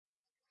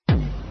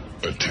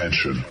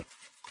Attention.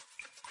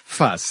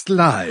 Fast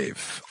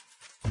live.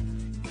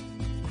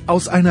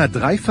 Aus einer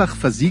dreifach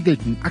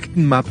versiegelten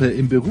Aktenmappe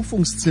im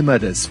Berufungszimmer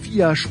des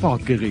FIA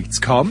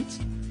Sportgerichts kommt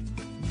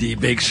die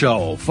Big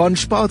Show von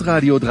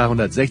Sportradio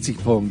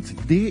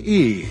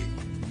 360.de.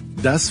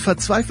 Das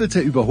verzweifelte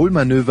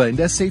Überholmanöver in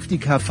der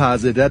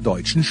Safety-Car-Phase der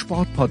deutschen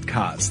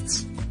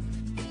Sportpodcasts.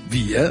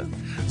 Wir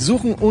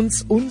suchen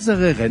uns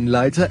unsere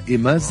Rennleiter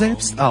immer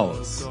selbst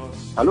aus.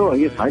 Hallo,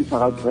 hier ist Heinz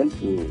aus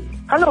Grenzen.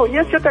 Hallo,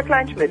 hier ist Jutta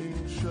Kleinschmidt.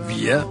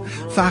 Wir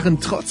fahren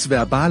trotz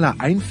verbaler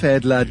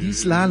Einfädler die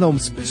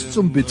Slaloms bis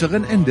zum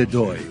bitteren Ende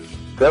durch.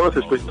 Servus,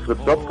 hier spricht Fritz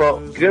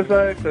Klopfer. Grüß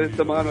euch, das ist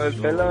der Manuel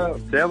Feller.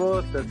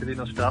 Servus, das ist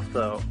Linus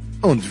Strafsau.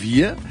 Und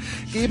wir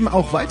geben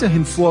auch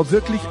weiterhin vor,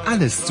 wirklich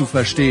alles zu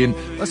verstehen,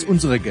 was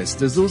unsere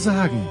Gäste so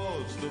sagen.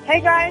 Hey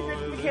guys,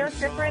 it's Michaela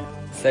Schifrin.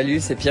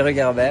 Salut, c'est Pierre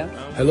Garbert.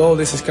 Hello,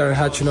 this is Karen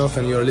Hatchinoff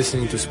and you're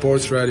listening to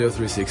Sports Radio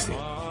 360.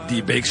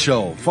 Die Big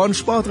Show von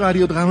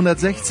Sportradio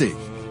 360.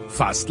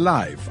 Fast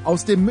live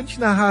aus dem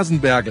Münchner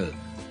Hasenbergel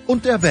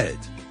und der Welt.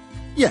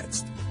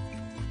 Jetzt.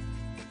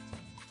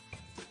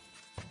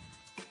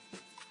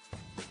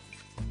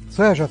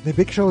 So, Herrschaften, die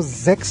Big Show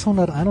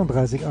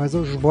 631,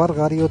 also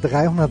Sportradio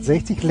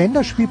 360.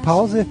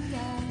 Länderspielpause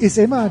ist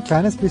immer ein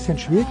kleines bisschen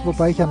schwierig,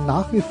 wobei ich ja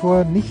nach wie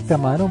vor nicht der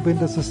Meinung bin,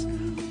 dass es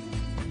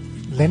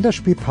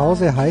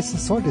Länderspielpause heißen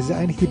sollte. Es ist ja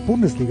eigentlich die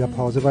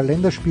Bundesliga-Pause, weil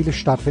Länderspiele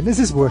stattfinden. Es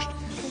ist wurscht.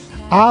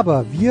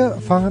 Aber wir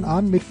fangen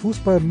an mit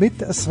Fußball mit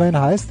Sven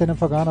Haist, denn am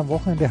vergangenen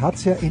Wochenende hat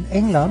es ja in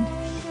England,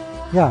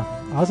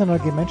 Arsenal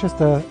gegen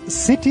Manchester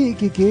City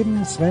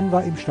gegeben. Sven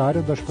war im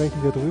Stadion, da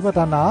sprechen wir drüber.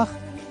 Danach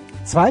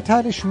 2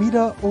 Teile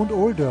Schmieder und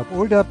Oldörp.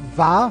 Oldörp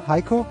war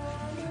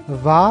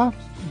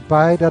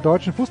bei der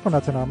deutschen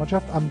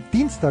Fußballnationalmannschaft am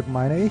Dienstag,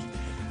 meine ich.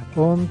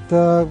 Und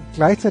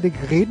gleichzeitig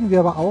reden wir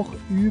aber auch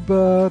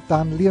über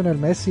dann Lionel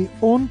Messi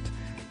und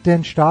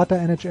den Start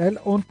der NHL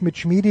und mit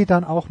Schmiedi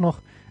dann auch noch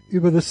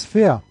über The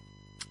Sphere.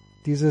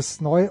 Dieses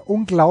neue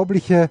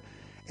unglaubliche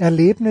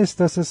Erlebnis,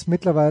 das es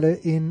mittlerweile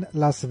in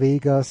Las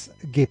Vegas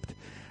gibt.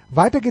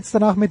 Weiter geht's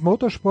danach mit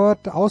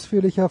Motorsport,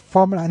 ausführlicher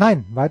Formel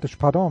 1.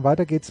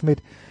 Weiter geht's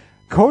mit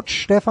Coach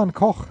Stefan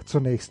Koch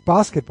zunächst.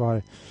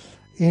 Basketball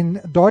in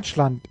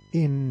Deutschland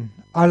in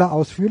aller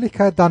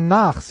Ausführlichkeit.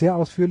 Danach sehr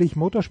ausführlich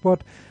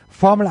Motorsport.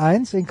 Formel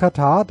 1 in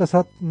Katar. Das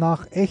hat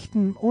nach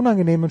echtem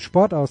unangenehmen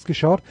Sport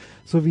ausgeschaut,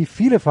 so wie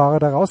viele Fahrer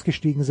da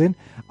rausgestiegen sind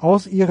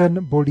aus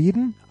ihren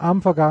Boliden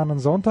am vergangenen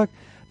Sonntag.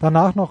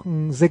 Danach noch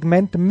ein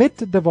Segment mit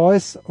The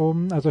Voice,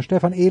 also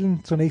Stefan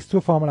Ehlen zunächst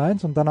zur Formel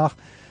 1 und danach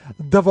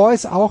The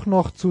Voice auch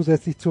noch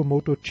zusätzlich zur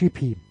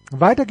MotoGP.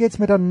 Weiter geht's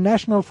mit der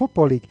National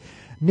Football League.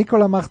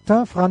 Nicolas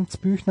Martin, Franz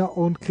Büchner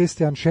und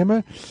Christian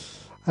Schimmel.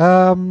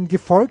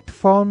 Gefolgt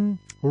von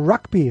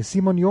Rugby.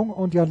 Simon Jung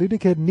und Jan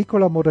Lüdeke.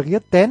 Nicolas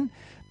moderiert, denn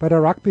bei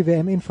der Rugby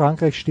WM in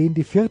Frankreich stehen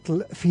die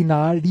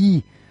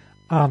Viertelfinale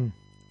an.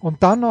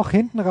 Und dann noch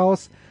hinten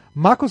raus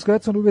Markus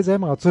Götz und Uwe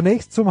Semrau.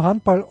 Zunächst zum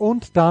Handball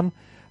und dann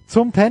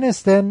zum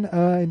Tennis, denn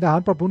in der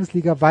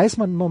Handball-Bundesliga weiß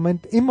man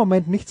im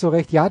Moment nicht so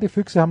recht. Ja, die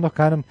Füchse haben noch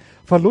keinen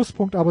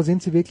Verlustpunkt, aber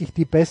sind sie wirklich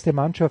die beste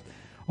Mannschaft?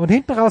 Und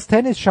hinten raus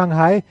Tennis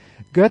Shanghai.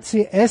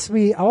 Götzi as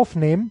we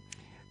aufnehmen,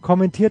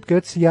 kommentiert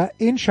Götzi ja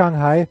in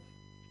Shanghai,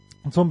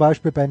 zum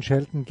Beispiel Ben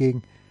Shelton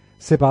gegen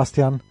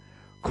Sebastian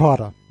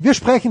Korda. Wir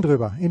sprechen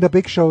drüber in der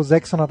Big Show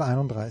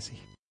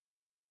 631.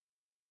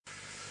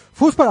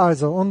 Fußball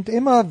also, und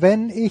immer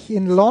wenn ich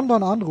in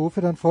London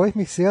anrufe, dann freue ich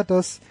mich sehr,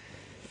 dass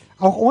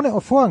auch ohne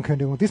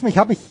Vorankündigung, diesmal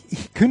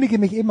ich kündige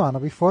mich immer an,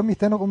 aber ich freue mich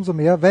dennoch umso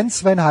mehr, wenn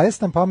Sven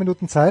Haist ein paar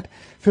Minuten Zeit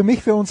für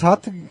uns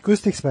hat.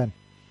 Grüß dich, Sven.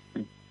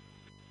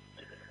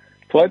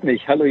 Freut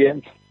mich. Hallo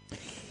Jens.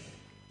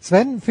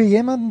 Sven, für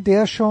jemanden,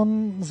 der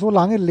schon so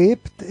lange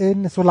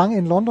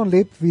in London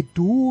lebt wie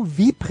du,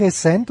 wie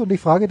präsent, und ich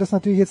frage das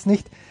natürlich jetzt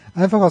nicht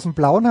einfach aus dem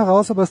Blauen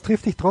heraus, aber es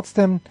trifft dich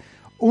trotzdem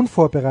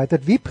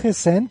unvorbereitet. Wie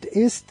präsent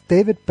ist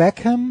David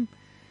Beckham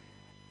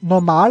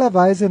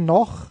normalerweise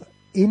noch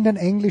in den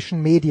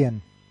englischen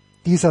Medien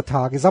dieser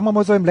Tage? Sagen wir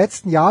mal so im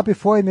letzten Jahr,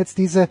 bevor ihm jetzt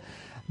diese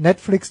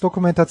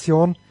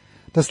Netflix-Dokumentation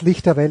das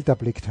Licht der Welt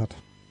erblickt hat.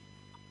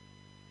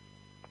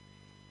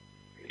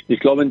 Ich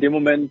glaube, in dem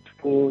Moment,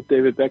 wo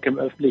David Beckham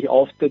öffentlich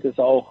auftritt, ist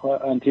auch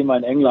ein Thema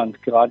in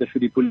England, gerade für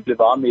die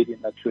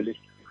Boulevardmedien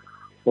natürlich.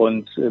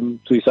 Und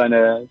durch sein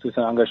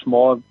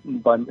Engagement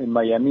in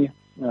Miami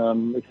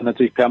ist er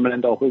natürlich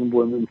permanent auch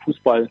irgendwo im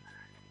Fußball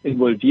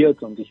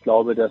involviert. Und ich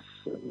glaube, dass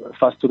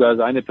fast sogar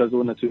seine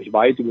Person natürlich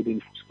weit über den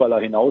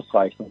Fußballer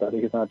hinausreicht. Und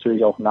dadurch ist er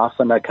natürlich auch nach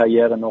seiner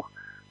Karriere noch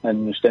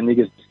ein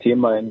ständiges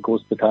Thema in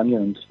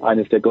Großbritannien und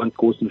eines der ganz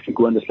großen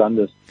Figuren des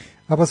Landes.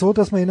 Aber so,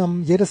 dass man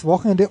ihn jedes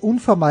Wochenende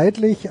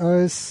unvermeidlich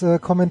als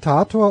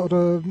Kommentator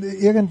oder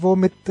irgendwo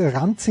mit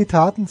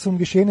Randzitaten zum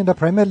Geschehen in der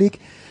Premier League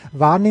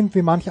wahrnimmt,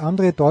 wie manche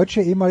andere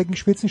deutsche ehemaligen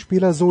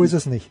Spitzenspieler, so ist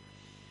es nicht.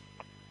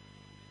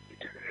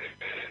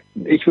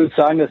 Ich würde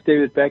sagen, dass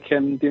David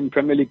Beckham dem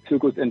Premier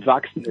League-Zirkus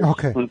entwachsen ist.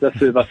 Okay. Und das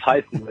will was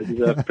heißen, weil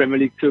dieser Premier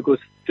League-Zirkus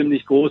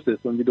ziemlich groß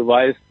ist. Und wie du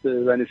weißt,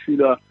 seine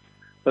Fühler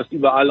fast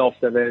überall auf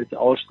der Welt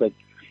ausstreckt.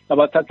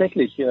 Aber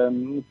tatsächlich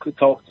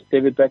taucht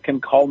David Beckham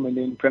kaum in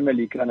den Premier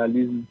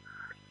League-Analysen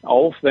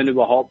auf, wenn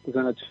überhaupt, ist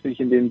er natürlich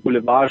in den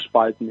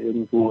Boulevardspalten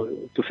irgendwo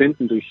zu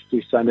finden, durch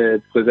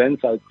seine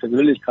Präsenz als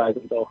Persönlichkeit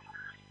und auch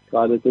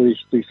gerade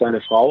durch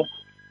seine Frau.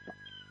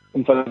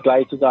 Im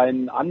Vergleich zu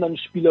seinen anderen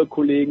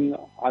Spielerkollegen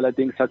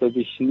allerdings hat er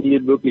sich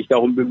nie wirklich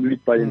darum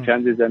bemüht, bei den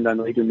Fernsehsendern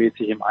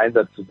regelmäßig im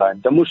Einsatz zu sein.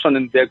 Da muss schon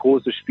ein sehr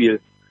großes Spiel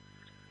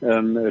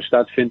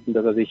stattfinden,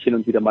 dass er sich hin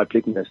und wieder mal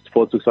blicken lässt.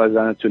 Vorzugsweise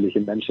dann natürlich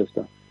in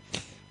Manchester.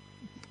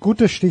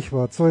 Gutes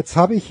Stichwort. So, jetzt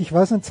habe ich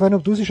weiß nicht, Sven,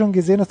 ob du sie schon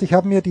gesehen hast, ich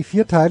habe mir die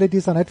 4 Teile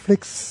dieser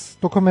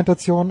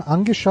Netflix-Dokumentation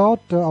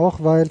angeschaut,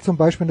 auch weil zum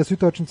Beispiel in der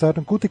Süddeutschen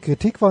Zeitung gute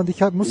Kritik war und ich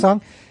muss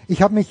sagen,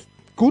 ich habe mich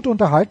gut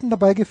unterhalten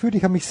dabei gefühlt,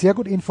 ich habe mich sehr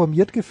gut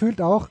informiert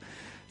gefühlt auch.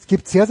 Es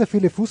gibt sehr, sehr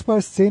viele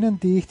Fußballszenen,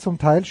 die ich zum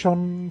Teil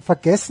schon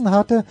vergessen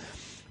hatte,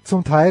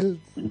 zum Teil,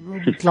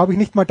 glaube ich,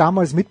 nicht mal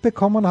damals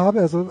mitbekommen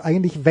habe, also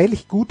eigentlich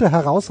welch guter,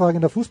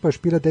 herausragender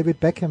Fußballspieler David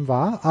Beckham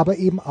war, aber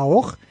eben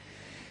auch,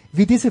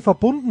 wie diese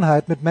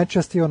Verbundenheit mit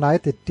Manchester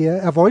United,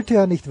 er wollte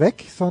ja nicht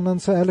weg, sondern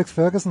Sir Alex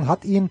Ferguson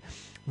hat ihn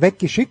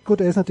weggeschickt, gut,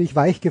 er ist natürlich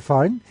weich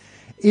gefallen,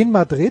 in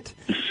Madrid,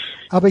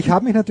 aber ich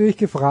habe mich natürlich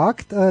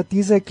gefragt,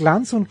 diese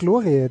Glanz und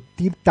Glorie,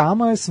 die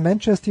damals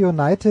Manchester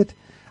United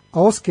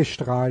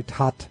ausgestrahlt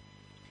hat,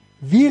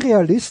 wie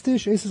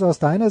realistisch ist es aus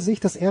deiner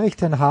Sicht, dass Erik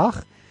ten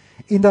Hag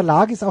in der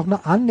Lage ist, auch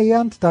nur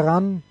annähernd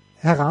daran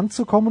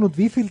heranzukommen und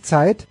wie viel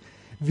Zeit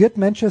wird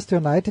Manchester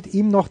United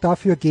ihm noch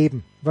dafür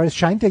geben? Weil es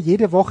scheint ja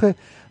jede Woche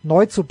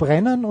neu zu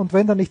brennen und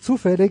wenn da nicht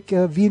zufällig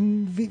wie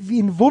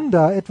ein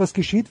Wunder etwas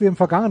geschieht wie im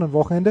vergangenen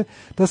Wochenende,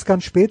 dass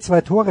ganz spät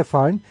 2 Tore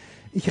fallen.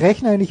 Ich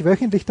rechne eigentlich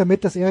wöchentlich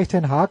damit, dass Erik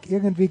ten Hag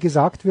irgendwie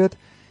gesagt wird,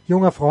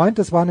 junger Freund,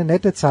 das war eine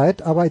nette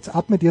Zeit, aber jetzt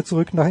ab mit dir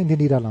zurück in die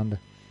Niederlande.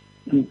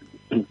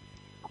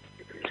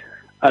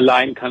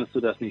 Allein kannst du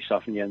das nicht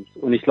schaffen, Jens.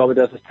 Und ich glaube,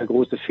 das ist der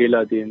große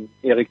Fehler, den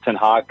Erik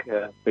ten Hag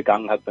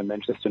begangen hat bei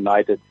Manchester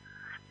United.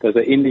 Dass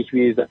er ähnlich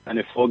wie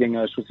seine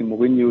Vorgänger José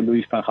Mourinho,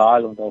 Louis van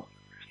Gaal und auch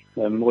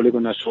Ole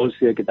Gunnar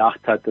Solskjaer gedacht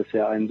hat, dass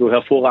er ein so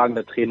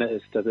hervorragender Trainer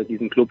ist, dass er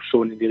diesen Club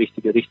schon in die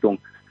richtige Richtung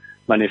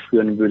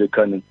manövrieren würde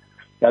können.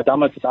 Er hat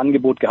damals das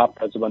Angebot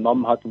gehabt, als er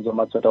übernommen hat im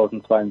Sommer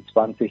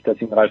 2022,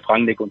 dass ihn Ralf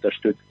Rangnick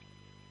unterstützt.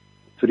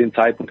 Zu dem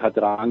Zeitpunkt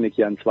hatte Rangnick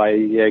ja einen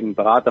 2-jährigen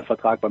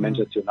Beratervertrag bei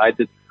Manchester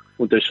United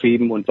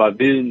unterschrieben und war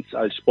willens,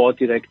 als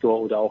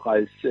Sportdirektor oder auch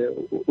als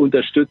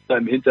Unterstützer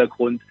im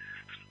Hintergrund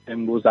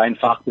wo sein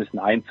Fachwissen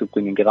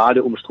einzubringen,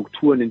 gerade um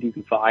Strukturen in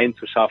diesem Verein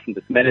zu schaffen,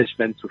 das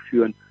Management zu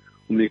führen,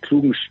 um mit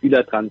klugen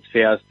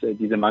Spielertransfers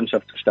diese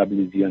Mannschaft zu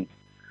stabilisieren.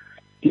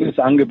 Dieses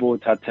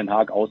Angebot hat ten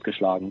Hag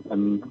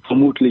ausgeschlagen,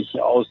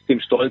 vermutlich aus dem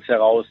Stolz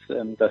heraus,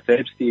 das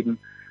selbst eben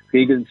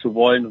regeln zu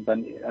wollen und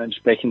dann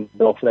entsprechend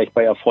auch vielleicht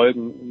bei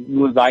Erfolgen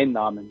nur seinen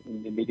Namen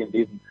in den Medien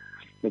lesen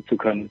zu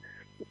können.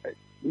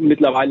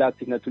 Mittlerweile hat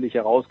sich natürlich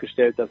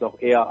herausgestellt, dass auch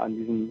er an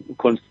diesem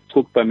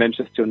Konstrukt bei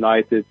Manchester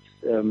United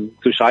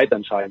zu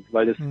scheitern scheint,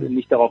 weil es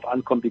nicht darauf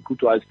ankommt, wie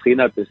gut du als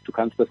Trainer bist. Du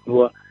kannst das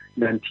nur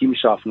in einem Team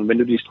schaffen. Und wenn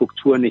du die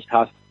Struktur nicht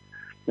hast,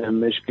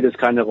 spielt es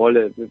keine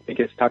Rolle,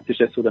 welches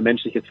taktisches oder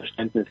menschliches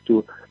Verständnis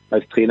du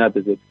als Trainer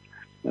besitzt.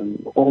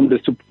 Um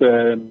das zu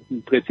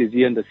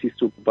präzisieren, das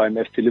siehst du beim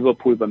FC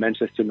Liverpool, bei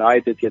Manchester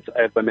United, jetzt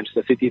bei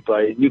Manchester City,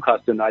 bei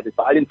Newcastle United,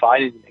 bei all den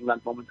Vereinen, die in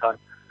England momentan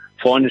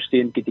vorne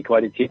stehen, geht die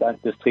Qualität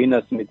des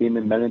Trainers mit dem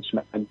im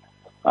Management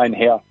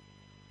einher.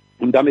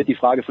 Um damit die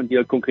Frage von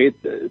dir konkret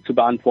zu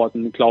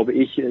beantworten, glaube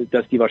ich,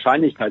 dass die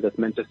Wahrscheinlichkeit, dass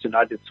Manchester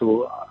United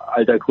zu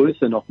alter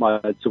Größe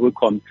nochmal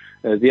zurückkommt,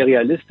 sehr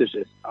realistisch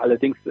ist.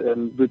 Allerdings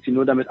wird sie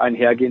nur damit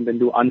einhergehen, wenn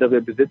du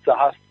andere Besitzer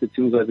hast,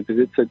 beziehungsweise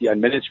Besitzer, die ein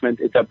Management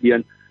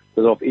etablieren,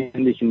 das auf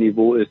ähnlichem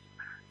Niveau ist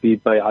wie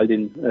bei all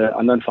den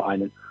anderen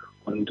Vereinen.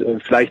 Und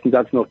vielleicht ein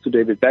Satz noch zu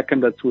David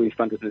Beckham dazu. Ich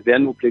fand das eine sehr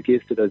noble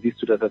Geste. Da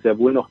siehst du, dass er sehr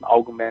wohl noch ein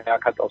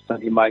Augenmerk hat auf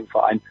seinen ehemaligen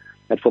Verein.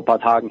 Er hat vor ein paar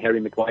Tagen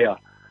Harry Maguire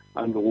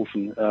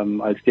angerufen,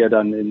 als der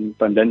dann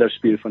beim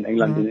Länderspiel von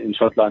England in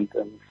Schottland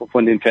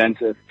von den Fans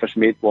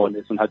verschmäht worden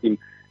ist und hat ihm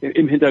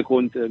im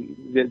Hintergrund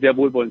sehr, sehr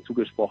wohlwollend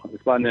zugesprochen.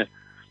 Es war eine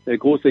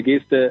große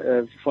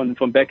Geste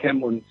von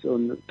Beckham und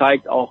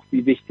zeigt auch,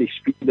 wie wichtig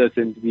Spieler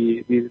sind,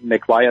 wie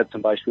Maguire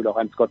zum Beispiel, auch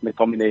ein Scott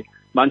McTominay,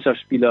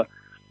 Mannschaftsspieler,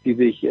 die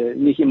sich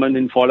nicht immer in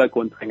den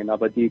Vordergrund drängen,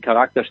 aber die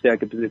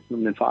Charakterstärke besitzen,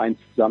 um den Verein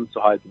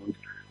zusammenzuhalten. Und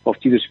auf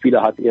diese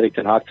Spieler hat Erik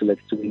ten Hag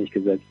zuletzt zu wenig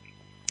gesetzt.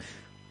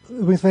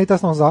 Übrigens, wenn ich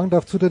das noch sagen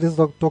darf zu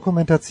dieser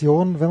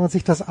Dokumentation, wenn man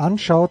sich das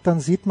anschaut, dann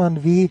sieht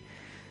man, wie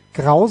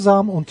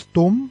grausam und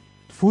dumm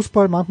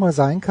Fußball manchmal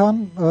sein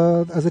kann.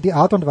 Also die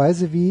Art und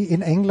Weise, wie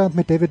in England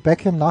mit David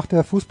Beckham nach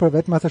der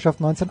Fußball-Weltmeisterschaft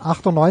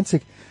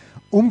 1998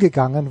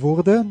 umgegangen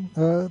wurde.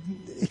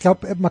 Ich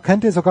glaube, man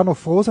könnte sogar noch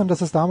froh sein,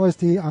 dass es damals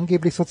die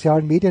angeblich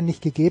sozialen Medien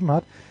nicht gegeben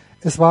hat.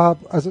 Es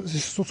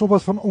ist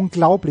sowas von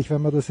unglaublich,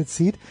 wenn man das jetzt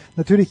sieht.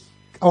 Natürlich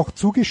auch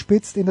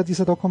zugespitzt in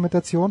dieser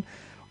Dokumentation.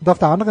 Und auf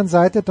der anderen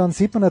Seite, dann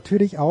sieht man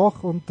natürlich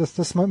auch, und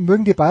das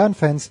mögen die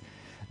Bayern-Fans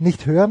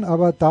nicht hören,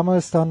 aber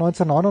damals da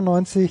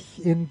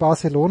 1999 in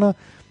Barcelona,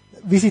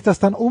 wie sich das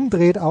dann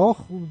umdreht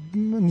auch,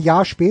 ein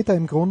Jahr später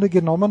im Grunde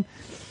genommen,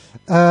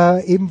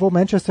 eben wo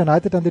Manchester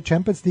United dann die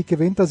Champions League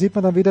gewinnt, da sieht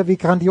man dann wieder, wie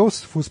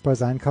grandios Fußball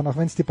sein kann, auch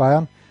wenn es die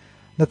Bayern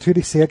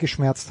natürlich sehr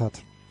geschmerzt hat.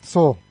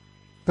 So,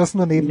 Das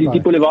nur nebenbei. Die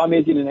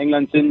Boulevardmedien in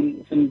England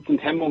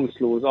sind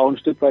hemmungslos, auch ein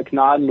Stück weit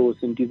gnadenlos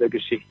in dieser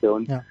Geschichte.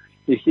 Und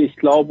ich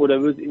glaube,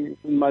 oder würde Ihnen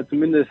mal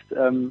zumindest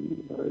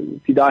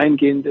sie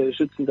dahingehend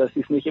schützen, dass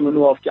sie es nicht immer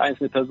nur auf die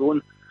einzelne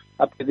Person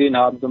abgesehen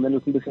haben, sondern wenn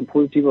du es ein bisschen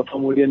positiver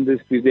formulieren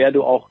willst, wie sehr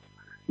du auch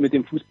mit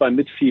dem Fußball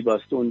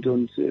mitfieberst und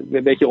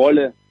welche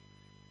Rolle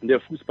der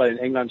Fußball in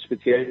England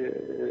speziell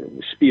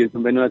spielt.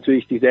 Und wenn du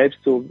natürlich dich selbst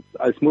so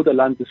als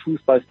Mutterland des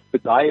Fußballs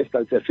begreifst,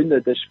 als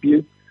Erfinder des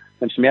Spiels,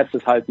 dann schmerzt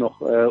es halt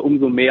noch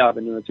umso mehr,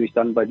 wenn du natürlich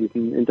dann bei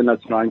diesen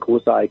internationalen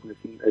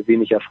Großereignissen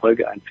wenig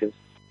Erfolge einfährst.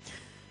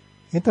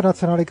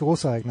 Internationale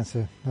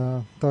Großereignisse.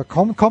 Da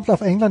kommt auf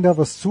England ja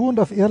was zu und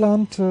auf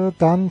Irland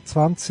dann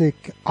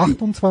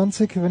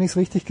 2028, wenn ich es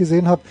richtig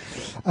gesehen habe.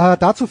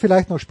 Dazu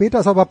vielleicht noch später.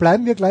 Also, aber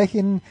bleiben wir gleich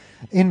in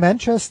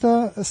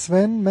Manchester.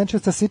 Sven,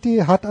 Manchester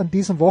City hat an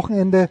diesem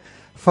Wochenende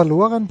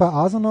verloren bei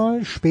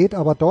Arsenal, spät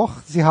aber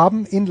doch. Sie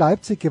haben in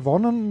Leipzig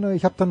gewonnen.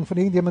 Ich habe dann von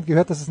irgendjemand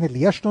gehört, dass es eine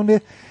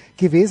Lehrstunde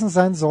gewesen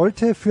sein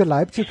sollte. Für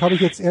Leipzig habe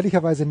ich jetzt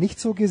ehrlicherweise nicht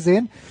so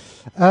gesehen.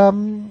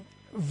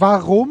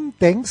 Warum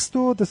denkst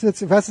du, das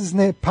ist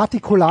eine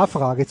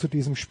Partikularfrage zu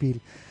diesem Spiel,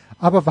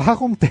 aber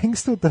warum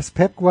denkst du, dass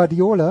Pep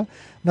Guardiola,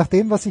 nach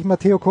dem, was sich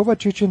Mateo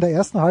Kovacic in der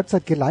ersten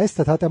Halbzeit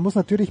geleistet hat, er muss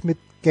natürlich mit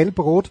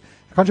Gelb-Rot,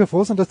 kann schon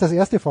froh sein, dass das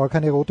erste Foul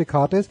keine rote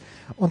Karte ist,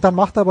 und dann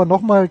macht er aber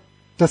nochmal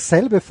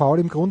dasselbe Foul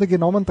im Grunde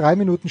genommen 3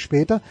 Minuten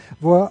später,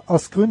 wo er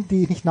aus Gründen,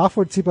 die ich nicht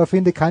nachvollziehbar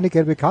finde, keine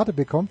gelbe Karte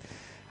bekommt.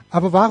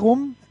 Aber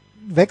warum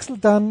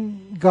wechselt dann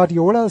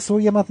Guardiola so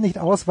jemand nicht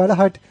aus, weil er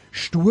halt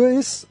stur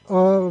ist,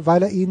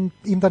 weil er ihm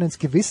dann ins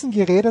Gewissen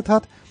geredet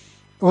hat?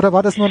 Oder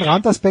war das nur ein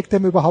Randaspekt,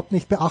 den man überhaupt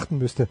nicht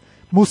beachten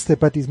musste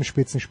bei diesem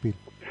Spitzenspiel?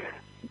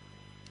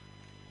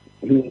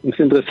 Es ist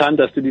interessant,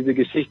 dass du diese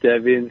Geschichte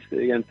erwähnst,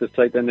 Jens. Das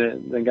zeigt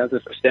dein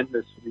ganzes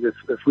Verständnis für dieses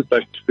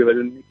Fußballspiel,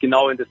 weil du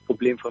genau in das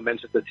Problem von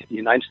Manchester City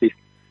hineinstehst.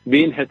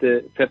 Wen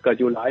hätte Pep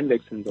Guardiola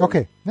einwechseln sollen?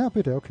 Okay, ja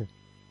bitte, okay.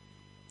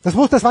 Das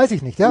weiß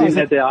ich nicht. Ja, Wen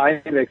hätte er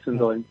einwechseln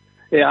sollen?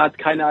 Er hat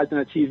keine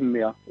Alternativen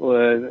mehr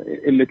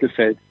im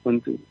Mittelfeld.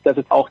 Und das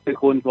ist auch der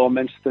Grund, warum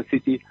Manchester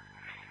City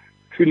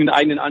für den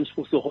eigenen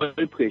Anspruch so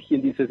holprig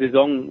in dieser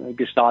Saison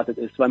gestartet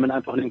ist, weil man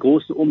einfach einen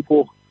großen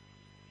Umbruch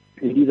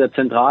in dieser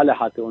Zentrale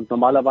hatte. Und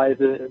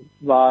normalerweise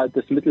war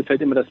das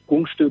Mittelfeld immer das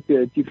Prunkstück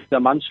dieser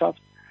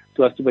Mannschaft.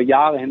 Du hast über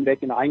Jahre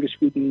hinweg in einer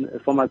eingespielten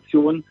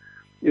Formation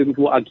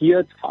irgendwo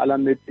agiert, vor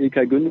allem mit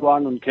Ilkay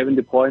Gündoğan und Kevin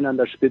De Bruyne an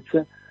der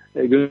Spitze.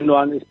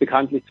 Gündoğan ist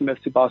bekanntlich zum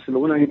FC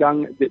Barcelona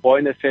gegangen. De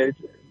Bruyne fällt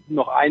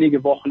noch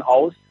einige Wochen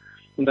aus.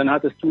 Und dann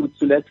hattest du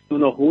zuletzt nur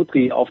noch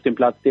Rodri auf dem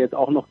Platz, der jetzt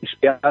auch noch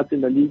gesperrt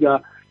in der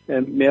Liga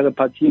mehrere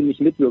Partien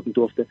nicht mitwirken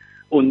durfte.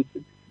 Und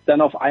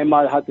dann auf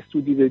einmal hattest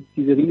du diese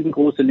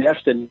riesengroße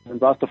Leerstelle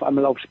und warst auf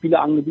einmal auf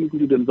Spieler angewiesen,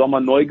 die du im Sommer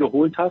neu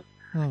geholt hast,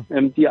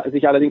 die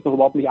sich allerdings noch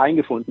überhaupt nicht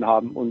eingefunden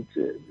haben. Und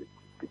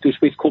du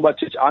sprichst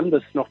Kovacic an,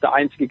 das ist noch der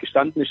einzige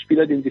gestandene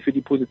Spieler, den sie für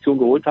die Position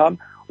geholt haben.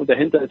 Und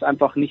dahinter ist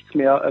einfach nichts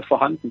mehr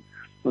vorhanden.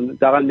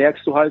 Und daran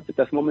merkst du halt,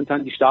 dass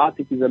momentan die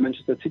Statik dieser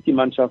Manchester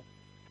City-Mannschaft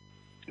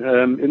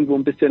irgendwo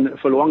ein bisschen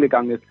verloren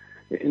gegangen ist.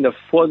 In der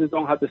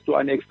Vorsaison hattest du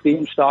eine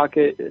extrem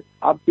starke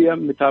Abwehr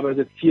mit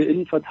teilweise 4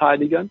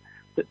 Innenverteidigern.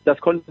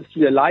 Das konntest du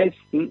dir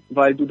leisten,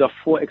 weil du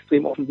davor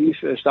extrem offensiv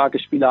starke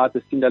Spieler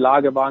hattest, die in der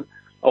Lage waren,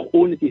 auch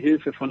ohne die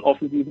Hilfe von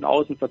offensiven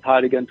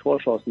Außenverteidigern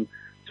Torchancen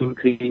zu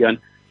kreieren.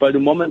 Weil du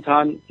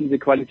momentan diese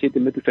Qualität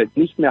im Mittelfeld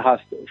nicht mehr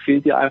hast,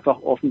 fehlt dir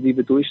einfach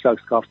offensive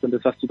Durchschlagskraft. Und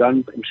das hast du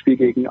dann im Spiel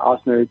gegen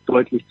Arsenal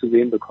deutlich zu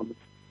sehen bekommen.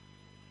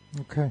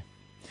 Okay.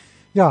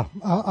 Ja,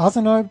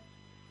 Arsenal,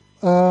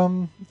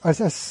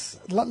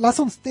 lass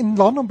uns in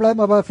London bleiben,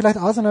 aber vielleicht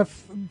Arsenal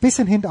ein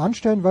bisschen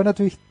hintanstellen, weil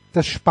natürlich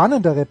das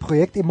spannendere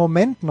Projekt im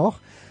Moment noch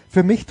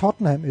für mich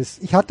Tottenham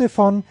ist. Ich hatte ich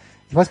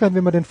weiß gar nicht,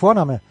 wie man den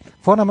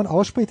Vornamen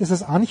ausspricht, ist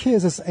es Anche,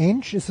 ist es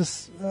Ange, ist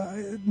es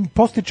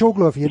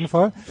Postecoglou auf jeden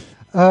Fall.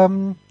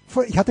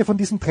 Ich hatte von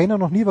diesem Trainer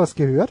noch nie was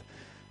gehört,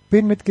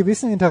 bin mit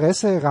gewissem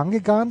Interesse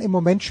rangegangen. Im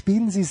Moment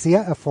spielen sie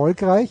sehr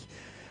erfolgreich,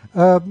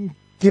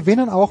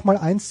 gewinnen auch mal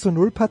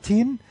 1:0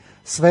 Partien.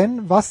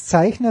 Sven, was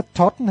zeichnet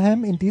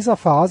Tottenham in dieser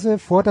Phase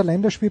vor der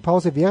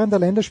Länderspielpause, während der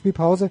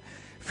Länderspielpause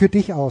für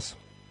dich aus?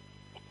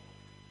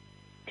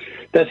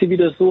 Dass sie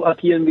wieder so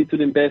agieren wie zu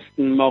den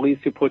besten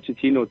Mauricio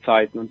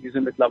Pochettino-Zeiten, und die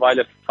sind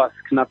mittlerweile fast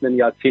knapp ein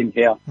Jahrzehnt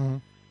her.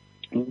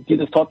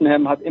 Dieses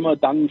Tottenham hat immer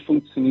dann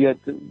funktioniert,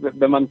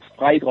 wenn man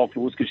frei drauf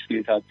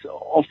losgespielt hat.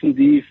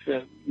 Offensiv,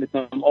 mit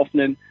einem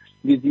offenen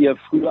Visier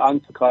früh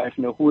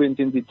anzugreifen, eine hohe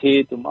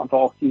Intensität, um einfach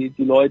auch die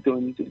Leute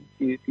und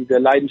die sehr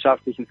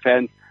leidenschaftlichen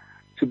Fans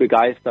zu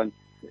begeistern.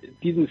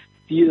 Diesen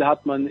Stil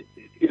hat man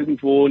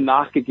irgendwo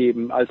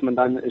nachgegeben, als man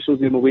dann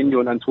José Mourinho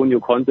und Antonio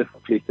Conte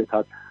verpflichtet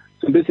hat.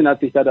 So ein bisschen hat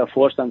sich da der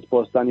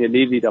Vorstandsboss Daniel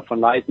Levy davon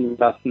leiten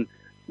lassen,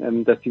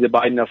 dass diese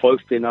beiden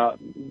Erfolgstrainer,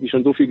 die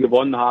schon so viel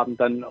gewonnen haben,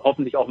 dann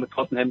hoffentlich auch mit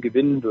Tottenham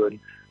gewinnen würden.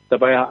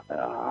 Dabei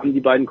haben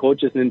die beiden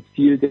Coaches einen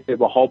Stil, der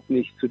überhaupt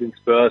nicht zu den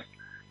Spurs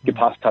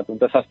gepasst hat.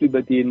 Und das hast du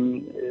über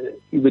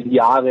die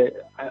Jahre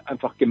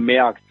einfach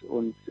gemerkt.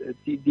 Und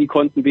die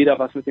konnten weder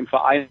was mit dem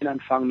Verein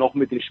anfangen, noch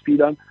mit den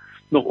Spielern,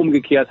 noch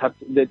umgekehrt hat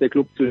der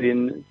Club zu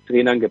den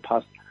Trainern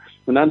gepasst.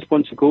 Und Ange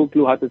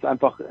Postecoglou hat es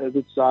einfach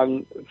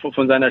sozusagen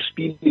von seiner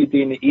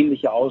Spielidee eine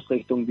ähnliche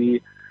Ausrichtung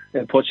wie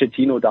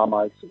Pochettino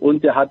damals.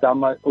 Und er hat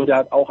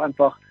auch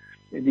einfach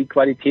die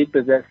Qualität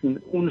besessen,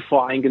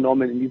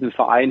 unvoreingenommen in diesen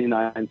Verein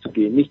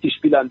hineinzugehen. Nicht die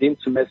Spieler an dem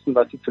zu messen,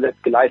 was sie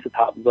zuletzt geleistet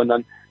haben,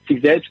 sondern sich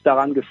selbst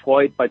daran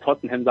gefreut, bei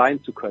Tottenham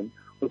sein zu können.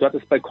 Und du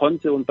hattest bei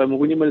Conte und bei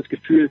Mourinho immer das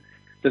Gefühl,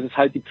 dass es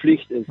halt die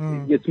Pflicht ist.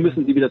 Jetzt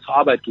müssen sie wieder zur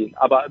Arbeit gehen.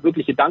 Aber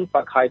wirkliche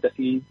Dankbarkeit, dass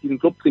sie diesen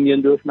Club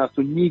trainieren dürfen, hast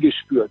du nie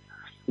gespürt.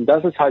 Und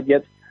das ist halt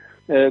jetzt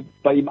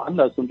bei ihm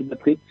anders und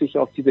überträgt sich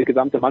auf diese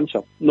gesamte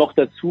Mannschaft. Noch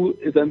dazu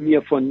ist er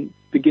mir von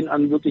Beginn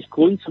an wirklich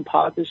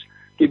grundsympathisch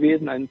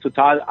gewesen, ein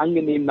total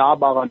angenehm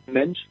nahbarer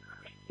Mensch,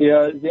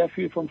 der sehr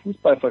viel vom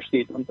Fußball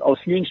versteht und aus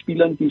vielen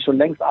Spielern, die schon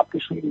längst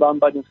abgeschrieben waren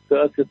bei den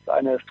Spurs, jetzt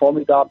eine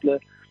formidable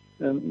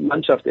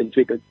Mannschaft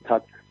entwickelt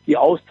hat, die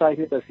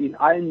auszeichnet, dass sie in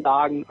allen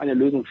Lagen eine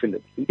Lösung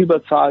findet. In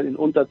Überzahl, in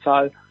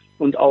Unterzahl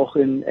und auch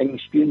in engen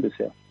Spielen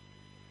bisher.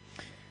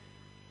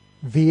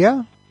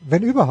 Wer,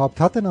 wenn überhaupt,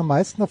 hat denn am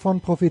meisten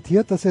davon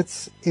profitiert, dass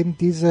jetzt eben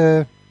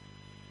dieser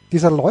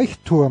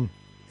Leuchtturm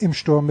im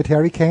Sturm mit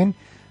Harry Kane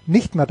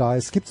nicht mehr da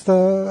ist? Gibt's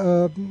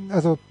da,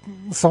 also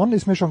Son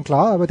ist mir schon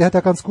klar, aber der hat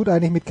ja ganz gut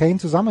eigentlich mit Kane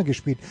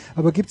zusammengespielt.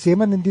 Aber gibt's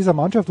jemanden in dieser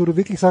Mannschaft, wo du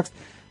wirklich sagst,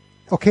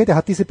 okay, der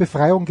hat diese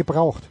Befreiung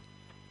gebraucht?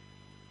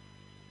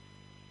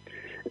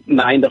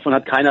 Nein, davon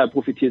hat keiner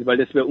profitiert, weil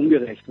das wäre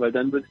ungerecht, weil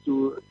dann würdest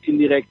du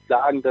indirekt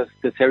sagen, dass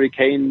Harry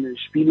Kane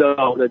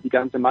Spieler oder die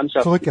ganze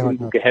Mannschaft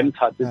gehemmt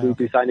hat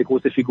durch seine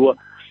große Figur.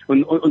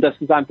 Und das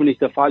ist einfach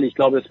nicht der Fall. Ich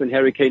glaube, dass wenn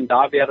Harry Kane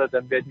da wäre,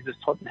 dann wäre dieses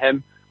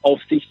Tottenham auf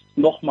Sicht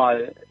noch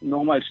mal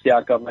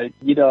stärker, weil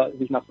jeder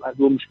sich nach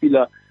so einem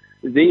Spieler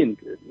sehnt.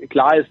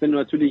 Klar ist, wenn du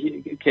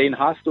natürlich Kane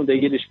hast und der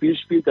jedes Spiel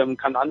spielt, dann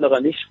kann ein anderer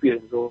nicht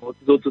spielen.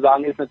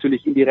 Sozusagen ist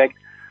natürlich indirekt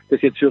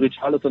das jetzt für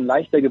Richarlison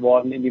leichter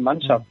geworden, in die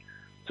Mannschaft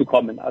zu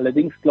kommen.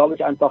 Allerdings glaube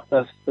ich einfach,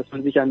 dass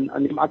man sich an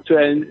dem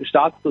aktuellen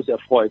Status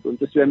erfreut.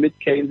 Und das wäre mit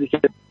Kane sicher,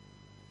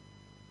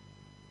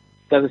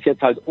 dass es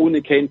jetzt halt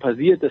ohne Kane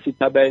passiert, dass sie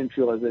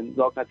Tabellenführer sind,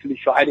 sorgt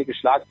natürlich für einige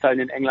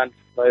Schlagzeilen in England,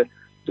 weil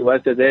du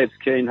weißt ja selbst,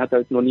 Kane hat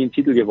halt noch nie einen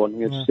Titel gewonnen.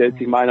 Jetzt stellt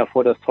sich mal einer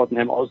vor, dass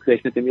Tottenham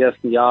ausgerechnet im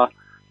ersten Jahr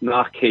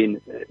nach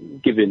Kane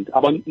gewinnt.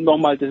 Aber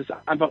nochmal, das ist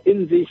einfach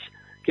in sich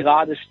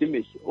gerade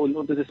stimmig und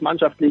das ist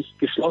mannschaftlich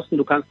geschlossen.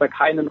 Du kannst da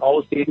keinen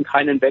rausgeben,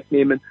 keinen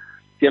wegnehmen.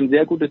 Sie haben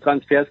sehr gute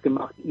Transfers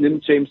gemacht.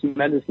 Nimmt James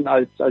Maddison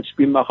als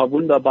Spielmacher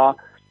wunderbar.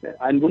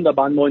 Einen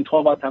wunderbaren neuen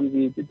Torwart haben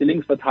sie, den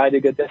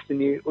Linksverteidiger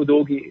Destiny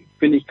Udogie,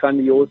 finde ich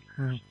grandios.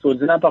 So, es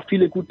sind einfach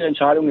viele gute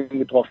Entscheidungen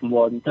getroffen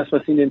worden. Das,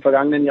 was sie in den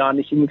vergangenen Jahren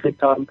nicht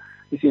hingekriegt haben,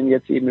 ist ihnen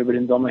jetzt eben über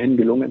den Sommer hin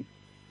gelungen.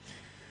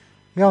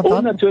 Ja,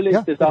 und natürlich,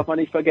 das darf man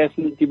nicht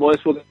vergessen, die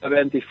Wolfsburger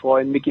werden sich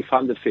freuen. Mickey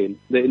van de Ven,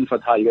 der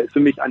Innenverteidiger, ist für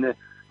mich eine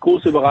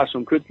große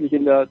Überraschung. Kürzlich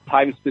in der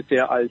Times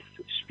bisher als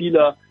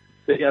Spieler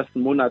der ersten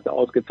Monate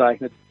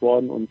ausgezeichnet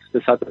worden und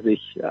das hat er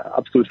sich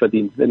absolut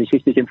verdient. Wenn ich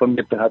richtig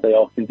informiert bin, hat er ja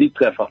auch den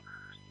Siegtreffer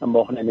am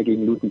Wochenende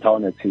gegen Luton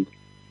Town erzielt.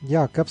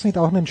 Ja, gab's nicht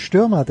auch einen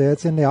Stürmer, der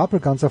jetzt in Neapel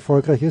ganz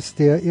erfolgreich ist,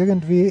 der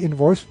irgendwie in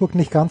Wolfsburg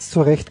nicht ganz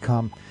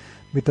zurechtkam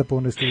mit der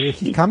Bundesliga?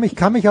 Ich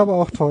kann mich aber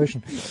auch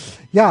täuschen.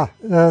 Ja,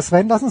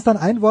 Sven, lass uns dann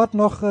ein Wort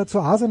noch zu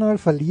Arsenal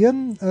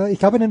verlieren. Ich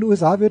glaube, in den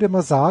USA würde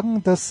man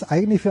sagen, dass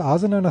eigentlich für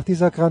Arsenal nach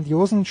dieser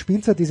grandiosen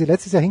Spielzeit, die sie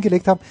letztes Jahr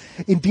hingelegt haben,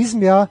 in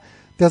diesem Jahr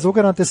der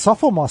sogenannte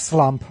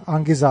Sophomore-Slump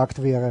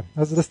angesagt wäre.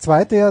 Also das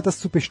zweite Jahr, das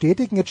zu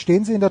bestätigen. Jetzt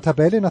stehen sie in der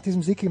Tabelle nach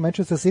diesem Sieg gegen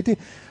Manchester City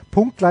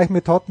punktgleich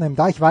mit Tottenham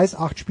da. Ich weiß,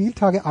 8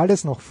 Spieltage,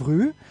 alles noch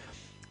früh.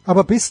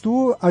 Aber bist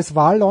du als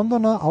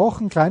Wahl-Londoner auch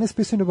ein kleines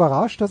bisschen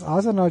überrascht, dass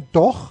Arsenal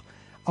doch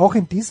auch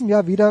in diesem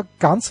Jahr wieder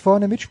ganz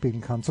vorne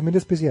mitspielen kann,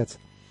 zumindest bis jetzt?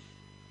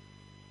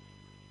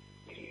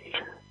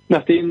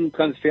 Nach den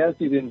Transfers,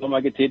 die sie im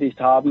Sommer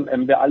getätigt haben,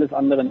 wäre alles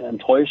andere eine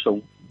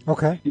Enttäuschung.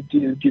 Okay.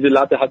 Diese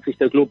Latte hat sich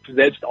der Club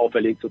selbst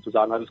auferlegt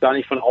sozusagen. Also es ist gar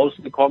nicht von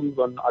außen gekommen,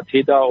 sondern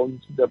Arteta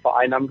und der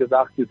Verein haben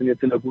gesagt, wir sind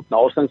jetzt in einer guten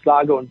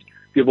Ausgangslage und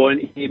wir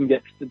wollen eben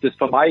jetzt das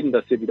vermeiden,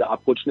 dass wir wieder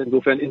abrutschen.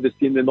 Insofern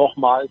investieren wir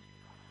nochmals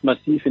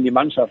massiv in die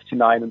Mannschaft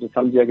hinein und das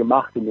haben sie ja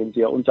gemacht, indem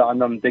sie ja unter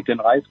anderem Declan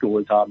Rice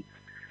geholt haben.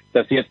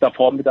 Dass sie jetzt da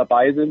vorne mit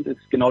dabei sind,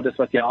 ist genau das,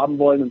 was sie haben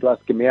wollen und du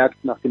hast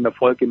gemerkt, nach dem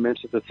Erfolg in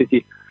Manchester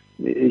City,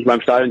 ich war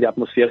im Stadion, die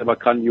Atmosphäre war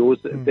grandios,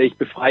 welche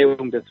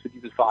Befreiung das für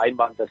diesen Verein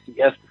war, dass sie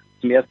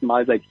zum ersten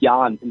Mal seit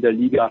Jahren in der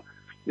Liga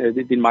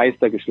den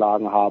Meister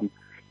geschlagen haben.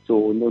 So,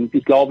 und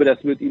ich glaube,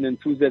 das wird ihnen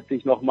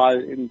zusätzlich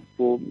nochmal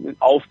irgendwo einen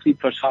Auftrieb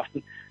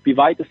verschaffen. Wie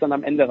weit es dann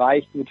am Ende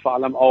reicht, wird vor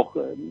allem auch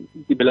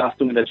die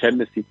Belastung in der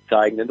Champions League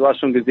zeigen. Denn du hast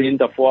schon gesehen,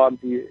 davor haben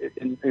sie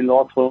in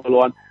Lords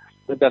verloren,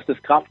 dass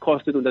das Kraft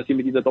kostet und dass sie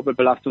mit dieser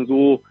Doppelbelastung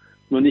so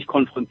nur nicht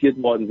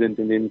konfrontiert worden sind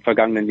in den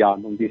vergangenen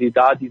Jahren. Und wie sie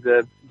da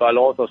diese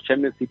Balance aus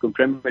Champions League und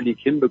Premier League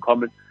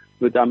hinbekommen,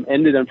 wird am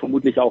Ende dann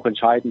vermutlich auch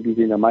entscheiden, wie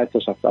sie in der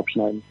Meisterschaft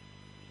abschneiden.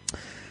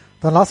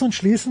 Dann lass uns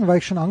schließen, weil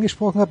ich schon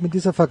angesprochen habe, mit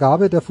dieser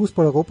Vergabe der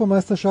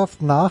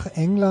Fußball-Europameisterschaft nach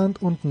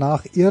England und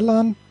nach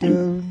Irland.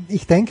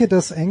 Ich denke,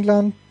 dass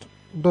England,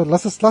 oder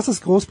lass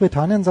es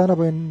Großbritannien sein,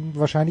 aber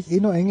wahrscheinlich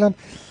nur England,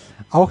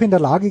 auch in der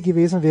Lage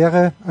gewesen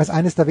wäre, als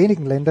eines der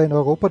wenigen Länder in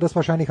Europa, das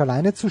wahrscheinlich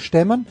alleine zu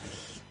stemmen.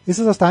 Ist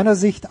es aus deiner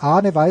Sicht A,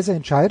 eine weise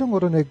Entscheidung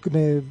oder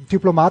eine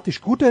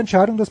diplomatisch gute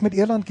Entscheidung, das mit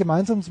Irland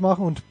gemeinsam zu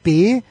machen? Und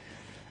B,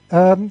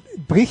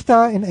 bricht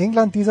da in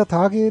England dieser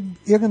Tage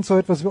irgend so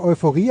etwas wie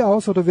Euphorie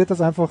aus oder wird das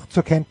einfach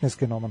zur Kenntnis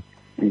genommen?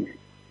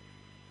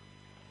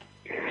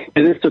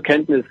 Es ist zur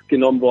Kenntnis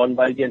genommen worden,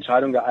 weil die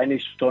Entscheidung ja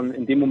eigentlich schon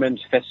in dem Moment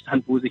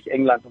feststand, wo sich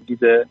England um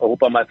diese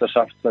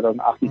Europameisterschaft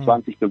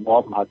 2028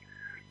 beworben hat.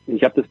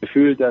 Ich habe das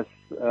Gefühl, dass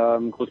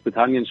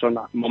Großbritannien schon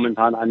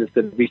momentan eines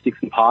der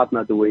wichtigsten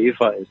Partner der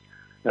UEFA ist.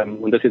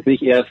 Und das jetzt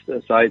nicht erst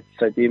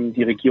seitdem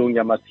die Regierung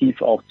ja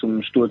massiv auch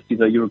zum Sturz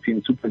dieser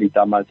European Super League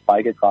damals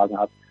beigetragen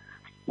hat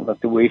und was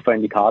der UEFA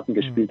in die Karten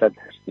gespielt hat.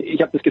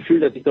 Ich habe das Gefühl,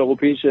 dass sich der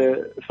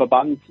Europäische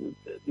Verband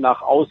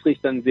nach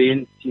Ausrichtern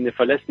sehnt, die eine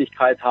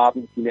Verlässlichkeit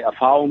haben, die eine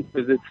Erfahrung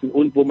besitzen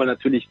und wo man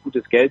natürlich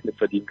gutes Geld mit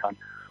verdienen kann.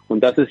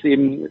 Und das ist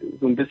eben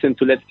so ein bisschen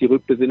zuletzt die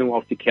Rückbesinnung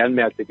auf die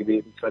Kernmärkte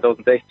gewesen.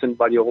 2016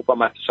 war die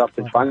Europameisterschaft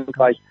in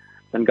Frankreich,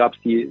 dann gab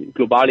es die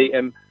globale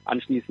EM,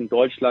 anschließend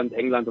Deutschland,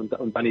 England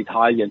und dann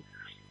Italien.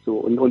 So,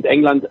 und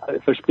England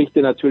verspricht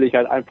dir natürlich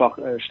halt einfach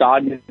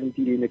Stadien,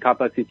 die eine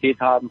Kapazität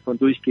haben von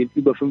durchgehend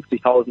über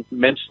 50.000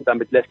 Menschen.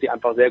 Damit lässt sich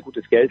einfach sehr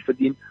gutes Geld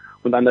verdienen.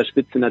 Und an der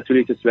Spitze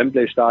natürlich das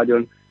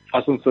Wembley-Stadion,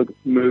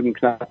 Fassungsvermögen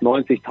knapp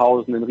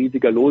 90.000, ein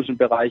riesiger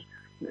Logenbereich.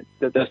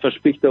 Das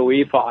verspricht der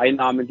UEFA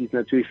Einnahmen, die es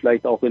natürlich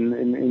vielleicht auch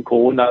in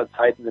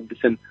Corona-Zeiten ein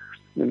bisschen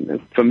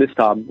vermisst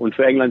haben. Und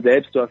für England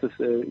selbst, du hast es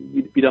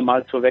wieder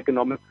mal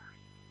vorweggenommen,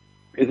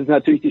 ist es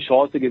natürlich die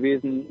Chance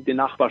gewesen, den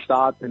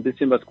Nachbarstaaten ein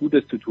bisschen was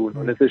Gutes zu tun.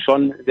 Und es ist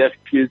schon sehr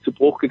viel zu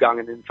Bruch gegangen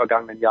in den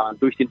vergangenen Jahren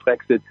durch den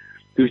Brexit,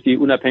 durch die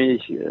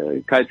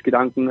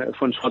Unabhängigkeitsgedanken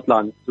von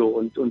Schottland. So,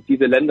 und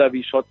diese Länder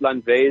wie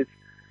Schottland, Wales,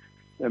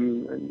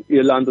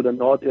 Irland oder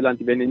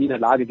Nordirland, die wären ja nie in der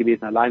Lage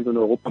gewesen, allein so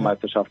eine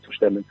Europameisterschaft zu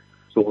stemmen.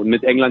 So, und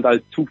mit England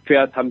als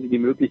Zugpferd haben sie die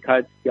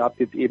Möglichkeit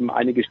gehabt, jetzt eben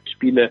einige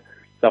Spiele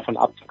davon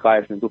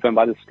abzugreifen. Insofern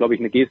war das, glaube ich,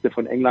 eine Geste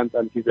von England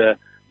an diese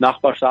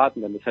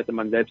Nachbarstaaten, denn das hätte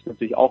man selbst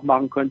natürlich auch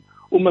machen können.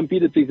 Und man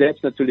bietet sich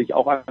selbst natürlich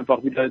auch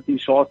einfach wieder die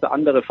Chance,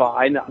 andere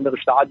Vereine, andere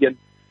Stadien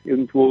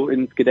irgendwo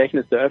ins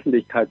Gedächtnis der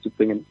Öffentlichkeit zu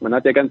bringen. Man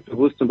hat ja ganz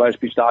bewusst zum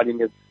Beispiel Stadien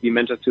jetzt wie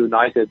Manchester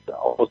United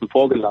außen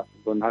vor gelassen,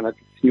 sondern hat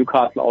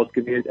Newcastle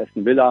ausgewählt,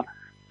 Aston Villa,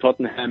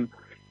 Tottenham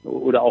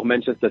oder auch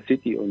Manchester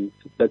City. Und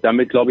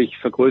damit, glaube ich,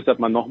 vergrößert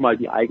man nochmal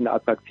die eigene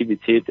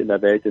Attraktivität in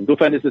der Welt.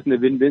 Insofern ist es eine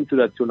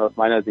Win-Win-Situation aus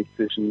meiner Sicht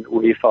zwischen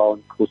UEFA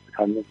und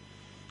Großbritannien.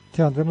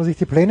 Tja, und wenn man sich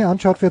die Pläne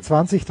anschaut für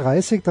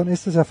 2030, dann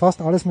ist es ja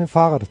fast alles mit dem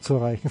Fahrrad zu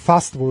erreichen.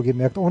 Fast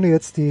wohlgemerkt, ohne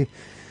jetzt die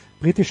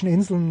britischen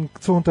Inseln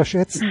zu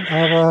unterschätzen.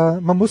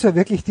 Aber man muss ja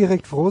wirklich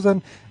direkt froh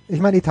sein.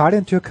 Ich meine,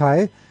 Italien,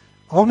 Türkei,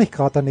 auch nicht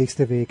gerade der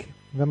nächste Weg,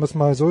 wenn man es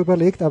mal so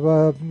überlegt.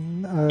 Aber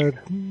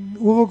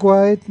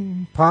Uruguay,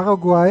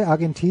 Paraguay,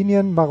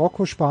 Argentinien,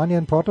 Marokko,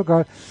 Spanien,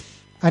 Portugal,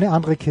 eine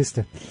andere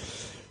Kiste.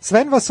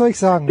 Sven, was soll ich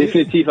sagen?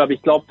 Definitiv, aber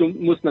ich glaube, du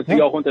musst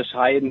natürlich auch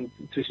unterscheiden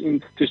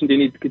zwischen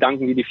den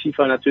Gedanken, die die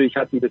FIFA natürlich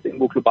hat, die das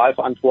irgendwo global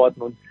verantworten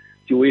und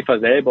die UEFA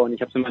selber. Und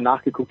ich habe es immer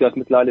nachgeguckt, du hast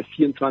mittlerweile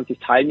 24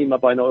 Teilnehmer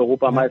bei einer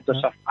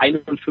Europameisterschaft,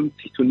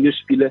 51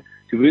 Turnierspiele,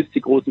 du willst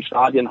die großen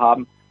Stadien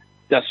haben.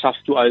 Das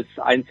schaffst du als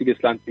einziges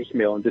Land nicht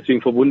mehr. Und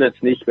deswegen verwundert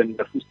es nicht, wenn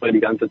der Fußball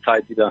die ganze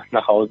Zeit wieder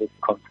nach Hause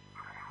kommt.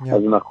 Ja.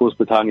 Also nach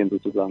Großbritannien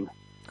sozusagen.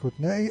 Gut,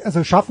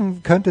 also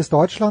schaffen könnte es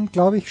Deutschland,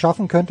 glaube ich,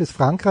 schaffen könnte es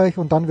Frankreich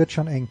und dann wird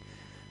schon eng.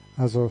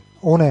 Also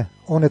ohne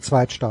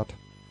Zweitstart.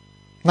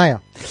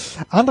 Naja,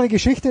 andere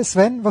Geschichte.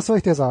 Sven, was soll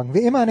ich dir sagen? Wie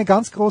immer eine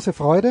ganz große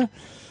Freude.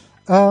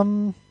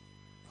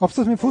 Ob es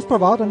das mit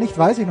Fußball war oder nicht,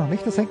 weiß ich noch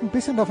nicht. Das hängt ein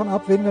bisschen davon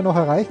ab, wen wir noch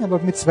erreichen. Aber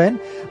mit Sven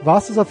war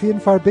es auf jeden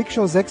Fall. Big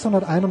Show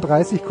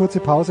 631, kurze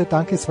Pause.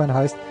 Danke, Sven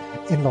Haist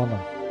in London.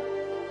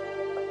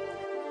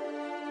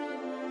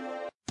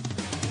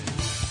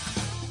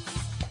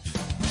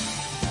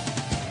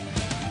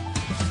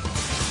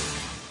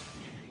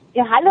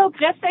 Ja, hallo,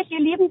 grüßt euch,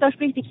 ihr Lieben, da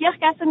spricht die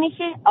Kirchgasser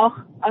Michi, auch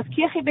aus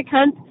Kirche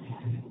bekannt.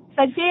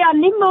 Seit 4 Jahren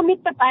nicht mehr mit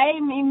dabei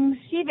im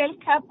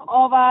Ski-Weltcup,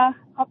 aber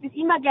habe das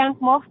immer gern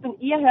gemacht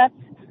und ihr hört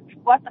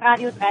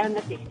Sportradio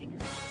 360.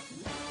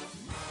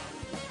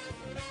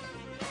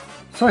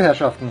 So,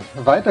 Herrschaften,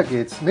 weiter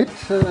geht's mit,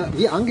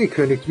 wie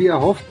angekündigt, wie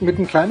erhofft, mit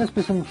ein kleines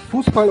bisschen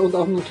Fußball und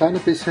auch ein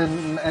kleines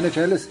bisschen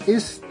NHL. Es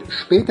ist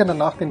spät in der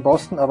Nacht in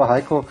Boston, aber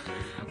Heiko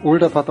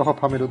Oldörp hat doch ein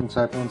paar Minuten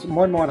Zeit für uns.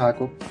 Moin, moin,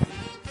 Heiko.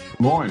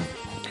 Moin.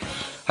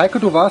 Heiko,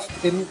 du warst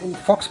in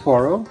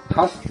Foxborough,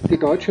 hast die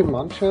deutsche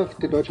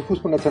Mannschaft, die deutsche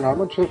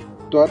Fußballnationalmannschaft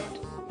dort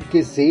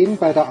gesehen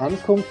bei der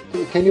Ankunft.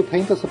 Can you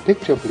paint us a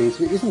picture, please?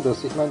 Wie ist denn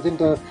das? Ich meine, sind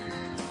da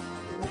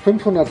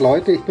 500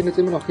 Leute? Ich bin jetzt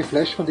immer noch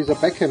geflasht von dieser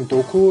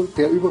Beckham-Doku,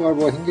 der überall,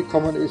 wo er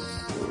hingekommen ist,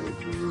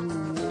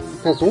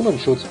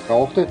 Personenschutz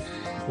brauchte.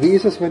 Wie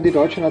ist es, wenn die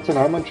deutsche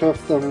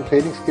Nationalmannschaft am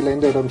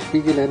Trainingsgelände oder am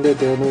Spielgelände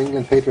der New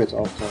England Patriots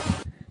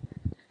auftaucht?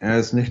 Er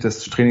ist nicht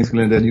das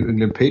Trainingsgelände der New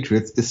England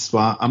Patriots, ist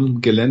zwar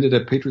am Gelände der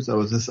Patriots,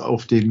 aber es ist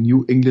auf dem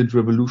New England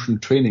Revolution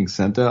Training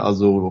Center,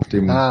 also auf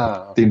dem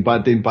den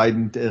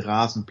beiden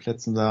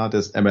Rasenplätzen da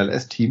des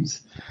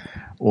MLS-Teams.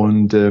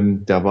 Und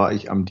da war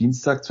ich am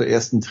Dienstag zur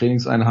ersten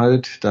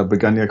Trainingseinheit. Da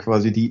begann ja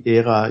quasi die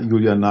Ära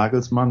Julian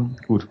Nagelsmann.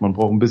 Gut, man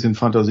braucht ein bisschen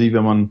Fantasie,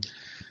 wenn man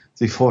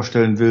sich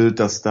vorstellen will,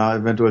 dass da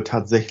eventuell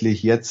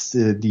tatsächlich jetzt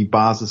die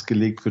Basis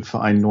gelegt wird für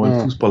einen neuen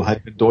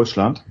Fußball-Hype in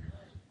Deutschland.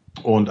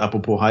 Und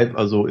apropos Hype,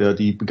 also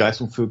die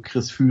Begeisterung für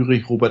Chris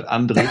Führig, Robert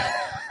Andrich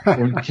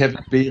und Kevin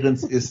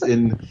Behrens ist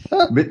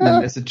mitten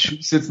in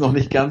Massachusetts noch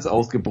nicht ganz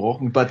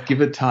ausgebrochen, but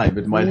give it time,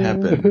 it might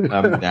happen.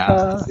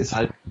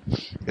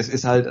 Es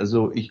ist halt,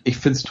 also ich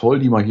find's toll,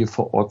 die mal hier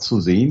vor Ort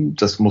zu sehen.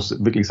 Das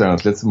muss wirklich sein,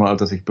 das letzte Mal,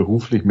 dass ich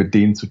beruflich mit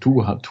denen zu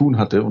tun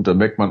hatte, und da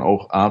merkt man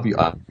auch, wie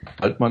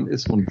alt man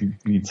ist und wie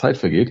die Zeit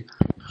vergeht,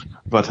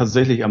 war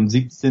tatsächlich am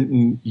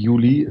 17.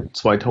 Juli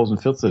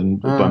 2014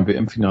 beim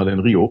WM-Finale in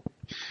Rio.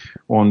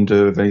 Und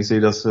wenn ich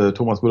sehe, dass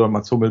Thomas Müller und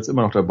Mats Hummels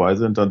immer noch dabei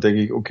sind, dann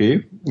denke ich,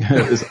 okay,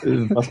 ist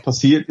was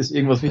passiert? Ist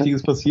irgendwas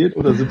Wichtiges passiert?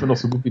 Oder sind wir noch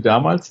so gut wie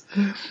damals?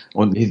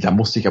 Und da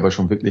musste ich aber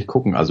schon wirklich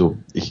gucken. Also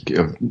ich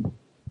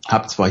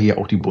habe zwar hier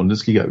auch die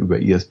Bundesliga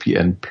über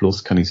ESPN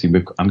Plus, kann ich sie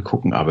mir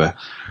angucken, aber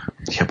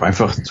ich habe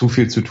einfach zu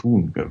viel zu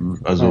tun.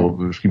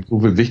 Also es gibt so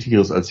viel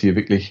Wichtigeres, als hier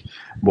wirklich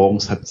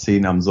morgens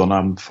 9:30 am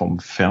Sonnabend vom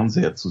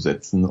Fernseher zu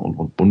setzen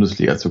und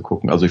Bundesliga zu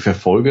gucken. Also ich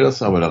verfolge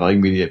das, aber da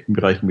reichen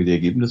mir die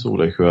Ergebnisse,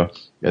 oder ich höre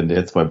in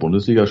der 2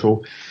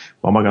 Bundesliga-Show.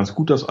 War mal ganz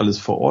gut, das alles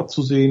vor Ort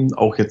zu sehen.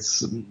 Auch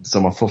jetzt,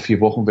 sag mal, vor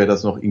 4 Wochen wäre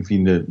das noch irgendwie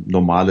eine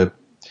normale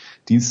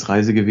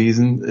Dienstreise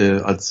gewesen,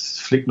 als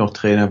Flick noch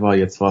Trainer war.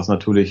 Jetzt war es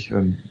natürlich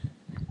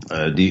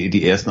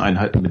die ersten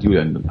Einheiten mit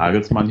Julian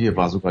Nagelsmann hier,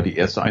 war sogar die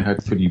erste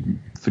Einheit für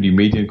die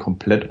Medien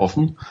komplett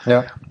offen.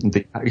 Ja. Und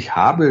ich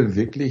habe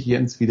wirklich,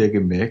 Jens, wieder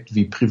gemerkt,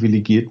 wie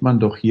privilegiert man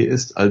doch hier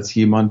ist als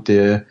jemand,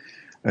 der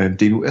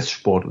den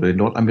US-Sport oder den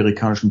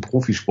nordamerikanischen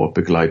Profisport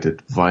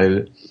begleitet,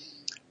 weil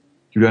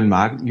Julian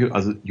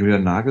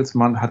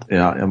Nagelsmann hat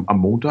am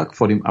Montag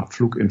vor dem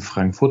Abflug in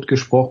Frankfurt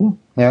gesprochen.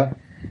 Ja.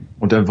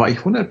 Und dann war ich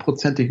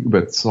 100%ig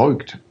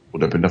überzeugt,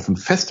 oder bin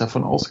fest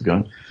davon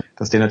ausgegangen,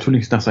 dass der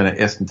natürlich nach seiner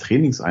ersten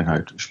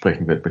Trainingseinheit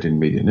sprechen wird mit den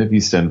Medien, ne? Wie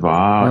es denn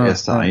war,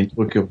 erste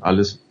Eindrücke und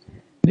alles.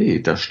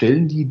 Nee, da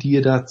stellen die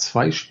dir da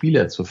 2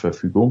 Spieler zur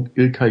Verfügung.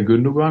 İlkay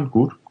Gündogan,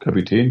 gut,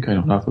 Kapitän, kann ich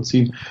noch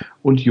nachvollziehen,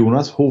 und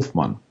Jonas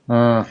Hofmann.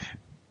 Da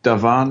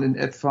waren in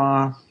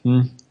etwa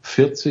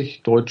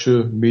 40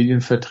 deutsche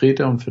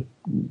Medienvertreter und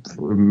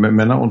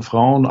Männer und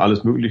Frauen,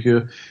 alles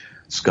mögliche,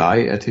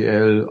 Sky,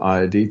 RTL,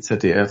 ARD,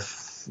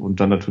 ZDF,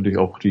 und dann natürlich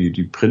auch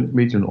die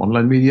Printmedien und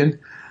Online-Medien.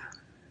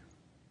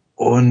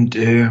 Und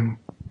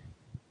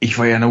ich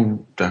war ja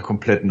da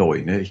komplett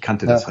neu, ne? Ich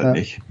kannte das halt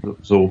nicht.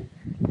 So.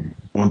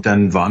 Und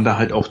dann waren da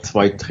halt auch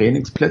 2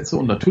 Trainingsplätze,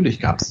 und natürlich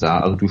gab's da,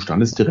 also du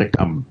standest direkt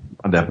an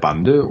der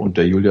Bande, und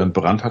der Julian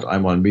Brandt hat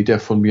einmal 1 Meter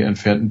von mir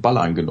entfernt einen Ball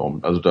angenommen.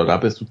 Also da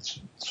bist du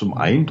zum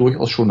einen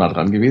durchaus schon nah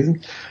dran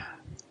gewesen.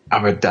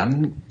 Aber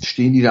dann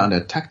stehen die da an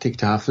der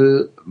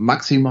Taktiktafel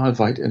maximal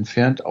weit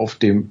entfernt auf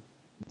dem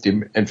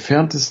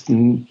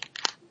entferntesten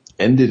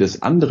Ende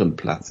des anderen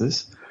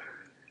Platzes,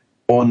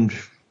 und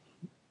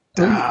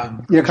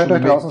ihr könnt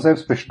euch draußen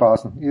selbst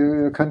bespaßen.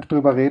 Ihr könnt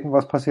drüber reden,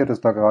 was passiert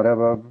ist da gerade,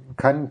 aber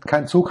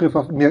kein Zugriff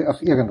auf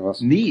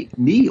irgendwas. Nee,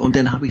 und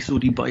dann habe ich so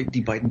die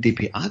beiden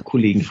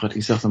DPA-Kollegen gefragt,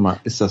 ich sagte mal,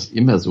 ist das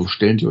immer so,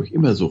 stellen die euch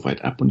immer so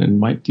weit ab? Und dann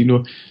meint die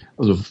nur,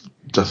 also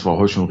das war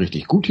heute schon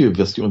richtig gut hier,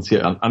 was die uns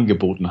hier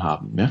angeboten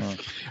haben. Ne? Ja.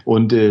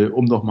 Und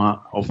um nochmal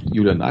auf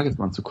Julian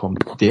Nagelsmann zu kommen,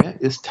 der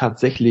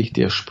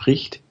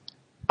spricht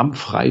am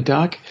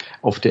Freitag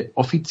auf der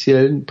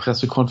offiziellen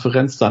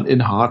Pressekonferenz dann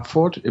in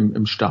Hartford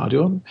im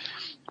Stadion,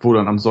 wo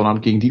dann am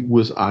Sonnabend gegen die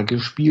USA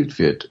gespielt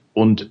wird.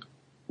 Und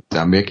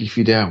da merke ich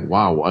wieder,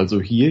 wow,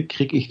 also hier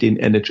kriege ich den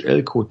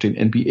NHL-Code,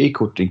 den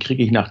NBA-Code, den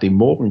kriege ich nach dem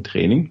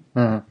Morgentraining,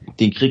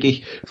 den kriege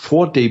ich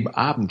vor dem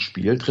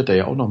Abendspiel, tritt er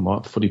ja auch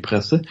nochmal vor die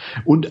Presse,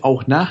 und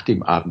auch nach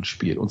dem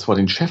Abendspiel, und zwar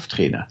den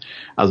Cheftrainer.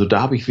 Also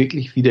da habe ich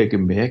wirklich wieder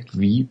gemerkt,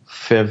 wie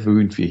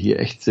verwöhnt wir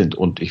hier echt sind.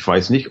 Und ich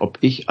weiß nicht, ob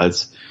ich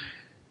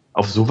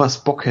auf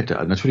sowas Bock hätte.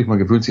 Also natürlich, man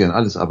gewöhnt sich an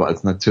alles, aber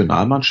als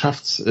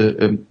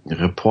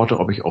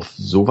Nationalmannschaftsreporter, ob ich auf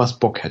sowas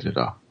Bock hätte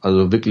da.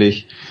 Also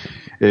wirklich,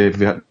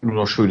 wir hatten nur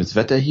noch schönes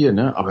Wetter hier,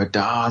 ne? Aber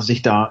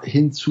sich da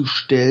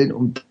hinzustellen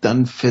und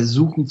dann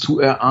versuchen zu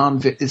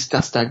erahnen, wer ist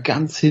das da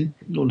ganz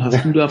hinten und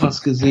hast du da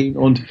was gesehen?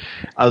 Und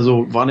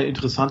also war eine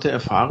interessante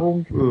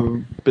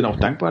Erfahrung, bin auch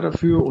dankbar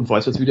dafür und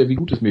weiß jetzt wieder, wie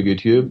gut es mir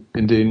geht hier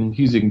in den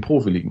hiesigen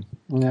Profiligen.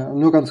 Ja,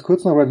 nur ganz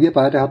kurz noch, weil wir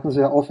beide hatten es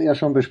ja off-air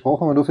schon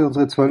besprochen, aber nur für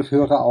unsere 12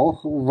 Hörer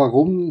auch,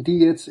 warum die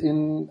jetzt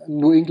in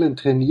New England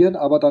trainieren,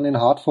 aber dann in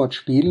Hartford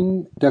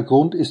spielen. Der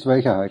Grund ist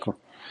welcher, Heiko?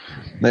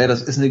 Naja,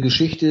 das ist eine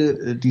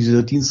Geschichte.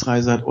 Diese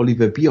Dienstreise hat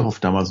Oliver Bierhoff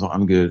damals noch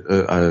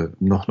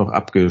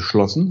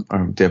abgeschlossen.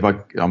 Der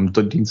war am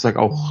Dienstag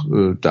auch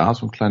da,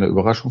 so ein kleiner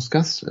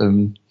Überraschungsgast.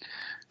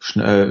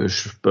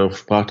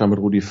 Sprach da mit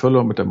Rudi Völler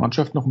und mit der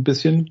Mannschaft noch ein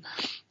bisschen.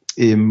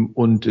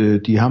 Und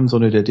die haben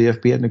der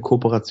DFB hat eine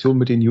Kooperation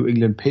mit den New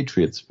England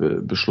Patriots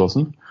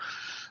beschlossen.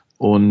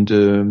 Und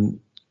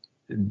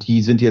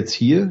die sind jetzt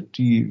hier,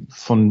 die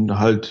von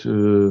halt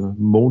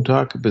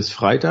Montag bis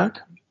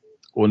Freitag.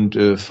 und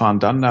fahren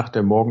dann nach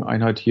der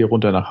Morgeneinheit hier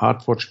runter nach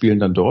Hartford, spielen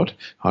dann dort.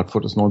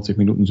 Hartford ist 90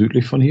 Minuten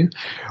südlich von hier.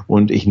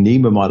 Und ich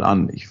nehme mal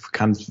an,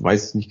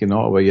 weiß es nicht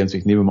genau, aber Jens,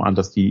 ich nehme mal an,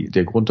 dass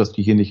der Grund, dass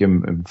die hier nicht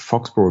im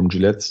Foxborough, im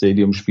Gillette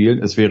Stadium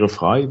spielen, es wäre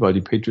frei, weil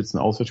die Patriots ein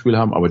Auswärtsspiel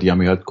haben, aber die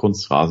haben hier halt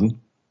Kunstrasen.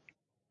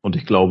 Und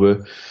ich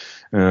glaube,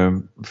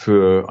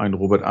 für einen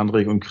Robert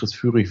Andrich und Chris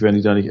Führig werden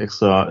die da nicht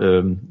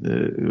extra,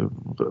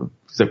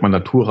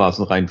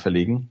 Naturrasen rein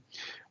verlegen.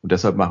 Und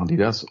deshalb machen die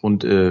das.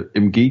 Und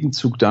im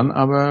Gegenzug dann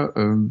aber,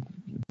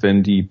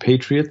 wenn die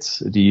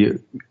Patriots, die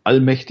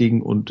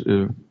allmächtigen und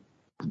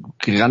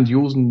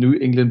grandiosen New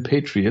England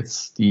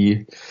Patriots,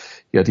 die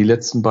ja die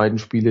letzten beiden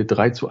Spiele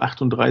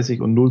 3-38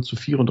 und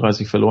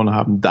 0-34 verloren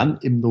haben, dann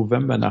im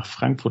November nach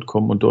Frankfurt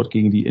kommen und dort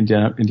gegen die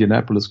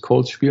Indianapolis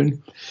Colts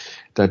spielen,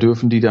 da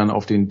dürfen die dann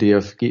auf den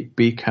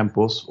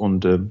DFB-Campus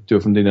und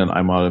dürfen den dann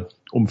einmal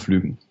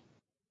umflügen.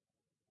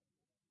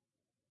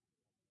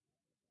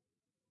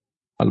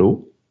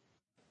 Hallo?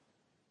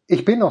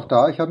 Ich bin noch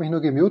da, ich habe mich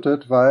nur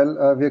gemutet, weil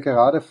wir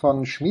gerade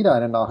von Schmieder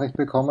eine Nachricht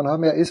bekommen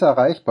haben. Er ist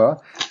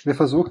erreichbar. Wir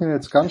versuchen ihn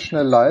jetzt ganz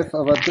schnell live,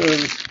 aber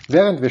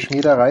während wir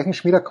Schmieder erreichen,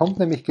 Schmieder kommt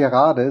nämlich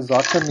gerade,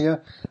 sagt er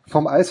mir,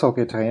 vom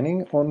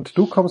Eishockey-Training und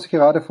du kommst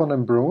gerade von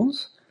den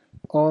Bruins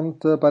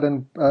und nicht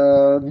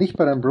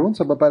bei den Bruins,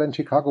 aber bei den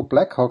Chicago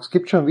Blackhawks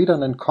gibt schon wieder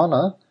einen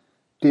Connor,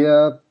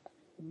 der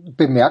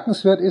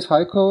bemerkenswert ist,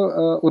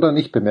 Heiko, oder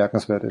nicht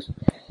bemerkenswert ist?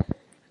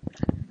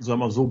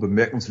 Sagen wir so,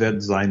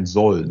 bemerkenswert sein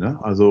soll, ne?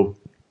 Also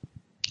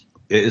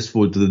er ist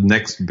wohl the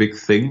next big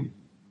thing,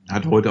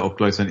 hat heute auch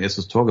gleich sein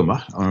erstes Tor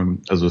gemacht.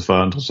 Also es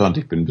war interessant,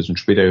 ich bin ein bisschen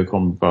später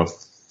gekommen, war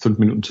 5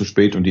 Minuten zu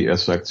spät und die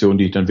erste Aktion,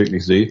 die ich dann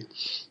wirklich sehe,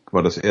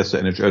 war das erste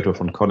NHL-Tor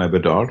von Connor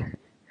Bedard.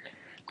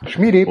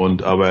 Schmiedi.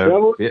 Und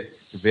aber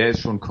wer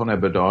ist schon Connor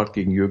Bedard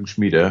gegen Jürgen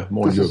Schmieder?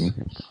 Moin Jürgen.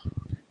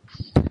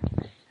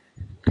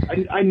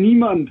 Ein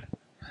Niemand.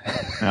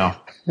 Ja.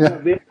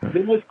 Wer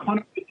ist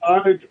Connor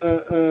Bedard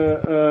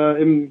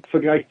im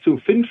Vergleich zu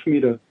Finn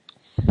Schmieder?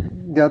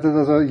 Ja,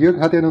 also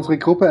Jürgen hat ja in unsere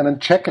Gruppe einen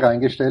Check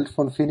reingestellt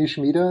von Finny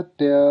Schmieder,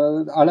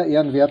 der aller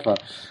Ehren wert war.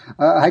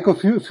 Heiko,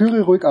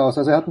 führe ruhig aus.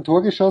 Also er hat ein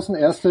Tor geschossen,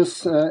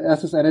 erstes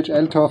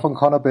NHL-Tor von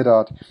Connor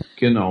Bedard.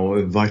 Genau,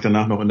 war ich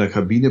danach noch in der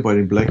Kabine bei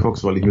den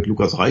Blackhawks, weil ich mit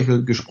Lukas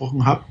Reichel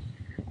gesprochen habe.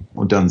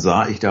 Und dann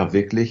sah ich da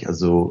wirklich,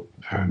 also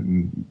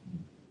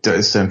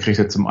kriegt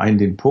er zum einen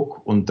den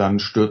Puck und dann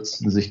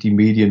stürzten sich die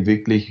Medien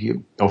wirklich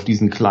auf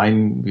diesen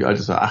kleinen, wie alt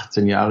ist er,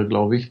 18 Jahre,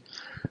 glaube ich,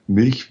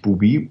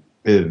 Milchbubi,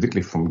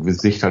 wirklich vom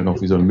Gesicht halt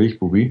noch wie so ein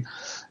Milchbubi,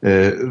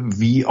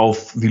 wie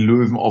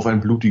Löwen auf ein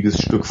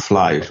blutiges Stück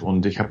Fleisch.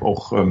 Und ich habe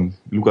auch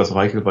Lukas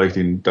Reichel, weil ich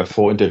den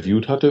davor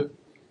interviewt hatte,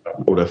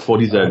 oder vor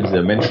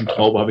dieser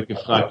Menschentraube, habe ich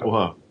gefragt,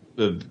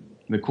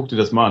 guck dir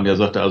das mal an. Der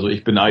sagte, also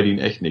ich beneide ihn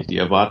echt nicht. Die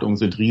Erwartungen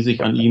sind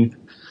riesig an ihn.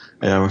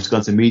 Das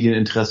ganze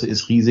Medieninteresse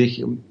ist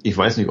riesig. Ich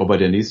weiß nicht, ob er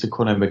der nächste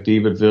Conor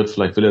McDavid wird.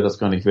 Vielleicht will er das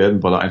gar nicht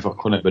werden, weil er einfach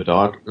Connor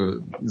Bedard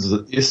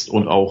ist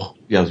und auch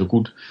so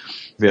gut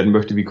werden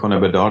möchte, wie Connor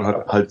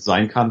Bedard halt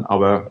sein kann.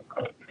 Aber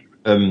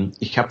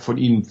ich habe von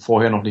ihm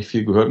vorher noch nicht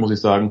viel gehört, muss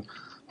ich sagen.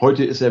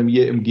 Heute ist er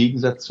mir im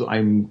Gegensatz zu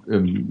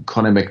einem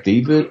Connor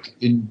McDavid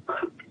im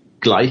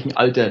gleichen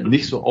Alter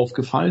nicht so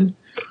aufgefallen.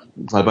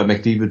 Weil bei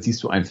McDavid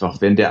siehst du einfach,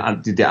 wenn der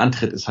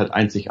Antritt ist halt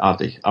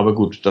einzigartig. Aber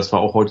gut, das war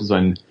auch heute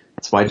sein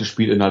zweites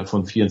Spiel innerhalb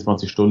von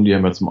 24 Stunden. Die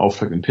haben wir zum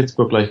Auftakt in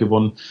Pittsburgh gleich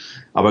gewonnen.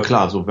 Aber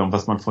klar, so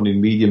was man von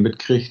den Medien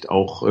mitkriegt,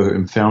 auch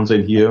im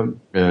Fernsehen hier,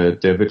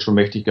 der wird schon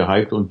mächtig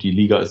gehypt und die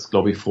Liga ist,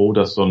 glaube ich, froh,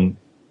 dass so ein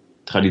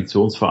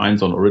Traditionsverein,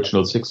 so ein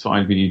Original Six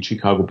Verein wie die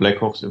Chicago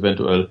Blackhawks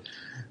eventuell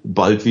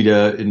bald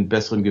wieder in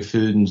besseren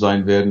Gefilden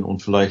sein werden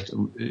und vielleicht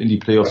in die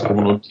Playoffs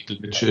kommen und Titel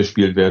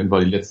mitspielen werden,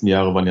 weil die letzten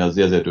Jahre waren ja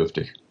sehr, sehr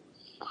dürftig.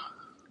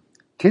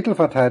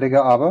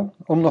 Titelverteidiger aber,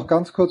 um noch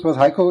ganz kurz was,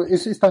 Heiko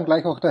ist dann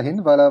gleich auch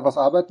dahin, weil er was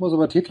arbeiten muss,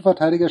 aber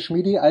Titelverteidiger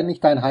Schmiedi,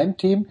 eigentlich dein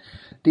Heimteam,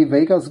 die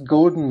Vegas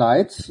Golden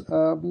Knights.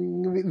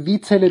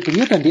 Wie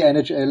zelebriert denn die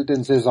NHL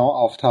den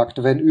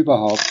Saisonauftakt, wenn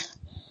überhaupt?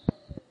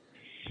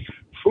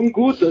 Schon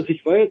gut, also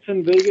ich war jetzt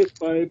in Vegas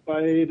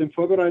bei dem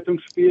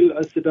Vorbereitungsspiel,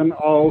 als sie dann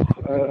auch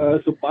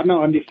so Banner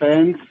an die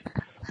Fans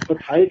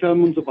verteilt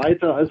haben und so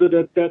weiter. Also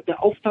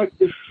der Auftakt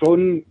ist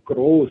schon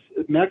groß.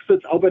 Merkst du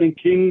jetzt auch bei den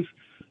Kings,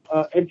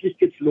 endlich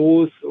geht's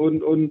los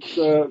und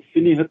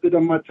Finny hatte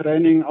dann mal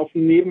Training auf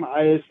dem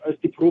Nebeneis, als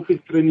die Profis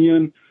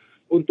trainieren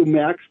und du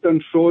merkst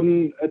dann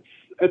schon,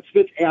 jetzt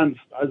wird's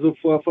ernst. Also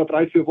vor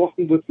 3-4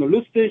 Wochen wird's nur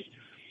lustig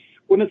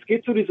und jetzt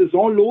geht so die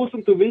Saison los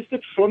und du willst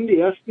jetzt schon die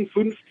ersten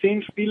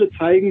 5-10 Spiele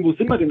zeigen, wo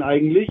sind wir denn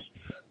eigentlich?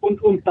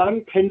 Und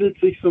dann pendelt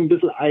sich so ein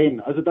bisschen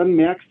ein. Also dann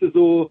merkst du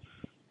so,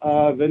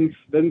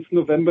 wenn's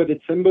November,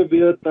 Dezember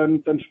wird,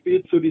 dann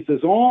spielt so die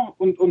Saison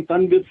und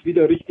dann wird's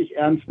wieder richtig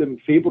ernst im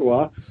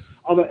Februar.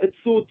 Aber jetzt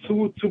so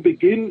zu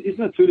Beginn ist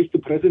natürlich, du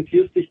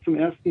präsentierst dich zum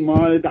ersten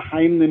Mal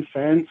daheim den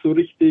Fans so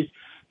richtig,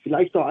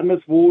 vielleicht auch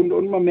anderswo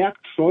und man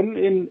merkt schon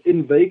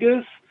in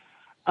Vegas,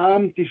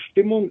 die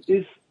Stimmung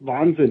ist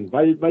Wahnsinn,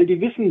 weil die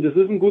wissen, das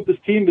ist ein gutes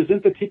Team, wir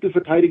sind der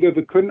Titelverteidiger,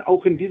 wir können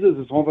auch in dieser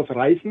Saison was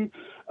reißen.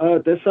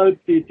 Deshalb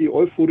die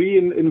Euphorie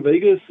in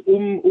Vegas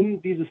um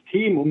dieses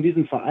Team, um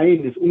diesen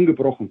Verein ist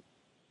ungebrochen.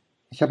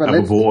 Ich habe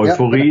apropos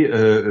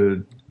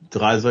Euphorie,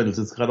 Dreiseitel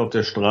sitzt gerade auf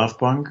der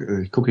Strafbank.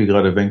 Ich gucke hier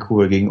gerade,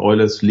 Vancouver gegen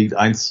Oilers liegt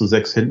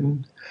 1-6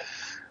 hinten.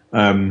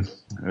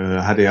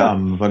 Hatte er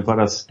wann war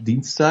das?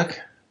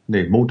 Dienstag?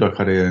 Nee, Montag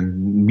hatte er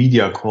einen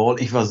Media Call.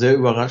 Ich war sehr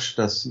überrascht,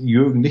 dass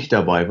Jürgen nicht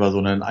dabei war,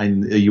 sondern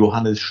ein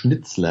Johannes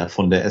Schnitzler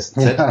von der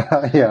SZ.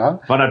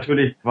 Ja. War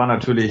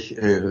natürlich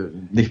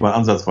nicht mal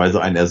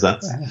ansatzweise ein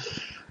Ersatz.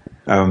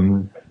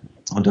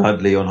 Und da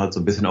hat Leon halt so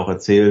ein bisschen auch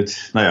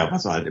erzählt,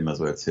 was er halt immer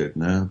so erzählt,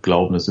 ne?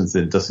 Glauben,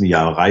 dass sie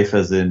Jahre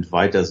reifer sind,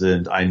 weiter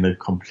sind, ein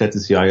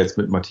komplettes Jahr jetzt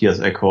mit Matthias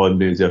Eckholm,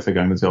 den sie ja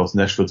vergangenes Jahr aus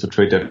Nashville zur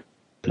Trade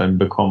Deadline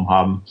bekommen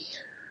haben.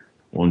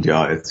 Und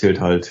ja,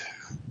 erzählt halt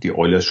die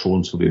Oilers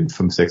schon zu den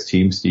 5-6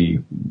 Teams,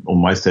 die um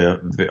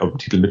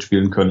Meistertitel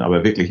mitspielen können.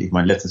 Aber wirklich, ich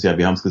meine, letztes Jahr,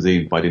 wir haben es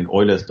gesehen, bei den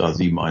Oilers da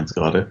 7-1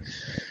 gerade.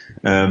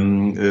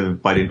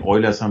 Bei den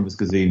Oilers haben wir es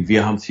gesehen,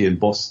 wir haben es hier in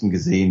Boston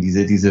gesehen,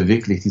 diese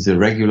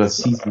Regular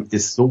Season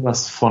ist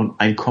sowas von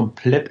ein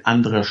komplett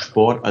anderer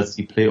Sport als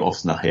die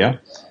Playoffs nachher.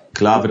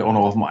 Klar wird auch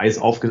noch auf dem Eis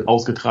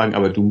ausgetragen,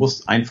 aber du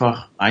musst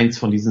einfach eins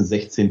von diesen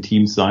 16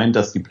 Teams sein,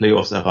 das die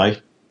Playoffs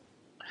erreicht.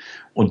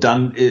 Und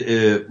dann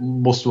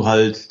musst du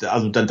halt,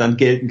 also dann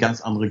gelten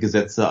ganz andere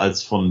Gesetze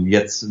als von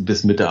jetzt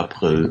bis Mitte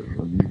April.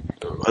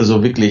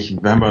 Also wirklich,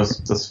 wir haben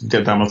das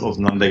damals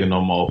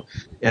auseinandergenommen auch.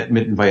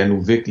 Edmonton war ja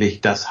nun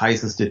wirklich das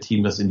heißeste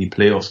Team, das in die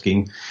Playoffs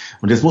ging.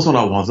 Und jetzt muss man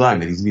auch mal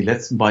sagen, die sind die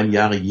letzten beiden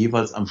Jahre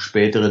jeweils am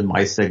späteren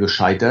Meister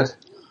gescheitert.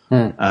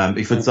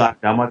 Ich würde sagen,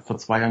 damals vor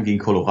 2 Jahren gegen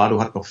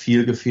Colorado hat noch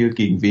viel gefehlt,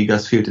 gegen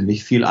Vegas fehlte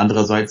nicht viel.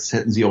 Andererseits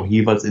hätten sie auch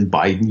jeweils in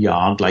beiden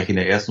Jahren gleich in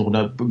der ersten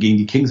Runde gegen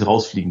die Kings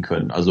rausfliegen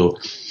können. Also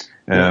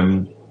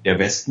der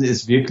Westen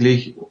ist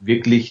wirklich,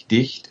 wirklich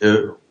dicht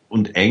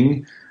und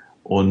eng.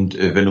 Und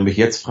wenn du mich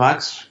jetzt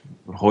fragst,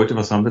 heute,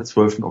 was haben wir,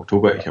 12.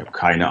 Oktober, ich habe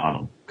keine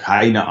Ahnung,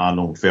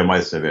 wer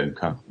Meister werden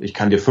kann. Ich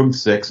kann dir 5,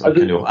 6, ich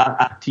kann dir auch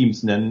 8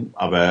 Teams nennen,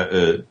 aber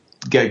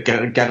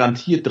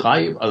garantiert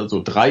 3,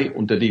 also 3,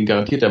 unter denen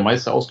garantiert der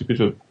Meister ausgespielt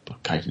wird,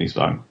 kann ich dir nicht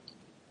sagen.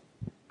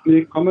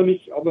 Nee, kann man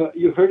nicht, aber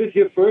you heard it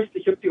here first,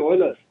 ich habe die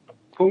Oilers.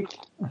 Punkt.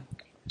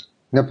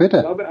 Ja, bitte.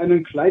 Ich habe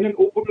einen kleinen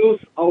Obolus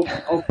auf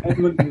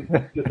Edmonton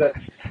gesetzt.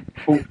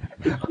 Punkt.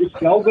 Ich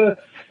glaube,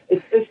 es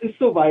ist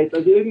soweit.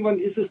 Also irgendwann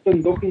ist es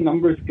dann doch ein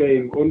Numbers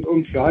Game. Und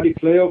ja, die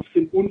Playoffs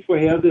sind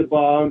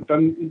unvorhersehbar. Und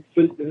dann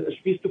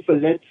spielst du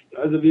verletzt.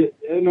 Also wir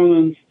erinnern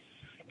uns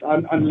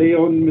an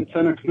Leon mit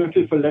seiner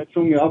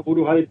Knöchelverletzung, ja, wo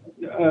du halt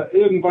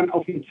irgendwann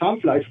auf dem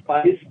Zahnfleisch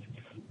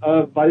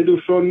beißt, weil du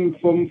schon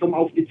vom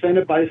auf die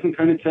Zähne beißen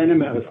keine Zähne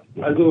mehr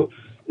hast. Also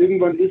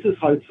irgendwann ist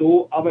es halt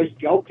so, aber ich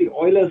glaube, die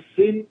Oilers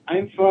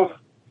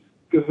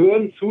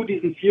gehören zu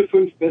diesen 4,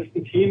 5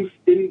 besten Teams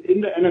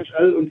in der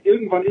NHL und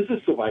irgendwann ist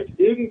es soweit.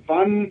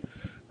 Irgendwann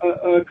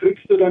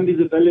kriegst du dann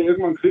diese Bälle,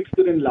 irgendwann kriegst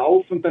du den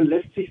Lauf und dann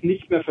lässt sich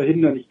nicht mehr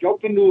verhindern. Ich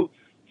glaube, wenn du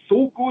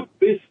so gut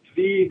bist,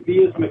 wie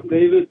es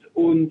McDavid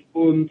und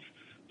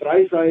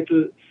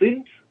Draisaitl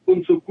sind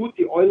und so gut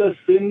die Oilers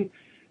sind,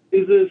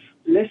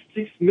 lässt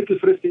sich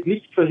mittelfristig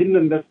nicht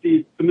verhindern, dass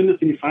die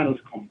zumindest in die Finals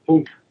kommen.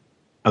 Punkt.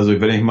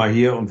 Also wenn ich mal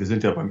hier, und wir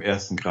sind ja beim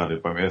ersten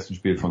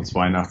Spiel von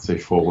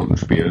 82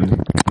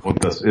 Vorrundenspielen,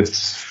 und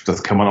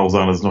das kann man auch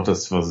sagen, das ist noch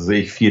das,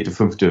 4.,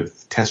 5.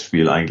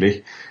 Testspiel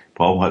eigentlich,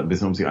 brauchen halt ein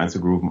bisschen, um sich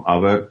einzugrooven,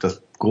 aber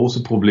das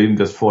große Problem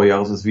des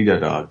Vorjahres ist wieder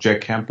da.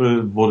 Jack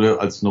Campbell wurde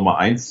als Nummer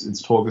 1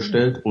 ins Tor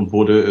gestellt und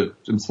wurde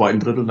im 2.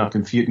 Drittel nach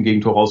dem 4.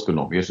 Gegentor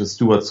rausgenommen. Jetzt ist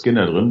Stuart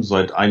Skinner drin,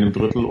 seit einem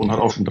Drittel und hat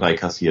auch schon 3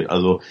 kassiert.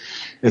 Also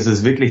es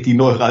ist wirklich die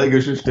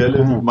neuralgische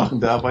Stelle. Die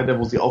machen da weiter,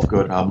 wo sie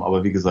aufgehört haben.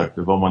 Aber wie gesagt,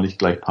 wir wollen mal nicht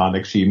gleich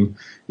Panik schieben.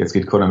 Jetzt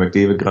geht Conor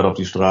McDavid gerade auf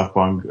die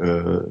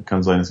Strafbank.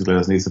 Kann sein, dass sie gleich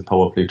das nächste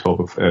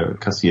Powerplay-Tor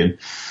kassieren.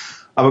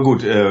 Aber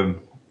gut,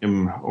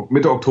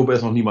 Mitte Oktober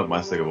ist noch niemand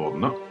Meister geworden,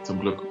 ne?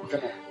 Zum Glück.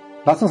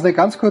 Lass uns eine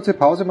ganz kurze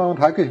Pause machen und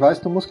Heiko, ich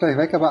weiß, du musst gleich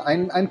weg, aber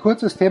ein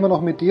kurzes Thema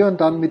noch mit dir und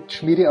dann mit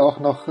Schmiedi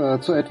auch noch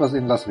zu etwas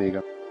in Las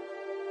Vegas.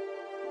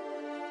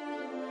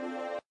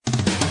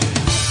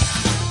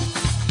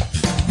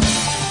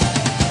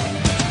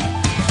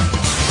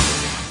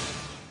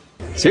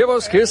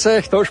 Servus, grüß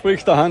euch, da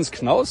spricht der Hans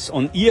Knaus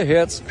und ihr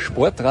hört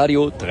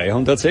Sportradio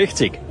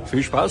 360.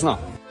 Viel Spaß noch!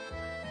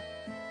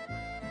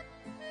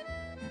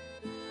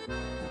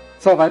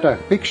 So, weiter.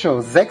 Big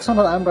Show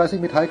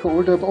 631 mit Heiko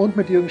Oldörp und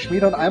mit Jürgen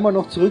Schmieder und einmal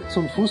noch zurück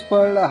zum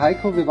Fußball.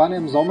 Heiko, wir waren ja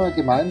im Sommer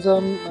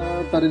gemeinsam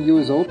bei den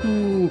US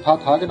Open, ein paar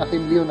Tage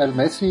nachdem Lionel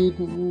Messi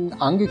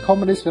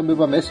angekommen ist. Wir haben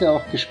über Messi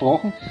auch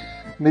gesprochen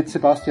mit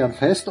Sebastian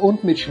Fest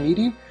und mit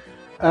Schmiedi.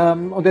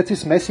 Und jetzt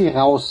ist Messi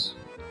raus.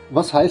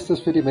 Was heißt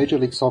das für die Major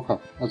League Soccer?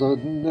 Also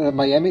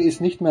Miami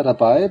ist nicht mehr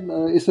dabei.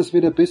 Ist das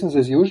wieder Business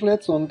as usual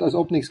jetzt und als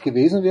ob nichts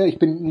gewesen wäre? Ich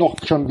bin noch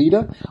schon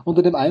wieder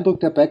unter dem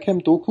Eindruck der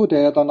Beckham-Doku,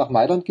 der ja dann nach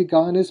Mailand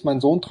gegangen ist. Mein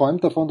Sohn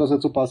träumt davon, dass er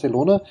zu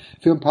Barcelona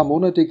für ein paar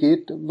Monate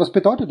geht. Was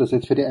bedeutet das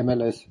jetzt für die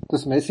MLS?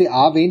 Dass Messi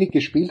wenig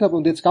gespielt hat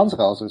und jetzt ganz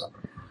raus ist?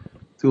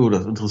 So,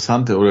 das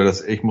Interessante,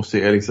 ich muss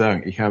dir ehrlich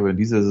sagen, ich habe in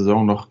dieser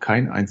Saison noch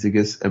kein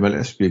einziges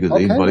MLS-Spiel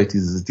gesehen, weil ich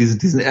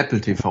diesen Apple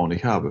TV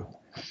nicht habe.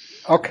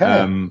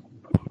 Okay.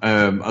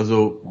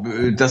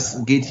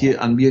 Das geht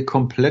hier an mir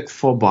komplett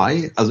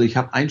vorbei. Also ich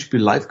habe ein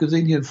Spiel live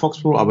gesehen hier in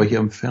Foxborough, aber hier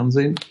im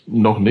Fernsehen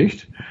noch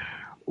nicht.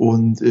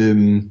 Und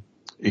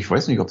ich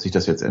weiß nicht, ob sich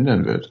das jetzt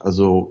ändern wird.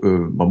 Also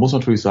man muss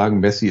natürlich sagen,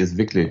 Messi ist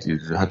wirklich,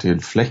 hat hier einen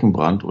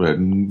Flächenbrand oder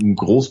einen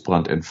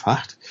Großbrand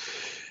entfacht.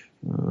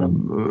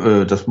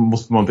 Das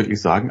muss man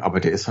wirklich sagen, aber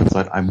der ist halt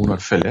seit einem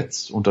Monat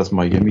verletzt und dass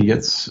Miami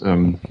jetzt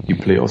die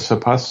Playoffs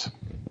verpasst,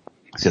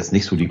 ist jetzt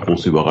nicht so die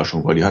große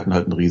Überraschung, weil die hatten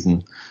halt einen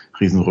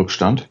riesen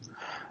Rückstand.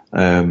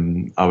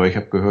 Aber ich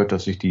habe gehört,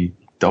 dass sich die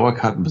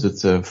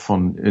Dauerkartenbesitzer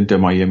von Inter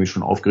Miami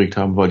schon aufgeregt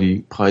haben, weil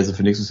die Preise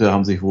für nächstes Jahr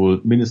haben sich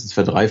wohl mindestens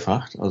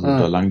verdreifacht. Also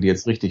da langen die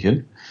jetzt richtig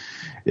hin.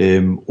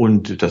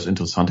 Und das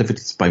Interessante wird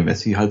jetzt bei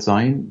Messi halt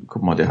sein,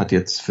 guck mal, der hat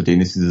jetzt, für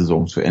den ist die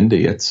Saison zu Ende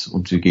jetzt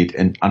und sie geht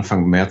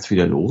Anfang März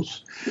wieder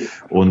los.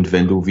 Und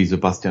wenn du, wie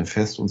Sebastian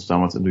Fest uns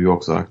damals in New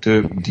York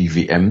sagte, die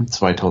WM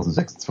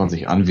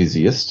 2026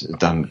 anvisierst,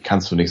 dann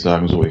kannst du nicht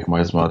sagen, so, ich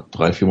mache jetzt mal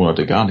 3-4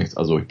 Monate gar nichts.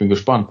 Also ich bin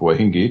gespannt, wo er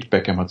hingeht.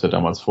 Beckham hat es ja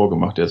damals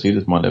vorgemacht, er ist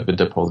jedes Mal in der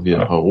Winterpause wieder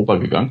nach Europa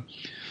gegangen.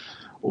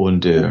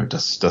 Und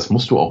das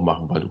musst du auch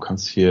machen, weil du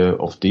kannst hier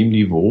auf dem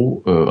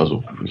Niveau,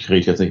 also ich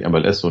rede jetzt nicht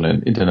MLS,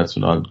 sondern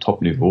internationalen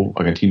Top-Niveau,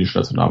 argentinische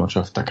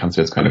Nationalmannschaft, da kannst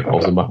du jetzt keine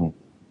Pause machen.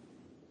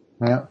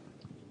 Ja.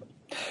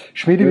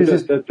 Schmiede, wie ist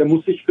es? Der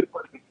muss sich fit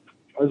machen.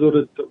 Also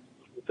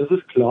das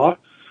ist klar.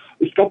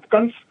 Ich glaube,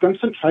 ganz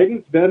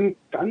entscheidend werden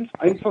ganz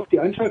einfach die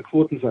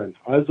Einschaltquoten sein.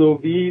 Also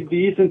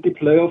wie sind die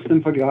Playoffs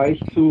im Vergleich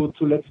zu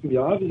letztem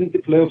Jahr? Wie sind die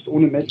Playoffs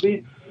ohne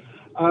Messi?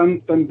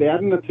 Dann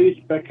werden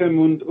natürlich Beckham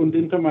und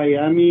Inter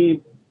Miami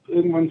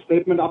irgendwann ein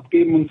Statement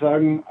abgeben und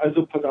sagen,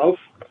 also pass auf,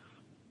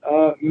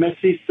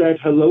 Messi said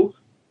hello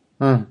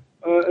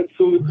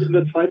in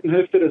der zweiten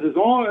Hälfte der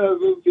Saison.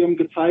 Wir haben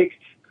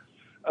gezeigt,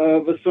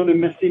 was so eine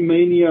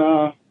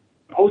Messi-Mania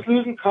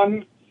auslösen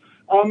kann.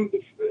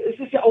 Es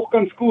ist ja auch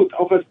ganz gut,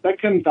 auch als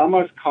Beckham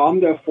damals kam,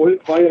 der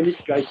Erfolg war ja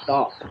nicht gleich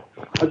da.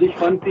 Also ich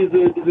fand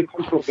diese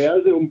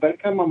Kontroverse um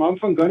Beckham am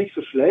Anfang gar nicht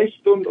so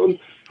schlecht und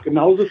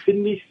genauso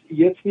finde ich es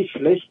jetzt nicht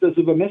schlecht, dass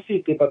über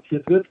Messi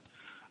debattiert wird,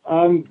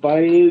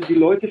 weil die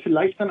Leute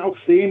vielleicht dann auch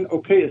sehen,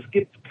 okay, es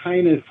gibt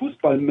keine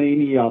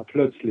Fußballmania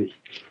plötzlich,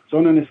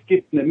 sondern es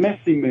gibt eine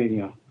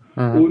Messi-Mania.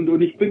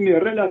 Und ich bin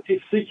mir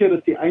relativ sicher,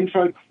 dass die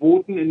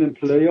Einschaltquoten in den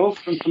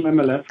Playoffs und zum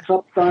MLS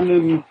Cup dann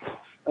im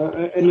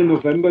Ende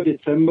November,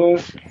 Dezember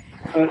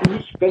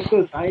nicht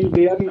besser sein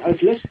werden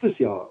als letztes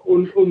Jahr.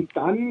 Und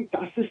dann,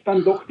 das ist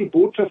dann doch die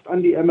Botschaft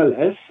an die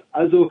MLS.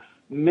 Also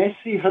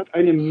Messi hat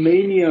eine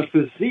Mania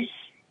für sich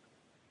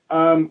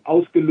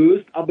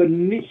ausgelöst, aber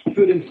nicht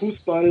für den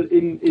Fußball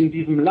in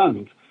diesem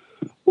Land.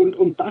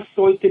 Und das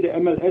sollte der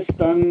MLS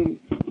dann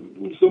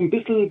so ein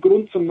bisschen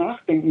Grund zum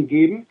Nachdenken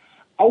geben,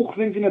 auch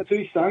wenn sie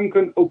natürlich sagen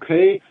können,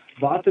 okay,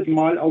 wartet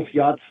mal auf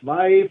Jahr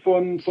 2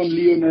 von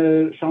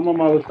Lionel, schauen wir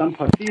mal, was dann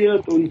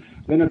passiert, und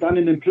wenn er dann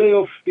in den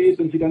Playoffs spielt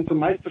und sie dann zur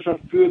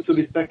Meisterschaft führt, so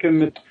wie es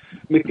Beckham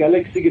mit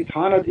Galaxy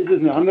getan hat, ist es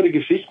eine andere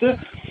Geschichte.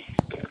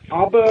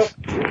 Aber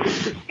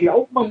ich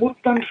glaube, man muss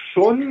dann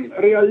schon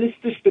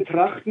realistisch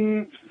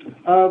betrachten,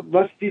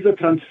 was dieser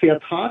Transfer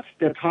tat.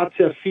 Der tat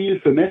sehr viel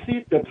für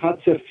Messi, der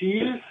tat sehr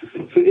viel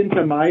für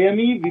Inter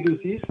Miami, wie du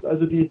siehst.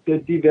 Also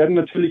die werden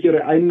natürlich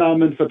ihre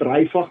Einnahmen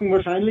verdreifachen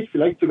wahrscheinlich,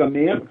 vielleicht sogar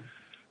mehr,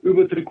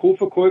 über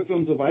Trikotverkäufe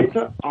und so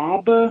weiter.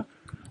 Aber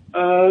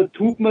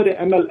tut man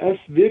der MLS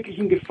wirklich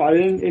einen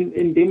Gefallen,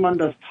 indem man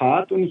das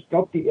tat? Und ich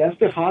glaube, die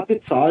erste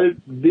harte Zahl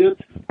wird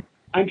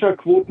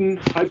Einschaltquoten,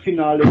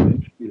 Halbfinale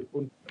im Spiel.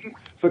 Und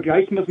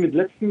vergleichen wir es mit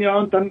letztem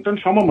Jahr und dann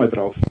schauen wir mal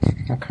drauf.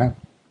 Okay.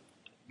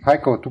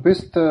 Heiko, du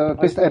bist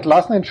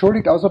entlassen,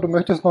 entschuldigt, außer du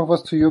möchtest noch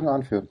was zu Jürgen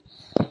anführen.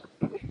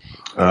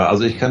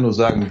 Also ich kann nur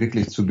sagen,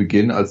 wirklich zu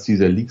Beginn, als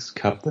dieser Leagues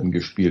Cup dann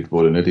gespielt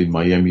wurde, ne, den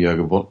Miami ja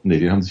gewonnen,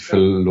 den haben sie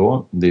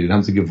verloren, den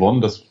haben sie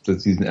gewonnen,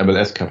 diesen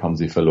MLS Cup haben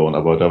sie verloren,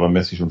 aber da war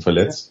Messi schon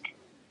verletzt.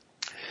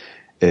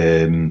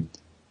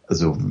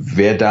 Also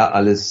wer da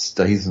alles,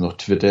 da hieß es noch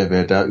Twitter,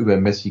 wer da über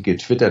Messi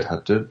getwittert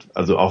hatte,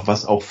 also auch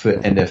was auch für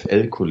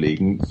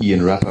NFL-Kollegen,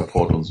 Ian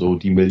Rappaport und so,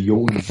 die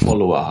Millionen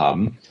Follower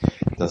haben,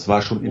 das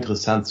war schon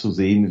interessant zu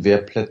sehen, wer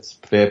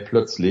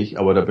plötzlich,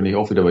 aber da bin ich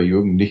auch wieder bei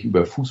Jürgen, nicht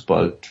über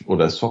Fußball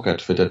oder Soccer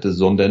twitterte,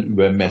 sondern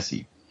über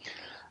Messi.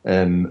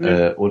 Und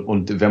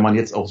wenn man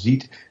jetzt auch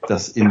sieht,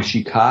 dass in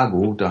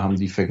Chicago, da haben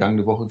die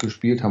vergangene Woche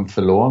gespielt, haben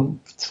verloren,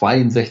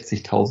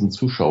 62.000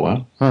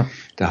 Zuschauer.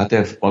 Da hat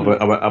der,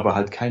 aber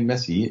halt kein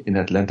Messi, in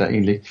Atlanta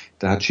ähnlich.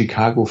 Da hat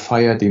Chicago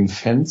Fire den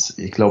Fans,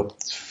 ich glaube,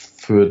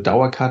 für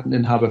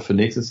Dauerkarteninhaber für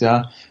nächstes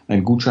Jahr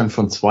einen Gutschein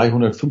von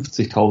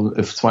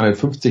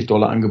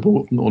 $250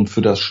 angeboten und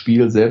für das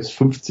Spiel selbst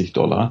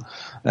 $50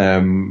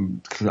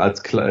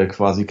 als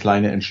quasi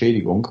kleine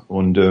Entschädigung.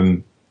 Und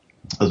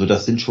also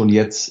das sind schon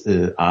jetzt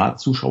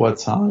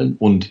Zuschauerzahlen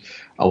und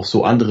auch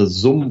so andere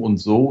Summen und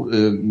so.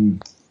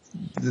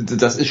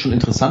 Das ist schon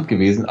interessant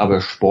gewesen,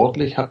 aber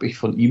sportlich habe ich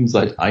von ihm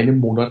seit einem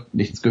Monat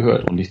nichts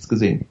gehört und nichts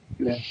gesehen.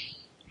 Ja.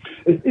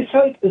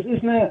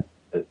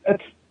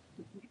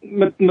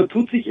 Man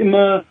tut sich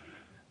immer,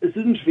 es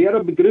ist ein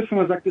schwerer Begriff, wenn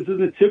man sagt, es ist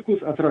eine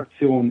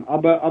Zirkusattraktion,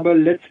 aber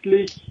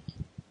letztlich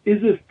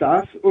ist es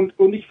das und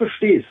ich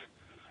verstehe es.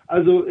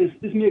 Also es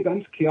ist mir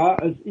ganz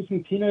klar, als ich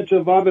ein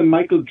Teenager war, wenn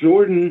Michael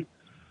Jordan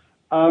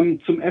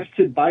zum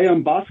FC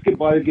Bayern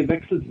Basketball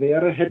gewechselt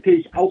wäre, hätte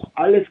ich auch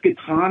alles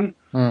getan,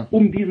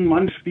 um diesen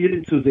Mann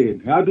spielen zu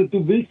sehen. Ja,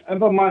 du willst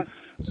einfach mal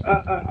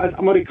als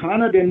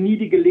Amerikaner, der nie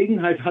die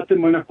Gelegenheit hatte,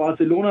 mal nach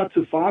Barcelona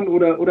zu fahren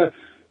oder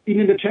ihn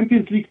in der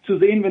Champions League zu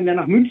sehen, wenn der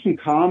nach München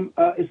kam.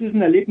 Es ist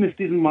ein Erlebnis,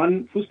 diesen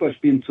Mann Fußball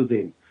spielen zu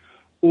sehen.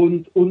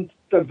 Und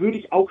da würde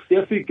ich auch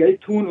sehr viel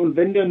Geld tun. Und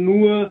wenn der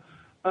nur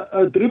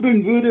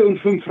dribbeln würde und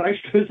 5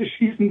 Freistöße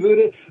schießen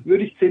würde,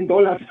 würde ich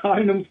 $10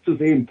 zahlen, um es zu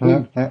sehen.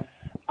 Ja, ja.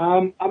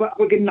 Aber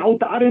genau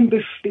darin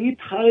besteht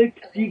halt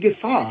die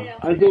Gefahr.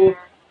 Also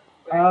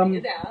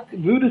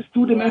würdest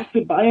du dem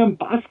FC Bayern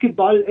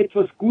Basketball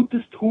etwas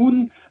Gutes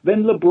tun,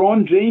 wenn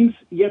LeBron James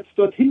jetzt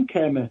dorthin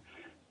käme?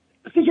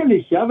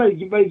 Sicherlich, ja,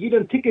 weil jeder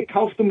ein Ticket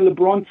kauft, um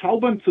LeBron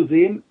zaubern zu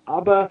sehen,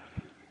 aber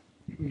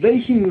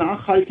welchen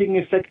nachhaltigen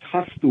Effekt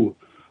hast du?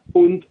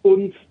 Und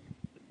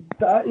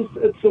da ist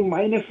jetzt so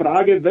meine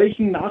Frage,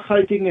 welchen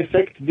nachhaltigen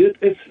Effekt wird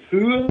es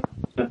für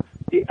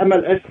die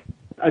MLS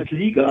als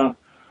Liga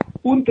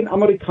und den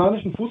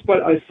amerikanischen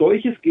Fußball als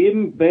solches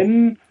geben,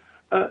 wenn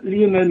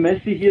Lionel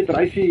Messi hier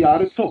 3-4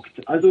 Jahre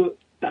zockt? Also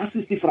das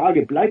ist die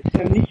Frage. Bleibt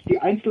er nicht die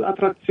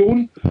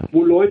Einzelattraktion,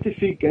 wo Leute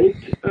viel Geld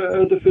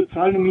dafür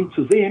zahlen, um ihn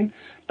zu sehen?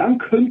 Dann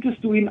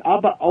könntest du ihn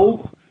aber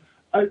auch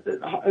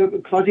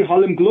quasi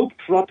Harlem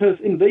Globetrotters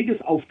in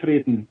Vegas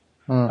auftreten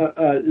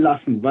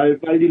lassen,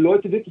 weil die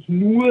Leute wirklich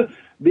nur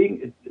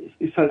wegen, es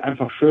ist halt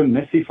einfach schön,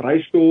 Messi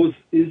Freistoß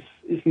ist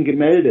ein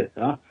Gemälde,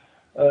 ja,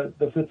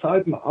 dafür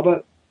zahlt man,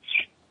 aber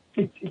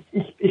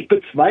ich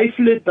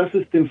bezweifle, dass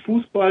es den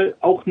Fußball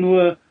auch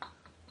nur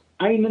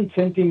einen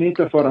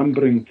Zentimeter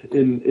voranbringt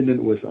in den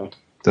USA.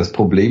 Das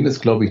Problem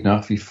ist, glaube ich,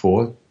 nach wie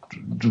vor,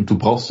 du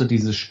brauchst ja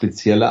dieses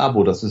spezielle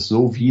Abo. Das ist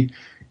so wie,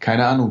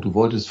 keine Ahnung, du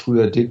wolltest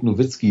früher Dirk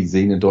Nowitzki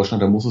sehen in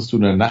Deutschland, da musstest du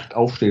in der Nacht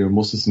aufstehen und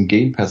musstest einen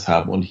Game Pass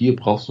haben. Und hier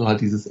brauchst du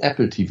halt dieses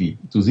Apple TV.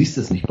 Du siehst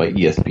es nicht bei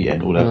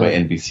ESPN oder bei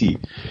NBC.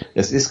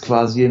 Es ist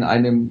quasi in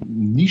einem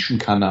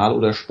Nischenkanal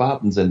oder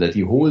Spartensender.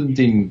 Die holen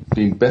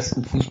den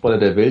besten Fußballer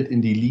der Welt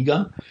in die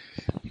Liga,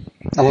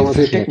 aber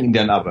verstecken ihn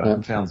dann aber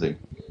im Fernsehen.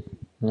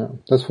 Ja,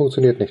 das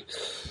funktioniert nicht.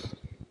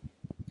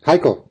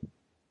 Heiko.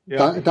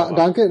 Ja,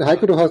 danke.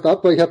 Heiko, du hast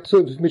ab, weil ich habe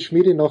mit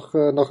Schmiedi noch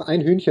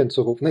ein Hühnchen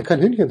zu rupfen. Nein,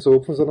 kein Hühnchen zu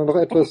rupfen, sondern noch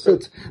etwas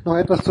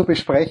zu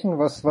besprechen,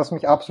 was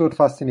mich absolut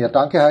fasziniert.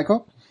 Danke,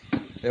 Heiko.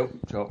 Jo,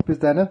 ciao. Bis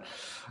dann.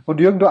 Und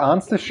Jürgen, du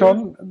ahnst es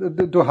schon.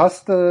 Du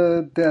hast,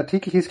 der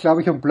Artikel hieß,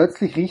 glaube ich, und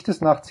plötzlich riecht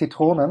es nach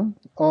Zitronen.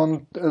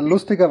 Und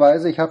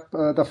lustigerweise, ich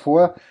habe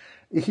davor,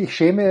 ich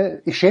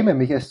schäme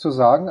mich, es zu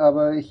sagen,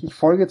 aber ich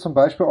folge zum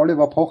Beispiel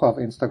Oliver Pocher auf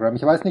Instagram.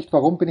 Ich weiß nicht,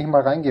 warum bin ich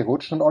mal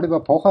reingerutscht. Und Oliver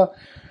Pocher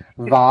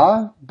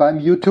war beim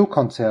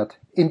U2-Konzert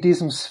in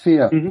diesem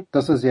Sphere,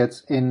 das es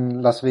jetzt in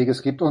Las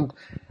Vegas gibt. Und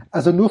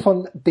also nur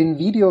von den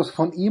Videos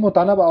von ihm und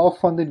dann aber auch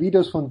von den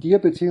Videos von dir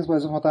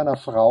beziehungsweise von deiner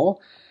Frau,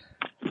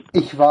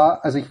 ich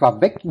war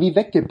wie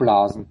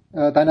weggeblasen.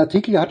 Dein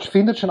Artikel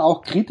findet schon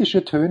auch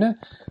kritische Töne,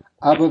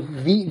 aber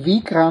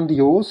wie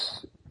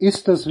grandios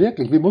ist das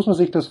wirklich? Wie muss man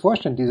sich das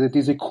vorstellen?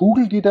 Diese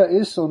Kugel, die da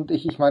ist, und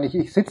ich meine,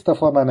 ich sitze da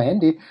vor meinem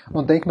Handy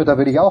und denke mir, da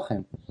will ich auch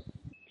hin.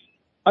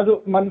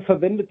 Also man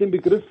verwendet den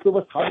Begriff,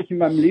 sowas habe ich in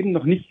meinem Leben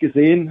noch nicht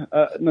gesehen,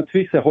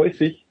 natürlich sehr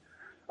häufig,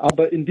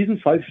 aber in diesem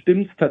Fall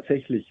stimmt es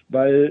tatsächlich,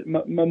 weil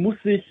man muss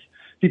sich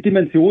die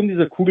Dimension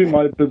dieser Kugel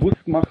mal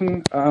bewusst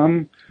machen.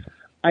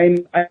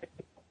 Ein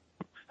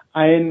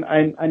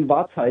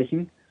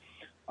Wahrzeichen.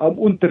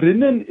 Und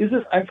drinnen ist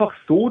es einfach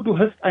so, du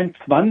hast ein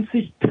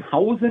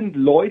 20.000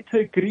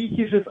 Leute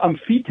griechisches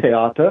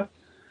Amphitheater.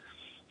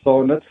 So,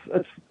 und jetzt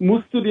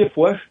musst du dir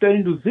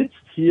vorstellen, du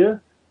sitzt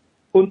hier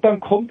und dann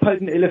kommt halt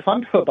ein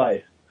Elefant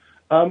vorbei.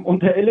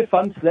 Und der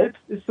Elefant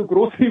selbst ist so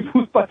groß wie ein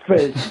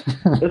Fußballfeld.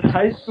 Das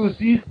heißt, du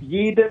siehst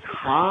jedes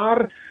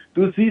Haar,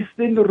 du siehst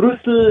den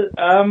Rüssel,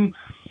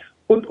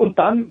 und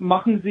dann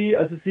machen sie,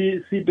 also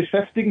sie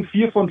beschäftigen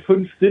 4 von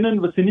 5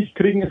 Sinnen, was sie nicht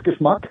kriegen, ist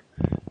Geschmack.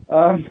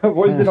 Da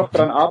wollen sie noch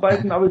dran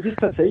arbeiten, aber es ist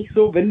tatsächlich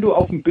so, wenn du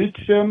auf dem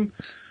Bildschirm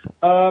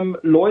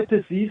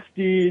Leute siehst,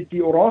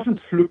 die Orangen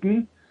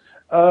pflücken,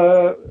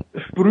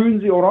 sprühen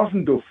sie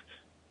Orangenduft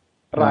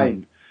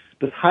rein.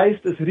 Das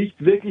heißt, es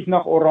riecht wirklich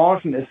nach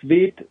Orangen, es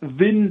weht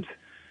Wind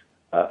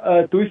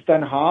durch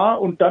dein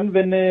Haar, und dann,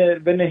 wenn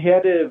eine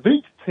Herde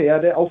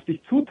Wildpferde auf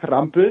dich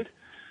zutrampelt,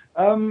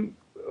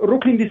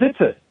 ruckeln die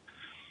Sitze.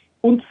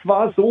 Und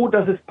zwar so,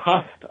 dass es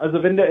passt.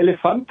 Also wenn der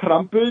Elefant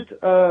trampelt,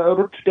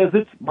 rutscht der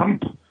Sitz,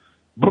 bump,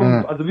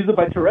 bump, also wie so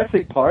bei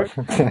Jurassic Park.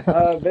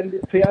 Wenn die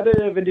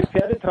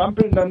Pferde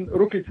trampeln, dann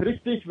ruckelt es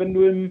richtig. Wenn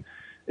du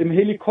im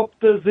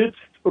Helikopter sitzt,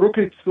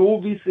 ruckelt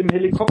so, wie es im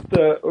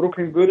Helikopter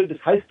ruckeln würde. Das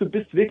heißt, du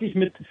bist wirklich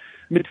mit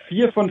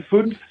 4 von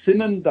 5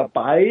 Sinnen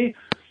dabei,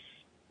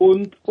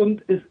 und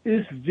es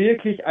ist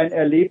wirklich ein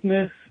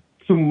Erlebnis,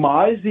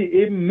 zumal sie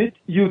eben mit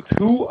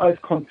U2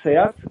 als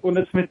Konzert und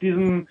jetzt mit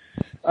diesem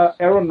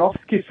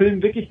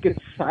Aronofsky-Film wirklich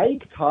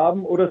gezeigt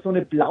haben oder so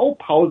eine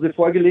Blaupause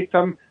vorgelegt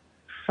haben.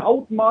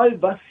 Schaut mal,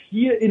 was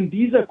hier in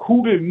dieser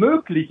Kugel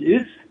möglich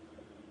ist.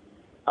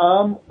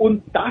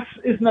 Und das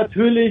ist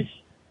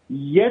natürlich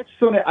jetzt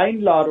so eine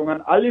Einladung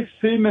an alle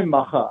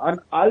Filmemacher,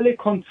 an alle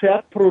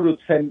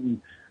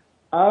Konzertproduzenten.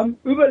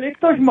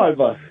 Überlegt euch mal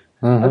was.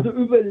 Also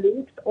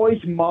überlegt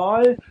euch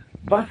mal,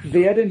 was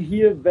wäre denn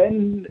hier,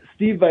 wenn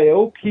Steve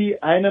Aoki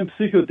einen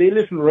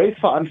psychedelischen Race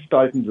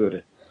veranstalten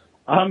würde?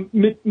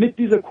 Mit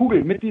dieser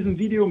Kugel, mit diesen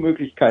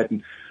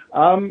Videomöglichkeiten.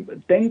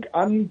 Denk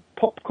an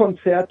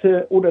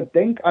Popkonzerte oder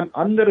denk an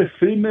andere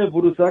Filme,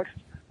 wo du sagst,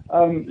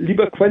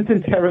 lieber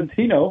Quentin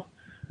Tarantino,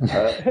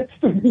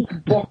 hättest du nicht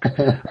Bock,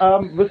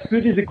 was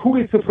für diese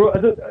Kugel zu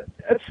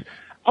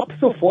ab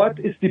sofort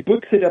ist die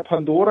Büchse der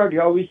Pandora,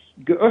 glaube ich,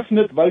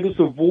 geöffnet, weil du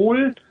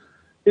sowohl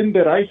im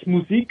Bereich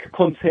Musik,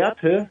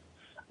 Konzerte,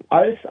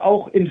 als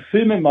auch in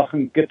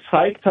Filmemachen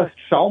gezeigt hast,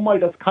 schau mal,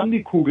 das kann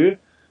die Kugel.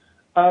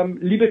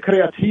 Liebe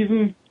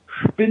Kreativen,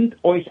 spinnt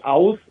euch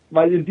aus,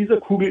 weil in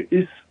dieser Kugel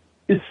ist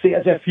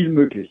sehr, sehr viel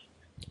möglich.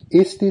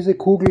 Ist diese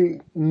Kugel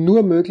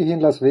nur möglich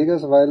in Las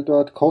Vegas, weil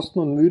dort Kosten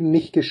und Mühen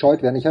nicht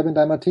gescheut werden? Ich habe in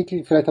deinem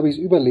Artikel, vielleicht habe ich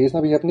es überlesen,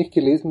 aber ich habe nicht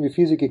gelesen, wie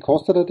viel sie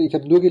gekostet hat. Ich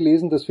habe nur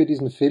gelesen, dass für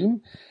diesen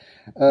Film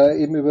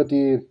eben über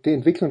die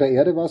Entwicklung der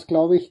Erde war es,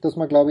 glaube ich, dass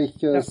man, glaube ich,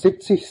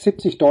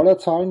 $70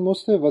 zahlen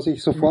musste, was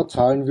ich sofort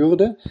zahlen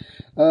würde.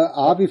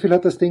 Wie viel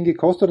hat das Ding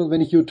gekostet? Und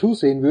wenn ich U2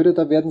 sehen würde,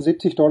 da werden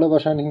 $70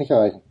 wahrscheinlich nicht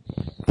reichen.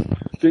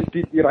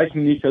 Die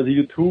reichen nicht. Also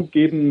U2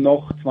 geben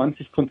noch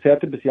 20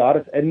 Konzerte bis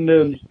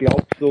Jahresende und ich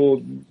glaube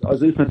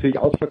also ist natürlich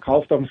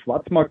ausverkauft. Auf dem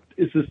Schwarzmarkt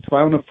ist es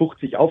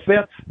 250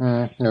 aufwärts.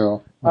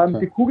 Ja, okay.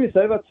 Die Kugel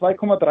selber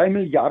 2,3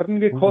 Milliarden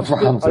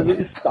gekostet, Wahnsinn. Also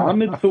ist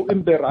damit so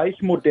im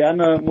Bereich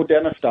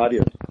moderner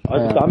Stadien.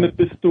 Also damit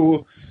bist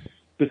du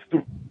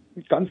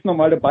ganz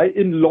normal dabei.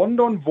 In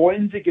London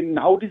wollen sie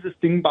genau dieses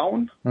Ding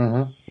bauen.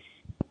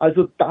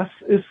 Also das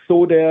ist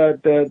so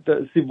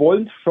sie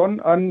wollen es schon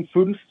an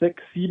 5,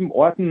 6, 7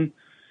 Orten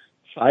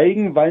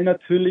zeigen, weil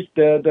natürlich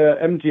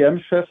der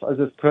MGM-Chef,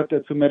 also es gehört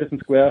ja zu Madison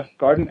Square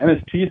Garden,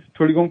 MSG,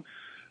 Entschuldigung,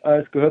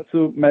 es gehört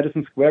zu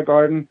Madison Square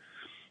Garden,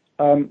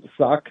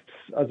 sagt,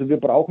 also wir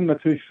brauchen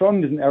natürlich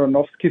schon diesen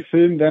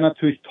Aronofsky-Film, wäre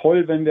natürlich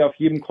toll, wenn wir auf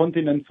jedem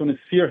Kontinent so eine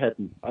Sphere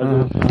hätten.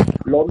 Also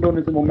London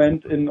ist im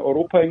Moment in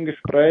Europa im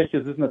Gespräch,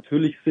 es ist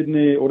natürlich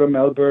Sydney oder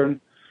Melbourne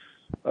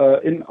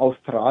in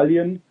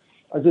Australien.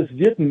 Also es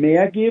wird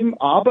mehr geben,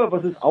 aber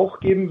was es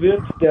auch geben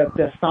wird,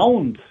 der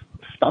Sound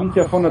stammt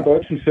ja von einer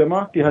deutschen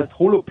Firma, die heißt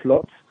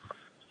Holoplot,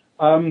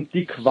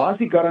 die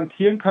quasi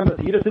garantieren kann, dass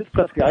jeder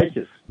Sitzplatz gleich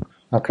ist.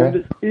 Okay. Und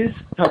es ist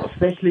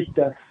tatsächlich,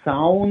 der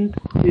Sound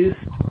ist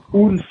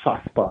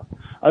unfassbar.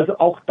 Also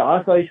auch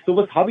da sage ich,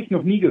 sowas habe ich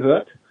noch nie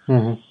gehört.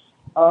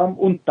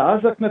 Und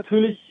da sagt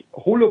natürlich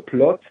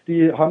Holoplot,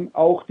 die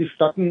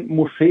statten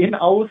Moscheen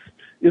aus,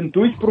 ihren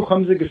Durchbruch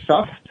haben sie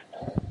geschafft,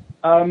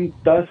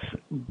 dass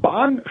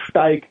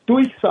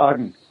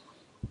Bahnsteigdurchsagen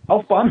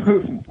auf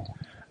Bahnhöfen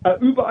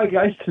überall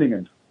gleich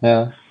klingen.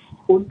 Ja.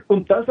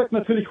 Und da sagt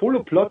natürlich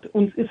Holoplot,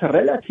 uns ist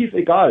relativ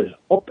egal,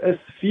 ob es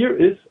Sphere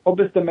ist, ob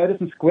es der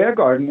Madison Square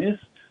Garden ist,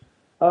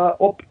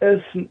 ob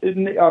es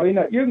eine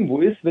Arena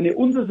irgendwo ist. Wenn ihr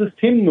unser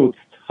System nutzt,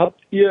 habt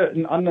ihr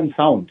einen anderen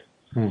Sound.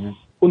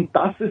 Und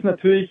das ist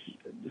natürlich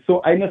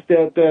so eines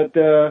der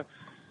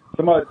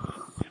sag mal,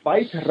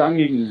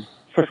 zweitrangigen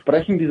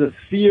Versprechen dieser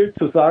Sphere,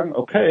 zu sagen,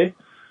 okay,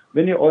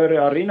 wenn ihr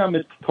eure Arena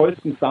mit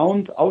tollstem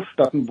Sound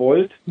ausstatten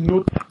wollt,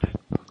 nutzt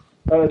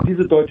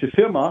diese deutsche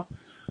Firma.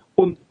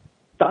 Und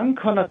dann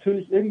kann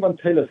natürlich irgendwann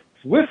Taylor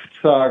Swift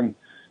sagen,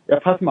 ja,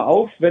 pass mal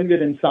auf, wenn wir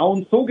den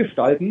Sound so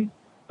gestalten,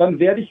 dann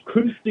werde ich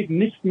künftig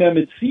nicht mehr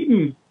mit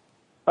 7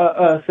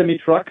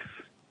 Semi-Trucks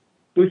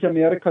durch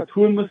Amerika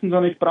touren müssen,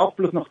 sondern ich brauche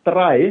bloß noch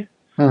 3.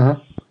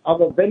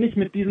 Aber wenn ich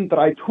mit diesen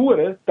 3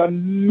 toure,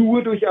 dann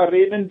nur durch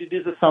Arenen, die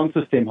dieses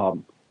Soundsystem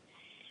haben.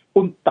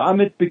 Und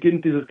damit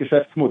beginnt dieses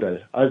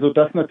Geschäftsmodell. Also,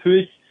 dass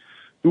natürlich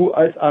du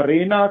als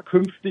Arena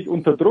künftig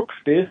unter Druck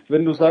stehst,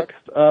 wenn du sagst,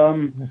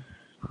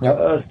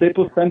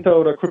 Staples Center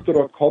oder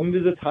Crypto.com, wie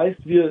es jetzt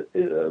heißt, wir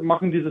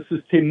machen dieses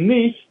System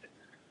nicht.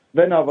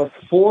 Wenn aber das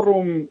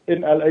Forum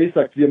in LA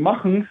sagt, wir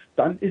machen's,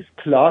 dann ist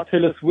klar,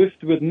 Taylor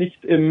Swift wird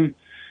nicht in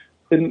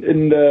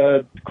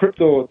der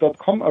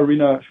Crypto.com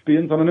Arena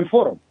spielen, sondern im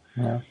Forum.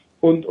 Ja.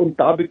 Und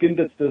da beginnt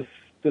jetzt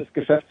das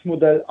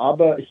Geschäftsmodell,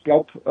 aber ich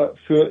glaube,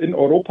 für in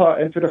Europa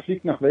entweder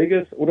fliegt nach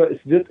Vegas oder es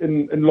wird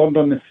in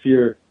London eine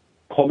Sphere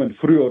kommen,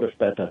 früher oder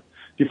später.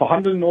 Die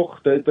verhandeln noch,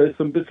 da ist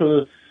so ein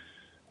bisschen,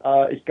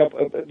 ich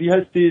glaube, wie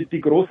heißt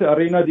die große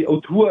Arena, die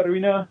O2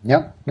 Arena?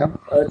 Ja.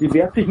 Die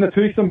wehrt sich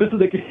natürlich so ein bisschen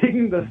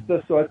dagegen, dass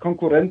so als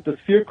Konkurrent das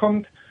Sphere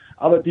kommt,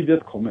 aber die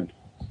wird kommen.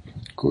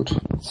 Gut.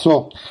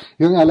 So,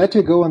 Jürgen, I'll let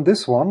you go on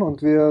this one.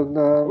 Und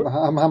wir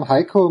haben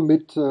Heiko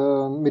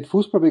mit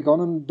Fußball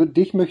begonnen.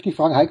 Dich möchte ich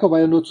fragen, Heiko war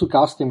ja nur zu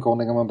Gast im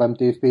Grunde genommen beim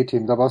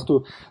DFB-Team. Da warst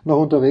du noch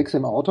unterwegs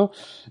im Auto.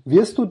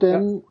 Wirst du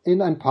denn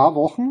in ein paar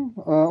Wochen,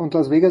 und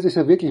Las Vegas ist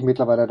ja wirklich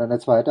mittlerweile deine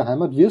zweite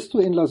Heimat, wirst du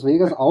in Las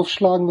Vegas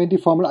aufschlagen, wenn die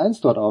Formel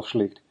 1 dort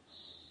aufschlägt?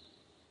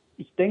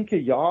 Ich denke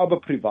ja,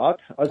 aber privat.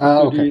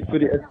 Also für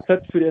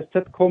die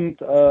SZ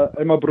kommt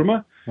Elmar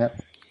Brümmer. Ja.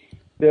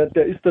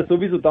 Der ist da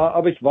sowieso da,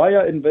 aber ich war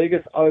ja in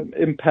Vegas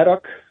im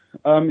Paddock.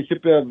 Ich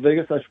habe ja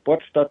Vegas als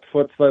Sportstadt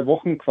vor 2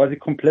 Wochen quasi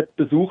komplett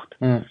besucht.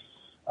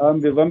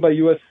 Wir waren bei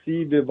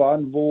UFC, wir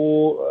waren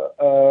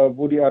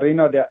wo die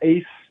Arena der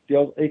Ace, die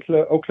aus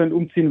Oakland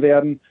umziehen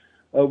werden,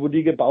 wo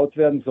die gebaut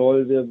werden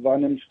soll. Wir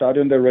waren im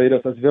Stadion der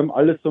Raiders. Also wir haben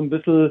alles so ein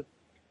bisschen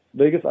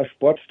Vegas als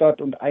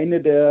Sportstadt, und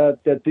eine der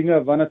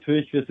Dinger war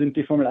natürlich, wir sind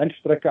die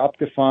Formel-1-Strecke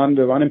abgefahren,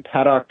 wir waren im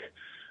Paddock.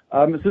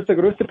 Es ist der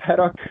größte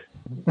Paddock.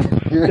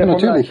 Ja,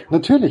 natürlich,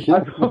 ja.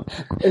 Also,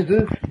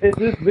 es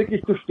ist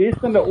wirklich, du stehst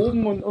dann da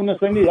oben und dann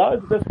sagen die, ja,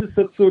 also das ist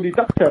jetzt so die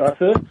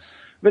Dachterrasse.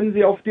 Wenn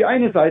Sie auf die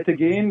eine Seite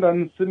gehen,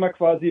 dann sind wir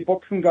quasi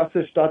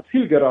Boxengasse statt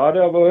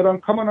Zielgerade, aber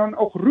dann kann man dann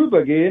auch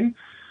rübergehen.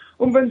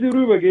 Und wenn Sie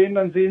rübergehen,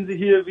 dann sehen Sie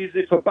hier, wie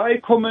Sie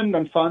vorbeikommen,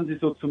 dann fahren Sie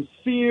so zum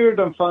Sphere,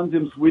 dann fahren Sie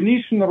ums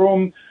Venetian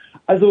rum.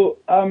 Also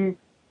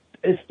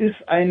es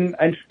ist ein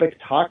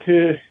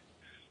Spektakel,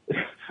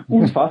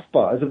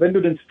 unfassbar. Also wenn du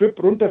den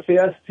Strip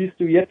runterfährst, siehst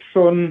du jetzt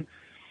schon,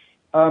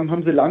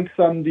 haben sie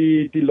langsam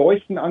die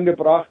Leuchten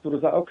angebracht, wo du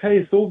sagst,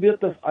 okay, so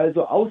wird das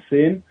also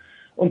aussehen.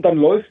 Und dann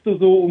läufst du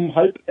so um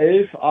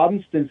 10:30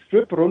 abends den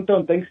Strip runter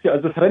und denkst dir,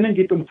 also das Rennen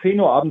geht um 10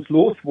 Uhr abends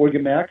los,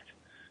 wohlgemerkt.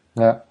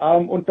 Ja.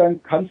 Und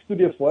dann kannst du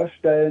dir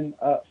vorstellen,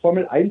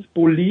 Formel 1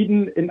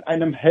 Boliden in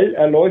einem hell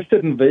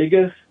erleuchteten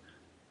Vegas,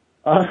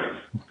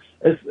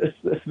 es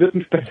wird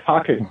ein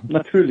Spektakel,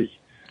 natürlich.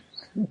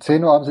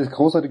 10 Uhr abends ist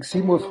großartig,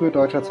 7 Uhr früh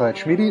deutscher Zeit.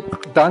 Schmiedi,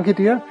 danke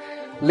dir.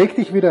 Leg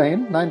dich wieder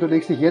hin. Nein, du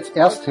legst dich jetzt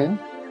erst hin.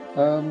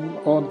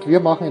 Und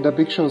wir machen in der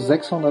Big Show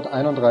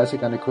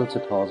 631 eine kurze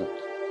Pause.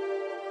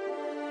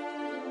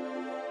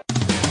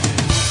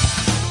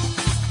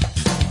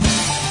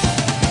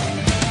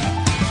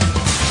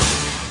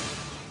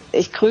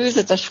 Ich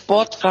grüße das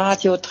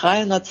Sportradio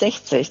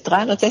 360.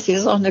 360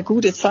 ist auch eine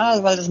gute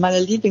Zahl, weil das meine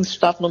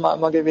Lieblingsstartnummer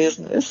immer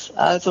gewesen ist.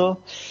 Also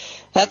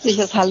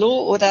herzliches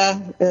Hallo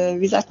oder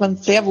wie sagt man,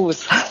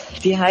 Servus,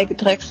 die Heike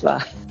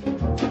Drexler.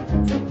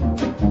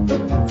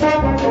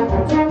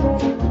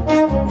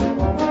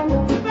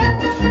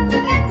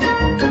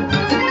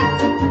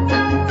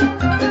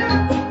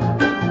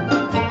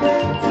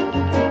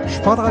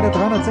 Sportradio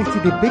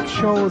 360, die Big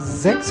Show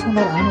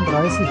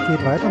 631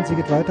 geht weiter, und sie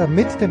geht weiter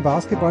mit dem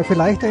Basketball,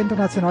 vielleicht der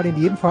international in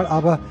jedem Fall,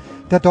 aber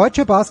der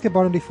deutsche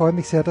Basketball, und ich freue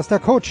mich sehr, dass der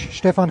Coach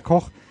Stefan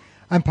Koch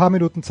ein paar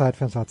Minuten Zeit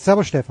für uns hat.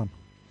 Servus Stefan.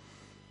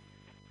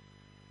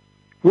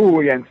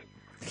 Jens.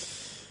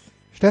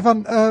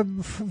 Stefan,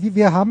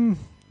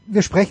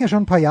 wir sprechen ja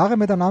schon ein paar Jahre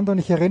miteinander, und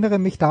ich erinnere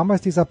mich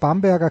damals, dieser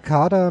Bamberger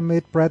Kader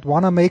mit Brad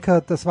Wanamaker,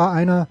 das war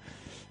einer,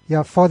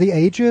 ja, for the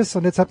ages,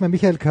 und jetzt hat mir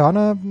Michael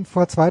Körner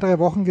vor 2-3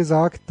 Wochen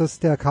gesagt, dass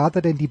der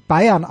Kader, den die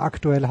Bayern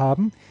aktuell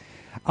haben,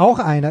 auch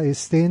einer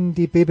ist, den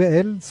die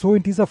BBL so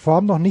in dieser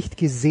Form noch nicht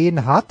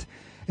gesehen hat.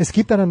 Es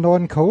gibt einen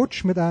neuen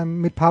Coach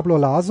mit Pablo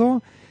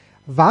Laso.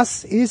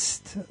 Was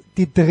ist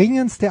die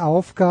dringendste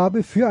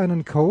Aufgabe für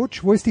einen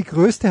Coach? Wo ist die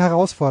größte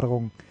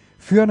Herausforderung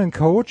für einen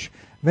Coach,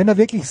 wenn er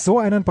wirklich so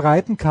einen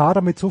breiten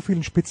Kader mit so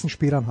vielen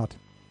Spitzenspielern hat?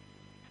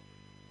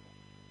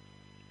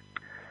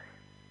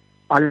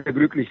 Alle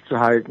glücklich zu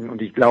halten.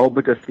 Und ich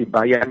glaube, dass die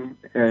Bayern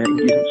in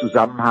diesem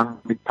Zusammenhang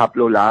mit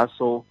Pablo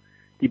Laso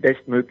die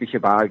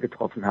bestmögliche Wahl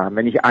getroffen haben.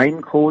 Wenn ich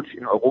einen Coach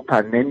in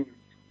Europa nennen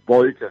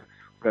wollte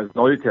oder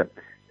sollte,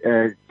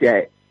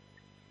 der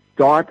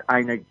dort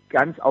eine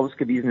ganz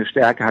ausgewiesene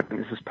Stärke hat, dann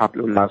ist es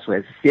Pablo Laso.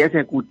 Er ist sehr,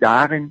 sehr gut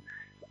darin,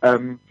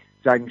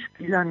 seinen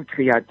Spielern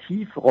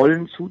kreativ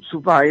Rollen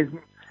zuzuweisen,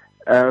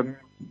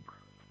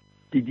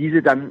 die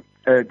diese dann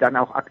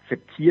auch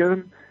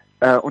akzeptieren.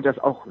 Und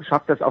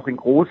schafft das auch in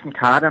großen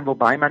Kadern,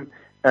 wobei man,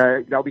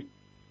 glaube ich,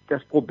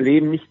 das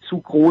Problem nicht zu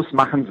groß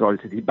machen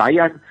sollte. Die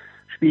Bayern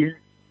spielen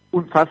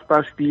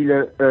unfassbar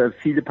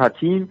viele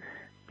Partien.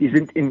 Die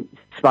sind in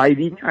 2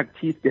 Ligen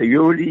aktiv, der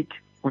Euroleague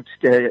und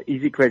der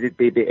Easy Credit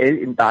BBL.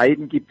 In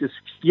beiden gibt es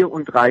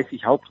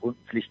 34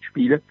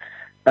 Hauptrundenpflichtspiele.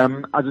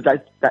 Also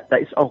da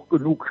ist auch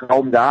genug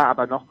Raum da.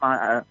 Aber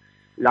nochmal,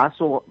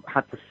 Laso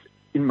hat es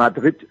in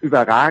Madrid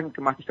überragend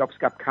gemacht. Ich glaube, es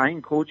gab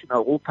keinen Coach in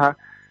Europa,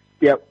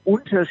 der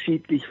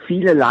unterschiedlich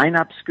viele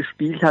Lineups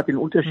gespielt hat in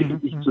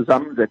unterschiedlichen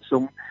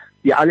Zusammensetzungen,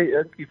 die alle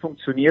irgendwie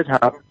funktioniert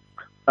haben.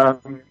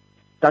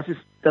 Das ist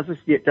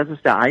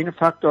der eine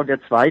Faktor. Und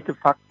der zweite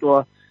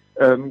Faktor,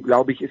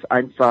 glaube ich, ist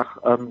einfach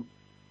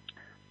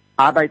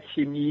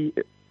Arbeitschemie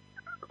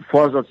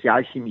vor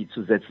Sozialchemie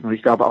zu setzen. Und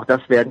ich glaube, auch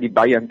das werden die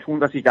Bayern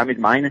tun. Was ich damit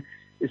meine,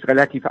 ist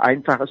relativ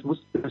einfach. Es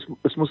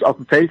muss auf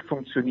dem Feld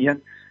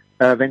funktionieren.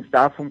 Wenn es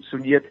da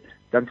funktioniert,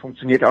 dann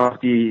funktioniert auch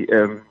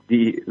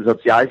die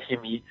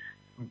Sozialchemie.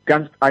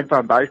 Ganz einfach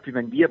ein Beispiel,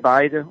 wenn wir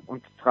beide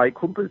und 3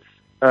 Kumpels,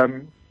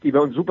 die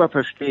wir uns super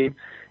verstehen,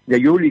 in der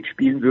Euroleague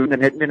spielen würden,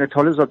 dann hätten wir eine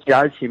tolle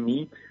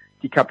Sozialchemie,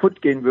 die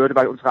kaputt gehen würde,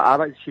 weil unsere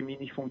Arbeitschemie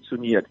nicht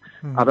funktioniert.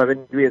 Aber wenn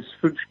du jetzt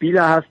 5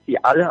 Spieler hast,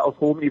 die alle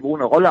auf hohem Niveau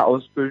eine Rolle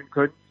ausfüllen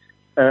können,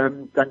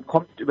 dann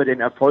kommt über den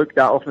Erfolg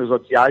da auch eine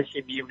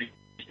Sozialchemie, und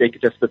ich denke,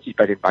 das wird sich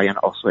bei den Bayern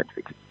auch so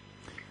entwickeln.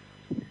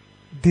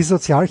 Die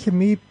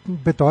Sozialchemie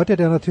bedeutet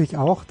ja natürlich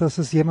auch, dass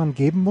es jemanden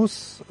geben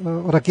muss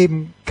oder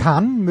geben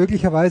kann,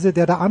 möglicherweise,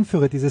 der der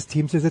Anführer dieses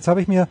Teams ist. Jetzt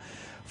habe ich mir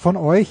von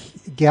euch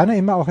gerne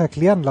immer auch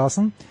erklären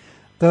lassen,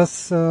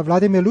 dass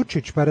Wladimir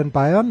Lucic bei den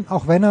Bayern,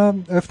 auch wenn er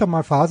öfter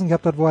mal Phasen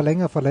gehabt hat, wo er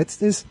länger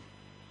verletzt ist,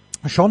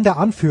 schon der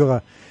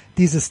Anführer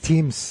dieses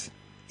Teams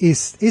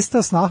ist. Ist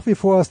das nach wie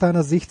vor aus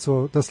deiner Sicht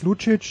so, dass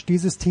Lucic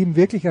dieses Team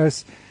wirklich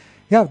dass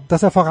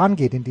er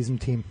vorangeht in diesem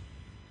Team?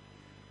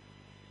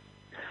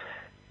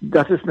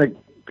 Das ist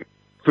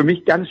für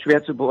mich ganz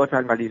schwer zu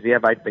beurteilen, weil ich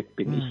sehr weit weg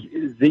bin.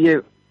 Ich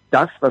sehe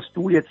das, was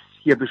du jetzt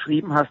hier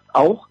beschrieben hast,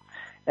 auch.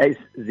 Er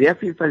ist sehr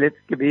viel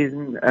verletzt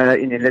gewesen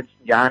in den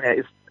letzten Jahren. Er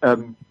ist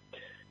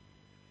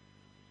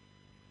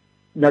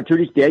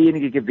natürlich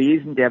derjenige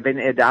gewesen, der, wenn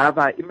er da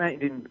war, immer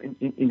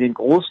in den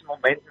großen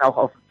Momenten auch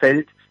auf dem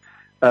Feld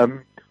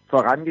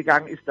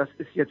vorangegangen ist. Das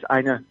ist jetzt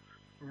eine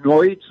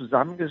neu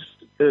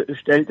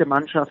zusammengestellte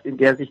Mannschaft, in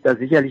der sich da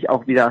sicherlich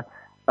auch wieder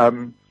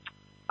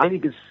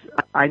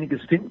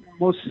einiges finden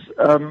muss.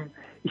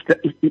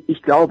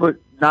 Ich glaube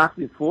nach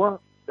wie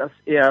vor, dass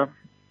er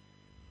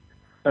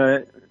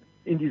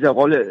in dieser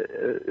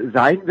Rolle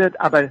sein wird,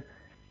 aber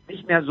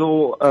nicht mehr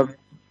so,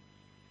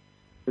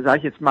 sage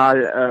ich jetzt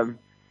mal,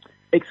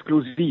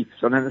 exklusiv,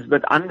 sondern es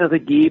wird andere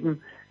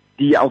geben,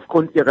 die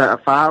aufgrund ihrer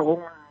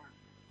Erfahrungen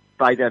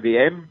bei der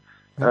WM,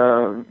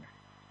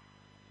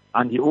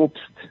 Andi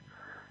Obst,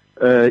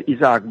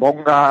 Isaac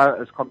Bonga,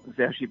 es kommt ein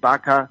Serge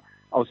Ibaka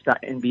aus der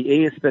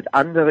NBA, es wird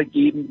andere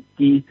geben,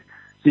 die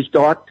sich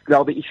dort,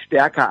 glaube ich,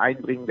 stärker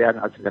einbringen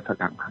werden als in der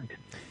Vergangenheit.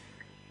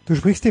 Du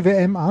sprichst die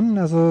WM an,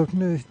 also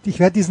ich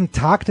werde diesen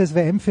Tag des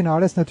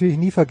WM-Finales natürlich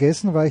nie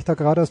vergessen, weil ich da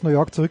gerade aus New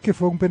York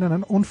zurückgeflogen bin und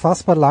einen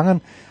unfassbar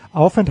langen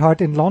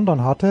Aufenthalt in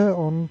London hatte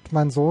und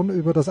mein Sohn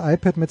über das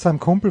iPad mit seinem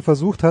Kumpel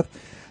versucht hat,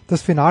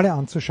 das Finale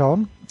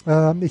anzuschauen.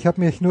 Ich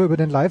habe mich nur über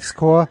den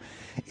Live-Score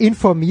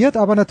informiert,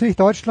 aber natürlich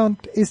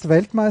Deutschland ist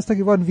Weltmeister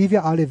geworden, wie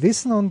wir alle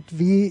wissen, und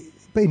wie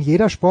in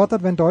jeder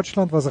Sportart, wenn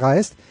Deutschland was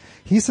reißt,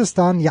 hieß es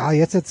dann, ja,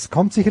 jetzt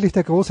kommt sicherlich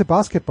der große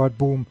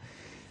Basketball-Boom.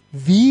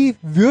 Wie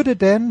würde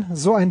denn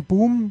so ein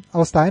Boom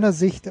aus deiner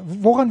Sicht,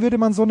 woran würde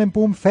man so einen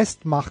Boom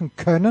festmachen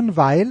können?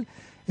 Weil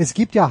es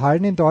gibt ja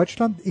Hallen in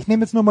Deutschland, ich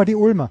nehme jetzt nur mal die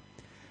Ulmer.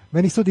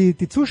 Wenn ich so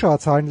die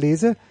Zuschauerzahlen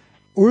lese,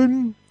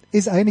 Ulm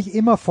ist eigentlich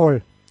immer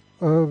voll.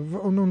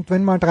 Und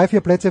wenn mal 3-4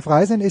 Plätze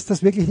frei sind, ist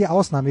das wirklich die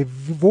Ausnahme.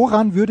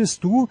 Woran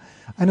würdest du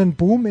einen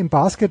Boom im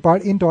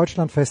Basketball in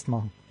Deutschland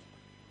festmachen?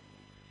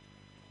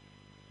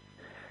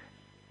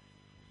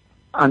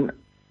 An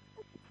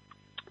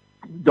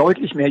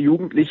deutlich mehr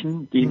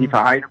Jugendlichen, die in die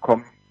Vereine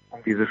kommen, um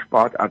diese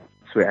Sportart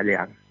zu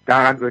erlernen.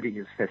 Daran würde ich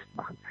es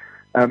festmachen.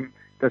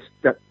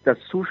 Das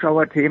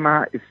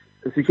Zuschauerthema ist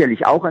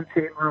sicherlich auch ein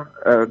Thema.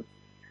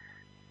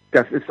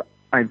 Das ist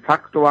ein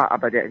Faktor,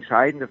 aber der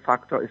entscheidende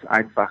Faktor ist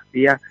einfach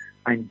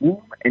ein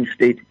Boom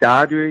entsteht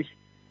dadurch,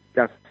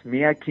 dass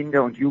mehr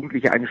Kinder und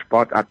Jugendliche eine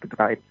Sportart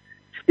betreiben.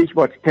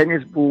 Stichwort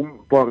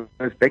Tennisboom, Boris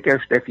Becker,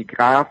 Steffi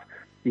Graf.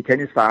 Die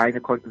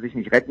Tennisvereine konnten sich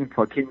nicht retten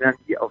vor Kindern,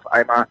 die auf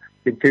einmal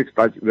den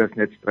Filzball übers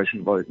Netz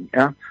dreschen wollten.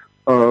 Ja?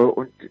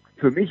 Und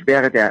für mich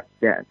wäre der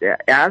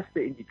erste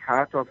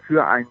Indikator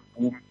für einen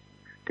Boom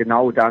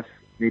genau das,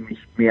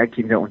 nämlich mehr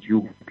Kinder und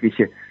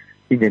Jugendliche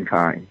in den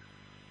Vereinen.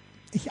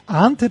 Ich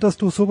ahnte, dass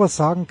du sowas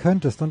sagen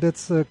könntest, und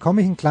jetzt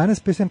komme ich ein kleines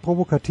bisschen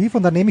provokativ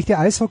und dann nehme ich die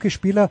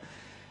Eishockeyspieler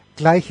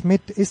gleich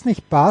mit. Ist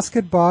nicht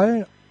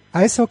Basketball,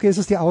 Eishockey ist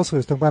es die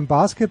Ausrüstung, beim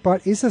Basketball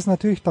ist es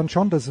natürlich dann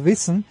schon das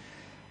Wissen,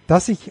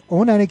 dass ich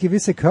ohne eine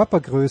gewisse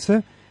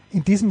Körpergröße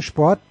in diesem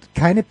Sport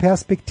keine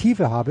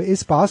Perspektive habe.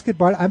 Ist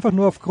Basketball einfach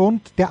nur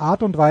aufgrund der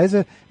Art und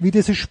Weise, wie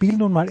dieses Spiel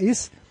nun mal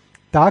ist,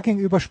 da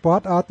gegenüber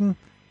Sportarten,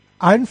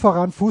 allen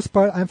voran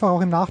Fußball, einfach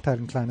auch im Nachteil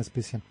ein kleines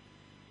bisschen?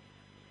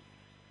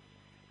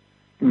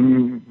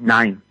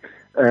 Nein,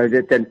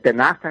 der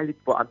Nachteil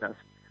liegt woanders.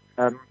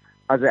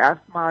 Also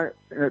erstmal,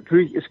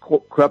 natürlich ist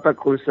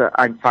Körpergröße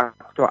ein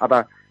Faktor,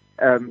 aber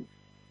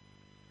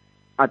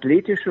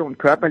athletische und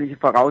körperliche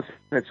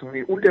Voraussetzungen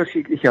in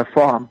unterschiedlicher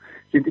Form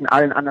sind in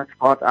allen anderen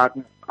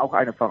Sportarten auch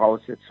eine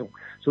Voraussetzung.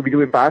 So wie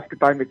du im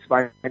Basketball mit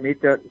 2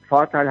 Meter einen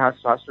Vorteil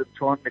hast, so hast du im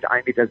Turn mit 1,60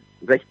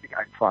 Meter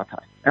einen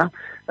Vorteil. Ja?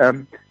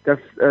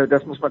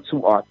 Das muss man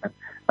zuordnen.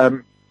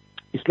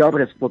 Ich glaube,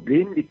 das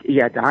Problem liegt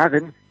eher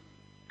darin,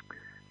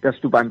 dass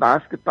du beim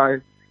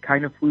Basketball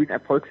keine frühen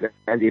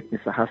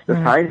Erfolgserlebnisse hast. Das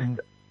heißt,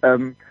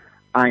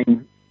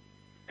 ein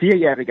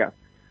 4-Jähriger,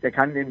 der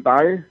kann den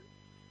Ball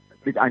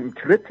mit einem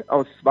Tritt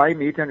aus 2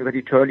 Metern über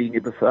die Torlinie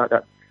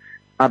befördern.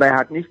 Aber er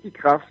hat nicht die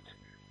Kraft,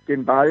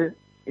 den Ball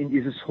in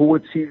dieses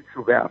hohe Ziel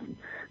zu werfen.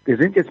 Wir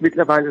sind jetzt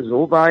mittlerweile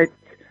so weit,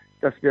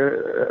 dass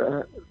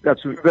wir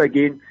dazu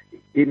übergehen,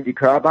 eben die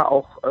Körper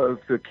auch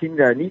für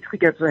Kinder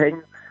niedriger zu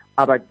hängen.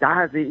 Aber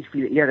da sehe ich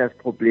viel eher das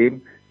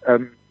Problem,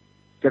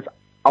 das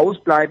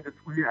ausbleibende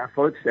frühe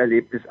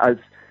Erfolgserlebnis als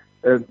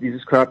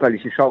dieses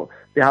körperliche. Schau,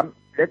 wir haben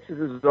letzte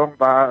Saison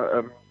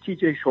war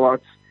TJ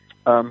Shorts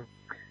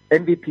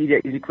MVP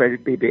der Easy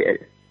Credit BBL.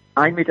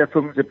 1,75 Meter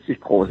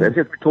groß. Er ist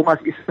jetzt mit Thomas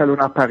Isalo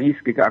nach Paris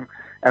gegangen.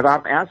 Er war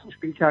am ersten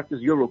Spieltag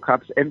des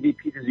Eurocups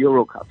MVP des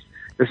Eurocups.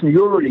 Das ist ein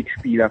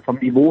Euroleague-Spieler vom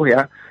Niveau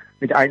her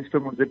mit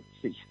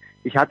 1,75.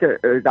 Ich hatte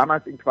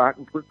damals in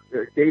Quakenbrück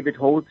David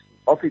Holtz,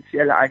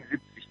 offizielle 1,70.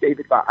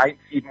 David war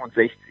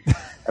 1,67.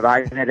 Er war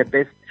einer der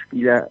besten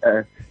Spieler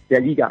der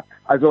Liga.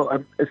 Also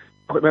es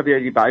auch immer wieder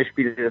die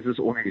Beispiele, dass es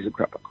ohne diese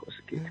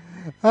Körpergröße geht.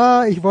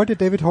 Ich wollte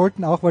David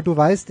Holton auch, weil du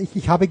weißt,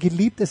 ich habe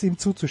geliebt, es ihm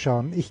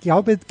zuzuschauen. Ich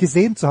glaube,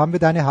 gesehen zu haben, wie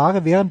deine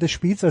Haare während des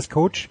Spiels als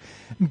Coach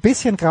ein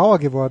bisschen grauer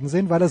geworden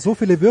sind, weil er so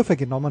viele Würfe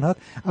genommen hat.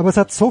 Aber es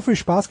hat so viel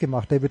Spaß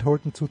gemacht, David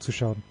Holton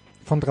zuzuschauen.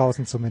 Von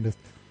draußen zumindest.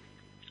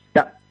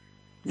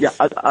 Ja,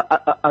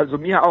 also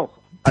mir auch.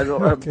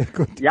 Also okay,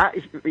 gut. Ja,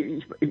 ich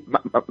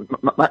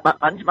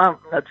manchmal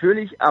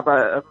natürlich,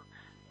 aber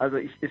also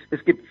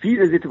es gibt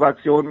viele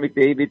Situationen mit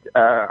David,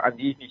 an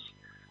die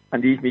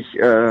ich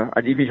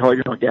mich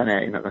heute noch gerne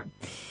erinnere.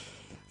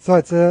 So,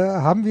 jetzt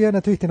haben wir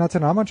natürlich die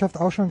Nationalmannschaft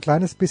auch schon ein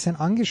kleines bisschen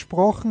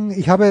angesprochen.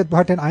 Ich habe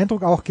halt den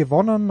Eindruck auch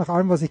gewonnen, nach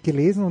allem, was ich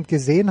gelesen und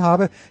gesehen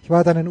habe. Ich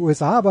war dann in den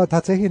USA, aber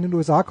tatsächlich in den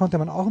USA konnte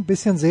man auch ein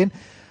bisschen sehen,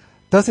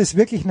 das ist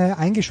wirklich eine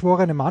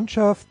eingeschworene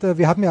Mannschaft.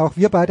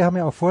 Wir beide haben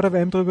ja auch vor der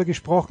WM drüber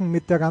gesprochen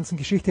mit der ganzen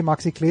Geschichte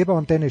Maxi Kleber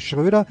und Dennis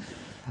Schröder.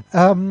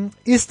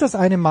 Ist das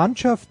eine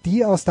Mannschaft,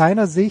 die aus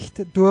deiner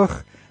Sicht durch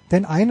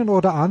den einen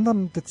oder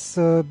anderen, jetzt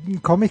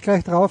komme ich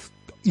gleich drauf,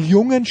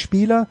 jungen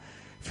Spieler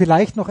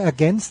vielleicht noch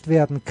ergänzt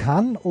werden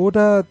kann?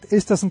 Oder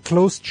ist das ein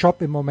Closed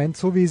Shop im Moment,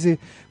 so wie sie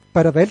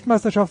bei der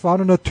Weltmeisterschaft waren?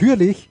 Und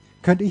natürlich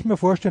könnte ich mir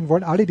vorstellen,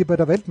 wollen alle, die bei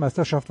der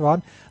Weltmeisterschaft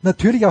waren,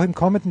 natürlich auch im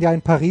kommenden Jahr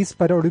in Paris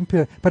bei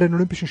den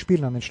Olympischen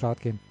Spielen an den Start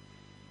gehen.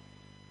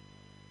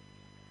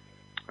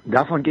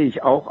 Davon gehe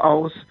ich auch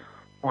aus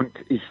und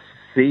ich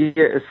sehe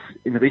es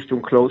in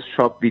Richtung Closed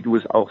Shop, wie du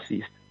es auch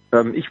siehst.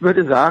 Ich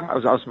würde sagen,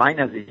 also aus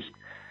meiner Sicht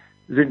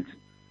sind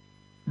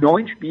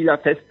 9 Spieler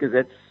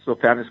festgesetzt,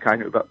 sofern es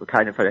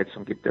keine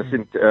Verletzung gibt. Das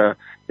sind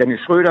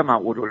Dennis Schröder,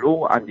 Maodo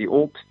Loh, Andi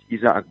Obst,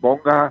 Isaac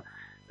Bonga,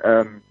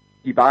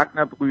 die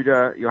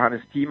Wagner-Brüder,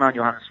 Johannes Thiemann,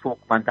 Johannes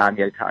Vogtmann,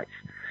 Daniel Theiss.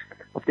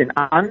 Auf den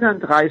anderen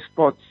 3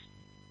 Spots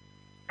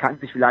kann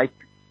sich vielleicht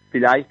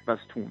was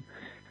tun.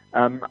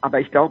 Aber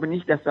ich glaube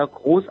nicht, dass da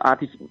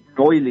großartig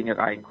Neulinge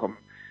reinkommen.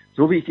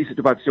 So wie ich die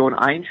Situation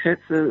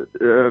einschätze,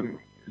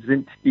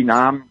 sind die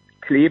Namen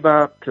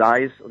Kleber,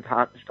 Pleiss und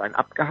Hartenstein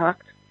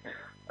abgehakt.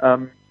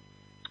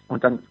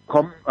 Und dann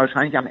kommen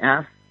wahrscheinlich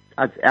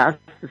als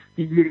erstes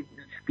diejenigen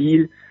ins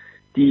Spiel,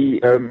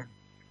 die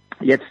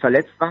jetzt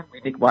verletzt waren,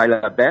 wie Nick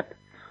Weiler-Bepp,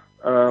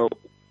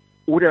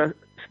 oder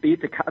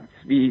späte Cuts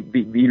wie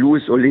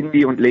Louis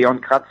Olindi und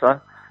Leon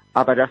Kratzer.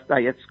 Aber dass da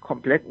jetzt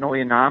komplett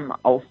neue Namen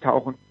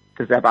auftauchen,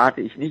 das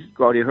erwarte ich nicht.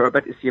 Gordy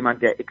Herbert ist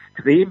jemand, der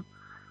extrem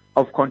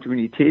auf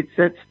Kontinuität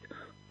setzt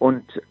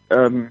und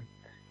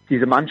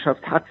diese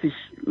Mannschaft hat sich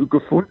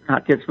gefunden,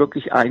 hat jetzt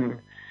wirklich ein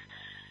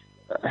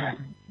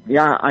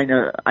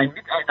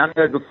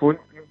Miteinander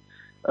gefunden,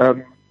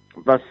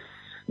 was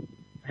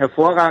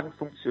hervorragend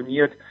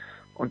funktioniert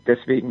und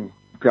deswegen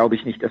glaube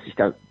ich nicht, dass sich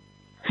da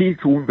viel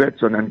tun wird,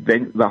 sondern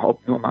wenn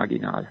überhaupt nur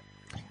marginal.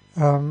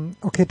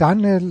 Okay,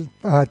 Daniel,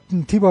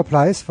 Tibor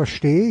Pleiss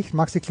verstehe ich,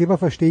 Maxi Kleber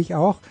verstehe ich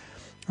auch.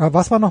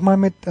 Was war nochmal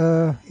mit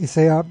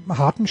Isaiah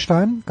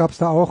Hartenstein? Gab es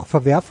da auch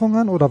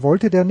Verwerfungen oder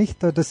wollte der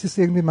nicht? Das ist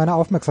irgendwie meine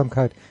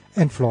Aufmerksamkeit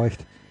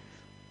entfleucht.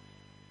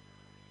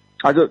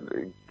 Also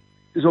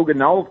so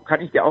genau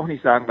kann ich dir auch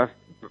nicht sagen,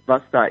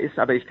 was da ist,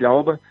 aber ich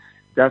glaube,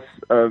 dass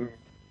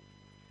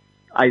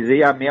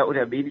Isaiah mehr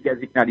oder weniger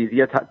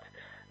signalisiert hat,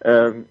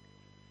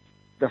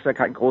 dass er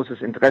kein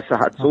großes Interesse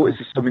hat. So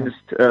ist es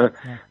zumindest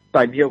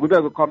bei mir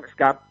rübergekommen. Es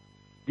gab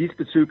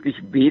diesbezüglich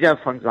weder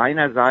von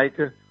seiner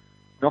Seite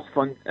noch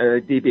von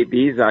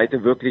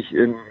DBB-Seite wirklich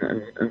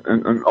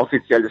ein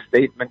offizielles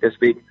Statement.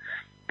 Deswegen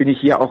bin ich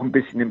hier auch ein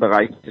bisschen im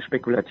Bereich des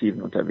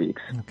Spekulativen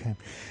unterwegs. Okay.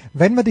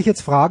 Wenn man dich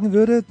jetzt fragen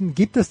würde,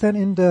 gibt es denn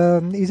in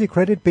der Easy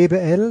Credit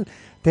BBL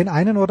den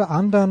einen oder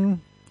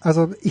anderen,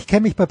 also ich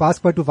kenne mich bei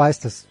Basketball, du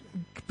weißt es,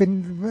 ich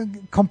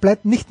bin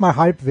komplett nicht mal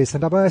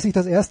halbwissend, aber als ich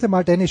das erste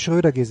Mal Dennis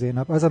Schröder gesehen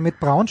habe, also mit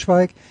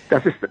Braunschweig.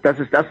 Das ist das,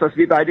 was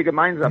wir beide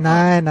gemeinsam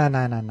haben.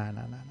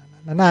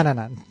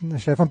 Nein,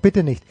 Stefan,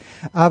 bitte nicht.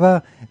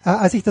 Aber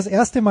als ich das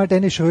erste Mal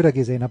Dennis Schröder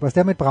gesehen habe, als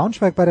der mit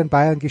Braunschweig bei den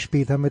Bayern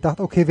gespielt hat, habe ich gedacht,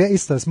 okay, wer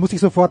ist das? Muss ich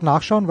sofort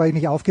nachschauen, weil ich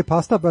nicht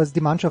aufgepasst habe, als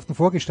die Mannschaften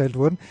vorgestellt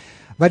wurden,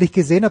 weil ich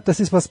gesehen habe, das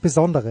ist was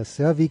Besonderes,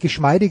 ja, wie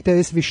geschmeidig der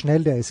ist, wie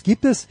schnell der ist.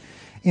 Gibt es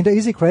in der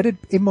Easy Credit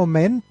im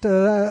Moment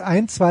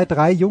 1, 2,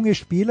 3 junge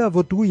Spieler,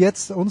 wo du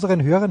jetzt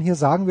unseren Hörern hier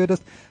sagen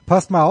würdest,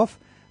 passt mal auf,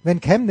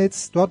 wenn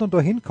Chemnitz dort und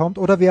dahin kommt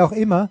oder wer auch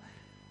immer,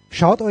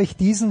 schaut euch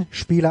diesen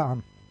Spieler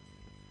an.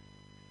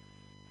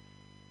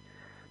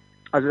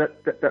 Also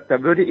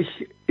da würde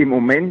ich im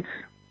Moment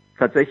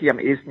tatsächlich am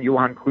ehesten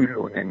Johann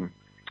Grünloh nennen.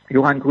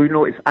 Johann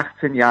Grünloh ist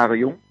 18 Jahre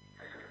jung,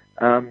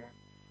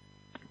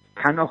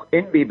 kann auch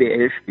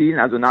NBBL spielen,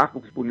 also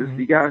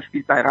Nachwuchsbundesliga,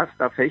 spielt bei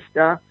Rasta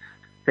Fechter.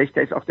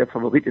 Fechter ist auch der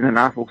Favorit in der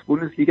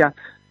Nachwuchsbundesliga.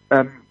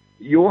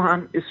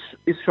 Johann ist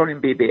schon im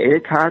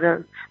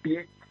BBL-Kader,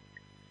 spielt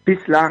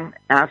bislang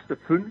erste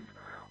 5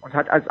 und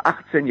hat als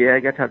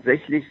 18-Jähriger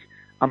tatsächlich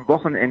am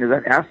Wochenende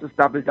sein erstes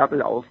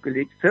Double-Double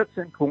aufgelegt,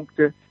 14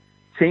 Punkte,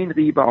 10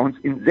 Rebounds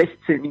in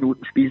 16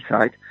 Minuten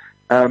Spielzeit.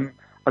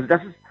 Also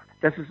das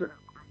ist ein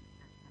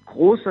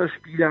großer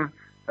Spieler,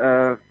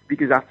 wie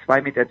gesagt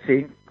 2,10 Meter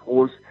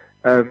groß,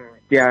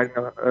 der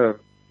eine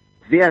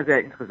sehr,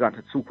 sehr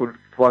interessante Zukunft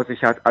vor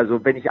sich hat.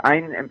 Also wenn ich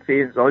einen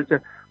empfehlen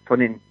sollte von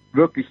den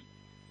wirklich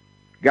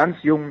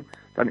ganz Jungen,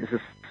 dann ist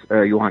es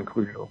Johann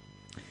Grünloh.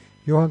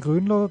 Johann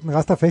Grünloh, ein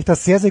Rasterfechter,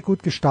 sehr, sehr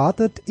gut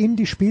gestartet in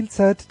die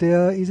Spielzeit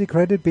der Easy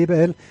Credit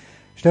BBL.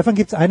 Stefan,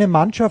 gibt es eine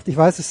Mannschaft, ich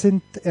weiß, es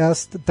sind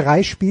erst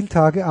 3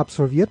 Spieltage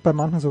absolviert, bei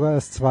manchen sogar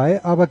erst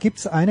 2, aber gibt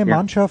es eine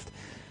Mannschaft,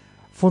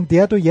 von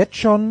der du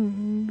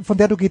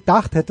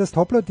gedacht hättest,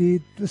 hoppla,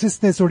 das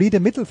ist eine solide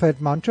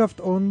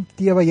Mittelfeldmannschaft und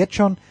die aber jetzt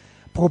schon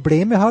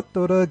Probleme hat,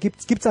 oder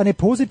gibt's eine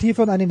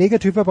positive und eine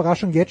negative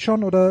Überraschung jetzt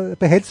schon, oder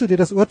behältst du dir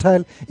das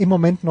Urteil im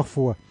Moment noch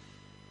vor?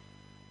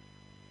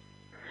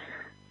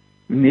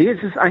 Nee,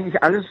 es ist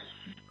eigentlich alles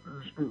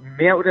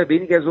mehr oder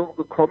weniger so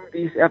gekommen,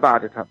 wie ich es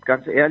erwartet habe.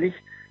 Ganz ehrlich,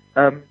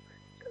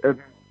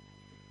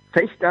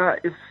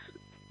 Fechter ist,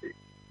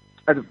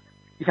 also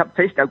ich habe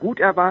Fechter gut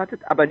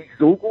erwartet, aber nicht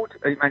so gut.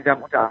 Ich meine, wir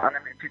haben unter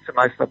anderem den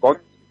Vizemeister Bonn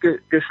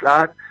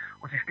geschlagen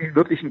und sie spielen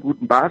wirklich einen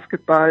guten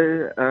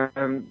Basketball.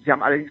 Sie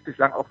haben allerdings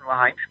bislang auch nur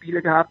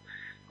Heimspiele gehabt.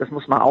 Das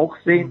muss man auch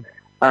sehen.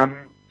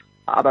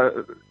 Aber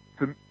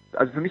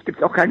für mich gibt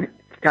es auch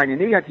keine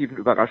negativen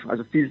Überraschungen.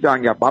 Also viele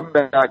sagen ja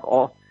Bamberg,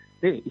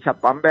 nee, ich habe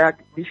Bamberg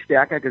nicht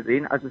stärker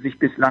gesehen, als sie sich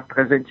bislang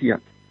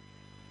präsentieren.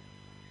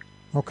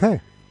 Okay,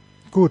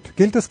 gut.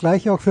 Gilt das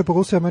Gleiche auch für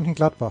Borussia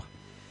Mönchengladbach?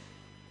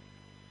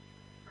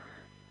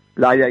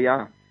 Leider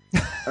ja.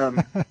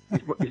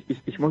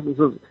 Ich muss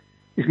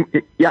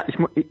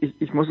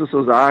es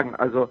so sagen.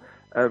 Also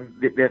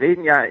wir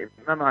reden ja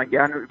immer mal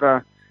gerne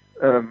über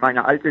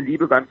meine alte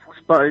Liebe beim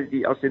Fußball,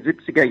 die aus den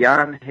 70er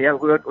Jahren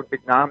herrührt und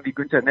mit Namen wie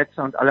Günter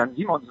Netzer und Allan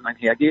Simonsen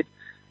einhergeht.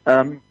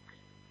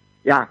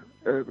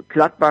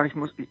 Gladbach, ich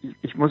muss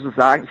es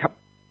sagen, ich habe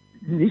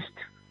nicht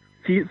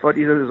viel vor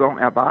dieser Saison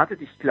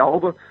erwartet. Ich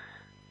glaube,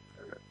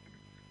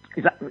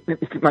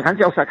 man kann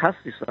es ja auch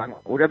sarkastisch sagen,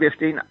 oder wir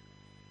stehen,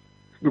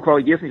 du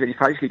korrigierst mich, wenn ich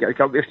falsch liege, aber ich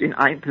glaube, wir stehen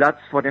einen Platz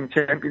vor dem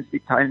Champions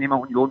League Teilnehmer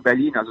Union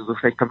Berlin, also so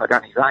schlecht können wir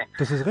gar nicht sein.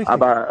 Das ist richtig.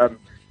 Aber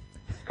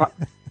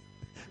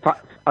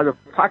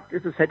Fakt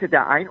ist, es hätte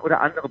der ein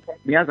oder andere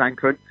Punkt mehr sein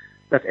können.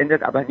 Das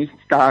ändert aber nichts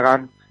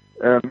daran,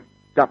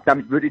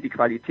 damit würde die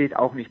Qualität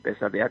auch nicht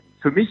besser werden.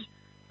 Für mich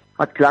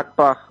hat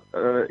Gladbach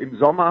im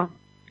Sommer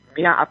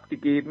mehr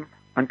abgegeben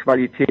an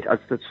Qualität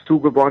als dazu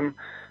gewonnen.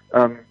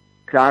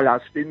 Klar,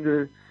 Lars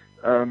Stindl,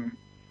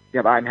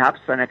 der war im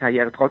Herbst seiner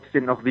Karriere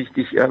trotzdem noch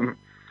wichtig.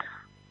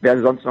 Wäre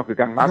sonst noch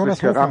gegangen. Markus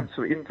Thuram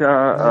zu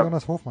Inter,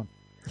 Jonas Hofmann.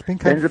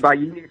 Benze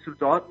Baini zu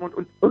Dortmund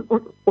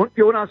und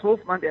Jonas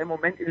Hofmann, der im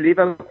Moment in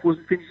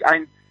Leverkusen, finde ich,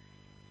 ein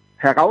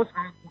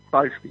herausragendes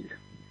Ball spielt.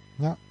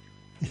 Ja,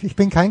 ich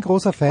bin kein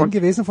großer Fan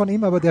gewesen von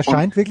ihm, aber der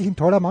scheint wirklich ein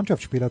toller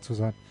Mannschaftsspieler zu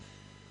sein.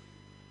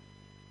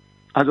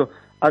 Also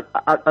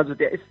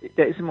der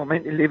ist im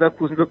Moment in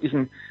Leverkusen wirklich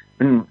ein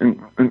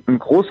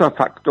großer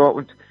Faktor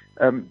und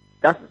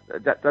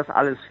das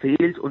alles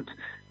fehlt und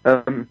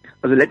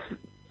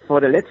vor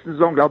der letzten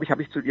Saison, glaube ich,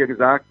 habe ich zu dir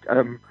gesagt,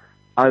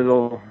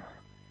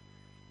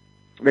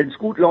 wenn es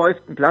gut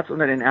läuft, ein Platz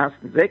unter den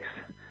ersten 6,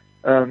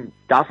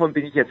 davon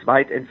bin ich jetzt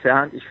weit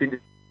entfernt. Ich finde,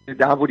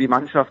 da wo die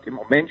Mannschaft im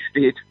Moment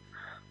steht,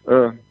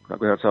 da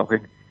gehört es auch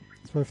hin.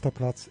 12.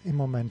 Platz im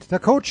Moment. Der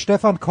Coach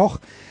Stefan Koch.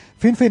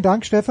 Vielen, vielen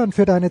Dank, Stefan,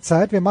 für deine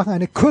Zeit. Wir machen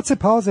eine kurze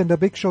Pause in der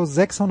Big Show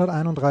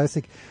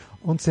 631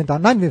 und sind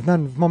dann,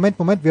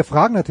 Moment, wir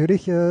fragen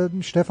natürlich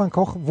Stefan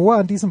Koch, wo er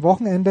an diesem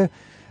Wochenende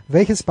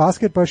welches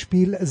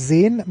Basketballspiel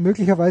sehen,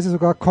 möglicherweise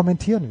sogar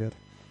kommentieren wird.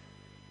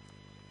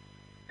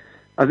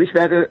 Also ich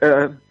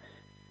werde,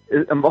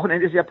 am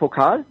Wochenende ist ja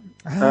Pokal,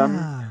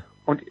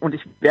 und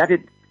ich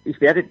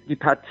werde die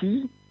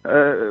Partie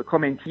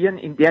kommentieren,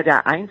 in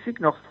der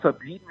einzig noch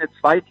verbliebene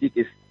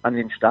Zweitligist an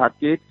den Start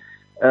geht.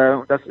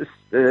 Und das ist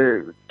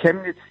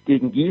Chemnitz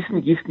gegen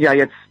Gießen. Gießen ja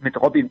jetzt mit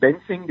Robin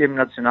Benzing, dem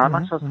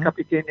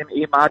Nationalmannschaftskapitän, dem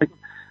ehemaligen,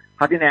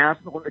 hat in der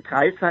ersten Runde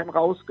Kreisheim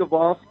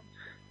rausgeworfen.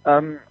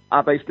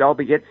 Aber ich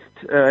glaube, jetzt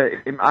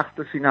im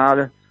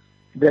Achtelfinale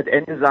wird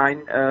Ende sein.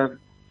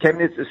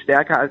 Chemnitz ist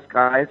stärker als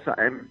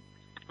Kreisheim.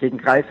 Gegen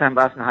Kreisheim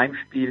war es ein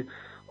Heimspiel.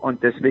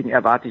 Und deswegen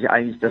erwarte ich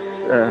eigentlich, dass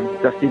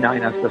die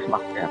Niners das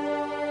machen werden.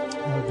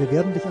 Wir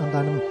werden dich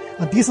an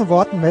diesen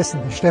Worten messen,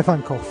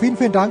 Stefan Koch. Vielen,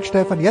 vielen Dank,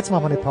 Stefan. Jetzt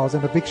machen wir eine Pause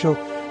in der Big Show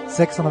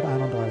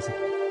 631.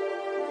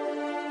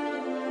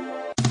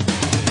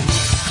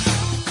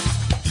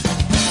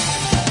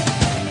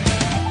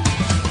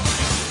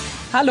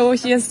 Hallo,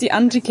 hier ist die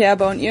Angie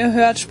Kerber und ihr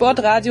hört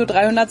Sportradio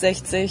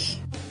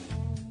 360.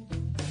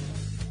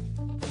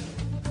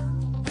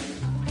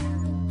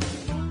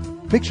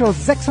 Big Show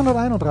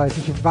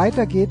 631.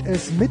 Weiter geht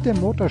es mit dem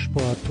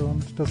Motorsport.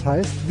 Und das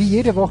heißt, wie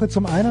jede Woche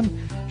zum einen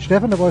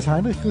Stefan der Voice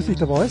Heinrich. Grüß dich,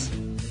 der Voice.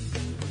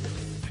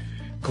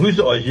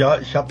 Grüße euch, ja.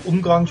 Ich habe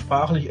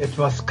umgangssprachlich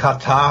etwas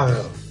Katar,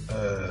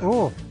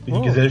 wie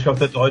die Gesellschaft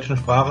der deutschen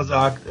Sprache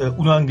sagt,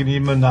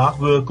 unangenehme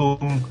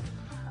Nachwirkungen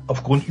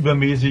aufgrund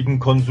übermäßigen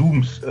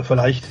Konsums.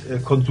 Vielleicht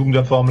Konsum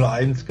der Formel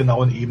 1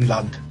 genau in eben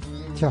Land.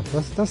 Tja,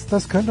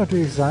 das könnte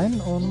natürlich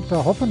sein. Und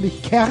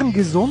hoffentlich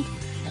kerngesund.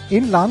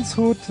 In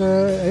Landshut,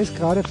 er ist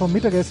gerade vom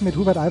Mittagessen mit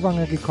Hubert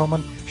Aiwanger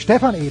gekommen.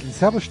 Stefan Ehlen.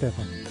 Servus,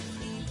 Stefan.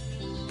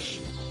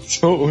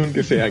 So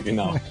ungefähr,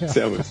 genau. Ja.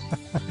 Servus.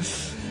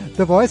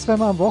 Der Voice, wenn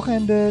man am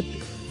Wochenende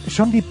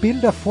schon die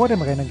Bilder vor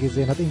dem Rennen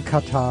gesehen hat in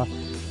Katar.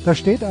 Da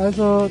steht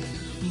also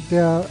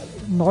der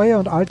neue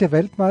und alte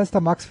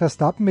Weltmeister Max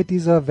Verstappen mit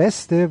dieser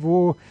Weste,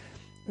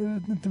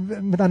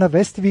 mit einer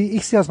Weste, wie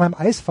ich sie aus meinem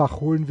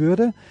Eisfach holen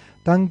würde.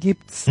 Dann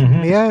gibt's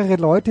mehrere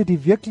Leute,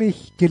 die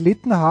wirklich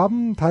gelitten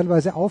haben,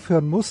 teilweise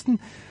aufhören mussten.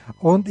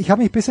 Und ich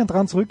habe mich ein bisschen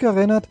dran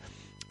zurückerinnert,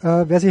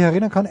 wer sich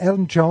erinnern kann,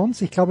 Alan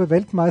Jones, ich glaube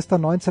Weltmeister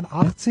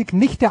 1980,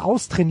 nicht der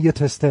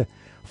austrainierteste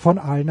von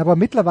allen. Aber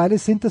mittlerweile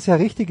sind das ja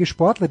richtige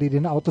Sportler, die in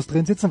den Autos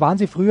drin sitzen. Waren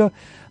sie früher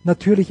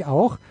natürlich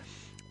auch.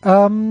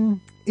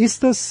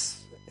 Ist das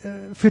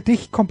für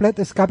dich komplett,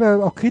 es gab ja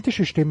auch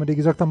kritische Stimmen, die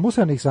gesagt haben, muss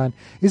ja nicht sein.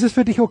 Ist es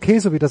für dich okay,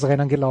 so wie das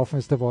Rennen gelaufen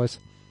ist, The Voice?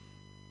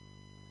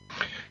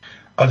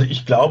 Also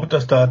ich glaube,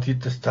 dass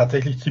das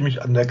tatsächlich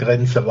ziemlich an der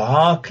Grenze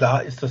war.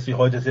 Klar ist, dass sie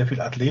heute sehr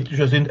viel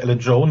athletischer sind. Alan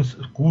Jones,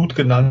 gut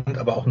genannt,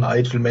 aber auch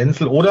Nigel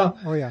Mansell. Oder,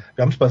 wir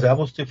haben es bei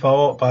Servus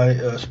TV,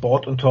 bei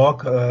Sport und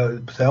Talk,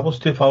 Servus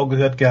TV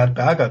gehört, Gerhard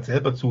Berger hat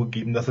selber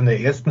zugegeben, dass in der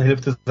ersten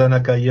Hälfte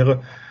seiner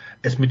Karriere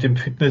es mit dem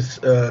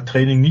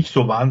Fitnesstraining nicht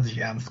so wahnsinnig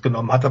ernst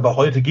genommen hat. Aber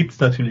heute gibt's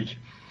natürlich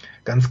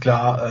ganz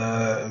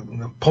klar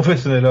eine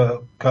professionelle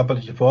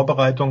körperliche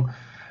Vorbereitung.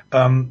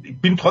 Ich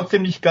bin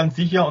trotzdem nicht ganz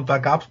sicher, und da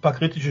gab es ein paar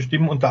kritische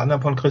Stimmen, unter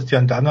anderem von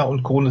Christian Danner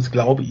und Kohnes,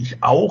 glaube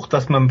ich auch,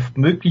 dass man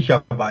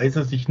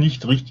möglicherweise sich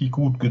nicht richtig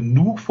gut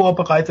genug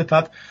vorbereitet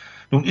hat.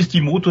 Nun ist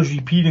die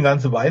MotoGP eine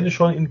ganze Weile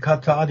schon in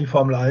Katar. Die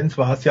Formel 1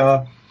 war es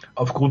ja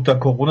aufgrund der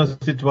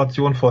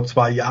Corona-Situation vor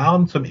 2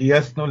 Jahren zum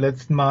ersten und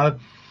letzten Mal.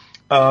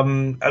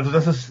 Also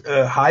dass es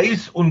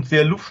heiß und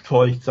sehr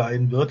luftfeucht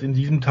sein wird in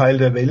diesem Teil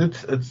der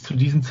Welt zu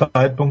diesem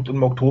Zeitpunkt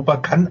im Oktober,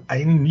 kann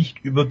einen nicht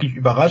wirklich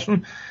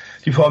überraschen.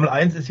 Die Formel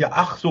 1 ist ja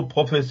ach so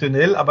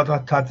professionell,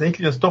 aber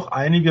tatsächlich, dass doch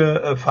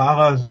einige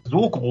Fahrer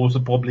so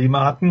große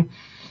Probleme hatten.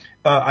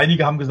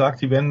 Einige haben gesagt,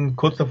 sie wären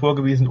kurz davor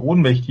gewesen,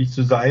 ohnmächtig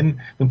zu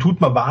sein. Dann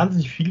tut man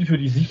wahnsinnig viel für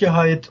die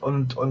Sicherheit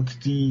und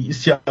die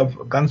ist ja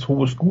ganz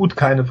hohes Gut,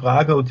 keine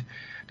Frage. Und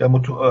der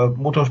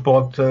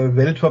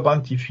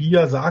Motorsport-Weltverband, die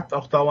FIA, sagt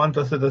auch dauernd,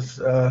 dass sie das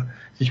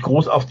sich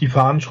groß auf die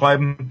Fahnen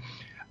schreiben.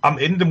 Am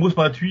Ende muss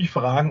man natürlich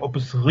fragen, ob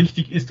es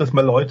richtig ist, dass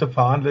man Leute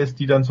fahren lässt,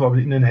 die dann zum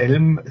Beispiel in den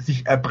Helm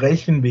sich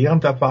erbrechen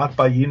während der Fahrt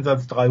bei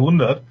jenseits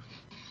 300.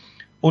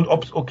 Und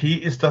ob es okay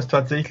ist, dass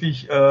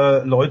tatsächlich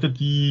Leute,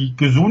 die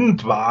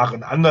gesund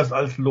waren, anders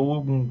als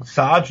Logan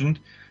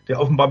Sargent, der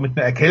offenbar mit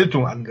einer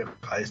Erkältung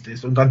angereist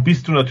ist. Und dann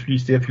bist du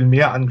natürlich sehr viel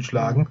mehr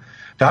angeschlagen.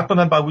 Da hat man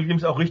dann bei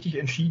Williams auch richtig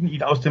entschieden,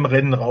 ihn aus dem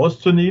Rennen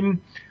rauszunehmen.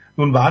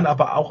 Nun waren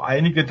aber auch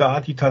einige da,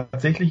 die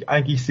tatsächlich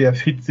eigentlich sehr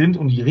fit sind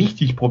und die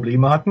richtig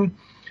Probleme hatten.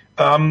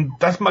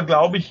 Dass man,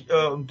 glaube ich,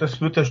 das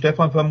wird der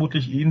Stefan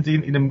vermutlich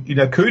sehen, in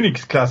der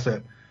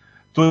Königsklasse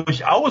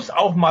durchaus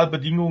auch mal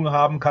Bedingungen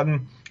haben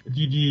kann,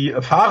 die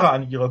Fahrer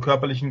an ihre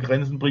körperlichen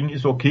Grenzen bringen,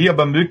 ist okay,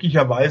 aber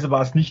möglicherweise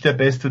war es nicht der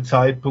beste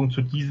Zeitpunkt,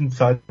 zu diesem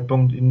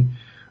Zeitpunkt in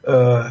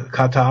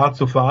Katar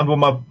zu fahren,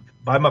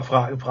 weil man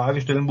in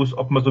Frage stellen muss,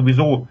 ob man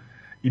sowieso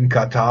in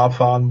Katar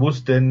fahren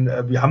muss, denn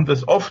wir haben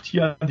das oft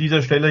hier an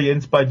dieser Stelle,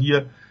 Jens, bei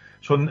dir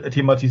schon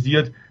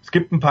thematisiert. Es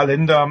gibt ein paar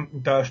Länder,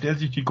 da stellt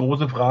sich die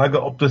große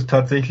Frage, ob das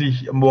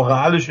tatsächlich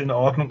moralisch in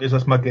Ordnung ist,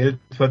 dass man Geld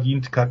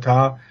verdient.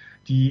 Katar,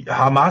 die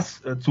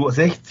Hamas zu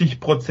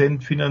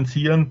 60%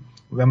 finanzieren.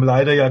 Wir haben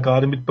leider ja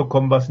gerade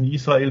mitbekommen, was in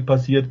Israel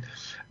passiert.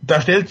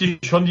 Da stellt sich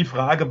schon die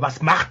Frage,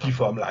 was macht die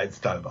Formel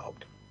 1 da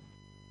überhaupt?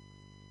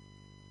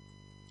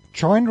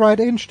 Join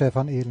right in,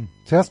 Stefan Ehlen.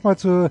 Zuerst mal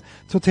zur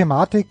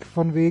Thematik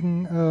von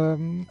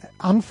wegen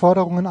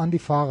Anforderungen an die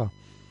Fahrer.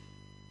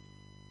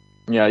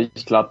 Ja,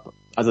 ich glaube,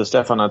 also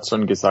Stefan hat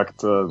schon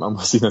gesagt, man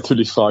muss sich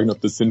natürlich fragen,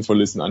 ob das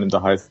sinnvoll ist, in einem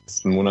der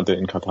heißesten Monate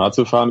in Katar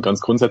zu fahren,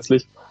 ganz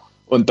grundsätzlich.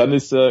 Und dann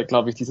ist,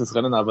 glaube ich, dieses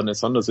Rennen aber eine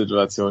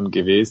Sondersituation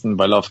gewesen,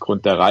 weil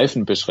aufgrund der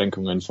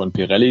Reifenbeschränkungen von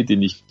Pirelli, die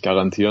nicht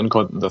garantieren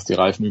konnten, dass die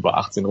Reifen über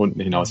 18 Runden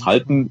hinaus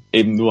halten,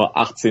 eben nur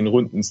 18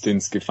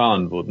 Rundenstints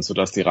gefahren wurden,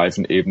 sodass die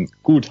Reifen eben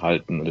gut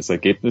halten. Und das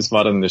Ergebnis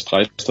war dann eine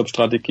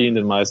Streitstoppstrategie in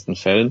den meisten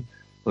Fällen.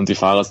 Und die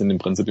Fahrer sind im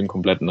Prinzip im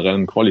kompletten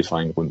Rennen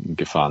Qualifying-Runden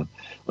gefahren.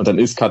 Und dann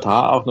ist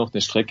Katar auch noch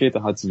eine Strecke,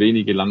 da hat es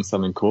wenige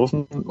langsame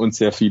Kurven und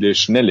sehr viele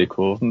schnelle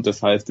Kurven.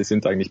 Das heißt, die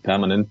sind eigentlich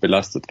permanent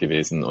belastet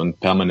gewesen und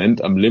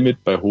permanent am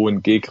Limit bei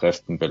hohen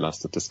G-Kräften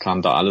belastet. Das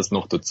kam da alles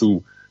noch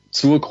dazu.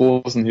 Zur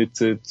großen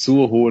Hitze,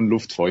 zur hohen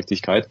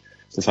Luftfeuchtigkeit.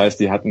 Das heißt,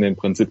 die hatten im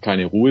Prinzip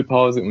keine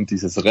Ruhepause und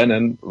dieses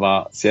Rennen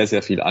war sehr,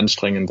 sehr viel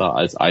anstrengender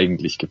als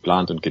eigentlich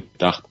geplant und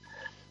gedacht.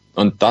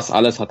 Und das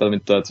alles hat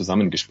damit da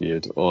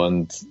zusammengespielt.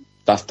 Und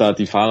dass da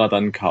die Fahrer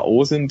dann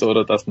K.O. sind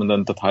oder dass man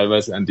dann da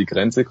teilweise an die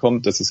Grenze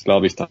kommt, das ist,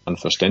 glaube ich, dann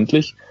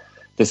verständlich.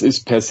 Das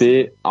ist per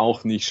se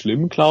auch nicht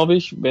schlimm, glaube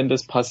ich, wenn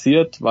das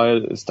passiert,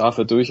 weil es darf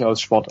ja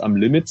durchaus Sport am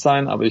Limit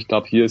sein, aber ich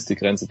glaube, hier ist die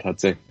Grenze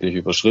tatsächlich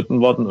überschritten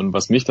worden und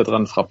was mich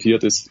daran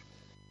frappiert ist,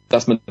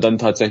 dass man dann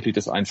tatsächlich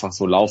das einfach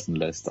so laufen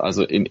lässt.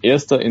 Also in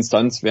erster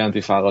Instanz wären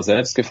die Fahrer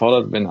selbst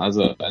gefordert, wenn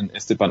also ein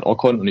Esteban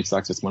Ocon, und ich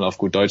sage es jetzt mal auf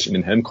gut Deutsch, in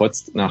den Helm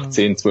kotzt nach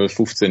 10, 12,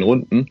 15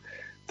 Runden,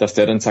 dass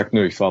der dann sagt,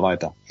 nö, ich fahr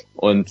weiter.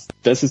 Und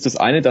das ist das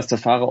eine, dass der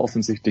Fahrer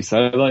offensichtlich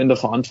selber in der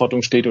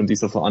Verantwortung steht und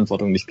dieser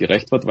Verantwortung nicht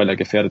gerecht wird, weil er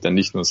gefährdet dann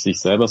nicht nur sich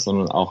selber,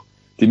 sondern auch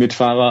Die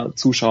Mitfahrer,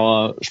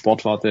 Zuschauer,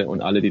 Sportwarte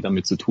und alle, die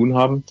damit zu tun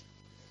haben.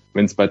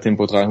 Wenn es bei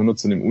Tempo 300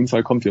 zu einem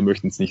Unfall kommt, wir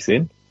möchten es nicht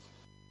sehen.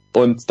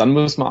 Und dann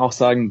muss man auch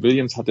sagen,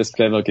 Williams hat es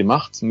clever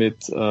gemacht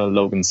mit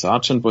Logan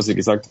Sargent, wo sie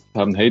gesagt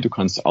haben, hey, du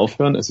kannst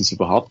aufhören, es ist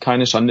überhaupt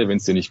keine Schande, wenn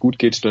es dir nicht gut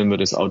geht, stellen wir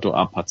das Auto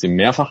ab. Hat sie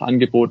mehrfach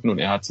angeboten und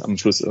er hat es am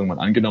Schluss irgendwann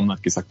angenommen und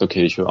hat gesagt,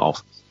 okay, ich höre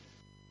auf.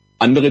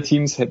 Andere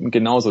Teams hätten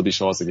genauso die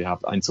Chance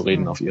gehabt,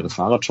 einzureden auf ihre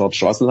Fahrer. George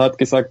Russell hat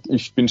gesagt,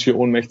 ich bin schier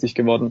ohnmächtig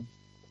geworden.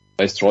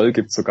 Bei Stroll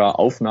gibt es sogar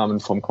Aufnahmen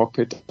vom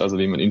Cockpit, also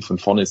wie man ihn von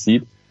vorne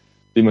sieht,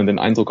 wie man den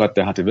Eindruck hat,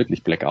 der hatte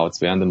wirklich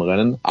Blackouts während dem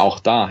Rennen. Auch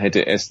da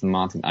hätte Aston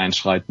Martin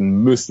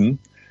einschreiten müssen.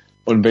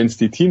 Und wenn es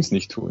die Teams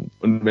nicht tun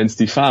und wenn es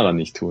die Fahrer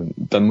nicht tun,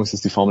 dann muss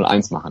es die Formel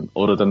 1 machen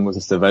oder dann muss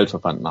es der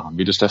Weltverband machen.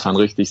 Wie der Stefan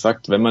richtig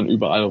sagt, wenn man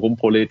überall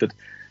rumproletet,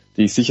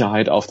 die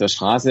Sicherheit auf der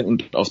Straße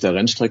und auf der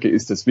Rennstrecke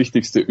ist das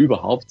Wichtigste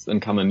überhaupt, dann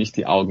kann man nicht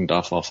die Augen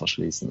davor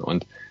verschließen.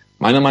 Und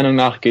meiner Meinung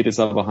nach geht es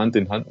aber Hand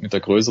in Hand mit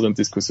der größeren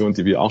Diskussion,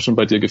 die wir auch schon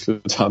bei dir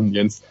geführt haben,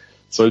 Jens.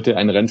 Sollte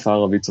ein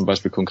Rennfahrer wie zum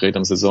Beispiel konkret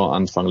am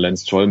Saisonanfang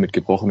Lance Stroll mit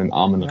gebrochenen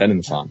Armen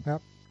Rennen fahren? Ja.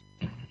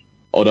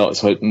 Oder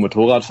sollten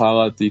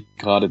Motorradfahrer, die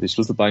gerade die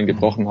Schlüsselbein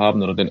gebrochen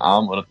haben oder den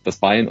Arm oder das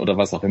Bein oder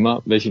was auch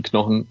immer, welche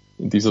Knochen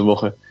in dieser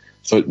Woche,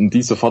 sollten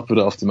die sofort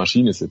wieder auf die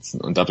Maschine sitzen?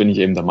 Und da bin ich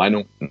eben der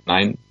Meinung,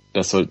 nein,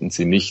 das sollten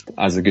sie nicht.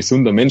 Also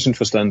gesunder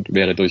Menschenverstand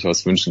wäre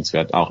durchaus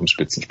wünschenswert, auch im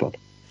Spitzensport.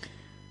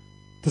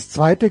 Das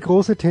zweite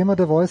große Thema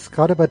der Voice,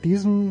 gerade bei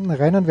diesem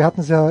Rennen, wir hatten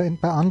es ja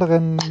bei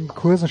anderen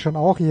Kursen schon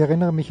auch, ich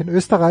erinnere mich in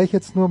Österreich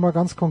jetzt nur mal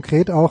ganz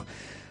konkret auch,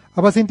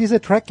 aber sind diese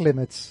Track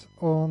Limits.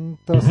 Und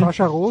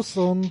Sascha Roos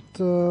und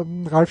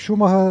Ralf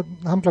Schumacher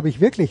haben, glaube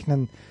ich, wirklich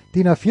einen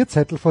DIN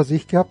A4-Zettel vor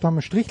sich gehabt,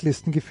 haben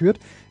Strichlisten geführt,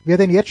 wer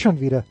denn jetzt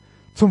schon wieder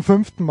zum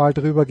 5. Mal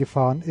drüber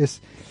gefahren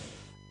ist.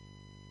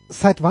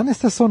 Seit wann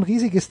ist das so ein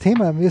riesiges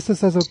Thema? Mir ist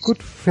das also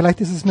gut, vielleicht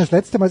ist es mir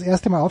das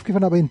erste Mal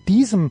aufgefallen, aber in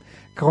diesem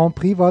Grand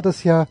Prix war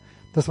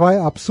das war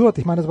ja absurd.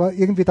 Ich meine, das war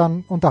irgendwie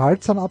dann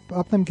unterhaltsam ab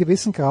einem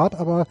gewissen Grad,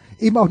 aber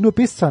eben auch nur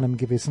bis zu einem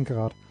gewissen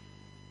Grad.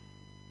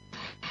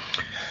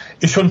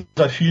 Ist schon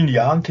seit vielen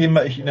Jahren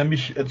Thema. Ich erinnere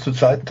mich zu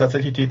Zeiten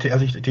tatsächlich,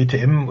 als ich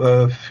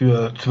DTM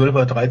für 12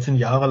 oder 13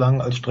 Jahre lang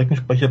als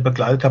Streckensprecher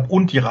begleitet habe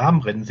und die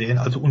Rahmenrennen sehen,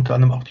 also unter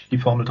anderem auch die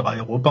Formel 3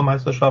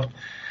 Europameisterschaft,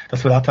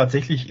 dass wir da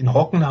tatsächlich in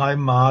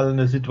Hockenheim mal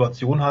eine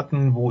Situation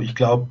hatten, wo ich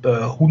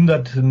glaube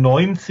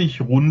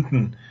 190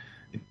 Runden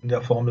in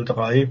der Formel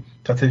 3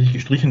 tatsächlich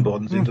gestrichen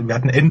worden sind. Und wir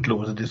hatten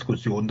endlose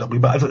Diskussionen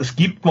darüber. Also es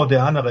gibt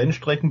moderne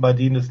Rennstrecken, bei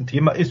denen es ein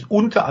Thema ist,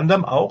 unter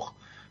anderem auch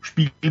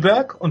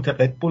Spielberg und der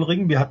Red Bull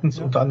Ring. Wir hatten es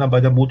unter anderem bei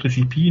der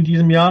MotoGP in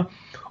diesem Jahr.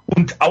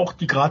 Und auch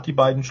gerade die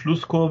beiden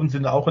Schlusskurven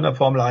sind auch in der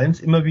Formel 1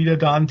 immer wieder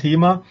da ein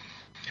Thema.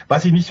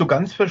 Was ich nicht so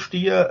ganz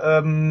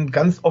verstehe,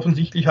 ganz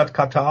offensichtlich hat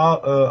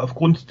Katar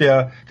aufgrund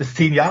des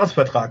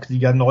 10-Jahres-Vertrags, die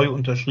ja neu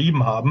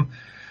unterschrieben haben,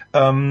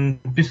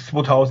 bis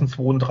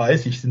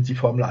 2032 sind sie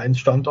Formel 1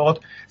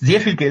 Standort, sehr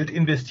viel Geld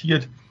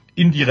investiert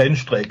in die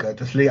Rennstrecke.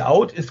 Das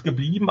Layout ist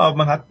geblieben, aber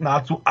man hat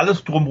nahezu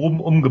alles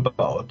drumherum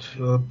umgebaut.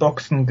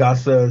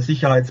 Boxengasse,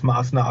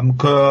 Sicherheitsmaßnahmen,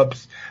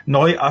 Curbs,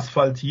 neu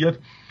asphaltiert.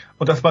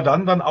 Und das war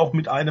dann auch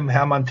mit einem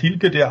Hermann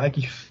Tilke, der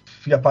eigentlich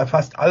ja bei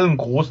fast allen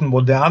großen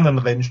modernen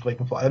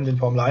Rennstrecken, vor allem den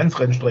Formel 1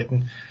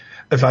 Rennstrecken,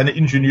 seine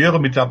Ingenieure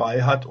mit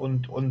dabei hat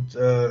und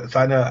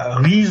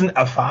seine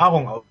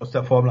Riesenerfahrung aus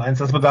der Formel 1,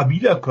 dass man da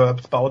wieder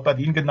Curbs baut, bei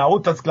denen genau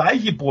das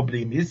gleiche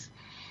Problem ist.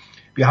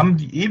 Wir haben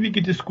die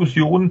ewige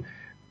Diskussion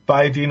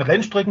bei den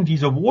Rennstrecken, die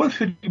sowohl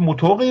für die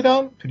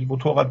Motorräder, für die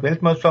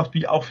Motorrad-Weltmeisterschaft,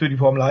 wie auch für die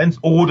Formel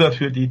 1 oder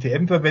für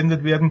DTM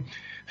verwendet werden.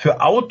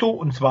 Für Auto-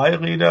 und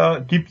Zweiräder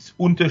gibt's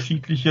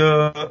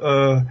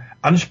unterschiedliche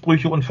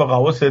Ansprüche und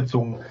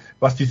Voraussetzungen,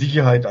 was die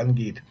Sicherheit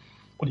angeht.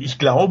 Und ich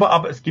glaube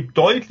aber, es gibt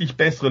deutlich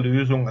bessere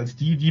Lösungen als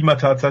die man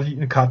tatsächlich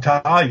in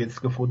Katar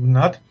jetzt gefunden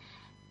hat.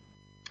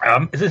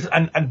 Es ist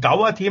ein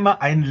Dauerthema,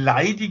 ein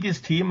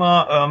leidiges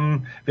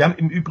Thema. Wir haben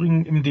im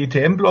Übrigen im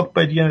DTM-Blog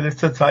bei dir in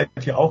letzter Zeit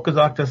ja auch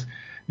gesagt, dass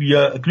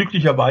wir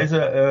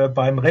glücklicherweise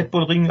beim Red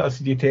Bull Ring, als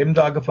die DTM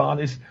da gefahren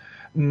ist,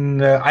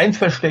 ein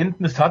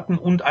Einverständnis hatten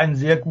und einen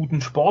sehr guten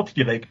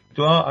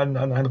Sportdirektor, einen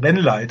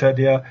Rennleiter,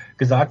 der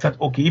gesagt hat,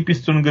 okay,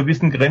 bis zu einer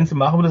gewissen Grenze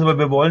machen wir das, aber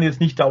wir wollen jetzt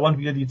nicht dauernd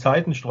wieder die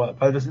Zeiten steuern,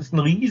 weil das ist ein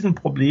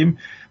Riesenproblem,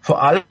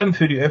 vor allem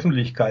für die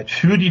Öffentlichkeit,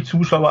 für die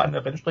Zuschauer an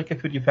der Rennstrecke,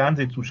 für die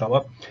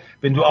Fernsehzuschauer.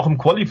 Wenn du auch im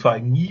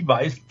Qualifying nie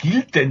weißt,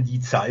 gilt denn die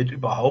Zeit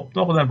überhaupt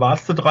noch, und dann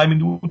wartest du 3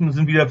 Minuten und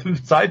sind wieder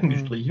 5 Zeiten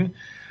gestrichen.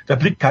 Da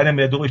blickt keiner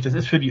mehr durch. Das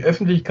ist für die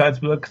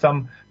Öffentlichkeit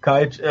wirksam,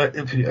 ist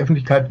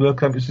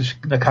es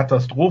eine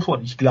Katastrophe.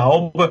 Und ich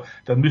glaube,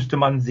 da müsste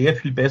man sehr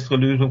viel bessere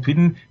Lösungen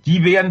finden.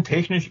 Die wären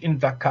technisch in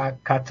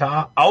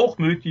Katar auch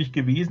möglich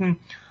gewesen.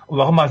 Und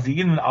warum mal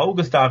sehenden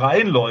Auges da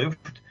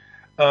reinläuft,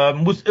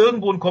 muss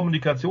irgendwo ein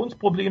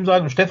Kommunikationsproblem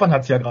sein. Und Stefan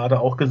hat es ja gerade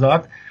auch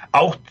gesagt,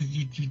 auch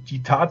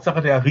die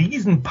Tatsache der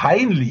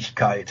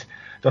Riesenpeinlichkeit,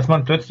 dass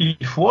man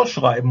plötzlich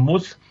vorschreiben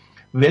muss,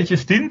 welche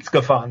Stints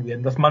gefahren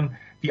werden, dass man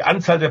die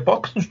Anzahl der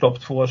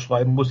Boxenstopps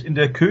vorschreiben muss in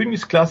der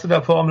Königsklasse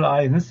der Formel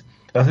 1,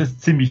 das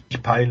ist ziemlich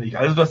peinlich.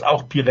 Also, dass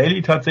auch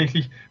Pirelli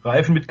tatsächlich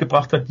Reifen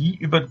mitgebracht hat,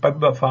 die beim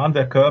Überfahren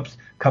der Curbs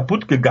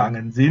kaputt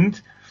gegangen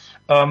sind.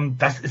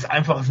 Das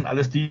sind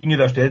alles Dinge,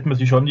 da stellt man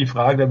sich schon die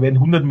Frage, da werden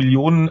 100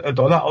 Millionen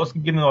Dollar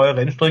ausgegeben, eine neue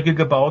Rennstrecke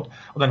gebaut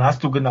und dann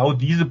hast du genau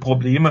diese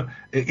Probleme.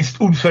 Ist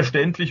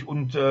unverständlich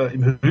und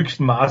im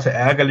höchsten Maße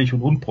ärgerlich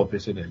und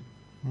unprofessionell.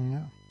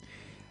 Ja.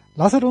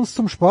 Lasset uns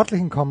zum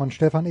Sportlichen kommen,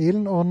 Stefan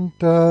Ehlen, und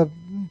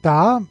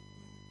da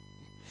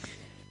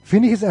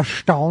finde ich es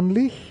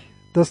erstaunlich,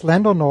 dass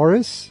Lando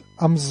Norris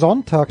am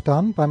Sonntag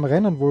dann, beim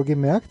Rennen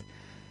wohlgemerkt,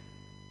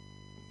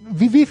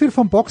 wie viel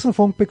vom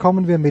Boxenfunk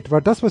bekommen wir mit?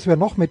 Weil das, was wir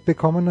noch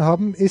mitbekommen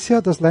haben, ist ja,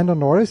 dass Lando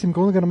Norris im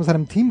Grunde genommen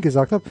seinem Team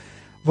gesagt hat,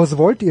 was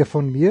wollt ihr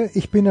von mir?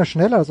 Ich bin ja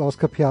schneller als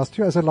Oscar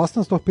Piastri, also lasst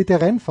uns doch bitte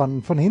Rennen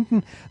fahren. Von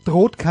hinten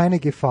droht keine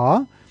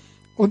Gefahr.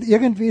 Und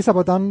irgendwie ist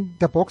aber dann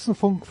der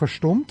Boxenfunk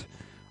verstummt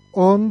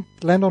und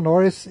Lando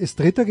Norris ist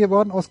Dritter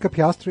geworden, Oscar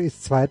Piastri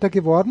ist Zweiter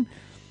geworden.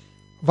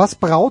 Was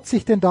braut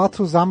sich denn da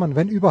zusammen,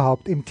 wenn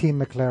überhaupt, im Team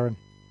McLaren?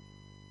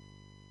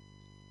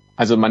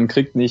 Also man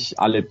kriegt nicht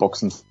alle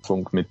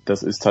Boxenfunk mit,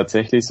 das ist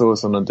tatsächlich so,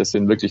 sondern das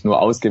sind wirklich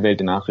nur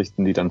ausgewählte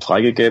Nachrichten, die dann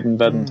freigegeben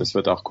werden. Das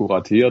wird auch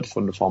kuratiert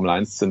von der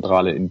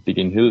Formel-1-Zentrale in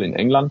Biggin Hill in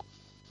England.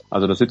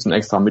 Also da sitzen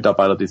extra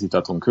Mitarbeiter, die sich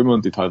darum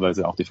kümmern, die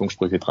teilweise auch die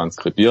Funksprüche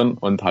transkribieren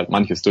und halt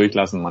manches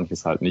durchlassen,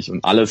 manches halt nicht.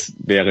 Und alles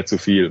wäre zu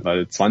viel,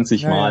 weil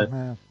 20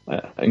 Mal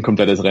ein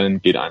komplettes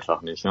Rennen geht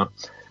einfach nicht. Ja.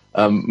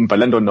 Bei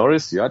Lando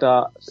Norris, ja,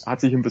 da hat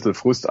sich ein bisschen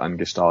Frust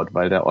angestaut,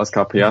 weil der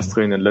Oscar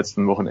Piastri in den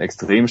letzten Wochen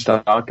extrem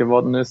stark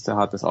geworden ist. Der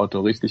hat das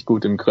Auto richtig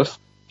gut im Griff,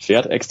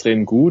 fährt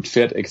extrem gut,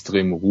 fährt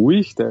extrem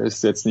ruhig. Der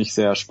ist jetzt nicht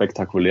sehr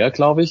spektakulär,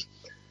 glaube ich,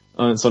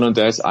 sondern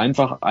der ist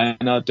einfach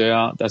einer,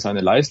 der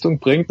seine Leistung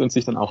bringt und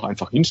sich dann auch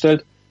einfach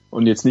hinstellt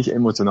und jetzt nicht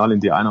emotional in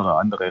die eine oder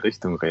andere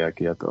Richtung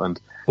reagiert. Und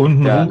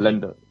der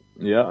Lando,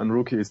 ja, ein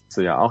Rookie ist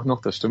er ja auch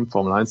noch, das stimmt,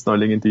 Formel 1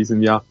 Neuling in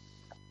diesem Jahr.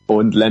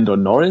 Und Lando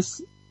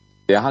Norris,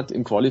 der hat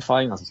im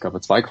Qualifying, also es gab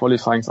ja 2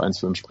 Qualifyings, eins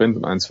für den Sprint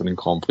und eins für den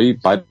Grand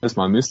Prix, beides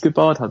mal Mist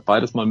gebaut, hat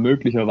beides mal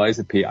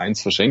möglicherweise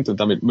P1 verschenkt und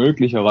damit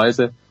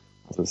möglicherweise,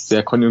 also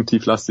sehr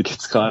konjunktivlastig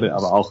jetzt gerade,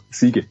 aber auch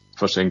Siege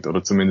verschenkt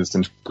oder zumindest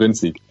den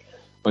Sprintsieg.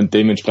 Und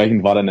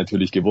dementsprechend war er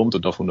natürlich gewurmt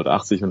und auf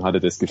 180 und hatte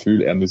das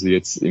Gefühl, er müsse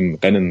jetzt im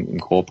Rennen, im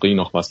Grand Prix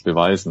noch was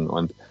beweisen.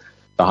 Und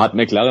da hat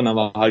McLaren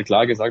aber halt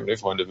klar gesagt, nee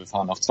Freunde, wir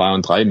fahren auf 2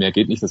 und 3, mehr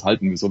geht nicht, das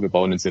halten wir so, wir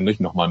bauen uns hier nicht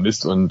nochmal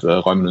Mist und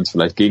räumen uns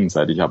vielleicht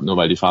gegenseitig ab, nur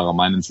weil die Fahrer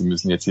meinen, sie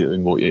müssen jetzt hier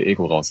irgendwo ihr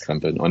Ego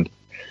rauskrempeln. Und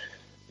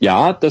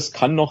ja, das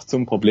kann noch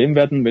zum Problem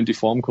werden, wenn die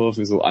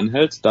Formkurve so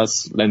anhält,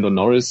 dass Lando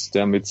Norris,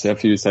 der mit sehr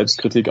viel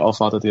Selbstkritik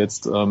aufwartet,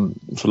 jetzt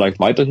vielleicht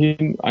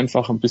weiterhin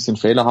einfach ein bisschen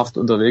fehlerhaft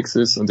unterwegs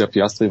ist und der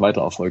Piastri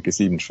weiter auf Wolke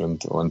 7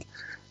 schwimmt. Und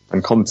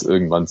dann kommt es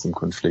irgendwann zum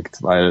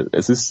Konflikt, weil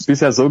es ist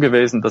bisher so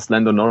gewesen, dass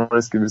Lando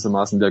Norris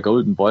gewissermaßen der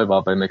Golden Boy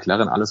war bei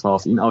McLaren, alles war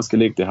auf ihn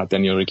ausgelegt, der hat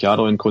Daniel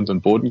Ricciardo in Grund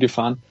und Boden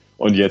gefahren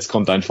und jetzt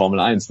kommt ein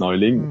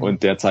Formel-1-Neuling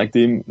und der zeigt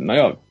ihm,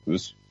 naja,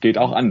 es geht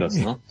auch anders.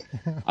 Ne?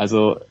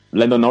 Also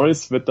Lando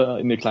Norris wird da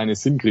in eine kleine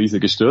Sinnkrise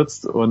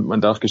gestürzt und man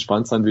darf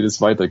gespannt sein, wie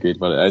das weitergeht,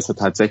 weil er ist ja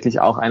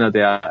tatsächlich auch einer,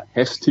 der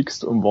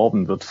heftigst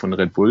umworben wird von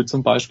Red Bull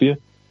zum Beispiel.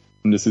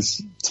 Und es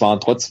ist zwar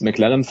trotz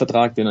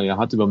McLaren-Vertrag, den er ja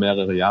hat über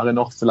mehrere Jahre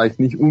noch, vielleicht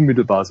nicht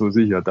unmittelbar so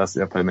sicher, dass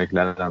er bei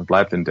McLaren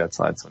bleibt in der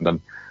Zeit,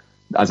 sondern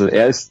also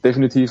er ist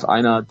definitiv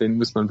einer, den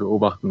muss man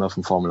beobachten auf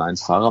dem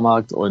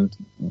Formel-1-Fahrermarkt und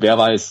wer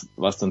weiß,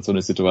 was dann so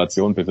eine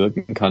Situation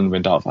bewirken kann,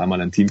 wenn da auf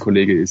einmal ein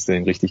Teamkollege ist, der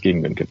ihn richtig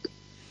Gegenwind gibt.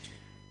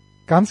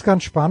 Ganz,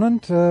 ganz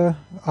spannend.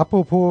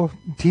 Apropos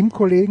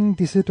Teamkollegen,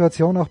 die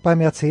Situation auch bei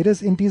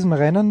Mercedes in diesem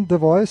Rennen. The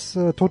Voice,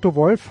 Toto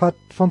Wolff hat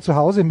von zu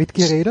Hause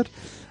mitgeredet.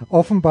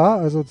 Offenbar,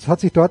 also es hat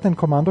sich dort ein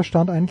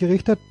Kommandostand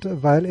eingerichtet,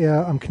 weil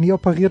er am Knie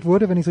operiert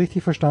wurde, wenn ich es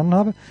richtig verstanden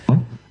habe.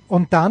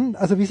 Und dann,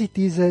 also wie sich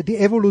die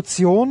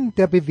Evolution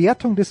der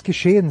Bewertung des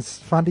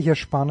Geschehens fand ich ja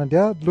spannend.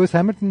 Ja, Lewis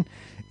Hamilton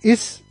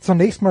ist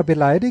zunächst mal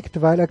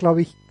beleidigt, weil er,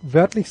 glaube ich,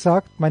 wörtlich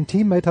sagt, mein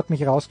Teammate hat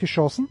mich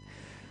rausgeschossen.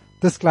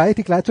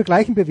 Zur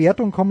gleichen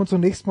Bewertung kommen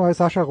zunächst mal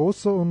Sascha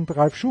Rosso und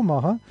Ralf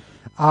Schumacher.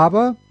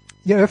 Aber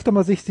je öfter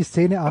man sich die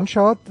Szene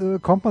anschaut,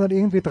 kommt man dann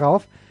irgendwie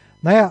drauf,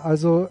 naja,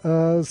 also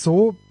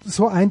so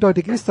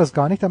eindeutig ist das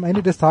gar nicht. Am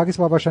Ende des Tages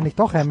war wahrscheinlich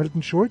doch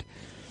Hamilton schuld.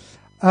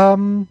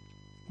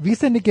 Wie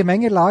ist denn die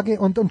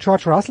Gemengelage? Und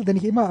George Russell, den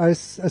ich immer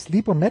als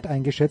lieb und nett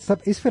eingeschätzt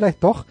habe, ist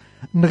vielleicht doch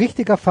ein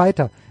richtiger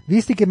Fighter. Wie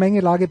ist die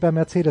Gemengelage bei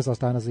Mercedes aus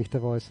deiner Sicht,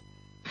 der Voice?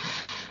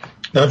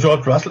 Ja,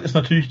 George Russell ist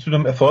natürlich zu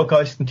dem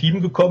erfolgreichsten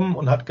Team gekommen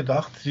und hat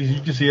gedacht, die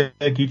Siegesserie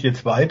geht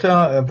jetzt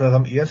weiter. Bei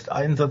seinem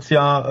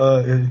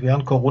Ersteinsatzjahr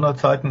während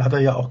Corona-Zeiten hat er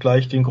ja auch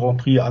gleich den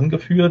Grand Prix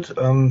angeführt,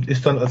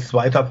 ist dann als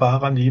zweiter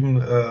Fahrer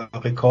neben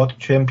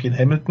Rekord-Champion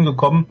Hamilton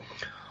gekommen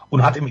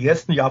und hat im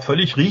ersten Jahr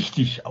völlig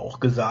richtig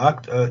auch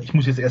gesagt, ich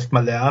muss jetzt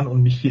erstmal lernen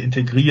und mich hier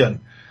integrieren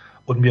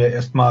und mir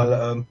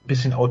erstmal ein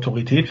bisschen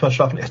Autorität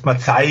verschaffen, erstmal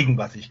zeigen,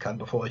 was ich kann,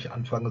 bevor ich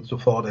anfange zu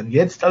fordern.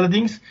 Jetzt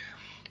allerdings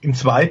im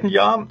zweiten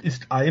Jahr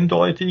ist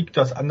eindeutig,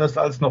 dass anders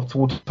als noch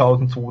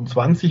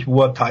 2022,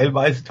 wo er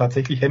teilweise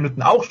tatsächlich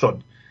Hamilton auch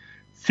schon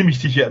ziemlich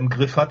sicher im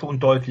Griff hatte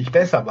und deutlich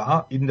besser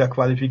war in der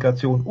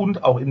Qualifikation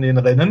und auch in den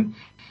Rennen,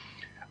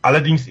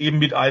 allerdings eben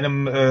mit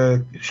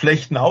einem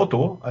schlechten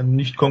Auto, einem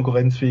nicht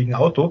konkurrenzfähigen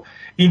Auto.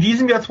 In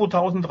diesem Jahr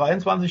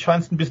 2023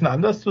 scheint es ein bisschen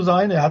anders zu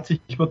sein. Er hat sich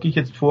wirklich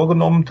jetzt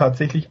vorgenommen,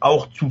 tatsächlich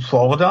auch zu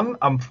fordern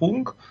am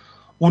Funk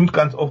und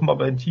ganz offenbar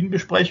bei den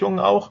Teambesprechungen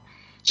auch.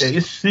 Er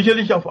ist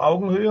sicherlich auf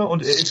Augenhöhe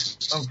und er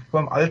ist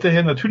vom Alter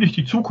her natürlich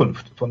die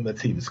Zukunft von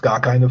Mercedes, gar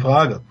keine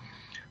Frage.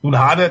 Nun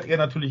hadert er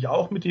natürlich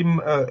auch mit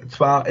dem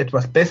zwar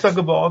etwas besser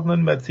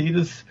gewordenen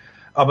Mercedes,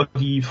 aber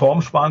die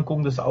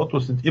Formschwankungen des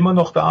Autos sind immer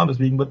noch da.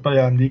 Deswegen wird man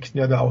ja im nächsten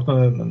Jahr da auch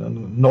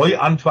einen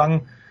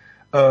Neuanfang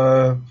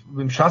mit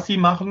dem Chassis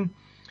machen.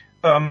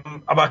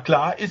 Aber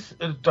klar ist,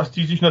 dass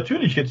die sich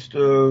natürlich jetzt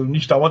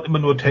nicht dauernd immer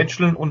nur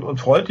tätscheln und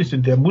freundlich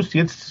sind. Der muss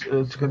jetzt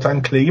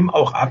seinen Claim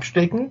auch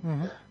abstecken,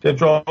 der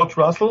George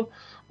Russell.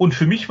 Und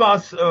für mich war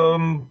es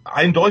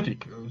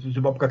eindeutig. Es ist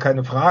überhaupt gar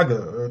keine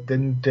Frage.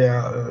 Denn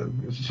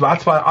es war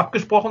zwar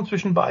abgesprochen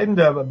zwischen beiden.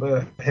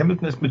 Der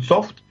Hamilton ist mit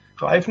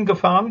Soft-Reifen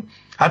gefahren,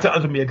 hatte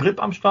also mehr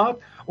Grip am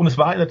Start. Und es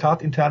war in der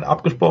Tat intern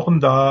abgesprochen,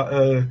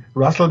 da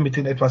Russell mit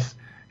den etwas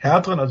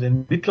härteren, also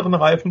den mittleren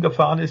Reifen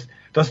gefahren ist,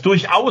 das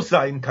durchaus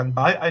sein kann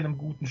bei einem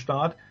guten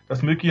Start,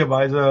 dass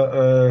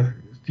möglicherweise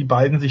die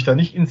beiden sich da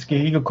nicht ins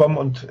Gehege kommen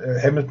und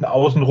Hamilton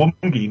außen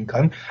rumgehen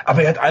kann.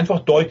 Aber er hat einfach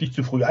deutlich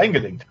zu früh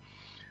eingelenkt.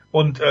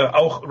 Und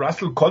auch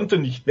Russell konnte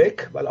nicht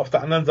weg, weil auf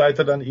der anderen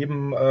Seite dann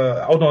eben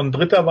auch noch ein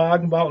dritter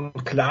Wagen war.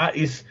 Und klar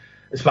ist,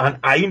 es war ein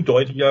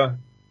eindeutiger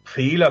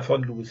Fehler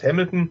von Lewis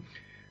Hamilton,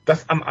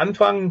 dass am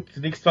Anfang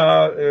zunächst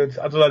mal das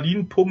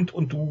Adrenalin pumpt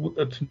und du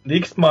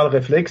zunächst mal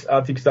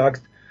reflexartig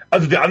sagst,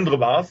 also der andere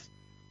war's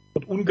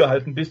und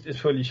ungehalten bist, ist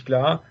völlig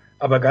klar.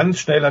 Aber ganz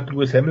schnell hat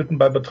Lewis Hamilton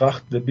bei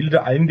Betrachten der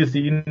Bilder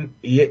eingesehen,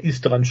 er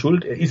ist daran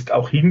schuld. Er ist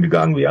auch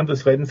hingegangen während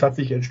des Rennens, hat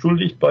sich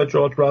entschuldigt bei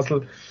George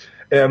Russell.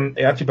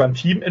 Er hat sich beim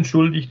Team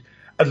entschuldigt.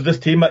 Also das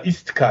Thema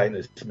ist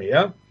keines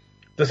mehr.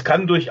 Das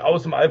kann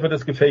durchaus im Eifer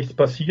des Gefechts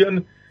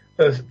passieren.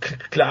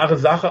 Klare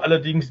Sache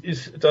allerdings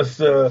ist,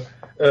 dass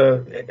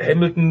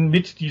Hamilton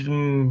mit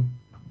diesem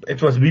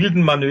etwas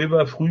wilden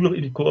Manöver früher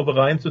in die Kurve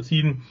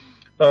reinzuziehen,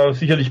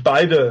 sicherlich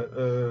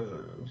beide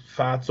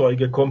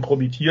Fahrzeuge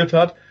kompromittiert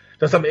hat.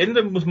 Dass am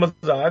Ende, muss man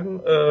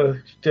sagen,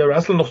 der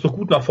Russell noch so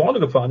gut nach vorne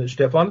gefahren ist,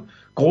 Stefan.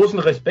 Großen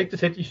Respekt,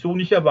 das hätte ich so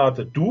nicht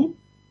erwartet. Du?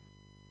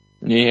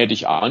 Nee, hätte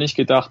ich auch nicht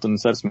gedacht. Und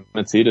selbst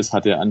Mercedes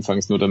hatte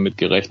anfangs nur damit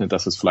gerechnet,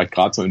 dass es vielleicht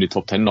gerade so in die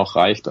Top 10 noch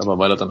reicht. Aber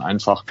weil er dann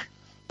einfach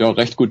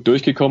recht gut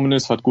durchgekommen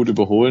ist, hat gut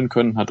überholen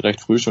können, hat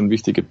recht früh schon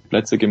wichtige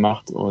Plätze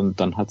gemacht. Und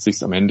dann hat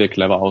sich's am Ende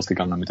clever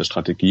ausgegangen mit der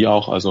Strategie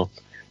auch. Also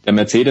der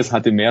Mercedes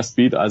hatte mehr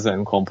Speed, als er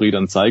im Grand Prix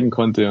dann zeigen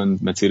konnte.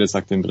 Und Mercedes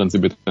sagte im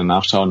Prinzip bitte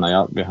nachschauen,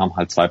 wir haben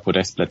halt 2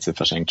 Podestplätze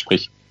verschenkt.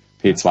 Sprich,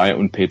 P2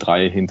 und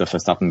P3 hinter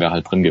Verstappen wäre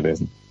halt drin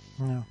gewesen.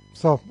 Ja.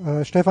 So,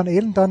 Stefan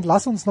Ehlen, dann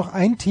lass uns noch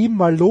ein Team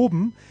mal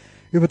loben,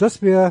 über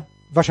das wir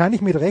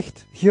wahrscheinlich mit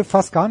Recht hier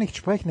fast gar nicht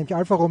sprechen, nämlich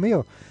Alfa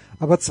Romeo.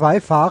 Aber 2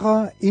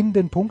 Fahrer in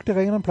den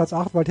Punkterängen, Platz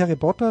 8 Valtteri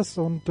Bottas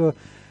und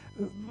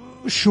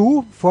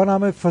Schuh,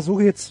 Vorname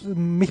versuche jetzt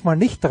mich mal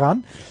nicht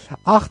dran,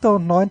 8.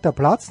 und 9.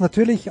 Platz,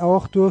 natürlich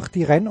auch durch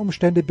die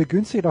Rennumstände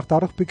begünstigt, auch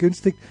dadurch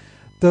begünstigt,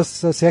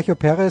 dass Sergio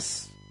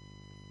Perez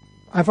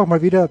einfach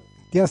mal wieder,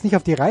 der es nicht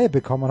auf die Reihe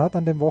bekommen hat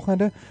an dem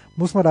Wochenende,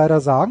 muss man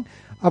leider sagen.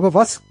 Aber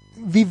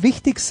wie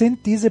wichtig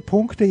sind diese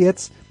Punkte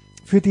jetzt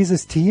für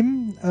dieses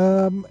Team,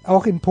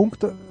 auch in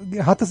Punkt,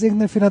 hat das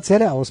irgendeine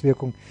finanzielle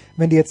Auswirkung,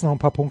 wenn die jetzt noch ein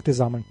paar Punkte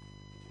sammeln?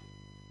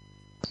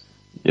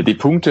 Ja, die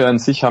Punkte an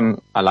sich haben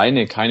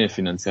alleine keine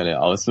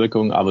finanzielle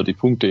Auswirkung, aber die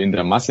Punkte in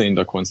der Masse, in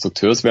der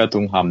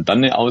Konstrukteurswertung haben dann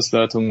eine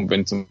Auswertung,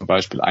 wenn zum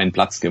Beispiel ein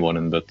Platz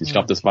gewonnen wird. Ich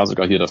glaube, das war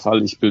sogar hier der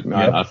Fall. Ich bilde mir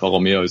ein, Alfa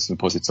Romeo ist in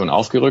Position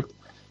aufgerückt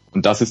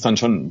und das ist dann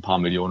schon ein paar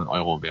Millionen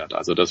Euro wert.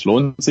 Also das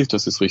lohnt sich,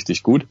 das ist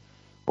richtig gut.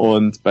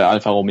 Und bei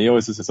Alfa Romeo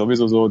ist es ja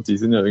sowieso so, die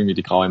sind ja irgendwie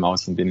die graue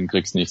Maus, von denen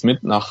kriegst du nichts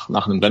mit. Nach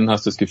einem Rennen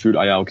hast du das Gefühl,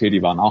 okay,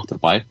 die waren auch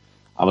dabei.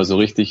 Aber so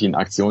richtig in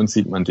Aktion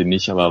sieht man den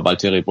nicht. Aber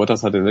Valtteri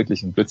Bottas hatte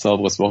wirklich ein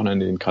blitzsauberes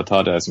Wochenende in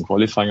Katar. Der ist im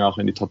Qualifying auch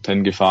in die Top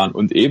 10 gefahren.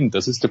 Und eben,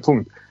 das ist der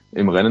Punkt.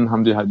 Im Rennen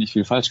haben die halt nicht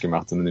viel falsch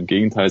gemacht, sondern im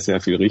Gegenteil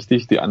sehr viel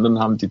richtig. Die anderen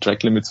haben die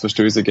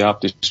Track-Limits-Verstöße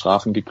gehabt, die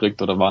Strafen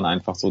gekriegt oder waren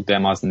einfach so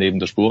dermaßen neben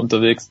der Spur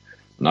unterwegs.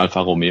 Und Alfa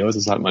Romeo ist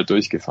es halt mal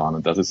durchgefahren.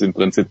 Und das ist im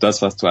Prinzip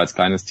das, was du als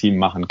kleines Team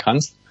machen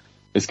kannst.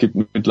 Es gibt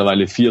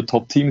mittlerweile 4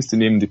 Top-Teams, die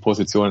nehmen die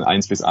Positionen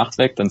 1 bis 8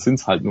 weg. Dann sind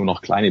es halt nur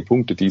noch kleine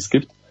Punkte, die es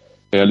gibt.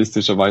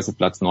 Realistischerweise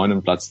Platz 9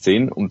 und Platz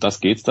 10, um das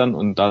geht's dann.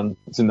 Und dann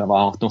sind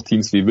aber auch noch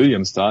Teams wie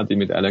Williams da, die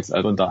mit Alex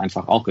Albon da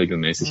einfach auch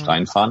regelmäßig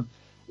reinfahren.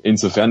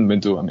 Insofern, wenn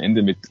du am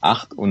Ende mit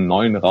 8 und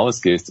 9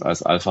 rausgehst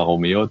als Alfa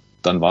Romeo,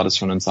 dann war das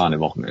schon ein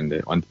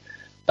Sahnewochenende. Und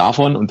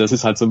davon, und das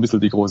ist halt so ein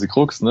bisschen die große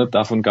Krux,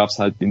 davon gab's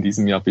halt in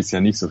diesem Jahr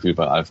bisher nicht so viel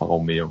bei Alfa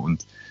Romeo.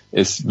 Und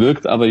es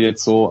wirkt aber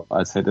jetzt so,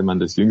 als hätte man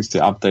das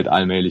jüngste Update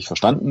allmählich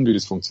verstanden, wie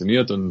das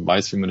funktioniert und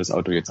weiß, wie man das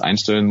Auto jetzt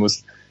einstellen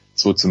muss.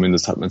 So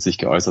zumindest hat man sich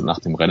geäußert nach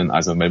dem Rennen.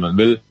 Also wenn man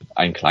will,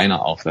 ein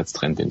kleiner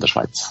Aufwärtstrend in der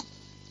Schweiz.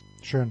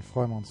 Schön,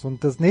 freuen wir uns.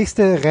 Und das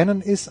nächste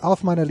Rennen ist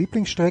auf meiner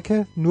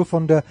Lieblingsstrecke, nur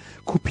von der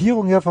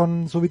Kupierung her,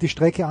 so wie die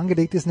Strecke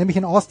angelegt ist, nämlich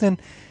in Austin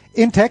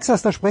in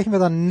Texas. Da sprechen wir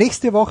dann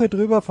nächste Woche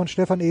drüber. Von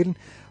Stefan Ehlen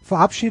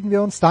verabschieden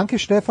wir uns. Danke,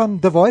 Stefan.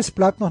 The Voice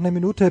bleibt noch eine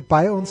Minute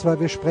bei uns, weil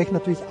wir sprechen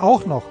natürlich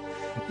auch noch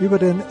über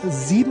den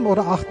 7-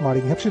 oder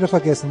 8-maligen, ich habe schon wieder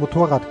vergessen,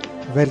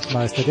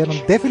 Motorrad-Weltmeister, der nun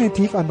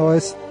definitiv ein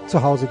neues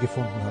Zuhause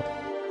gefunden hat.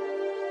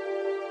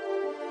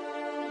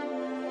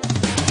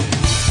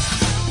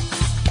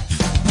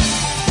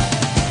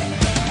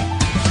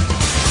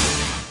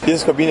 Hier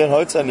ist Corbinian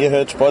Holz und ihr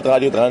hört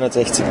Sportradio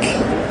 360.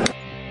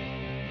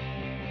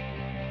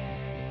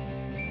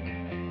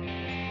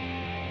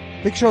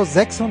 Big Show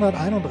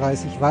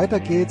 631. Weiter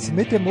geht's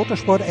mit dem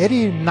Motorsport.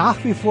 Eddie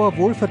nach wie vor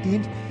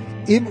wohlverdient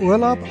im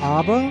Urlaub,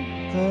 aber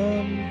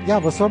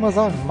was soll man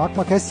sagen? Marc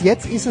Marquez,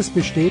 jetzt ist es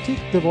bestätigt.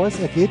 The Voice,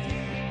 er geht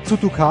zu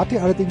Ducati,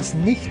 allerdings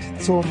nicht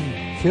zum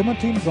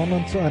Firmenteam,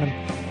 sondern zu einem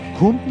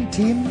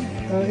Kundenteam.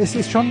 Es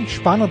ist schon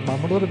spannend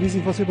manchmal, oder wie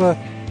sich was über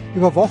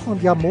Wochen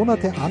und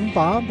Monate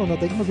anbahnt, und da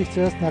denkt man sich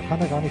zuerst,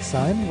 kann er gar nicht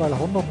sein, weil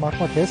Honda und Marc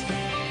Marquez,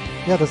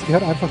 das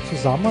gehört einfach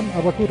zusammen,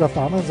 aber gut, auf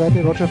der anderen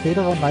Seite Roger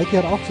Federer und Nike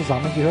hat auch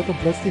zusammengehört und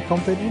plötzlich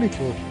kommt er in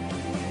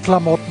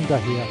Uniqlo-Klamotten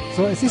daher.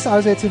 So, es ist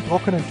also jetzt in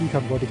trockenen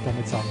Tüchern, wollte ich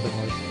damit sagen.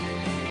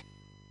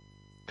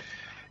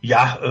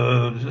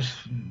 Ja,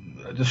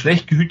 das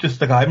schlecht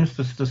gehüteste Geheimnis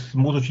des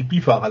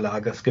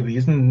MotoGP-Fahrerlagers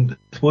gewesen.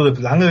 Es wurde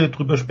lange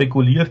drüber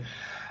spekuliert.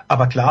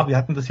 Aber klar, wir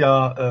hatten das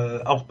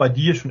ja auch bei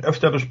dir schon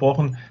öfter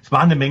besprochen. Es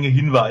waren eine Menge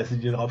Hinweise,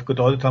 die darauf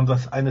gedeutet haben,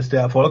 dass eines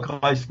der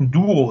erfolgreichsten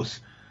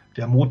Duos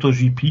der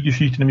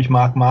MotoGP-Geschichte, nämlich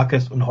Marc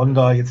Marquez und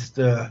Honda,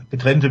 jetzt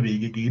getrennte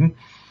Wege gehen.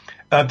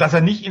 Dass er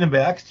nicht in einem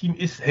Werksteam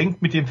ist,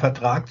 hängt mit dem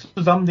Vertrag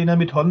zusammen, den er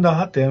mit Honda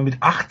hat, der mit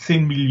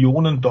 18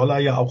 Millionen $,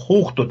 ja auch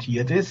hoch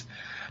dotiert ist.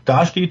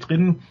 Da steht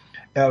drin,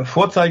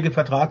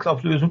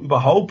 Vorzeigevertragsauflösung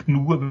überhaupt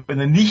nur, wenn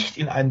er nicht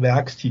in ein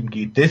Werksteam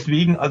geht.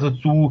 Deswegen also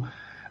zu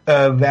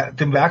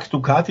dem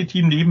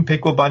Werks-Ducati-Team neben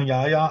Pecco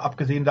Bagnaia,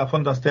 abgesehen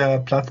davon, dass der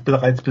Platz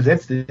bereits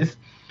besetzt ist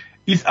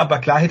aber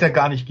klar, hätte er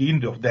gar nicht gehen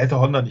dürfen. Da hätte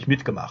Honda nicht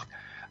mitgemacht.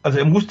 Also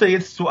er musste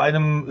jetzt zu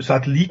einem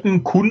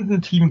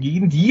Satelliten-Kundenteam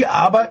gehen, die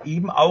aber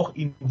eben auch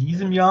in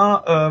diesem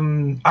Jahr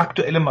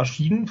aktuelle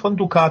Maschinen von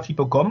Ducati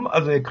bekommen.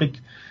 Also er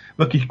kriegt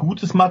wirklich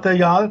gutes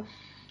Material.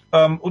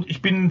 Und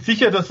ich bin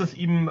sicher, dass es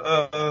ihm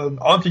einen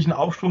ordentlichen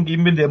Aufschwung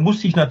geben wird. Der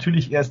muss sich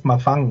natürlich erst mal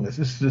fangen. Es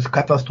ist das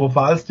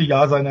katastrophalste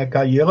Jahr seiner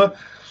Karriere.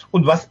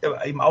 Und was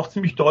eben auch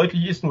ziemlich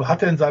deutlich ist, nun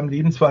hat er in seinem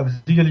Leben zwar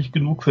sicherlich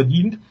genug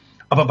verdient,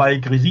 aber bei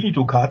Gresini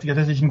Ducati hat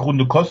er sich im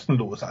Grunde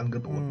kostenlos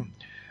angeboten.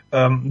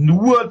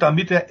 Nur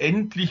damit er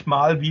endlich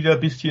mal wieder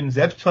ein bisschen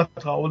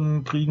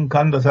Selbstvertrauen kriegen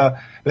kann, dass er,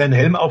 wenn er einen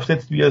Helm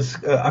aufsetzt, wie er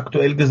es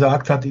aktuell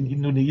gesagt hat in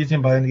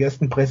Indonesien bei den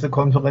ersten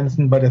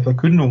Pressekonferenzen, bei der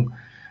Verkündung,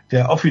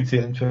 der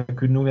offiziellen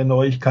Verkündung der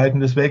Neuigkeiten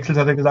des Wechsels,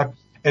 hat er gesagt,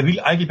 er will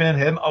eigentlich, wenn er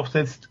einen Helm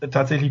aufsetzt,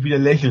 tatsächlich wieder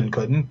lächeln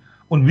können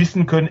und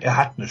wissen können, er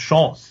hat eine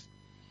Chance.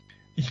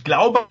 Ich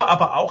glaube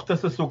aber auch,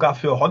 dass es sogar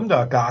für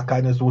Honda gar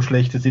keine so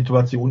schlechte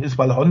Situation ist,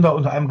 weil Honda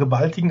unter einem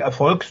gewaltigen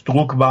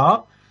Erfolgsdruck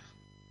war.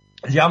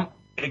 Sie haben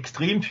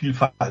extrem viel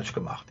falsch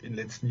gemacht in den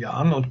letzten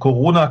Jahren und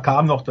Corona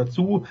kam noch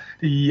dazu.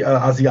 Die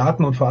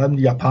Asiaten und vor allem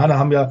die Japaner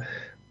haben ja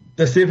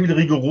das sehr viel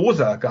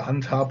rigoroser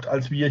gehandhabt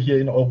als wir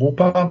hier in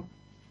Europa.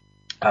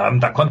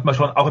 Da konnte man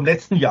schon auch im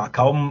letzten Jahr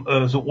kaum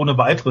so ohne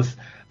weiteres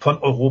von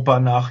Europa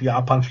nach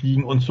Japan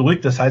fliegen und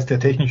zurück. Das heißt, der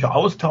technische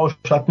Austausch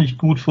hat nicht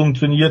gut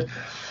funktioniert.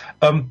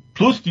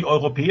 Plus die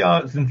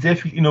Europäer sind sehr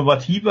viel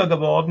innovativer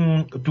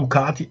geworden.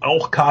 Ducati,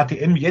 auch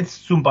KTM,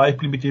 jetzt zum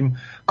Beispiel mit dem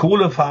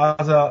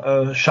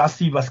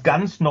Kohlefaser-Chassis, was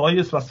ganz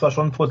Neues, was zwar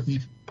schon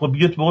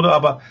probiert wurde,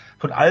 aber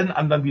von allen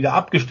anderen wieder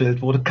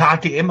abgestellt wurde.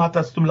 KTM hat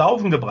das zum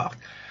Laufen gebracht.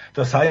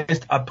 Das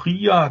heißt,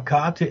 Aprilia,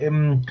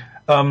 KTM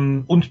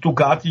und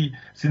Ducati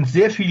sind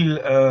sehr viel,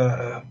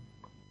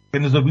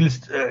 wenn du so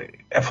willst,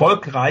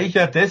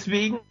 erfolgreicher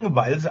deswegen,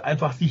 weil sie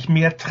einfach sich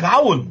mehr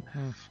trauen.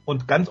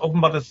 Und ganz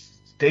offenbar das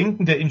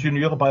Denken der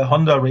Ingenieure bei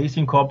Honda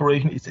Racing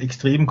Corporation ist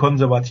extrem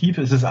konservativ.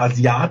 Es ist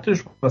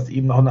asiatisch, was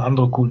eben noch eine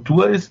andere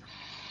Kultur ist.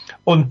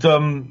 Und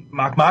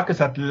Marc Marquez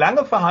hat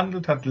lange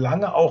verhandelt, hat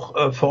lange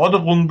auch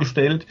Forderungen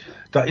gestellt.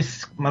 Da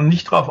ist man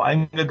nicht drauf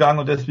eingegangen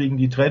und deswegen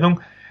die Trennung.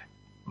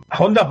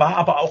 Honda war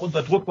aber auch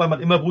unter Druck, weil man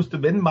immer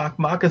wusste, wenn Marc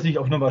Marquez sich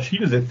auf eine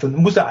Maschine setzt, dann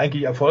muss er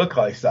eigentlich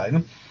erfolgreich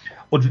sein.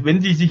 Und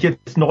wenn sie sich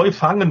jetzt neu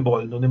fangen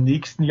wollen und im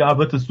nächsten Jahr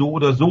wird es so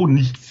oder so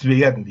nichts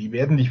werden, die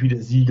werden nicht wieder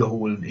Siege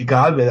holen,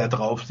 egal wer da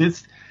drauf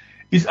sitzt,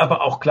 ist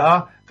aber auch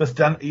klar, dass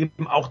dann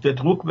eben auch der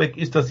Druck weg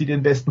ist, dass sie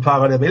den besten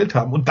Fahrer der Welt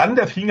haben. Und dann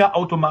der Finger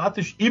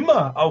automatisch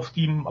immer auf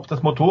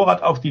das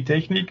Motorrad, auf die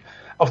Technik,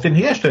 auf den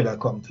Hersteller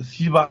kommt. Es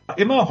war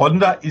immer,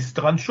 Honda ist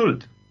dran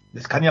schuld.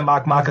 Das kann ja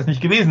Marc Marquez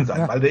nicht gewesen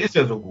sein, weil der ist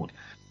ja so gut.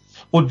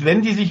 Und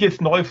wenn die sich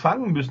jetzt neu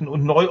fangen müssen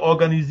und neu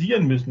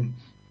organisieren müssen,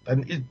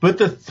 dann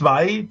wird es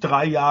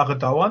 2-3 Jahre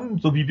dauern,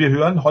 so wie wir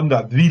hören.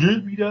 Honda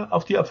will wieder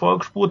auf die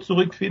Erfolgsspur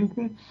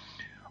zurückfinden.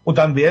 Und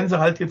dann werden sie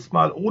halt jetzt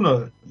mal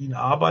ohne ihn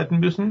arbeiten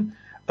müssen.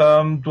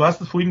 Du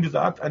hast es vorhin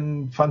gesagt,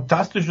 eine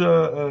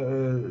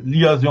fantastische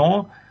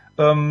Liaison.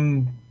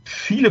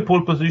 viele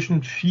Pole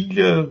Position,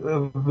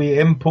 viele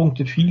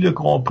WM-Punkte, viele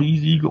Grand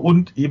Prix-Siege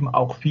und eben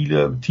auch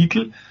viele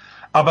Titel.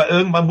 Aber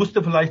irgendwann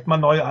musste vielleicht mal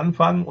neu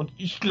anfangen und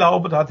ich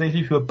glaube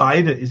tatsächlich für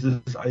beide ist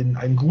es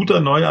ein guter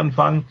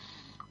Neuanfang.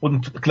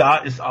 Und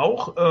klar ist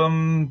auch,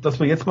 dass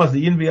wir jetzt mal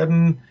sehen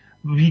werden,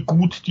 wie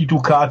gut die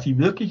Ducati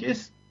wirklich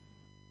ist.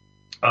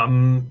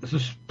 Es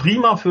ist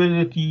prima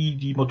für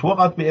die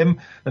Motorrad-WM,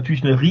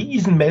 natürlich eine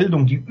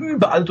Riesenmeldung, die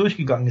überall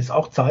durchgegangen ist,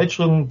 auch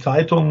Zeitschriften,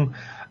 Zeitungen,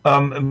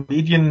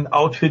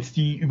 Medienoutfits,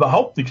 die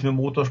überhaupt nichts mit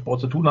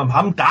Motorsport zu tun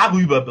haben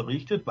darüber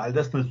berichtet, weil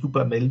das eine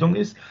super Meldung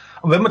ist.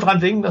 Und wenn wir dran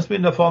denken, dass wir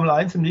in der Formel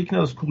 1 im nächsten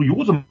Jahr das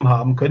Kuriosum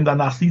haben können,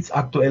 danach sieht es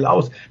aktuell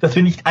aus, dass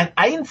wir nicht einen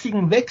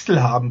einzigen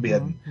Wechsel haben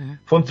werden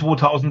von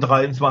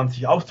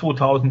 2023 auf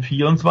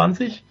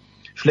 2024.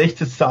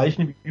 Schlechtes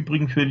Zeichen im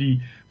Übrigen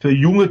für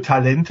junge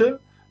Talente,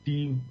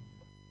 die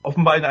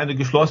offenbar in eine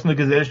geschlossene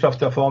Gesellschaft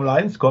der Formel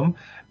 1 kommen.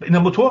 In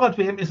der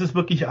Motorrad-WM ist es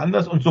wirklich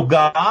anders und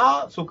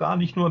sogar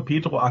nicht nur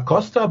Pedro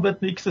Acosta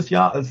wird nächstes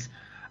Jahr als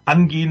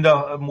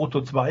angehender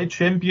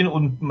Moto2-Champion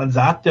und man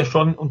sagt ja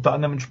schon, unter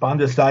anderem in Spanien,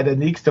 das sei der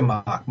nächste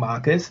Marc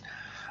Marquez.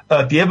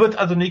 Der wird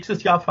also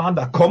nächstes Jahr fahren.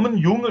 Da kommen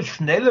junge,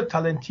 schnelle,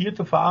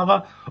 talentierte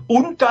Fahrer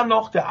und dann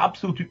noch der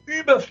absolute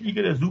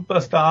Überflieger, der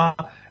Superstar,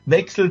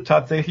 wechselt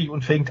tatsächlich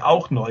und fängt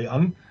auch neu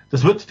an.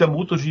 Das wird der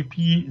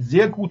MotoGP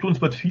sehr gut tun.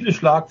 Es wird viele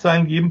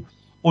Schlagzeilen geben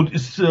und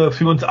ist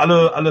für uns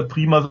alle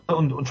prima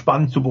und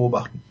spannend zu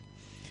beobachten.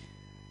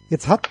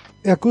 Jetzt hat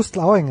Gustl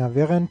Auinger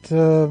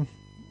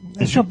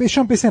ist schon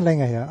ein bisschen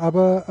länger her,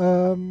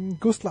 aber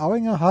Gustl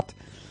Auinger hat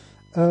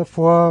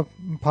vor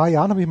ein paar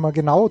Jahren, habe ich mal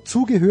genau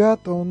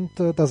zugehört und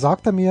da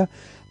sagt er mir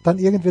dann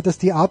irgendwie, dass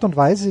die Art und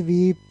Weise,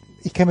 wie,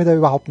 ich kenne mich da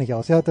überhaupt nicht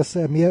aus, ja, dass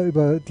er mehr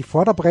über die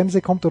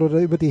Vorderbremse kommt oder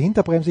über die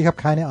Hinterbremse, ich habe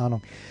keine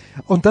Ahnung.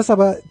 Und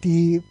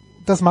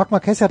dass Marc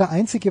Marquez ja der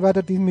Einzige war,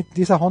 der mit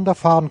dieser Honda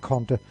fahren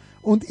konnte.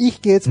 Und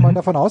ich gehe jetzt mal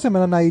davon aus, in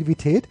meiner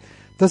Naivität,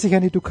 dass sich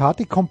eine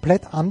Ducati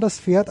komplett anders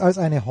fährt als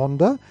eine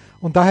Honda.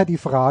 Und daher die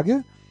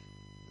Frage,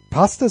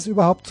 passt das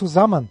überhaupt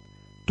zusammen?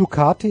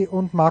 Ducati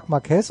und Marc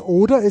Marquez?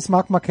 Oder ist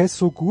Marc Marquez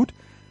so gut,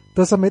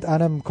 dass er mit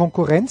einem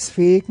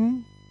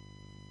konkurrenzfähigen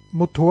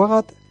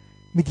Motorrad,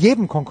 mit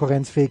jedem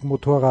konkurrenzfähigen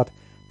Motorrad,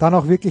 dann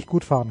auch wirklich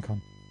gut fahren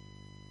kann?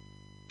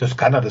 Das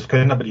kann er, das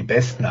können aber die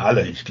Besten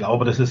alle. Ich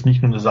glaube, das ist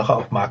nicht nur eine Sache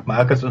auf Marc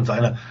Marquez und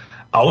seine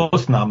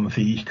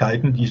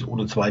Ausnahmefähigkeiten, die es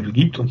ohne Zweifel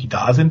gibt und die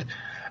da sind.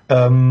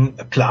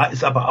 Klar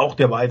ist aber auch,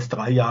 der war jetzt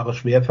 3 Jahre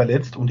schwer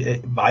verletzt und er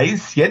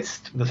weiß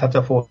jetzt, das hat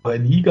er vorher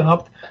nie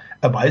gehabt,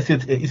 er weiß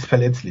jetzt, er ist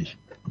verletzlich.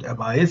 Und er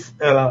weiß,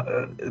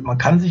 man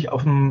kann sich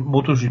auf einem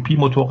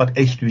MotoGP-Motorrad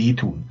echt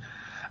wehtun.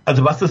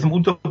 Also was das im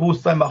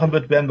Unterbewusstsein machen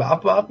wird, werden wir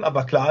abwarten.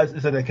 Aber klar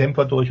ist er der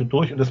Kämpfer durch und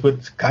durch und das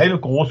wird keine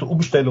große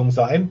Umstellung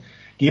sein.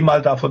 Gehe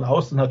mal davon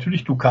aus, dass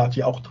natürlich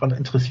Ducati auch daran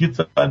interessiert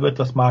sein wird,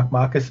 dass Marc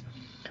Marquez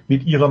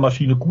mit ihrer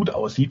Maschine gut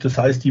aussieht. Das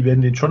heißt, die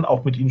werden den schon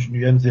auch mit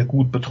Ingenieuren sehr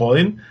gut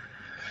betreuen.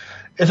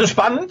 Es ist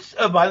spannend,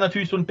 weil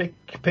natürlich so ein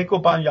Pecco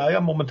Bagnaia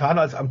momentan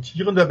als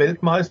amtierender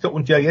Weltmeister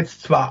und ja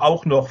jetzt zwar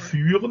auch noch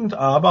führend,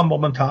 aber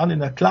momentan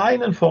in einer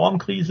kleinen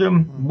Formkrise,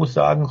 muss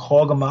sagen,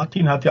 Jorge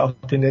Martin hat ja auch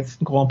den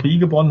letzten Grand Prix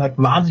gewonnen, hat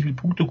wahnsinnig viele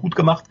Punkte gut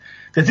gemacht.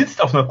 Der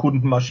sitzt auf einer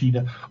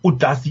Kundenmaschine.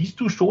 Und da siehst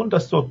du schon,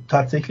 dass so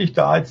tatsächlich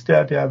da jetzt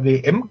der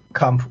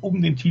WM-Kampf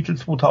um den Titel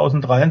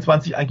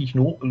 2023 eigentlich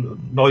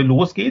neu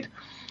losgeht.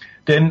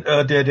 Denn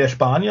der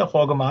Spanier,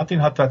 Jorge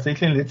Martin, hat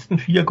tatsächlich in den letzten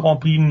 4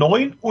 Grand Prix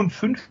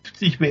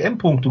 59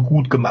 WM-Punkte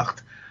gut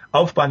gemacht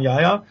auf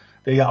Bagnaia,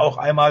 der ja auch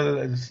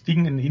einmal das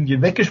Ding in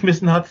Indien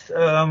weggeschmissen hat,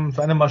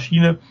 seine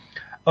Maschine,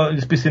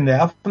 das bisschen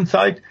Nerven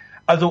zeigt.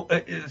 Also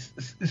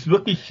es ist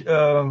wirklich,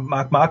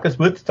 Marc Marquez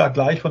wird da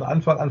gleich von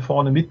Anfang an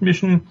vorne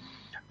mitmischen.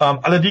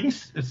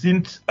 Allerdings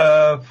sind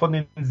von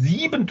den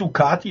 7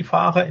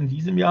 Ducati-Fahrer in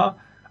diesem Jahr,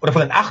 oder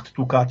von den 8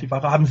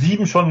 Ducati-Fahrer, haben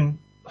 7 schon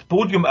das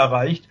Podium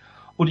erreicht.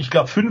 Und ich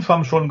glaube, 5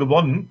 haben schon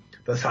gewonnen.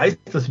 Das heißt,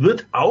 das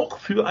wird auch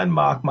für einen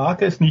Marc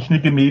Marquez nicht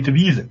eine gemähte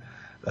Wiese.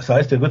 Das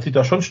heißt, er wird sich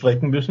da schon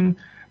strecken müssen,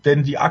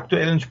 denn die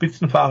aktuellen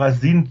Spitzenfahrer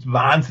sind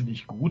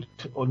wahnsinnig gut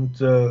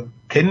und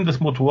kennen das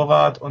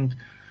Motorrad und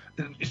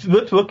es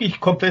wird wirklich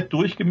komplett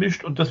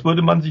durchgemischt und das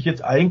würde man sich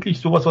jetzt eigentlich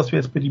sowas, was wir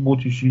jetzt bei die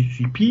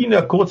MotoGP in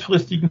der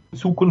kurzfristigen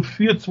Zukunft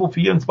für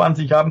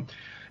 2024 haben,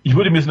 ich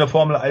würde mir es in der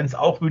Formel 1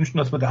 auch wünschen,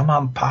 dass wir da mal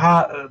ein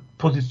paar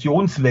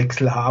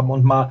Positionswechsel haben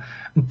und mal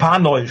ein paar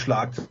neue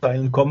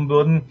Schlagzeilen kommen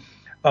würden.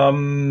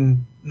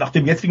 Nach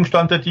dem jetzigen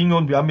Stand der Dinge,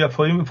 und wir haben ja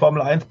vorhin im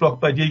Formel 1-Blog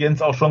bei dir,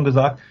 Jens, auch schon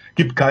gesagt,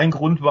 gibt keinen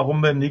Grund,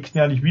 warum wir im nächsten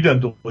Jahr nicht wieder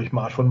einen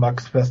Durchmarsch von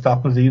Max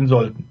Verstappen sehen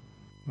sollten.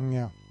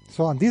 Ja,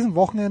 so an diesem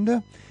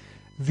Wochenende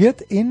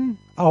wird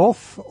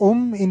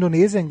um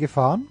Indonesien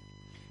gefahren.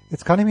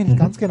 Jetzt kann ich mich nicht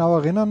ganz genau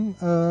erinnern.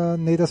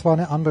 Das war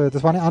eine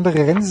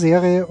andere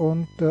Rennserie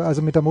und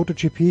also mit der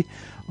MotoGP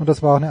und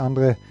das war auch eine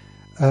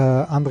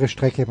andere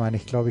Strecke, meine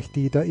ich, glaube ich,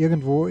 die da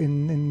irgendwo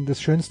in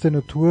das schönste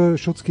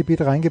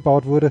Naturschutzgebiet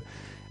reingebaut wurde.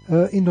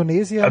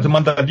 Indonesien. Also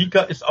Mandalika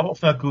ist auch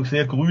auf einer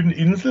sehr grünen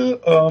Insel,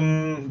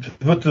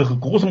 wird eine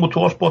große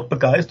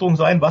Motorsportbegeisterung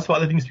sein. Was wir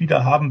allerdings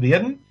wieder haben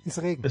werden,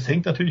 ist Regen. Das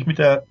hängt natürlich mit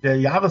der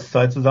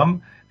Jahreszeit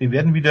zusammen. Wir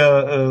werden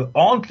wieder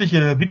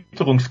ordentliche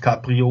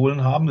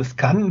Witterungskapriolen haben. Es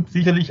kann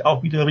sicherlich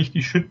auch wieder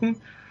richtig schütten.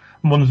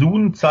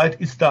 Monsunzeit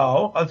ist da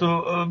auch.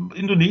 Also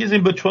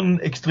Indonesien wird schon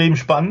extrem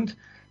spannend.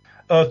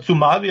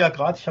 Zumal wir ja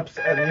gerade, ich habe es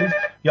erwähnt,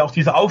 ja auch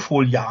diese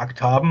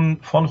Aufholjagd haben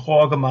von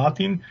Jorge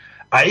Martin.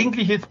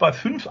 Eigentlich jetzt bei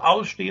 5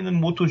 ausstehenden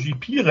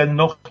MotoGP-Rennen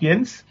noch,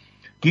 Jens,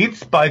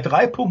 geht's bei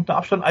 3 Punkten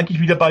Abstand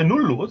eigentlich wieder bei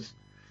 0 los.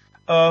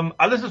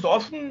 Alles ist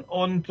offen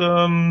und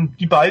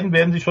die beiden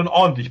werden sich schon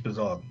ordentlich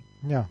besorgen.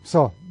 Ja,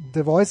 so.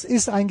 The Voice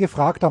ist ein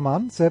gefragter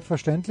Mann,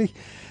 selbstverständlich.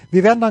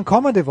 Wir werden dann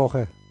kommende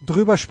Woche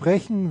drüber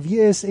sprechen, wie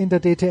es in der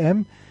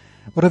DTM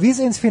oder wie es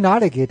ins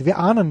Finale geht. Wir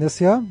ahnen es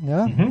ja.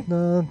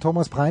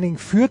 Thomas Breining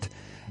führt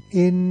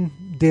in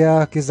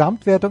der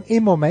Gesamtwertung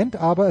im Moment,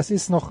 aber es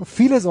ist noch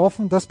vieles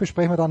offen. Das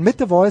besprechen wir dann mit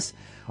The Voice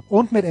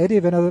und mit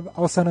Eddie, wenn er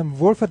aus seinem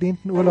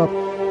wohlverdienten Urlaub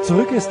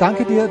zurück ist.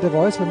 Danke dir, The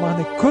Voice. Wir machen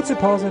eine kurze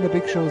Pause in der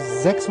Big Show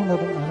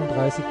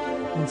 631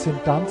 und sind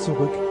dann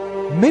zurück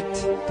mit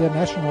der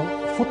National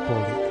Football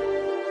League.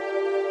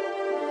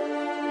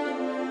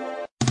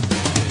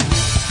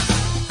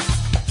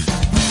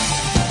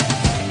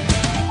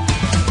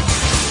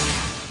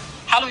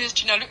 Hallo, hier ist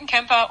Jan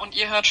Lüdeke und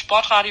ihr hört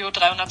Sportradio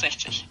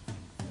 360.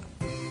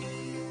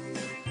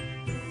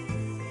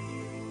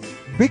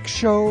 Big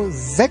Show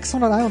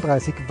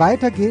 631.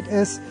 Weiter geht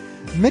es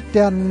mit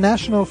der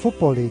National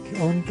Football League.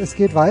 Und es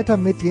geht weiter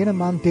mit jenem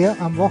Mann, der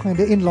am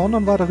Wochenende in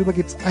London war. Darüber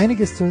gibt es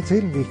einiges zu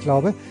erzählen, wie ich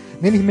glaube.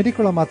 Nämlich mit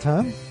Nicolas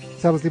Martin.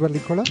 Servus, lieber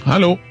Nicolas.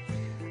 Hallo.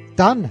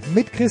 Dann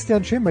mit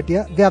Christian Schimmel,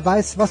 der, wer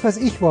weiß, was weiß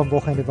ich, wo am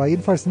Wochenende war.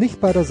 Jedenfalls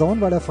nicht bei der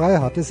Zone, weil er frei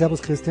hatte.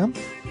 Servus, Christian.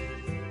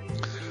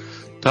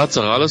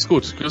 Tatsache, alles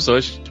gut. Grüß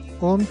euch.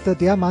 Und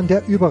der Mann,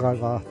 der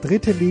überall war.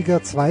 3.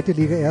 Liga, 2.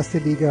 Liga, 1.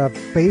 Liga,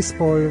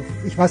 Baseball.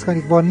 Ich weiß gar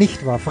nicht, wo er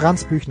nicht war.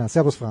 Franz Büchner.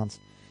 Servus,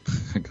 Franz.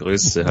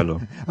 Grüße, hallo.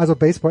 Also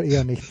Baseball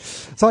eher nicht.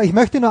 So, ich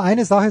möchte nur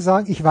eine Sache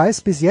sagen. Ich weiß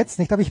bis jetzt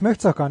nicht, aber ich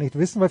möchte es auch gar nicht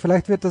wissen, weil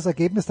vielleicht wird das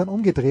Ergebnis dann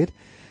umgedreht,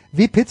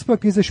 wie Pittsburgh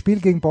dieses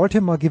Spiel gegen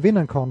Baltimore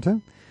gewinnen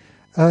konnte.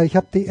 Ich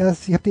habe die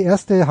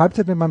erste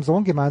Halbzeit mit meinem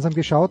Sohn gemeinsam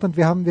geschaut und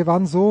wir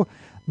waren so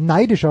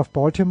neidisch auf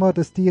Baltimore,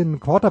 dass die einen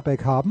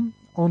Quarterback haben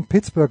und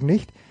Pittsburgh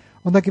nicht.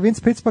 Und dann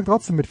gewinnt Pittsburgh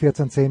trotzdem mit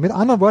 14-10. Mit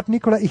anderen Worten,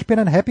 Nicola, ich bin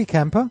ein Happy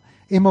Camper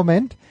im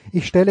Moment.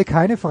 Ich stelle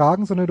keine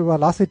Fragen, sondern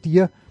überlasse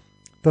dir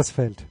das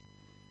Feld.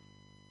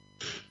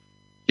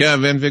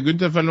 Ja, während wir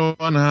Günther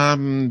verloren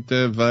haben,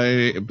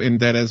 weil in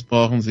Dallas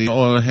brauchen sie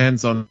all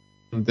hands on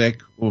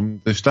deck, um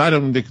das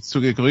Stadion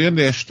zu dekorieren.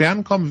 Der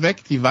Stern kommt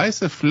weg, die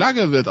weiße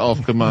Flagge wird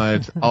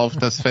aufgemalt auf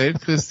das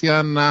Feld,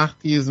 Christian, nach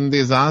diesem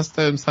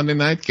Desaster im Sunday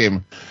Night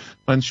Game.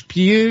 Man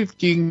spielt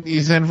gegen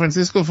die San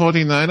Francisco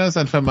 49ers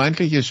ein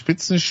vermeintliches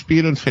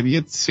Spitzenspiel und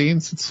verliert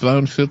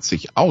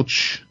 10-42.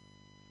 Autsch.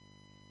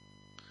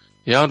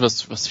 Ja, und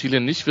was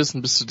viele nicht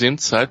wissen, bis zu dem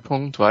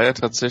Zeitpunkt war ja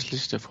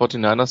tatsächlich der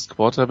 49ers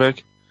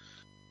Quarterback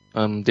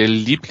der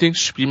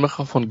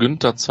Lieblingsspielmacher von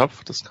Günther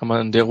Zapf. Das kann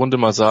man in der Runde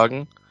mal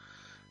sagen.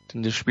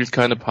 Denn der spielt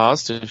keine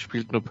Pass, der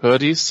spielt nur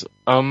Purdies.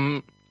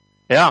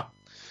 Ja,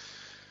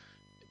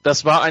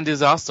 das war ein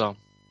Desaster.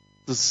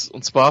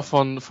 Und zwar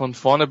von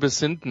vorne bis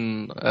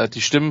hinten.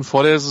 Die Stimmen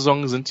vor der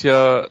Saison sind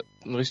ja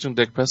in Richtung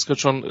Dak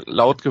Prescott schon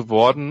laut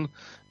geworden.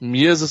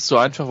 Mir ist es zu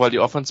einfach, weil die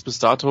Offense bis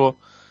dato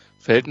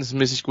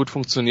verhältnismäßig gut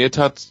funktioniert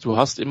hat. Du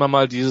hast immer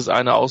mal dieses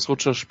eine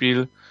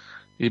Ausrutscherspiel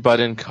wie bei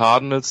den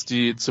Cardinals,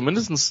 die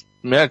zumindest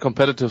mehr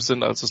competitive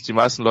sind, als es die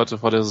meisten Leute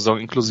vor der Saison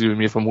inklusive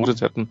mir vermutet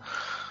hätten.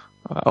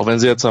 Auch wenn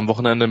sie jetzt am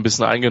Wochenende ein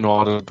bisschen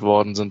eingenordet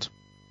worden sind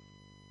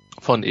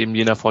von eben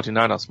jener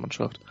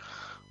 49ers-Mannschaft.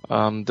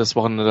 Das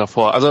Wochenende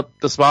davor. Also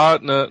das war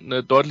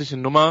eine deutliche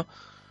Nummer.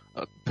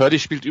 Purdy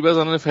spielt über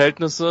seine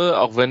Verhältnisse,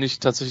 auch wenn ich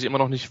tatsächlich immer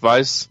noch nicht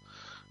weiß,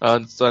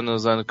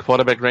 seine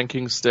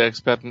Quarterback-Rankings der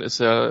Experten ist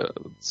ja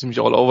ziemlich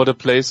all over the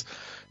place.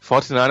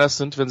 49ers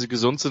sind, wenn sie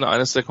gesund sind,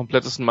 eines der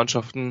komplettesten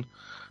Mannschaften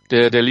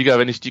der Liga,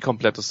 wenn nicht die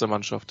kompletteste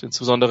Mannschaft.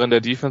 Insbesondere in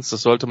der Defense,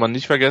 das sollte man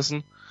nicht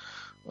vergessen.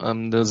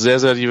 Eine sehr,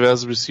 sehr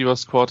diverse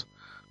Receiver-Squad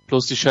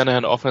plus die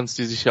Shanahan Offense,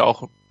 die sich ja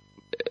auch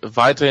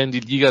weiterhin die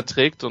Liga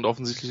trägt und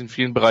offensichtlich in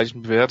vielen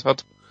Bereichen bewährt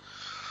hat.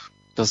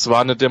 Das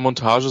war eine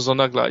Demontage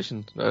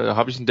sondergleichen.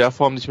 Habe ich in der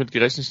Form nicht mit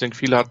gerechnet. Ich denke,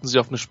 viele hatten sich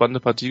auf eine spannende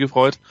Partie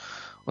gefreut.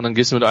 Und dann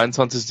gehst du mit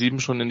 21-7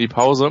 schon in die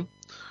Pause.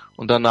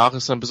 Und danach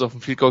ist dann bis auf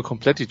den Field Goal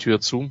komplett die Tür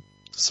zu.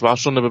 Das war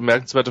schon eine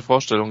bemerkenswerte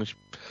Vorstellung. Ich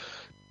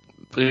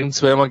bringe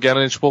zwar immer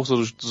gerne den Spruch, so,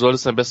 du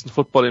solltest deinen besten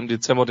Football im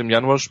Dezember und im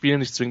Januar spielen,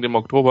 nicht zwingend im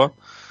Oktober.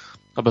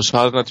 Aber es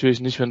schadet natürlich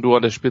nicht, wenn du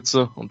an der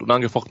Spitze und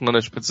unangefochten an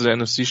der Spitze der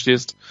NFC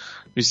stehst,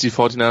 wie es die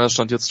 49ers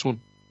Stand jetzt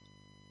tun.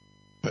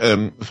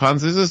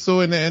 Franz, ist es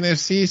so in der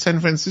NFC,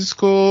 San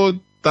Francisco,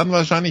 dann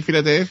wahrscheinlich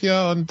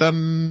Philadelphia und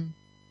dann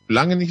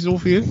lange nicht so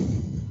viel?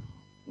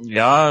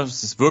 Ja,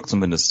 es wirkt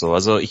zumindest so.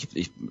 Also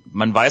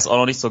man weiß auch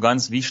noch nicht so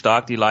ganz, wie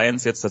stark die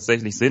Lions jetzt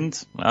tatsächlich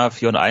sind. Ja,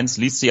 4-1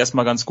 liest sich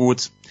erstmal ganz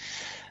gut.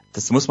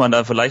 das muss man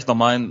da vielleicht noch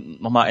mal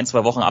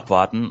 1-2 Wochen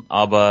abwarten.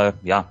 Aber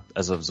ja,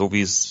 also so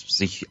wie es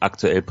sich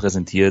aktuell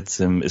präsentiert,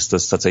 ist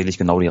das tatsächlich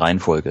genau die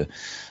Reihenfolge.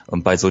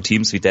 Und bei so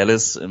Teams wie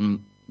Dallas,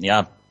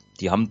 ja,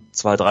 die haben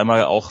 2-3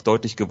 Mal auch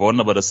deutlich gewonnen,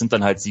 aber das sind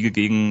dann halt Siege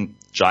gegen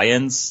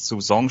Giants zum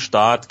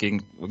Saisonstart,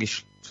 gegen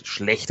wirklich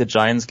schlechte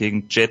Giants,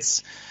 gegen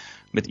Jets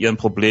mit ihren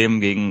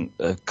Problemen, gegen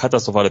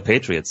katastrophale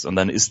Patriots. Und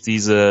dann ist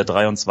diese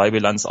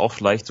 3-2-Bilanz auch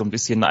vielleicht so ein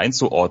bisschen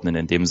einzuordnen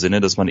in dem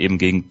Sinne, dass man eben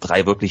gegen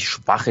 3 wirklich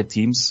schwache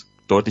Teams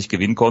deutlich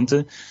gewinnen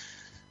konnte.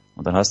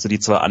 Und dann hast du die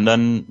 2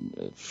 anderen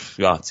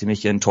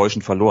ziemlich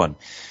enttäuschend verloren.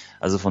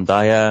 Also von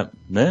daher,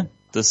 ne,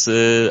 das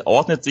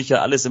ordnet sich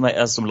ja alles immer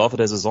erst im Laufe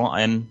der Saison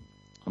ein.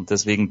 Und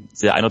deswegen,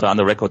 der ein oder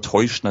andere Rekord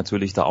täuscht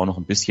natürlich da auch noch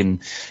ein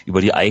bisschen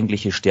über die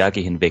eigentliche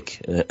Stärke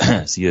hinweg.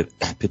 Siehe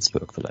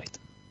Pittsburgh vielleicht.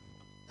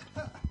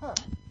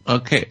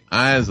 Okay,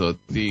 also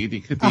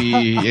die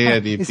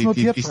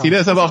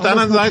Steelers, aber auf der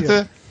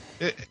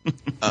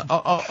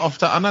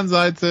anderen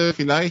Seite,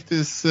 vielleicht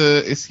ist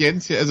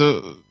Jens hier,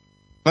 also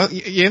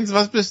Jens,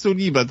 was bist du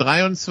lieber?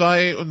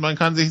 3-2 und man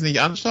kann sich's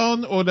nicht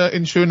anschauen oder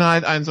in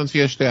Schönheit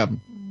 1-4 sterben?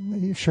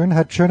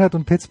 Schönheit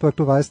und Pittsburgh,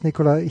 du weißt,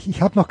 Nicola,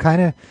 ich habe noch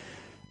keine,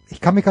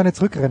 ich kann mich gar nicht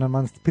zurückerinnern,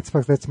 man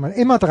Pittsburgh das letzte Mal.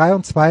 Immer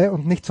 3-2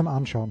 und nicht zum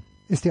Anschauen,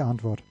 ist die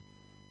Antwort.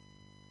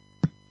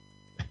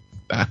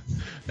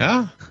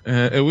 Ja,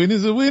 a win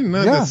is a win,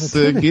 ne? Ja, das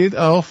gilt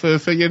auch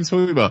für Jens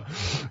Huiber.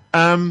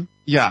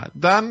 Ja,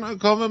 dann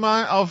kommen wir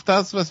mal auf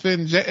das, was wir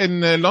in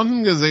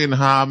London gesehen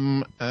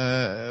haben.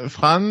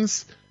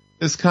 Franz,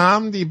 es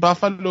kamen die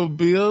Buffalo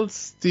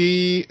Bills,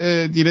 die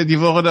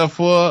Woche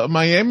davor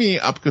Miami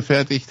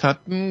abgefertigt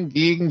hatten,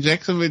 gegen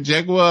Jacksonville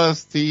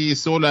Jaguars, die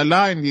so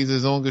lala in die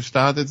Saison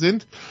gestartet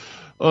sind.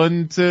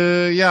 Und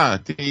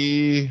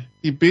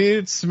die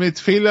Bills mit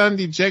Fehlern,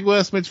 die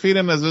Jaguars mit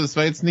Fehlern, also es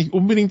war jetzt nicht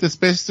unbedingt das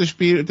beste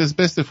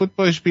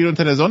Footballspiel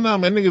unter der Sonne.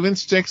 Am Ende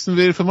gewinnt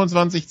Jacksonville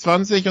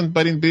 25-20 und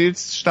bei den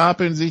Bills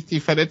stapeln sich die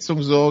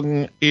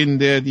Verletzungssorgen in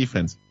der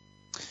Defense.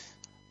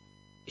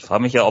 Ich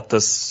frage mich ja, ob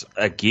das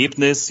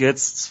Ergebnis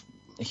jetzt,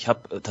 ich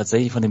habe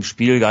tatsächlich von dem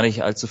Spiel gar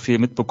nicht allzu viel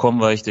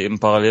mitbekommen, weil ich da eben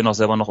parallel noch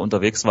selber noch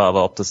unterwegs war,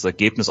 aber ob das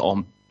Ergebnis auch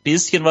ein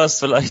bisschen was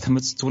vielleicht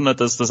damit zu tun hat,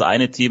 dass das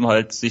eine Team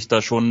halt sich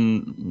da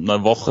schon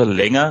eine Woche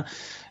länger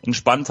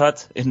entspannt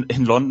hat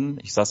in London.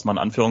 Ich sag's mal in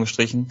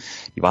Anführungsstrichen.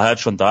 Die war halt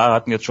schon da,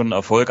 hatten jetzt schon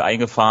Erfolg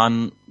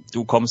eingefahren.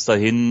 Du kommst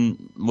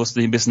dahin, musst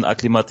dich ein bisschen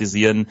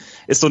akklimatisieren.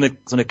 Ist so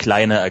eine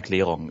kleine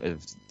Erklärung,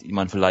 die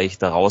man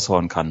vielleicht da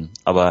raushauen kann.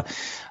 Aber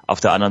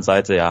auf der anderen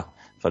Seite, ja,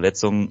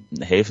 Verletzungen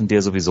helfen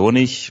dir sowieso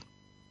nicht.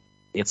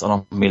 Jetzt auch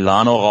noch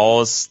Milano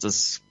raus,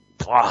 es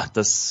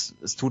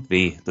tut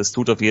weh. Das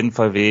tut auf jeden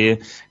Fall weh,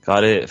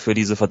 gerade für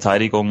diese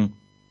Verteidigung,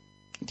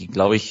 die,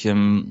 glaube ich,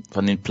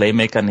 von den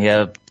Playmakern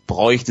her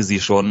bräuchte sie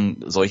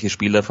schon solche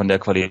Spieler von der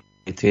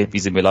Qualität, wie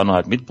sie Milano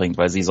halt mitbringt,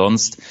 weil sie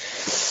sonst,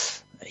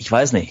 ich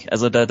weiß nicht,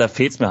 also da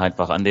fehlt's mir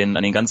einfach an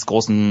den ganz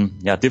großen,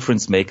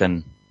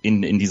 Difference-Makern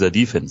in dieser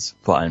Defense,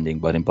 vor allen Dingen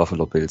bei den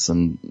Buffalo Bills.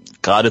 Und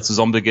gerade zu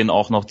Saisonbeginn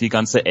auch noch die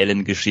ganze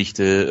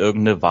Allen-Geschichte,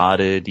 irgendeine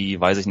Wade,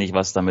 die weiß ich nicht,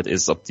 was damit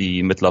ist, ob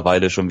die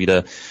mittlerweile schon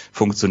wieder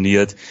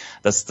funktioniert.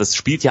 Das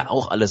spielt ja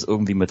auch alles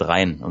irgendwie mit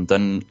rein. Und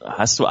dann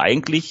hast du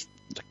eigentlich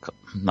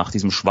nach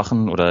diesem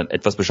schwachen oder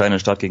etwas bescheidenen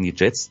Start gegen die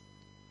Jets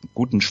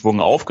guten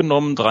Schwung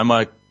aufgenommen,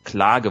 3-mal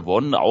klar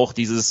gewonnen, auch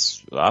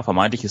dieses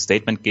vermeintliche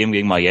Statement-Game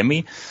gegen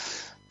Miami.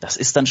 Das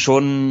ist dann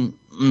schon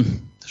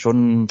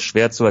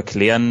schwer zu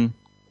erklären,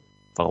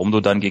 warum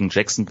du dann gegen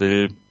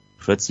Jacksonville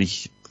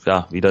plötzlich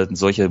wieder in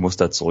solche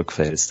Muster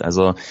zurückfällst.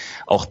 Also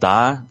auch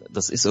da,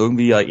 das ist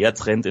irgendwie ja eher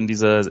Trend in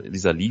dieser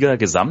Liga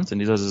gesamt. In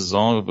dieser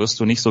Saison wirst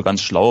du nicht so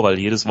ganz schlau, weil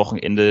jedes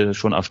Wochenende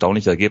schon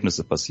erstaunliche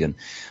Ergebnisse passieren.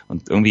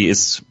 Und irgendwie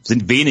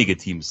sind wenige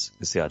Teams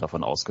bisher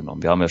davon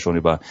ausgenommen. Wir haben ja schon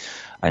über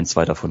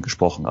 1-2 davon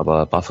gesprochen,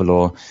 aber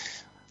Buffalo,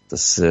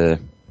 das weiß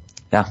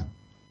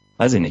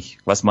ich nicht,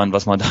 was man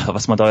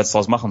da jetzt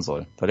draus machen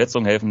soll.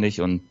 Verletzungen helfen nicht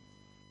und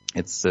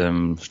jetzt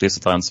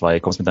stehst du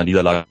 3-2, kommst mit einer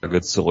Niederlage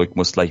zurück,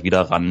 musst gleich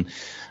wieder ran.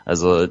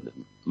 Also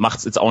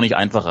macht's jetzt auch nicht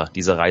einfacher,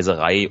 diese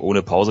Reiserei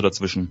ohne Pause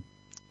dazwischen.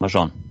 Mal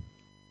schauen.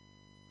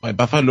 Bei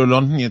Buffalo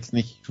London jetzt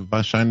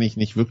wahrscheinlich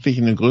nicht wirklich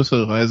eine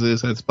größere Reise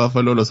ist als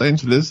Buffalo Los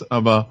Angeles,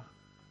 aber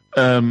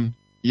die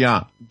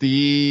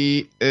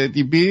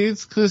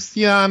Bills,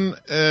 Christian,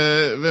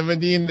 wenn wir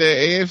die in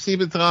der AFC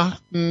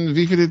betrachten,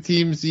 wie viele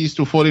Teams siehst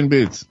du vor den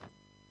Bills?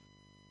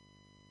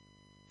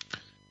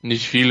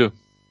 Nicht viele.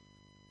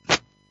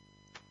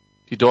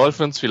 Die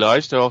Dolphins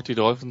vielleicht, auch die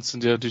Dolphins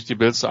sind ja durch die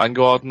Bills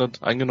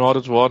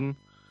eingenordet worden.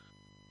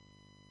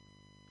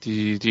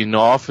 Die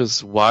North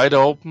ist wide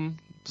open.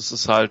 Das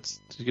ist halt,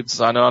 hier gibt es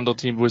das eine oder andere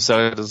Team, wo ich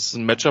sage, das ist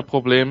ein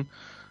Matchup-Problem.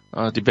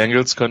 Die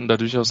Bengals könnten da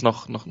durchaus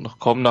noch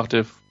kommen nach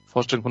der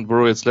Vorstellung von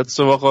Burrow jetzt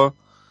letzte Woche.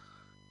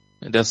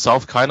 In der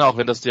South keiner, auch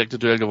wenn das direkte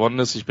Duell gewonnen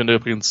ist. Ich bin da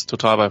übrigens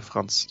total bei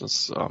Franz,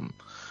 dass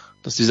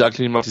diese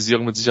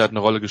Akklimatisierung mit Sicherheit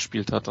eine Rolle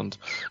gespielt hat. Und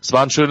es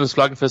war ein schönes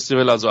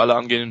Flaggenfestival, also alle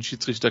angehenden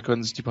Schiedsrichter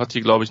können sich die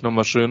Partie, glaube ich,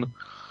 nochmal schön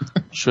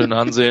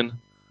ansehen.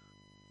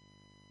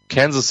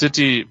 Kansas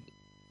City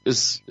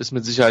ist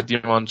mit Sicherheit die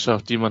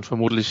Mannschaft, die man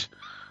vermutlich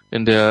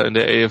in der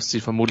AFC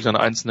vermutlich an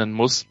 1 nennen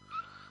muss.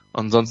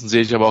 Ansonsten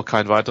sehe ich aber auch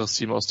kein weiteres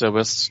Team aus der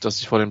West, das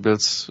sich vor den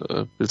Bills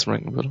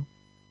ranken würde.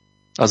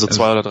 Also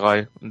 2 oder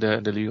 3 in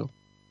der Liga.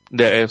 In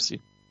der AFC.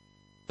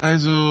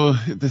 Also,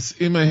 das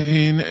ist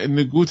immerhin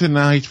eine gute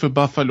Nachricht für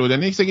Buffalo. Der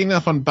nächste Gegner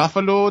von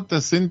Buffalo,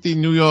 das sind die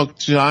New York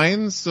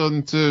Giants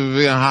und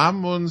wir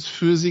haben uns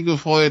für sie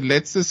gefreut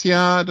letztes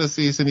Jahr, dass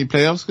sie es in die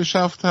Playoffs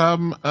geschafft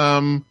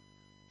haben.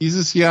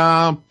 Dieses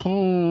Jahr,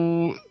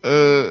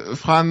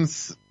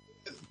 Franz,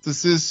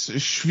 das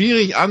ist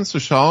schwierig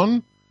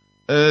anzuschauen.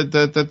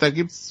 Da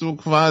gibt's so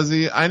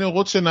quasi eine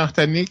Rutsche nach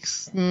der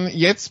nächsten.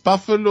 Jetzt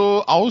Buffalo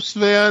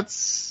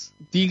auswärts,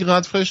 die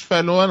gerade frisch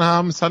verloren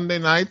haben, Sunday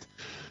Night.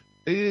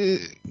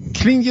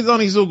 Klingt jetzt auch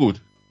nicht so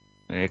gut.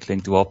 Nee,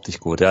 klingt überhaupt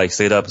nicht gut. Ja, ich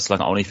sehe da bislang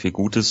auch nicht viel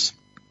Gutes.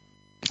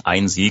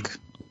 Ein Sieg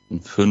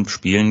in 5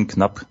 Spielen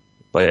knapp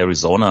bei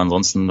Arizona.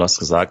 Ansonsten, du hast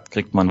gesagt,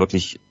 kriegt man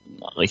wirklich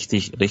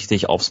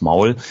richtig aufs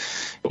Maul.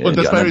 Und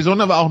das bei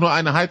Arizona war auch nur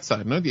eine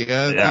Halbzeit, ne? Die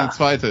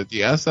zweite. Die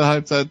erste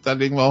Halbzeit, da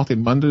legen wir auch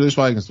den Mantel des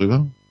Schweigens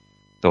drüber.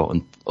 So,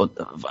 und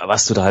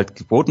was du da halt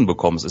geboten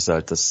bekommst, ist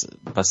halt das,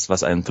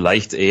 was einen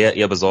vielleicht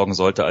eher besorgen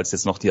sollte, als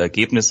jetzt noch die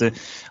Ergebnisse,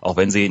 auch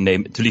wenn sie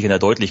natürlich in der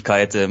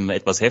Deutlichkeit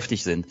etwas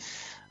heftig sind.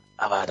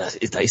 Aber da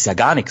ist ja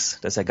gar nichts.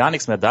 Da ist ja gar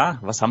nichts mehr da.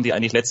 Was haben die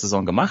eigentlich letzte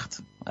Saison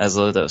gemacht?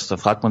 Also da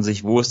fragt man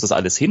sich, wo ist das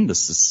alles hin?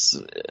 Das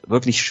ist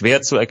wirklich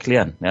schwer zu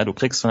erklären. Ja, du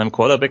kriegst von einem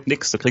Quarterback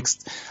nichts, du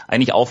kriegst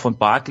eigentlich auch von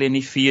Barkley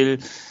nicht viel.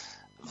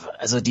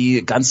 Also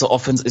die ganze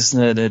Offense ist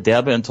eine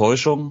derbe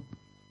Enttäuschung.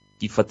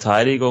 Die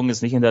Verteidigung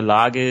ist nicht in der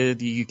Lage,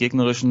 die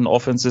gegnerischen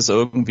Offenses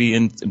irgendwie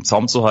im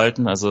Zaum zu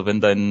halten. Also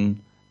wenn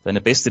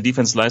deine beste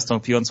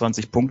Defense-Leistung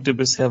 24 Punkte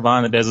bisher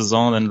waren in der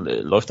Saison, dann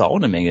läuft da auch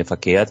eine Menge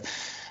verkehrt.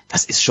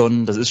 Das ist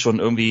schon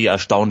irgendwie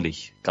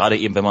erstaunlich. Gerade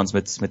eben, wenn man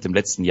es mit dem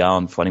letzten Jahr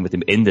und vor allem mit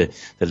dem Ende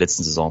der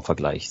letzten Saison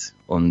vergleicht.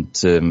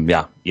 Und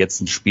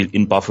jetzt ein Spiel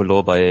in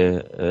Buffalo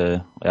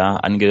bei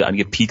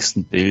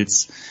angepieksten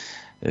Bills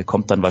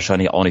kommt dann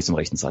wahrscheinlich auch nicht zum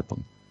rechten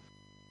Zeitpunkt.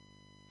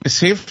 Es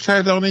hilft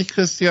halt auch nicht,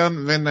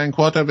 Christian, wenn dein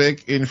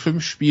Quarterback in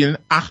 5 Spielen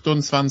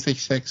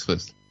 28 Sacks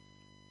frisst.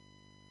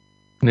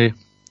 Nee,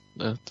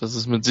 das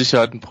ist mit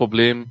Sicherheit ein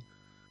Problem.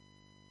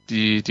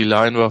 Die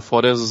Line war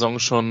vor der Saison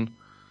schon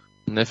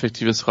ein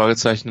effektives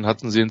Fragezeichen.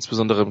 Hatten sie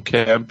insbesondere im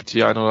Camp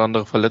die eine oder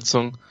andere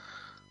Verletzung,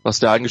 was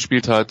der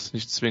eingespielt hat,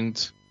 nicht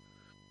zwingend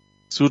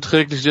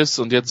zuträglich ist.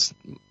 Und jetzt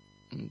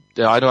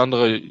der eine oder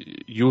andere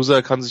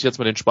User kann sich jetzt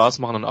mal den Spaß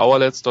machen und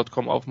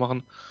hourlets.com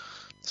aufmachen.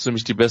 Das ist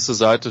nämlich die beste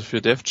Seite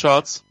für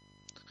Depth-Charts.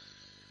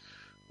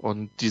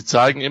 Und die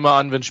zeigen immer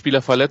an, wenn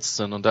Spieler verletzt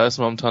sind. Und da ist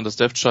momentan das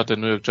Depth-Chart der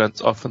New York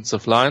Giants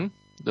Offensive Line.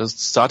 Das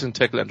ist Starting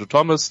Tackle Andrew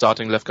Thomas,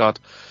 Starting Left Guard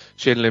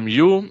Shane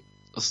Lemieux,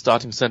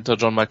 Starting Center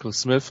John Michael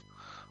Smith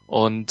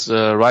und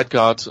Right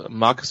Guard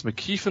Marcus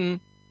McKeefen.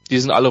 Die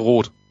sind alle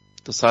rot.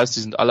 Das heißt,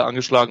 die sind alle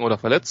angeschlagen oder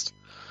verletzt.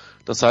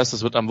 Das heißt,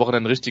 es wird am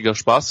Wochenende ein richtiger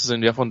Spaß zu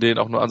sehen, wer von denen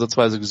auch nur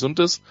ansatzweise gesund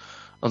ist.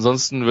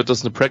 Ansonsten wird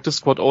das eine Practice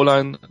Squad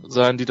O-Line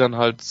sein, die dann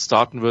halt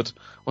starten wird.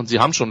 Und sie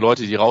haben schon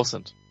Leute, die raus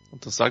sind.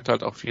 Und das sagt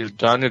halt auch viel.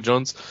 Daniel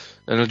Jones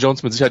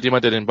mit Sicherheit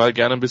jemand, der den Ball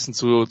gerne ein bisschen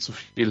zu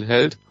viel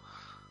hält.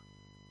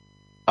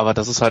 Aber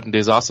das ist halt ein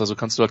Desaster. So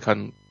kannst du halt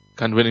kein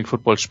Winning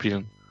Football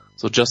spielen.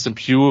 So Justin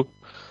Pugh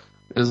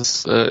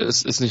ist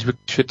nicht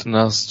wirklich fit. Dann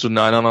hast du einen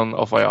anderen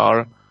auf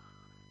IR.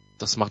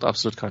 Das macht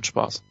absolut keinen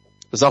Spaß.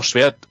 Das ist auch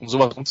schwer, um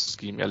sowas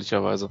rumzuschemen,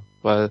 ehrlicherweise.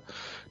 Weil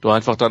du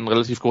einfach dann einen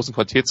relativ großen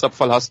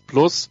Qualitätsabfall hast.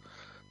 Plus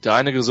der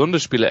eine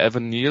gesunde Spieler,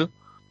 Evan Neal,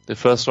 der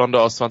First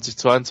Rounder aus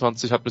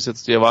 2022, hat bis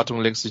jetzt die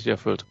Erwartungen längst nicht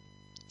erfüllt.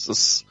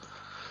 Es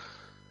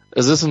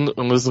ist ein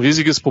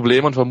riesiges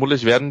Problem und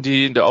vermutlich werden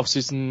die in der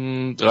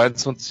Offseason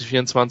 23,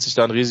 24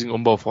 da einen riesigen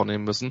Umbau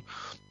vornehmen müssen,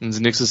 wenn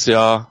sie nächstes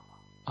Jahr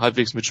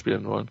halbwegs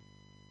mitspielen wollen.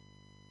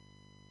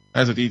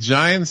 Also die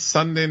Giants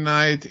Sunday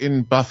Night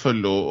in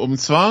Buffalo. Um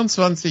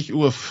 22:05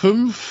 Uhr,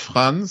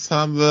 Franz,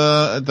 haben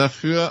wir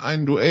dafür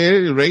ein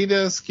Duell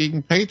Raiders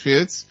gegen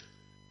Patriots,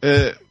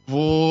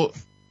 wo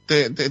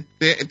der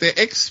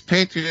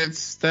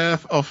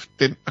Ex-Patriots-Staff auf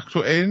den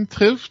aktuellen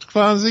trifft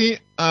quasi.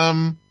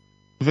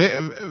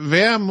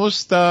 Wer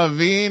muss da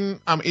wen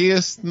am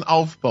ehesten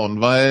aufbauen?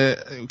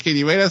 Weil, okay,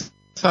 die Raiders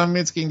haben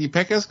jetzt gegen die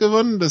Packers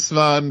gewonnen. Das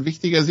war ein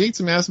wichtiger Sieg,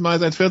 zum ersten Mal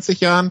seit 40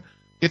 Jahren.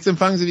 Jetzt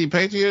empfangen sie die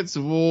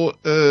Patriots, wo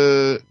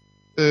Bill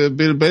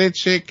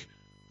Belichick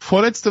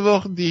vorletzte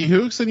Woche die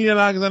höchste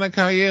Niederlage seiner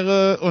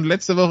Karriere und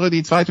letzte Woche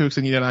die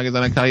zweithöchste Niederlage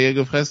seiner Karriere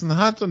gefressen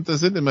hat. Und das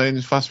sind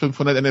immerhin fast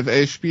 500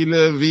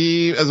 NFL-Spiele.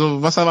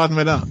 Was erwarten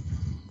wir da?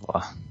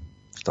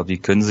 Ich glaube, die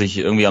können sich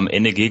irgendwie am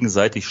Ende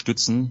gegenseitig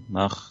stützen,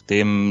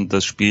 nachdem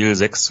das Spiel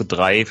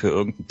 6:3 für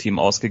irgendein Team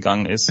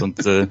ausgegangen ist. Und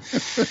es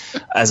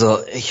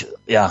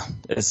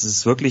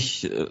ist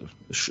wirklich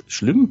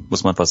schlimm,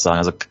 muss man fast sagen.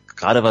 Also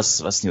gerade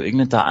was New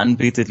England da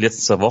anbietet, die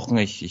letzten 2 Wochen,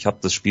 ich habe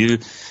das Spiel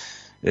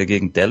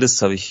gegen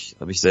Dallas habe ich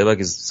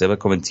selber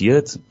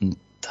kommentiert. Und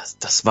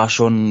das war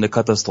schon eine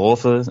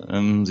Katastrophe.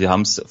 Sie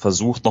haben es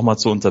versucht nochmal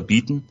zu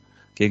unterbieten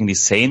gegen die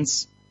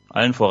Saints,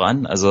 allen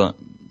voran. Also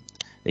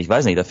ich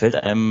weiß nicht, da fällt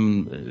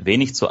einem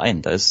wenig zu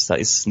ein. Da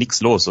ist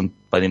nichts los. Und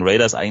bei den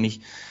Raiders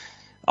eigentlich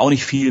auch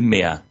nicht viel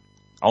mehr.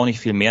 auch nicht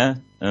viel mehr.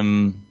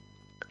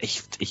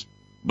 Ich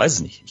weiß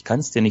es nicht. Ich kann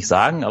es dir nicht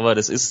sagen, aber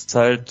das ist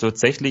halt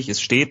tatsächlich, es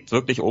steht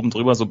wirklich oben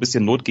drüber so ein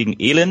bisschen Not gegen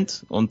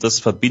Elend und das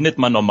verbindet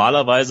man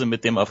normalerweise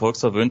mit dem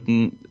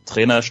erfolgsverwöhnten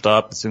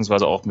Trainerstab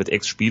beziehungsweise auch mit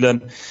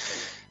Ex-Spielern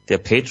der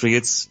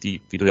Patriots,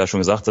 die, wie du ja schon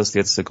gesagt hast,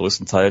 jetzt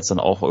größtenteils dann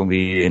auch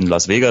irgendwie in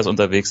Las Vegas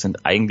unterwegs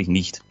sind, eigentlich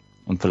nicht.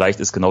 Und vielleicht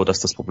ist genau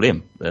das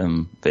Problem.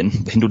 Wenn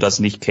du das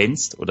nicht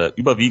kennst oder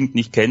überwiegend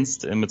nicht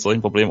kennst, mit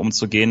solchen Problemen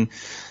umzugehen,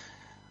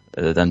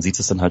 dann sieht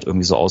es dann halt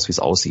irgendwie so aus, wie es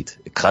aussieht.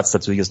 Kratzt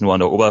natürlich jetzt nur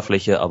an der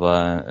Oberfläche,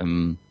 aber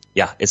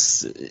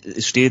es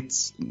steht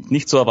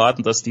nicht zu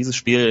erwarten, dass dieses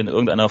Spiel in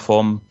irgendeiner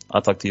Form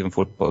attraktiven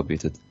Football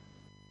bietet.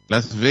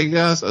 Las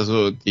Vegas,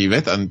 also die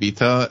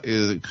Wettanbieter,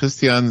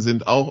 Christian,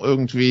 sind auch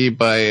irgendwie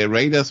bei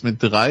Raiders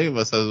mit 3,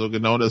 was also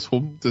genau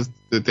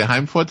der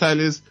Heimvorteil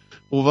ist,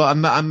 over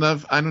under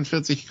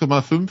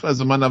 41,5,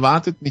 also man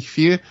erwartet nicht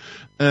viel.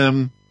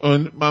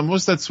 Und man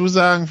muss dazu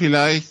sagen,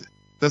 vielleicht,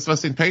 das,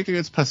 was den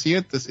Patriots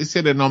passiert, das ist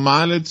ja der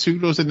normale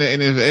Zyklus in der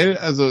NFL,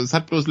 also es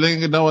hat bloß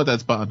länger gedauert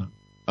als bei anderen.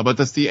 Aber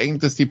dass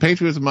die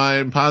Patriots mal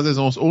ein paar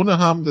Saisons ohne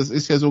haben, das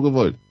ist ja so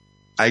gewollt.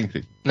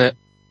 Eigentlich.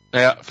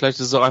 Naja, vielleicht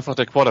ist es auch einfach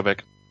der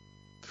Quarterback.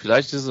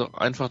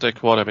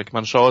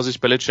 Man schaue sich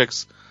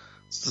Belichicks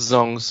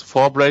Saisons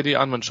vor Brady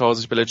an, man schaue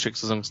sich Belichicks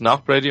Saisons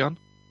nach Brady an.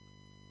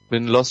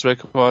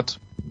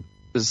 Win-Loss-Record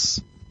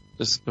ist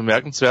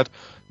bemerkenswert.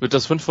 Wird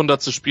das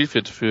 500. Spiel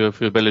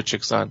für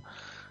Belichick sein.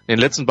 In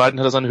den letzten beiden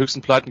hat er seine höchsten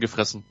Pleiten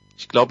gefressen.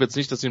 Ich glaube jetzt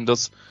nicht, dass ihm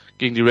das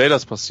gegen die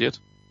Raiders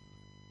passiert.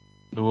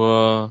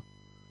 Nur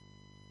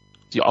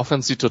die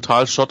Offense sieht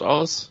total shot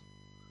aus.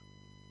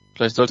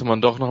 Vielleicht sollte man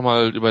doch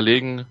nochmal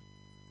überlegen,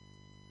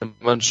 wenn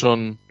man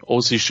schon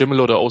OC Schimmel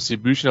oder OC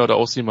Büchner oder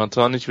OC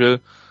Martin nicht will,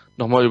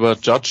 nochmal über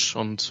Judge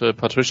und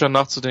Patricia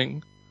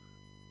nachzudenken.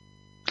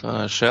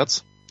 Kleiner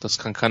Scherz. Das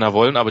kann keiner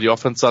wollen, aber die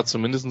Offense sah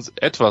zumindest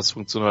etwas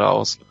funktioneller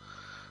aus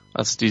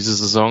als diese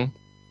Saison.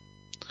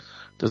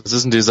 Das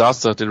ist ein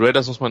Desaster. Den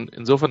Raiders muss man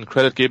insofern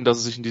Credit geben, dass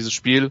sie sich in dieses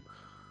Spiel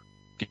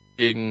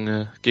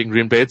gegen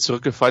Green Bay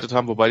zurückgefightet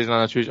haben, wobei die dann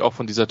natürlich auch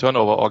von dieser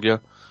Turnover-Orgie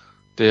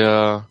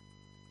der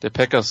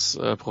Packers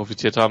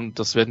profitiert haben.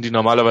 Das werden die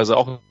normalerweise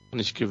auch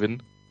nicht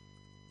gewinnen.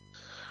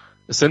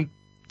 Es sind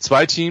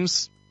zwei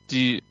Teams,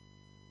 die,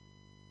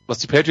 was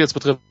die Patriots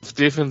betrifft,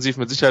 defensiv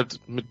mit Sicherheit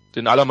mit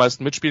den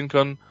allermeisten mitspielen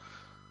können.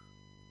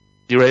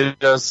 Die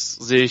Raiders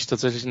sehe ich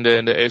tatsächlich in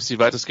der AFC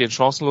weitestgehend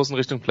chancenlos in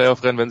Richtung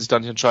Playoff-Rennen, wenn sich da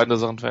nicht entscheidende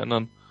Sachen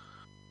verändern.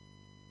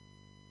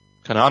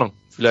 Keine Ahnung.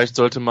 Vielleicht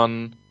sollte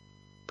man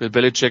Bill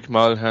Belichick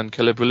mal Herrn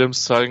Caleb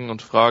Williams zeigen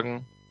und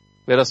fragen,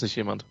 wäre das nicht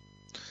jemand?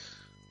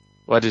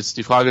 Weil jetzt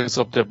die Frage ist,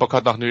 ob der Bock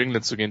hat, nach New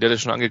England zu gehen. Der hat ja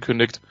schon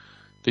angekündigt,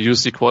 der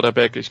UC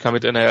Quarterback, ich kann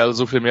mit NRL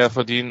so viel mehr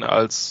verdienen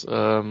als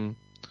am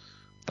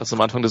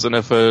Anfang des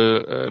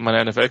NFL, in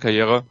meiner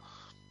NFL-Karriere.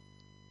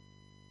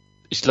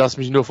 Ich lasse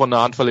mich nur von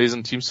der Hand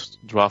verlesenen Teams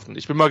draften.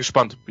 Ich bin mal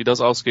gespannt, wie das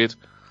ausgeht.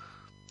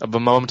 Aber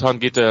momentan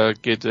geht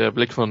der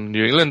Blick von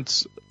New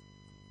England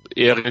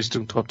eher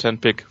Richtung Top 10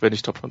 Pick, wenn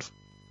nicht Top 5.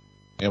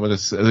 Ja, aber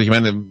ich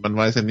meine, man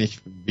weiß ja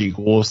nicht, wie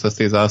groß das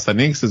Desaster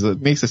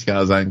nächstes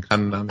Jahr sein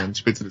kann an der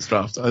Spitze des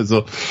Drafts.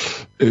 Also,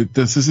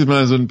 das ist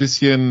immer so ein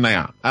bisschen,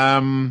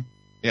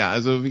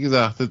 also wie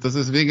gesagt, das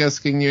ist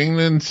Vegas gegen New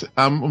England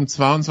um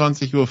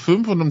 22.05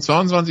 Uhr und um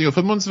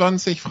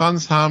 22.25 Uhr,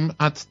 Franz,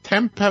 hat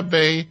Tampa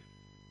Bay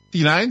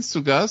die Lions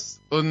zu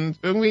Gast und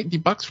irgendwie die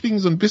Bucks fliegen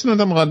so ein bisschen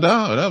unterm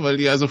Radar, oder?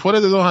 Weil also vor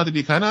der Saison hatte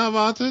die keiner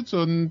erwartet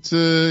und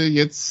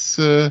jetzt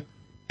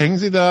hängen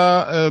sie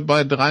da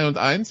bei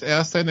 3-1,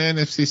 erster in der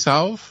NFC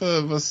South.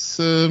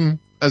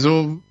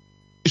 Also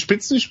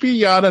Spitzenspiel,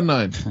 ja oder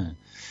nein?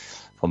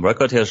 Vom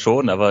Rekord her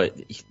schon, aber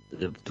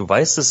du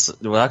weißt es,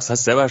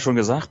 hast selber schon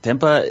gesagt,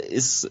 Tampa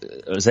ist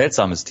ein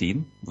seltsames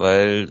Team,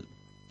 weil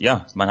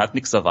man hat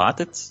nichts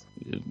erwartet.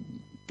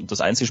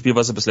 Das einzige Spiel,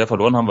 was sie bisher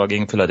verloren haben, war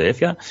gegen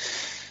Philadelphia.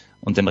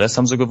 Und den Rest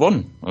haben sie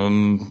gewonnen.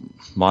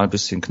 Mal ein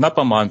bisschen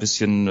knapper, mal ein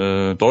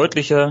bisschen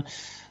deutlicher.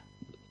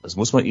 Das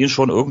muss man ihnen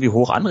schon irgendwie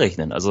hoch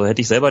anrechnen. Also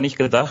hätte ich selber nicht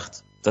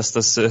gedacht, dass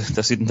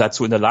sie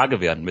dazu in der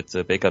Lage wären mit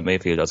Baker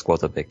Mayfield als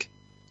Quarterback.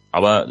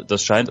 Aber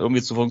das scheint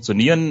irgendwie zu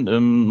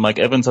funktionieren.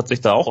 Mike Evans hat sich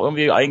da auch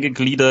irgendwie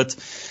eingegliedert.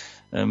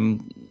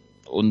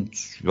 Und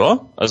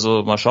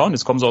also mal schauen.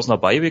 Jetzt kommen sie aus einer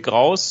Bye-Week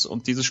raus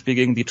und dieses Spiel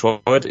gegen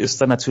Detroit ist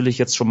dann natürlich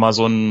jetzt schon mal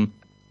so eine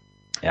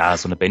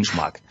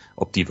Benchmark,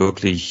 ob die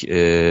wirklich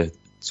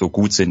so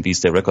gut sind, wie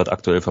es der Rekord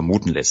aktuell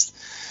vermuten lässt.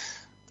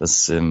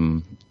 Das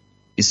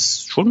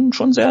ist schon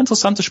ein sehr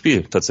interessantes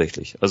Spiel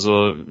tatsächlich.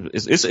 Also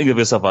es ist in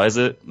gewisser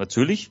Weise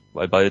natürlich,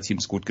 weil beide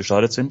Teams gut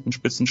gestartet sind, ein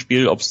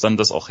Spitzenspiel. Ob es dann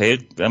das auch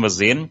hält, werden wir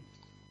sehen.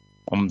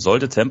 Und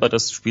sollte Tampa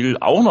das Spiel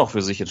auch noch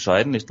für sich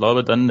entscheiden, ich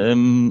glaube,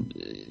 dann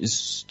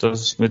ist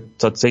das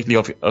tatsächlich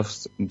auf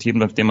ein Team,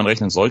 mit dem man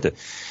rechnen sollte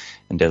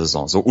in der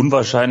Saison. So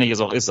unwahrscheinlich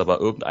es auch ist, aber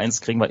irgendeins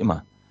kriegen wir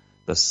immer.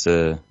 Das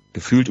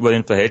gefühlt über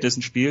den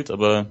Verhältnissen spielt,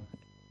 aber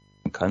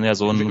man kann ja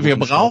so ein... Wir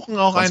brauchen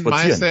auch einen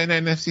Meister in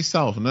der NFC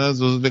South, ne?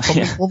 Also wir kommen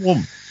nicht drum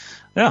rum.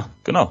 Ja,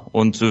 genau.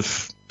 Und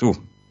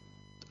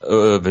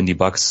wenn die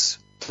Bucks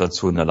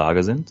dazu in der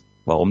Lage sind,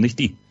 warum nicht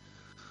die?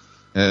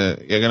 Ja,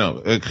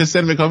 genau.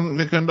 Christian, wir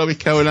können, glaube ich,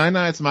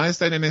 Carolina als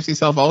Meister in den NFC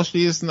South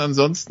ausschließen.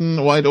 Ansonsten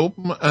wide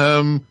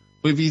open.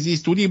 Wie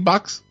siehst du die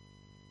Bucks?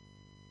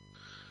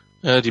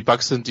 Die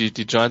Bucks sind die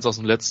Giants aus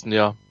dem letzten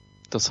Jahr.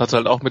 Das hat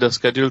halt auch mit der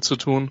Schedule zu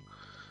tun.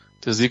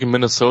 Der Sieg in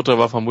Minnesota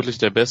war vermutlich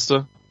der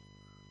beste,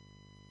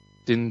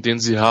 den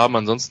sie haben.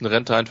 Ansonsten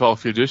rennt er einfach auch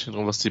viel durch.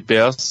 Und was die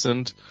Bears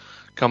sind,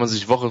 kann man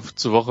sich Woche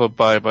zu Woche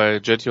bei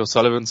JT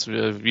O'Sullivans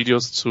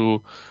Videos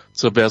zur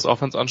Bears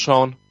Offense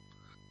anschauen.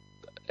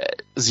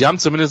 Sie haben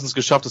zumindest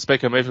geschafft, dass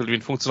Baker Mayfield wie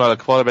ein funktionaler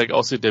Quarterback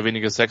aussieht, der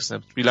wenige Sacks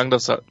nimmt. Wie lange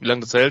das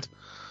hält,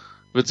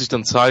 wird sich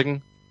dann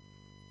zeigen.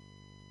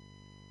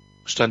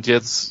 Stand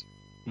jetzt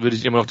würde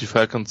ich immer noch die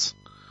Falcons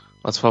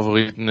als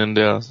Favoriten in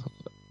der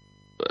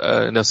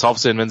South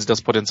sehen, wenn sie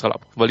das Potenzial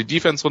abrufen. Weil die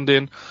Defense von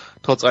denen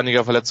trotz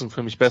einiger Verletzungen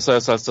für mich besser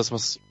ist als das,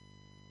 was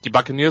die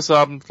Buccaneers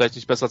haben. Vielleicht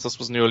nicht besser als das,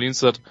 was New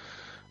Orleans hat.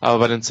 Aber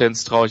bei den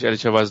Saints traue ich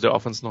ehrlicherweise der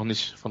Offense noch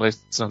nicht von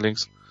rechts nach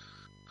links.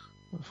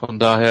 Von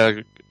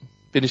daher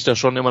bin ich da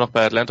schon immer noch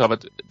bei Atlanta. Aber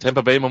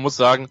Tampa Bay, man muss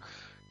sagen,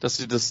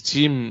 dass das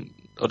Team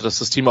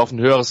auf ein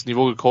höheres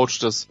Niveau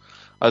gecoacht ist,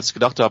 als ich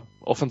gedacht habe.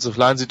 Offensive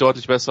Line sieht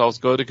deutlich besser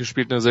aus. Lüdeke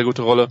spielt eine sehr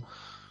gute Rolle.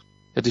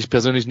 Hätte ich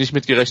persönlich nicht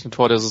mitgerechnet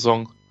vor der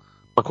Saison.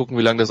 Mal gucken,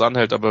 wie lange das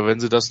anhält. Aber wenn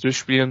sie das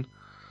durchspielen,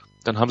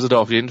 dann haben sie da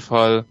auf jeden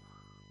Fall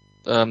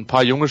ein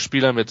paar junge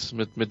Spieler mit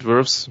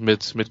Wirfs,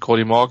 mit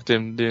Cody Morg,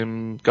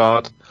 dem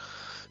Guard,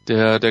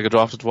 der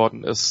gedraftet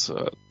worden ist,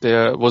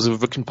 wo sie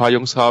wirklich ein paar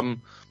Jungs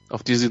haben,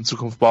 auf die sie in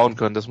Zukunft bauen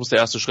können. Das muss der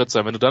erste Schritt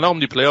sein. Wenn du dann auch um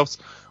die Playoffs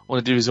und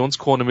eine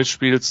Divisionskrone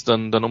mitspielst,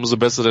 dann umso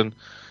besser, denn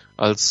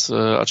als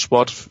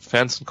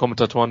Sportfans und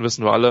Kommentatoren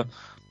wissen wir alle,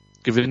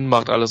 Gewinnen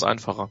macht alles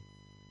einfacher.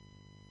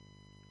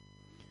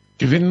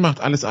 Gewinnen macht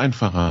alles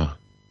einfacher.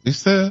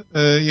 Siehst du,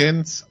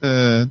 Jens,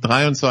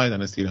 3-2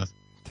 deine Steelers.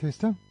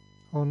 Siehst du?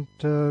 Und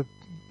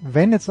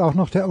wenn jetzt auch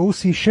noch der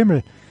OC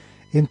Schimmel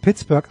in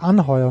Pittsburgh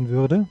anheuern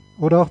würde,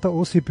 oder auch der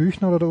OC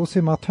Büchner oder der OC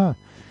Martin,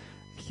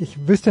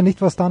 ich wüsste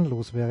nicht, was dann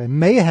los wäre.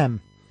 Mayhem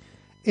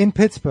in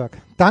Pittsburgh.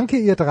 Danke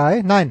ihr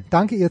drei. Nein,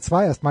 danke ihr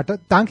zwei erstmal.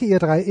 Danke ihr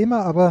drei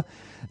immer, aber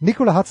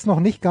Nicola hat's noch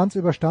nicht ganz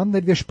überstanden,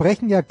 denn wir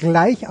sprechen ja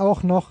gleich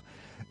auch noch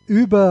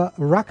über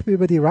Rugby,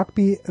 über die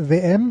Rugby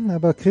WM.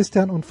 Aber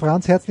Christian und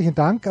Franz, herzlichen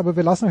Dank. Aber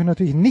wir lassen euch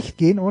natürlich nicht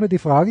gehen ohne die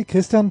Frage.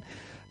 Christian,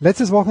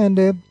 letztes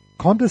Wochenende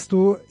konntest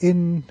du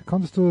dem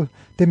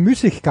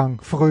Müßiggang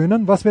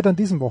frönen. Was wird an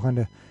diesem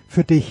Wochenende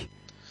für dich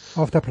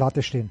auf der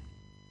Platte stehen?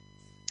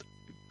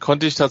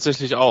 Konnte ich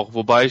tatsächlich auch,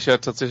 wobei ich ja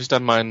tatsächlich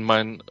dann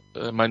mein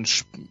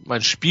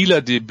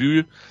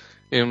Spielerdebüt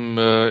in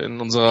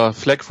unserer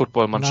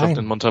Flag-Football-Mannschaft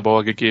in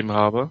Montabaur gegeben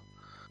habe.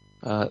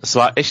 Es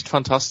war echt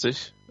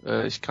fantastisch.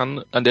 Ich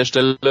kann an der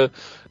Stelle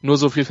nur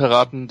so viel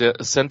verraten, der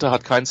Center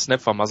hat keinen Snap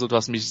vermasselt,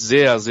 was mich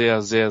sehr,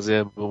 sehr, sehr,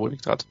 sehr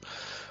beruhigt hat.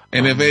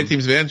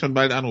 NFL-Teams werden schon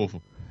bald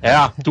anrufen.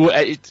 Ja,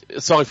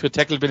 sorry, für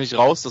Tackle bin ich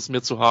raus, das ist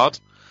mir zu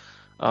hart.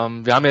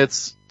 Wir haben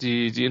jetzt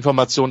die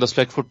Information, dass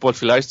Flag Football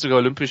vielleicht sogar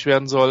olympisch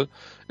werden soll.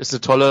 Ist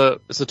eine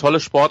tolle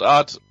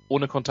Sportart,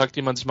 ohne Kontakt,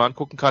 die man sich mal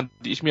angucken kann,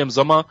 die ich mir im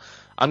Sommer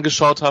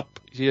angeschaut habe,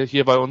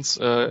 hier bei uns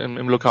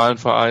im lokalen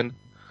Verein,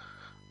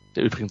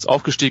 der übrigens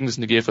aufgestiegen ist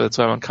in die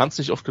GFL-TV. Man kann es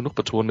nicht oft genug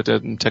betonen mit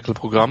dem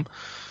Tackle-Programm.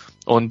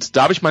 Und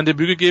da habe ich mein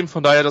Debüt gegeben,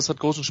 von daher, das hat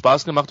großen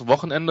Spaß gemacht.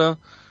 Wochenende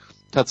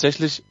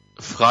tatsächlich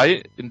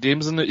frei in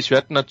dem Sinne. Ich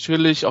werde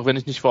natürlich, auch wenn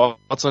ich nicht vor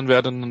Ort sein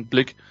werde, einen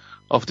Blick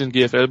auf den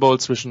GFL-Bowl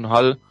zwischen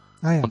Hull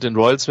und den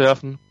Royals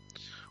werfen.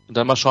 Und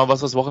dann mal schauen,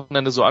 was das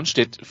Wochenende so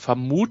ansteht.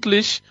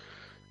 Vermutlich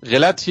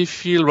relativ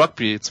viel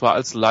Rugby, zwar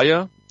als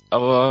Laie,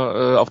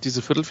 aber auf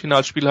diese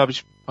Viertelfinalspiele habe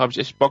ich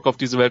echt Bock auf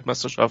diese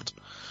Weltmeisterschaft.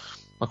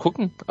 Mal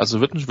gucken.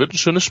 Also wird ein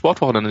schönes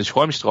Sportwochenende. Ich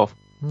freue mich drauf.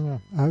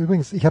 Ja.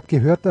 Übrigens, ich habe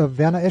gehört,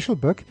 Werner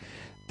Eschelböck,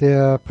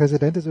 der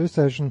Präsident des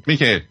österreichischen...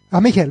 Michael,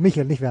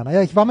 nicht Werner.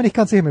 Ja, ich war mir nicht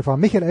ganz sicher mit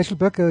Fragen. Michael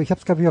Eschelböck, ich habe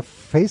es glaube ich auf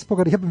Facebook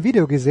oder ich habe ein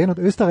Video gesehen und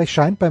Österreich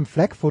scheint beim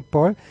Flag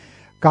Football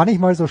gar nicht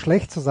mal so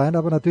schlecht zu sein,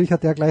 aber natürlich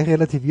hat er gleich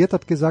relativiert,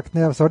 hat gesagt,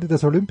 naja, sollte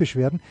das olympisch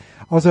werden.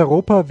 Aus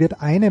Europa wird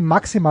eine,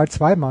 maximal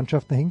 2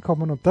 Mannschaften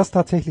hinkommen und das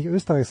tatsächlich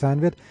Österreich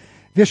sein wird.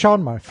 Wir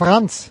schauen mal.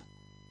 Franz.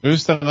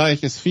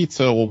 Österreich ist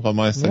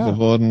Vize-Europameister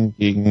geworden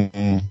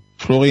gegen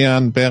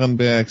Florian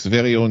Berenbergs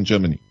Verion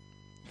Germany.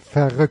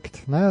 Verrückt.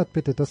 Naja,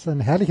 bitte, das ist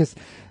ein herrliches,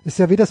 ist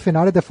ja wie das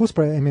Finale der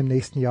Fußball-EM im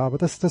nächsten Jahr, aber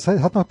das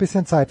hat noch ein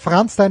bisschen Zeit.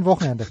 Franz, dein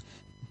Wochenende.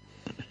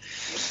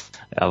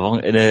 Ja,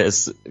 Wochenende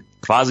ist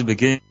quasi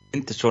beginnt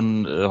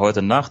schon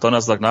heute Nacht,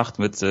 Donnerstagnacht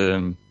mit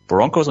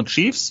Broncos und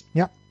Chiefs.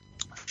 Ja.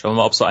 Schauen wir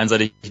mal, ob es so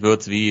einseitig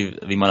wird,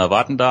 wie man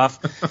erwarten darf.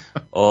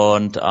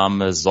 Und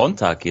am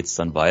Sonntag geht's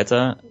dann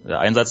weiter.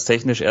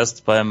 Einsatztechnisch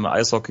erst beim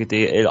Eishockey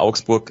DL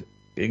Augsburg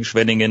gegen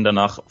Schwenningen.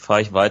 Danach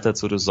fahre ich weiter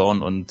zu The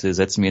Zone und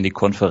setze mich in die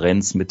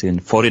Konferenz mit den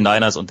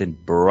 49ers und den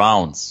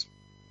Browns.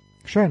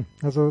 Schön.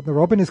 Also der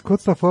Robin ist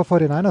kurz davor,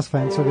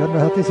 49ers-Fan zu werden.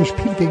 Er hat dieses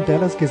Spiel gegen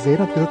Dallas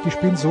gesehen und gesagt, die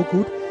spielen so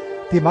gut,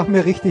 die machen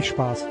mir richtig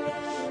Spaß.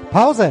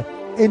 Pause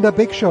in der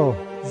Big Show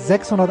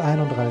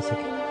 631.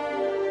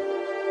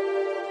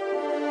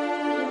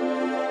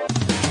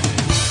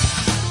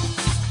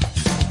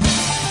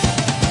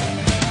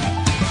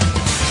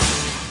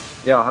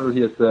 Ja, hallo,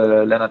 hier ist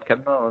Lennart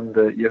Kempner und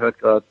ihr hört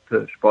gerade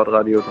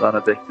Sportradio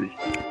 360.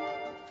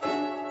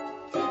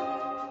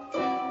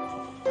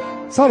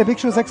 So, die Big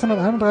Show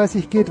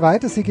 631 geht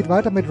weiter. Sie geht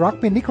weiter mit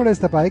Rugby. Nicolas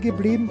ist dabei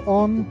geblieben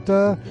und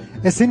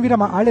es sind wieder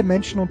mal alle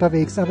Menschen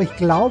unterwegs. Aber ich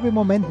glaube im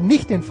Moment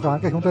nicht in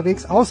Frankreich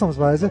unterwegs,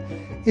 ausnahmsweise,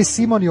 ist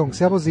Simon Jung.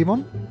 Servus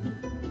Simon.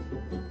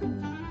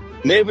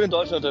 Nee, ich bin in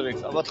Deutschland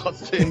unterwegs, aber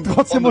trotzdem.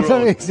 Trotzdem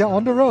unterwegs, ja,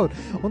 on the road.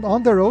 Und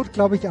on the road,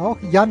 glaube ich auch,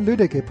 Jan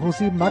Lüdeke,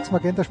 Pro7 Max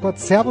Magenta Sport.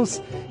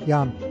 Servus,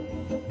 Jan.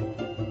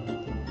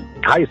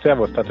 Hi,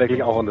 servus,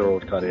 tatsächlich auch on the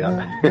road gerade,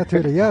 ja.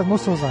 Natürlich, ja,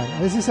 muss so sein.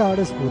 Es ist ja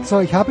alles gut. So,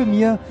 ich fahre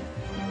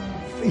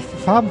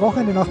am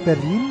Wochenende nach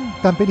Berlin,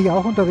 dann bin ich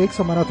auch unterwegs,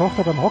 um meiner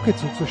Tochter beim Hockey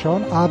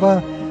zuzuschauen,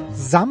 aber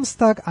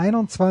Samstag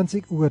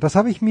 21 Uhr, das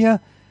habe ich mir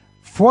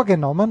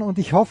vorgenommen und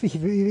ich hoffe,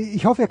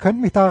 ihr könnt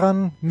mich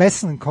daran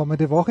messen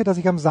kommende Woche, dass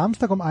ich am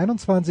Samstag um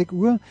 21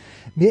 Uhr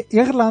mir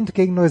Irland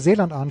gegen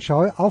Neuseeland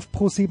anschaue auf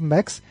Pro7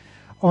 Max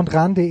und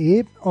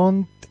ran.de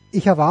und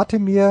ich erwarte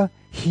mir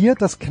hier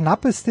das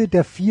knappeste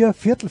der 4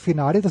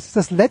 Viertelfinale. Das ist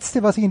das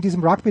letzte, was ich in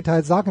diesem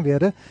Rugby-Teil sagen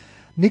werde.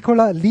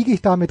 Nicola, liege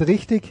ich damit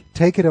richtig?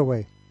 Take it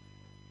away.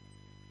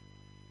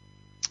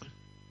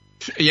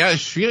 Ja,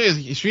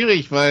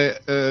 schwierig,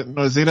 weil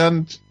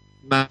Neuseeland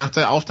nach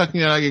der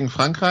Auftaktniederlage gegen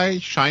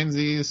Frankreich scheinen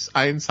sie es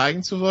allen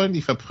zeigen zu wollen.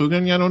 Die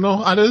verprügeln ja nur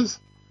noch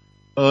alles.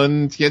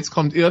 Und jetzt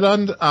kommt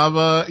Irland.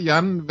 Aber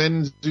Jan,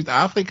 wenn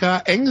Südafrika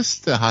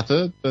Ängste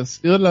hatte,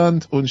 dass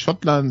Irland und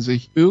Schottland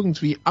sich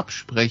irgendwie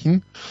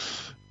absprechen,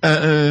 so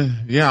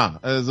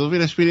wie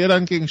das Spiel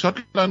Irland gegen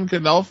Schottland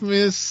gelaufen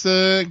ist,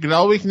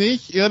 glaube ich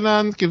nicht.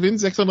 Irland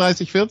gewinnt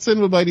 36-14,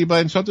 wobei die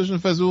beiden schottischen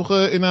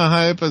Versuche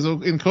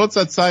in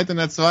kurzer Zeit in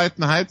der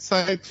zweiten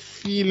Halbzeit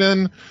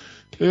fielen.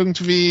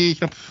 Irgendwie, ich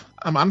glaube,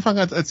 am Anfang,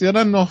 als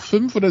Irland noch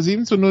 5 oder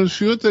 7-0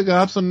 führte,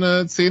 gab es so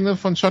eine Szene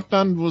von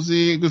Schottland, wo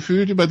sie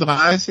gefühlt über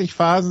 30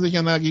 Phasen sich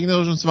an der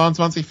gegnerischen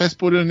 22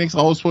 festbuddeln, nichts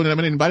rausholen,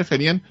 damit den Ball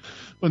verlieren.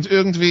 Und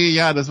irgendwie,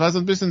 ja, das war so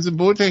ein bisschen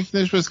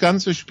symboltechnisch für das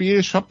ganze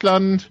Spiel.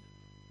 Schottland,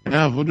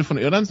 ja, wurde von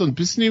Irland so ein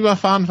bisschen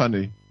überfahren, fand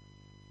ich.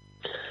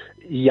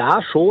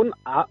 Ja, schon,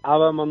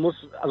 aber man muss,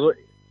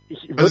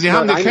 sie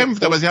haben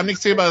gekämpft, aber sie haben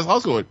nichts Zählbares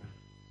rausgeholt.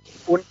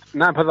 Und,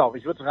 nein, pass auf,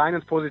 ich würde es rein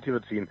ins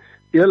Positive ziehen.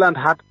 Irland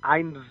hat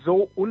ein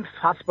so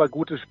unfassbar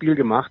gutes Spiel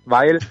gemacht,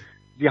 weil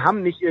sie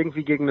haben nicht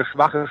irgendwie gegen eine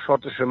schwache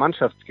schottische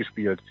Mannschaft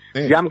gespielt.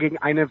 Nee. Sie haben gegen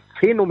eine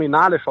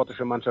phänomenale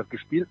schottische Mannschaft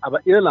gespielt, aber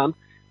Irland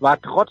war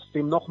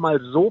trotzdem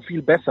nochmal so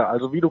viel besser.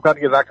 Also wie du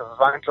gerade gesagt hast, es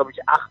waren, glaube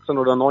ich, 18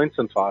 oder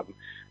 19 Phasen.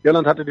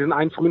 Irland hatte diesen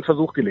einen frühen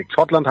Versuch gelegt.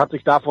 Schottland hat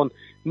sich davon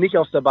nicht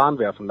aus der Bahn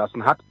werfen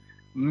lassen, hat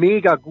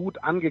mega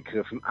gut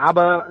angegriffen,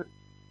 aber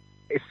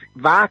es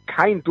war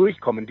kein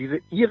Durchkommen. Diese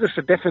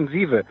irische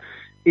Defensive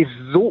ist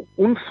so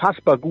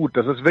unfassbar gut,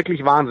 das ist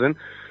wirklich Wahnsinn.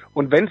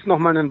 Und wenn es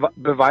nochmal einen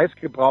Beweis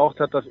gebraucht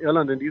hat, dass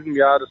Irland in diesem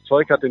Jahr das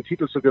Zeug hat, den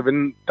Titel zu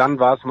gewinnen, dann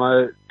war es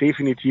mal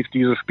definitiv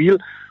dieses Spiel.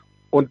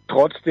 Und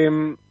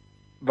trotzdem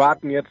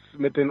warten jetzt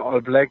mit den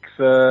All Blacks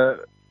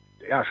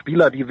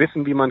Spieler, die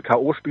wissen, wie man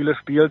K.O.-Spiele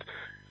spielt.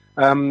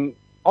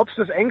 Ob es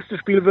das engste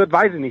Spiel wird,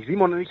 weiß ich nicht.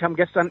 Simon und ich haben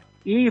gestern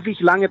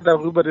ewig lange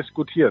darüber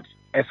diskutiert.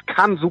 Es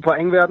kann super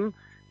eng werden,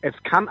 es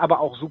kann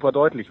aber auch super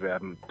deutlich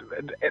werden.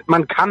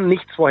 Man kann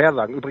nichts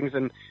vorhersagen, übrigens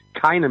in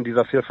keinem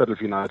dieser 4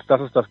 Viertelfinals. Das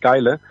ist das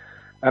Geile.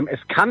 Es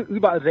kann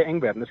überall sehr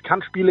eng werden. Es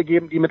kann Spiele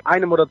geben, die mit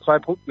 1 oder 2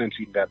 Punkten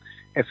entschieden werden.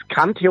 Es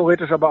kann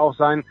theoretisch aber auch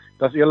sein,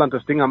 dass Irland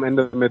das Ding am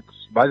Ende mit,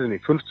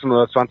 15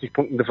 oder 20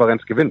 Punkten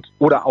Differenz gewinnt.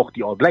 Oder auch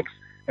die All Blacks.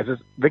 Es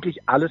ist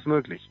wirklich alles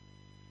möglich.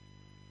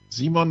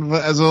 Simon,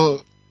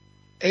 also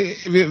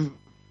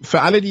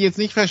für alle, die jetzt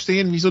nicht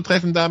verstehen, wieso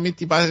treffen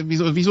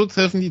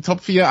die Top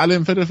 4 alle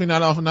im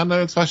Viertelfinale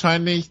aufeinander, jetzt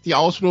wahrscheinlich die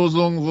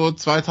Auslosung wurde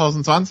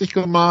 2020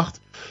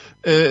 gemacht.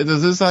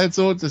 Das ist halt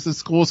so, das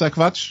ist großer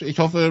Quatsch. Ich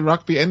hoffe,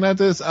 Rugby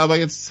ändert es, aber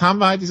jetzt haben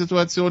wir halt die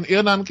Situation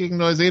Irland gegen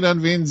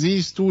Neuseeland. Wen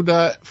siehst du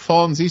da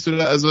vorne?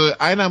 Also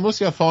einer muss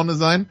ja vorne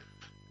sein.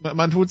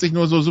 Man tut sich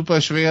nur so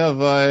super schwer,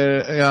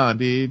 weil ja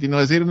die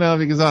Neuseeländer,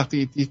 wie gesagt,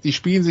 die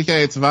spielen sich ja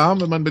jetzt warm.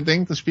 Wenn man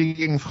bedenkt, das Spiel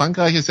gegen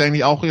Frankreich ist ja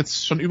eigentlich auch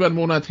jetzt schon über einen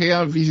Monat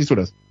her. Wie siehst du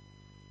das?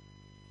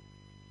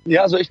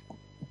 Ja, also ich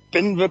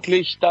bin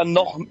wirklich da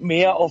noch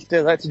mehr auf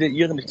der Seite der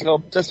Iren. Ich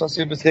glaube, das, was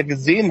wir bisher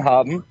gesehen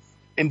haben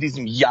in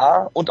diesem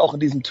Jahr und auch in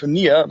diesem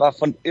Turnier, war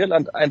von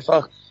Irland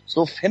einfach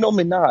so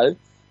phänomenal.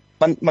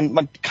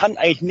 Man kann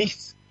eigentlich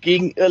nichts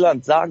gegen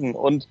Irland sagen.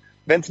 Und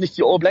wenn es nicht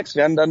die All Blacks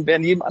wären, dann wäre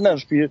in jedem anderen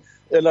Spiel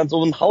Irland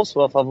so ein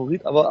haushoher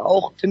Favorit. Aber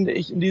auch, finde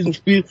ich, in diesem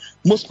Spiel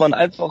muss man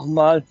einfach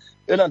mal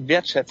Irland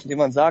wertschätzen, indem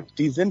man sagt,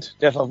 die sind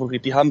der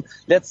Favorit. Die haben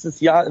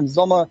letztes Jahr im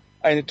Sommer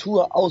eine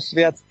Tour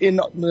auswärts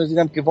in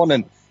Neuseeland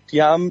gewonnen.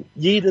 Die haben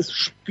jedes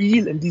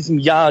Spiel in diesem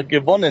Jahr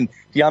gewonnen.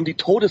 Die haben die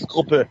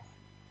Todesgruppe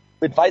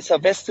mit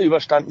weißer Weste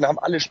überstanden, haben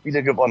alle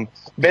Spiele gewonnen.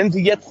 Wenn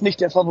sie jetzt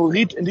nicht der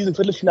Favorit in diesem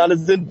Viertelfinale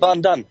sind,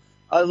 wann dann?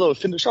 Also ich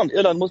finde schon,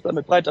 Irland muss da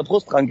mit breiter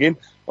Brust rangehen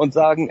und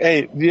sagen,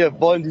 ey,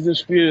 wir wollen dieses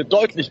Spiel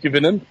deutlich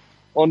gewinnen.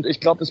 Und ich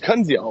glaube, das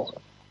können sie auch.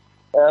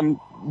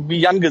 wie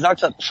Jan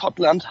gesagt hat,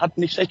 Schottland hat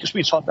nicht schlecht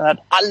gespielt. Schottland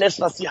hat alles,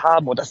 was sie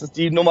haben. Und das ist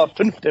die Nummer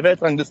 5 der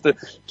Weltrangliste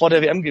vor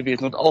der WM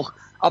gewesen. Und auch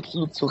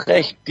absolut zu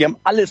Recht. Die haben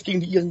alles gegen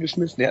die Iren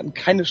geschmissen. Die hatten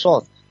keine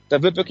Chance.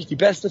 Da wird wirklich die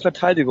beste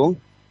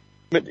Verteidigung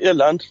mit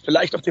Irland,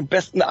 vielleicht auch den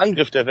besten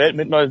Angriff der Welt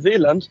mit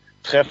Neuseeland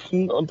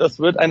treffen. Und das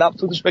wird ein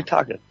absolutes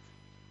Spektakel.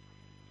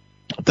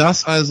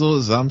 Das also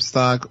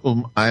Samstag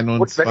um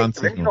 21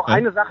 Uhr. Wenn ich noch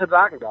eine Sache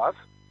sagen darf,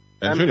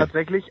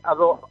 tatsächlich,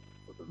 also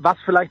was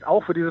vielleicht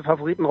auch für diese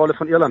Favoritenrolle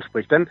von Irland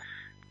spricht. Denn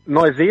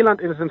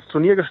Neuseeland ist ins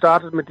Turnier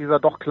gestartet mit dieser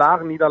doch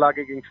klaren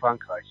Niederlage gegen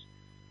Frankreich.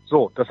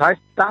 So, das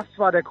heißt, das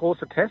war der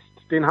große Test,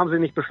 den haben sie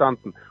nicht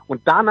bestanden.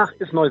 Und danach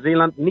ist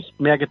Neuseeland nicht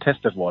mehr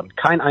getestet worden.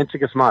 Kein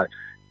einziges Mal.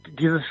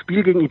 Dieses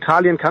Spiel gegen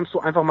Italien kannst du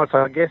einfach mal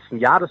vergessen.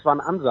 Ja, das war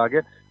eine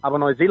Ansage, aber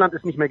Neuseeland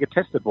ist nicht mehr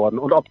getestet worden.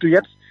 Und ob du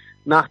jetzt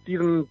nach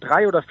diesen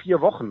 3 oder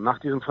 4 Wochen, nach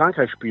diesem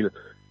Frankreich-Spiel,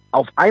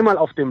 auf einmal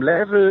auf dem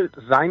Level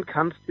sein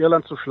kannst,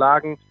 Irland zu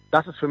schlagen,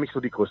 das ist für mich so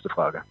die größte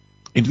Frage.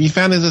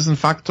 Inwiefern ist es ein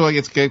Faktor,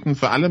 jetzt geltend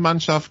für alle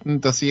Mannschaften,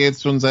 dass sie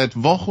jetzt schon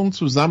seit Wochen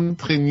zusammen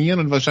trainieren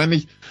und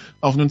wahrscheinlich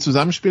auf einem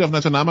Zusammenspiel auf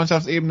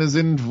Nationalmannschaftsebene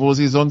sind, wo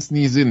sie sonst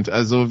nie sind?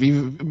 Also wie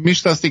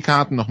mischt das die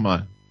Karten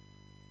nochmal?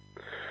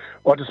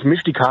 Oh, das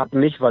mischt die Karten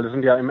nicht, weil es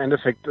sind ja im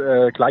Endeffekt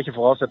gleiche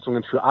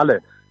Voraussetzungen für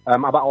alle.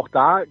 Aber auch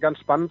da ganz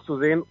spannend zu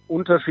sehen,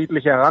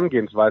 unterschiedliche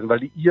Herangehensweisen, weil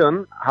die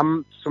Iren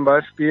haben zum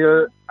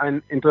Beispiel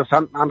einen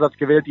interessanten Ansatz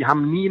gewählt, die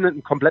haben nie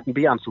einen kompletten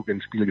B-Anzug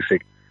ins Spiel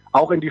geschickt.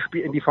 Auch in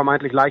die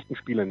vermeintlich leichten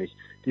Spiele nicht.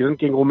 Die sind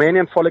gegen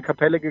Rumänien volle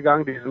Kapelle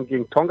gegangen, die sind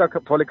gegen Tonga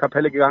volle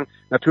Kapelle gegangen.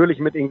 Natürlich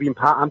mit irgendwie ein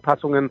paar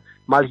Anpassungen,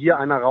 mal hier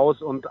einer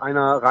raus und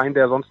einer rein,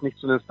 der sonst nicht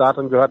zu den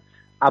Startern gehört.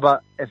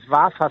 Aber es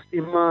war fast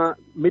immer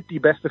mit die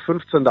beste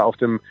 15. auf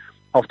dem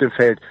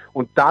Feld.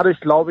 Und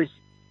dadurch, glaube ich,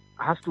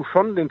 hast du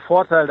schon den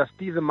Vorteil, dass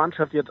diese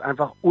Mannschaft jetzt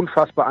einfach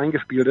unfassbar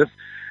eingespielt ist.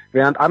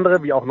 Während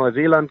andere, wie auch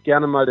Neuseeland,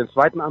 gerne mal den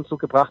zweiten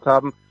Anzug gebracht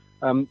haben.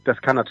 Das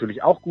kann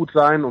natürlich auch gut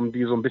sein, um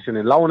die so ein bisschen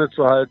in Laune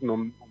zu halten,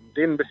 um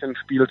denen ein bisschen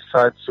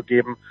Spielzeit zu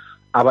geben.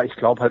 Aber ich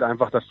glaube halt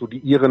einfach, dass du die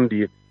Iren,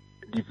 die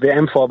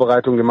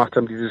WM-Vorbereitung gemacht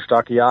haben, dieses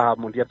starke Jahr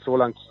haben und jetzt so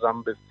lang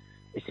zusammen bist,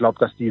 ich glaube,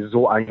 dass die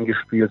so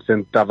eingespielt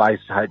sind, da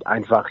weiß halt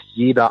einfach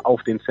jeder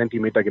auf den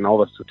Zentimeter genau,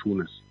 was zu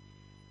tun ist.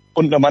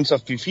 Und einer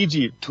Mannschaft wie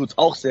Fiji tut's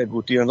auch sehr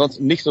gut, die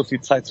ansonsten nicht so viel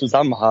Zeit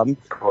zusammen haben.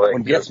 Correct.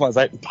 Und jetzt mal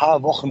seit ein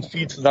paar Wochen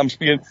viel zusammen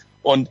spielen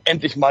und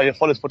endlich mal ihr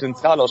volles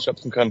Potenzial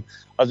ausschöpfen können.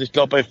 Also ich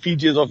glaube, bei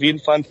Fiji ist auf jeden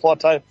Fall ein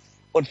Vorteil.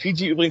 Und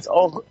Fiji übrigens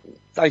auch,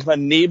 sag ich mal,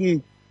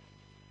 neben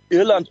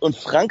Irland und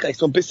Frankreich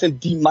so ein bisschen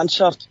die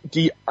Mannschaft,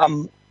 die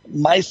am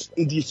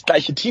meisten das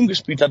gleiche Team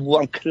gespielt hat, wo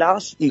am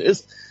klarsten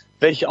ist,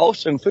 welche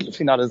Aufstellung im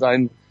Viertelfinale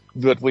sein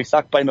wird. Wo ich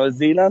sage, bei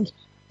Neuseeland,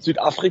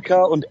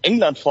 Südafrika und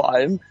England vor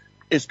allem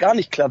ist gar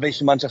nicht klar,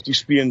 welche Mannschaft die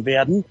spielen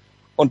werden.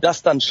 Und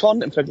das dann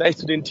schon im Vergleich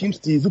zu den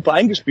Teams, die super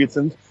eingespielt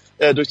sind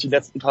durch die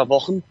letzten paar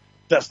Wochen,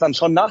 das dann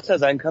schon ein Nachteil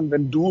sein kann,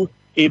 wenn du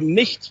eben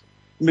nicht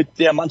mit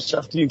der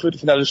Mannschaft, die im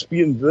Viertelfinale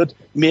spielen wird,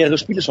 mehrere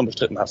Spiele schon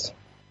bestritten hast.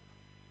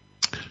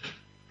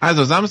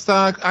 Also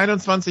Samstag,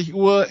 21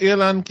 Uhr,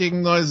 Irland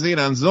gegen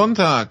Neuseeland.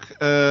 Sonntag,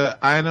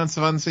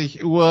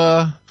 21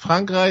 Uhr,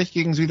 Frankreich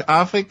gegen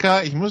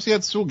Südafrika. Ich muss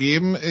jetzt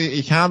zugeben,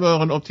 ich habe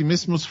euren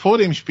Optimismus vor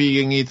dem Spiel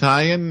gegen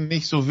Italien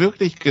nicht so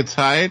wirklich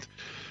geteilt.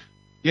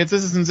 Jetzt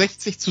ist es ein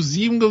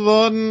 60-7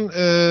 geworden,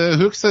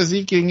 höchster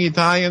Sieg gegen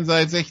Italien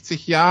seit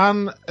 60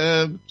 Jahren.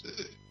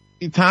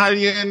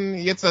 Italien,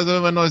 jetzt also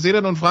wenn wir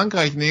Neuseeland und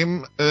Frankreich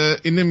nehmen,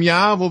 in einem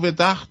Jahr, wo wir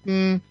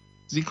dachten,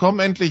 sie kommen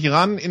endlich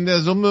ran, in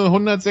der Summe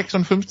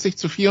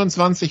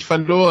 156-24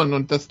 verloren.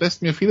 Und das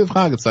lässt mir viele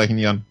Fragezeichen,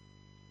 Jan.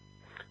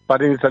 Bei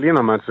den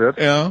Italienern meinst du jetzt?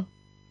 Ja.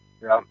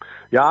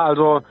 Ja,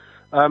 also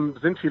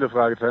sind viele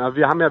Fragezeichen. Also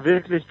wir haben ja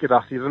wirklich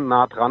gedacht, die sind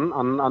nah dran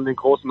an den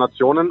großen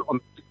Nationen.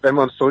 Und wenn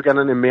wir uns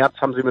zurückerinnern, im März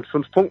haben sie mit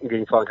 5 Punkten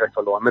gegen Frankreich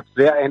verloren. Mit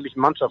sehr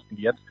ähnlichen Mannschaften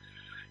wie jetzt.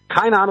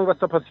 Keine Ahnung, was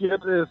da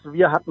passiert ist.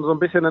 Wir hatten so ein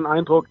bisschen den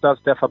Eindruck,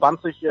 dass der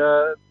Verband sich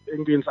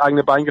irgendwie ins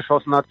eigene Bein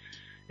geschossen hat,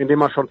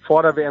 indem er schon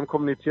vor der WM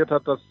kommuniziert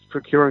hat, dass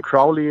für Kieran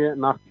Crowley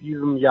nach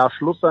diesem Jahr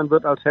Schluss sein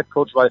wird als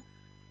Headcoach, weil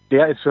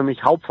der ist für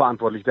mich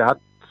hauptverantwortlich. Der hat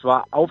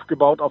zwar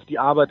aufgebaut auf die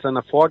Arbeit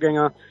seiner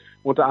Vorgänger,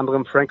 unter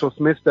anderem Franco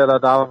Smith, der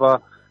da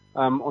war,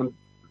 und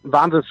einen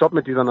Wahnsinnsjob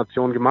mit dieser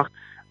Nation gemacht,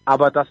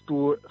 aber dass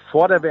du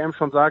vor der WM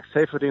schon sagst,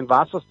 hey, für den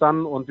war's das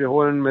dann und wir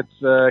holen mit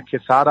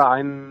Quesada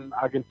einen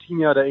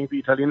Argentinier, der irgendwie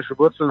italienische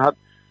Wurzeln hat,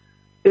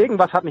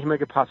 irgendwas hat nicht mehr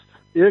gepasst.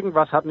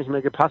 Irgendwas hat nicht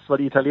mehr gepasst, weil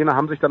die Italiener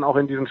haben sich dann auch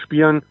in diesen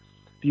Spielen,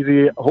 die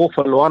sie hoch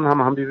verloren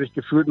haben die sich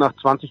gefühlt nach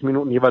 20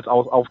 Minuten jeweils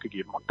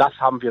aufgegeben. Und das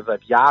haben wir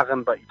seit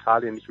Jahren bei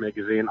Italien nicht mehr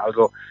gesehen.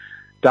 Also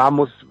da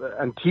muss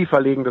ein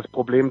tiefer liegendes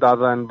Problem da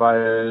sein,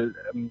 weil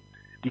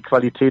die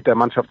Qualität der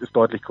Mannschaft ist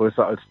deutlich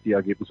größer als die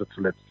Ergebnisse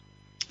zuletzt.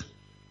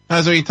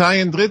 Also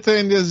Italien Dritte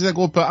in dieser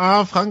Gruppe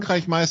A,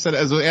 Frankreich Meister,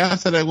 also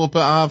Erster der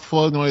Gruppe A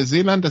vor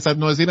Neuseeland, deshalb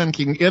Neuseeland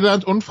gegen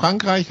Irland und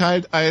Frankreich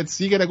halt als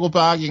Sieger der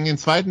Gruppe A gegen den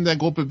Zweiten der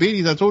Gruppe B,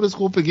 dieser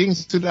Todesgruppe gegen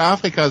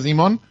Südafrika,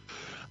 Simon.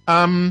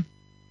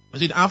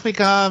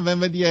 Südafrika,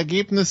 wenn wir die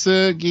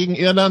Ergebnisse gegen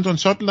Irland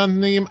und Schottland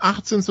nehmen,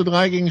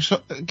 18:3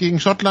 gegen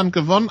Schottland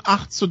gewonnen,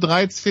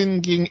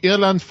 8:13 gegen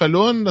Irland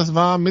verloren. Das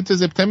war Mitte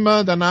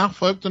September. Danach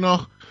folgte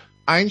noch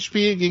ein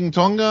Spiel gegen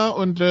Tonga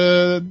und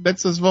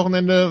letztes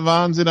Wochenende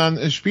waren sie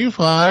dann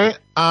spielfrei.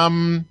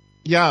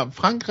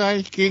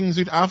 Frankreich gegen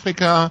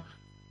Südafrika.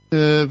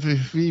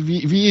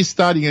 Wie ist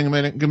da die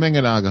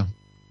Gemengelage?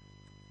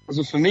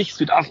 Also für mich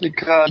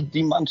Südafrika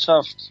die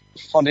Mannschaft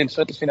von den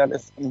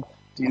Viertelfinalisten,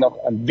 die noch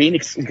am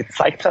wenigsten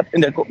gezeigt hat in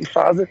der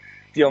Gruppenphase,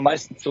 die am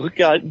meisten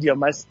zurückgehalten, die am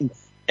meisten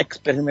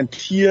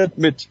experimentiert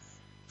mit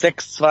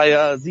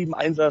 6-2er,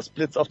 7-1er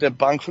Splits auf der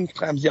Bank,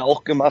 5-3 haben sie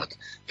auch gemacht,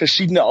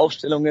 verschiedene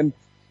Aufstellungen.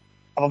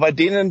 Aber bei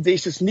denen sehe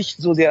ich es nicht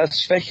so sehr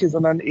als Schwäche,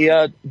 sondern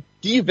eher,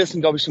 die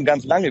wissen, glaube ich, schon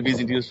ganz lange, wie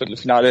sie in dieses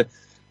Viertelfinale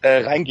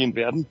reingehen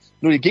werden.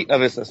 Nur die Gegner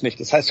wissen es nicht.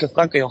 Das heißt für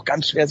Frankreich auch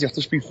ganz schwer, sich auf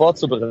das Spiel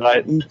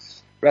vorzubereiten.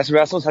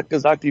 Rasmus hat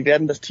gesagt, die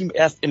werden das Team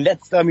erst in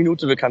letzter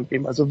Minute bekannt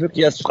geben. Also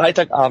wirklich erst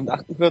Freitagabend,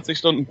 48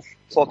 Stunden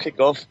vor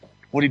Kickoff,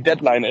 wo die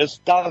Deadline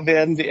ist. Da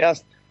werden sie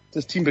erst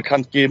das Team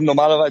bekannt geben.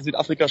 Normalerweise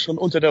Südafrika schon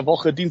unter der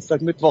Woche,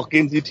 Dienstag, Mittwoch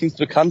geben sie die Teams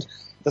bekannt.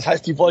 Das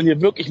heißt, die wollen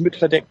hier wirklich mit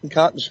verdeckten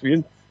Karten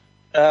spielen.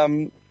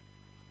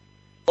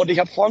 Und ich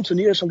habe vor dem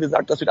Turnier schon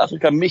gesagt, dass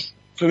Südafrika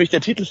für mich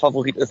der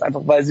Titelfavorit ist,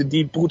 einfach weil sie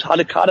die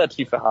brutale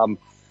Kadertiefe haben.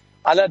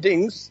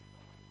 Allerdings,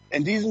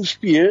 in diesem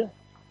Spiel,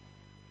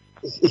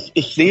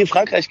 ich sehe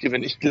Frankreich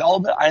gewinnen. Ich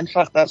glaube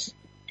einfach, dass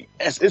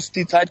es ist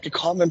die Zeit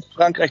gekommen in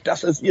Frankreich,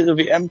 das ist ihre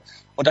WM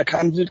und da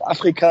kann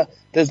Südafrika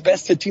das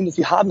beste Team, das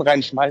sie haben,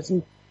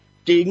 reinschmeißen.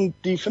 Gegen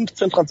die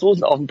 15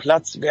 Franzosen auf dem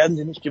Platz werden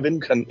sie nicht gewinnen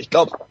können. Ich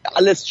glaube,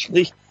 alles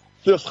spricht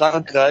für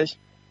Frankreich.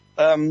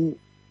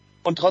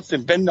 Und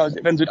trotzdem,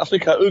 wenn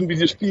Südafrika irgendwie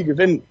dieses Spiel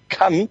gewinnen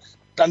kann,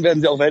 dann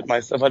werden sie auch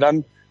Weltmeister, weil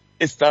dann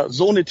ist da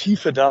so eine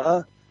Tiefe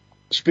da,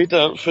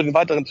 später für den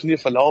weiteren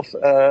Turnierverlauf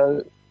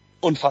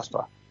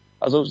unfassbar.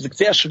 Also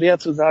sehr schwer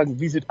zu sagen,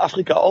 wie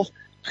Südafrika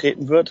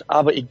auftreten wird,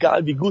 aber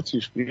egal wie gut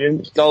sie spielen,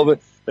 ich glaube,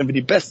 wenn wir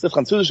die beste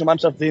französische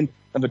Mannschaft sehen,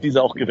 dann wird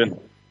diese auch gewinnen.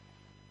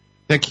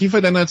 Der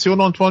Kiefer der Nation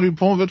Antoine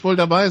Dupont wird wohl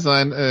dabei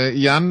sein.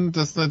 Jan,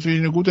 das ist natürlich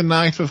eine gute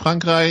Nachricht für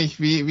Frankreich.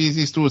 Wie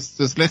siehst du es?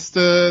 Das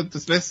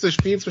letzte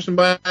Spiel zwischen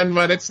beiden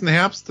war letzten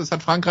Herbst. Das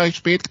hat Frankreich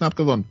spät knapp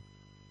gewonnen.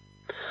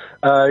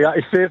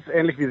 Ich sehe es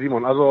ähnlich wie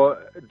Simon. Also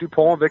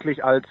Dupont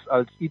wirklich als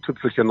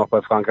i-Tüpfelchen noch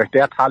bei Frankreich.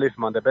 Der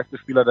Talisman, der beste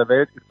Spieler der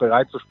Welt, ist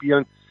bereit zu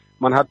spielen.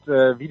 Man hat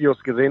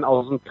Videos gesehen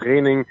aus dem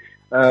Training.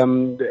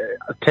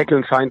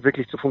 Tackeln scheint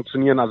wirklich zu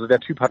funktionieren. Also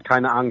der Typ hat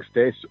keine Angst.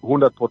 Der ist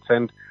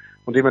 100%.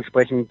 Und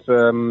dementsprechend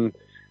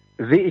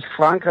sehe ich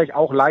Frankreich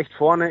auch leicht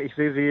vorne. Ich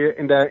sehe sie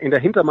in der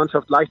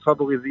Hintermannschaft leicht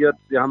favorisiert.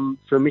 Sie haben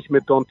für mich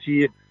mit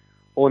Danty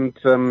und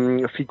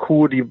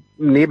Ficou die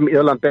neben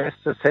Irland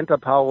beste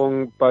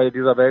Centerpaarung bei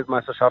dieser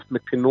Weltmeisterschaft.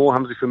 Mit Pinot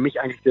haben sie für mich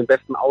eigentlich den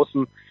besten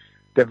Außen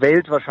der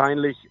Welt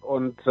wahrscheinlich.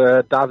 Und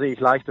da sehe ich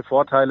leichte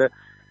Vorteile.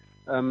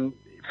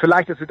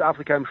 Vielleicht ist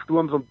Südafrika im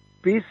Sturm so ein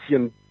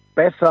bisschen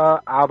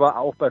besser, aber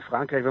auch bei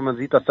Frankreich, wenn man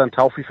sieht, dass dann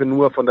Taufife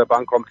nur von der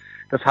Bank kommt,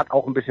 das hat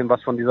auch ein bisschen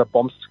was von dieser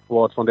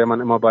Bomb-Squad, von der man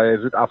immer bei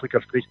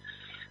Südafrika spricht.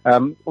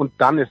 Und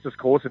dann ist das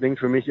große Ding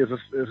für mich, es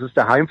ist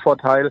der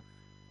Heimvorteil.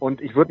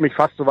 Und ich würde mich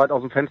fast so weit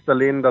aus dem Fenster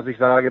lehnen, dass ich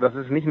sage, das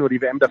ist nicht nur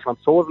die WM der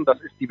Franzosen, das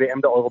ist die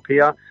WM der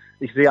Europäer.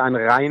 Ich sehe ein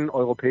rein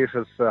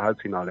europäisches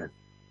Halbfinale.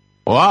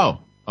 Wow,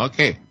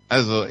 okay.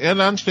 Also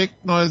Irland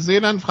schlägt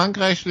Neuseeland,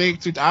 Frankreich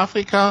schlägt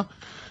Südafrika.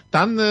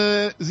 Dann,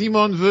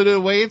 Simon,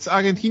 würde Wales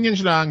Argentinien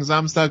schlagen,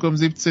 Samstag um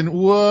 17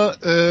 Uhr.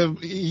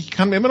 Ich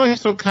kann mir immer noch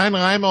nicht so keinen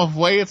Reim auf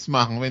Wales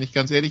machen, wenn ich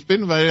ganz ehrlich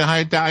bin, weil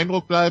halt der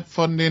Eindruck bleibt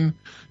von den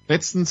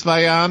letzten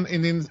 2 Jahren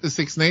in den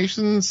Six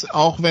Nations,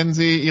 auch wenn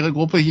sie ihre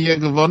Gruppe hier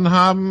gewonnen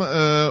haben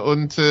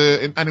und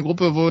in eine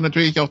Gruppe, wo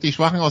natürlich auch die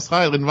schwachen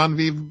Australier drin waren.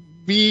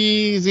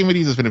 Wie sehen wir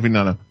dieses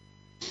Viertelfinale?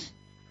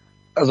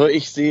 Also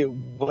ich sehe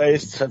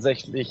Wales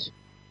tatsächlich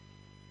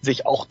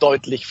sich auch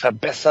deutlich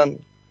verbessern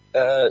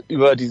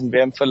über diesen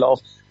WM-Verlauf,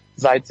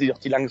 seit sie auch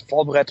die lange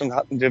Vorbereitung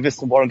hatten. Wir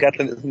wissen, Warren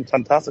Gatland ist ein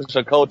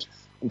fantastischer Coach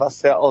und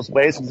was er aus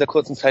Wales in dieser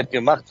kurzen Zeit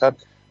gemacht hat.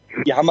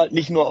 Die haben halt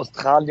nicht nur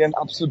Australien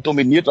absolut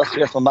dominiert, was du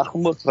erstmal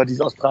machen musst, weil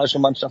diese australische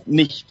Mannschaft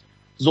nicht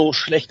so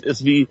schlecht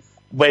ist, wie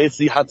Wales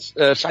sie hat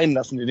scheinen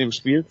lassen in dem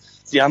Spiel.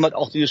 Sie haben halt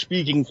auch dieses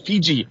Spiel gegen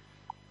Fiji,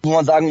 wo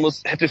man sagen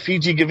muss, hätte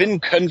Fiji gewinnen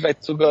können,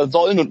 vielleicht sogar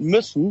sollen und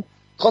müssen.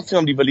 Trotzdem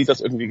haben die Walisers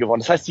das irgendwie gewonnen.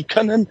 Das heißt, sie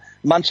können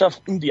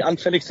Mannschaften, die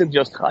anfällig sind, wie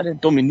Australien,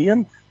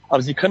 dominieren,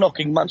 aber sie können auch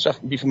gegen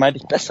Mannschaften, die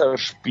vermeintlich besser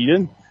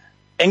spielen,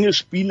 enge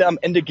Spiele am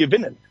Ende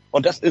gewinnen.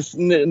 Und das ist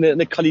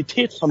eine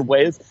Qualität von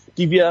Wales,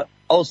 die wir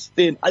aus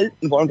den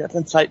alten Warren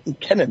Gatland Zeiten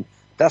kennen,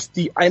 dass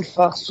die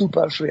einfach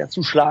super schwer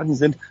zu schlagen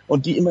sind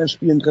und die immer in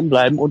Spielen drin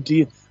bleiben und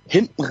die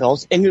hinten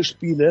raus enge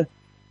Spiele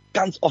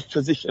ganz oft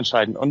für sich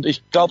entscheiden. Und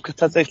ich glaube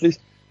tatsächlich,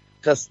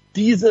 dass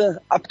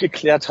diese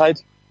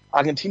Abgeklärtheit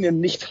Argentinien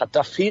nicht hat.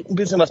 Da fehlt ein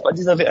bisschen was bei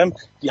dieser WM.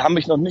 Die haben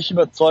mich noch nicht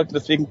überzeugt.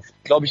 Deswegen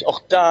glaube ich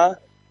auch da,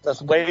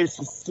 dass Wales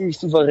es ziemlich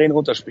souverän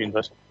runterspielen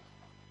wird.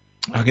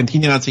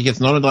 Argentinien hat sich jetzt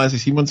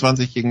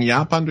 39-27 gegen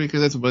Japan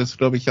durchgesetzt, wobei es,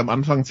 glaube ich, am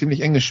Anfang ein ziemlich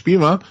enges Spiel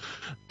war.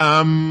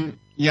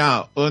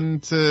 Ja,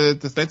 und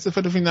das letzte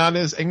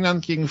Viertelfinale ist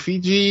England gegen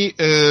Fiji.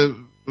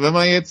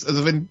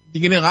 Wenn die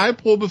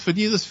Generalprobe für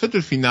dieses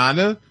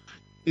Viertelfinale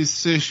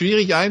ist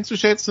schwierig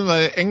einzuschätzen,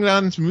 weil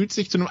England müht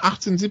sich zu einem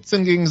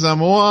 18-17 gegen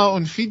Samoa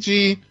und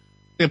Fiji,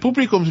 der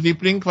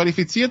Publikumsliebling,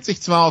 qualifiziert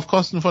sich zwar auf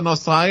Kosten von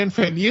Australien,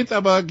 verliert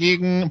aber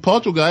gegen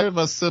Portugal,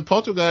 was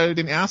Portugal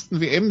den ersten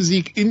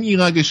WM-Sieg in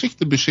ihrer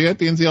Geschichte beschert,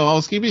 den sie auch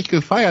ausgiebig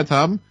gefeiert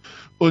haben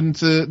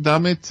und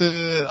damit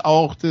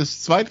auch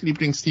das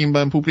Zweitlieblingsteam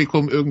beim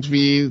Publikum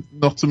irgendwie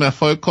noch zum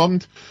Erfolg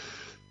kommt.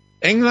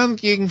 England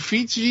gegen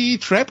Fiji,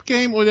 Trap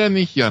Game oder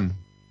nicht, Jan?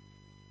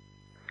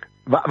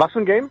 Was für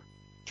ein Game?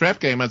 Trap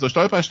Game, also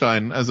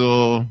Stolperstein.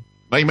 Also,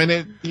 weil ich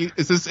meine,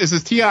 es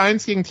ist Tier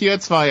 1 gegen Tier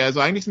 2. Also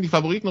eigentlich sind die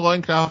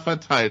Favoritenrollen klar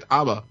verteilt,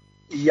 aber...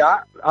 Ja,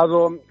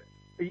 also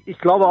ich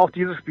glaube auch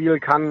dieses Spiel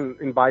kann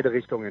in beide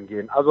Richtungen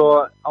gehen.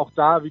 Also auch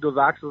da, wie du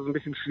sagst, ist es ein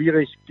bisschen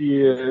schwierig,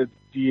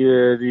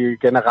 die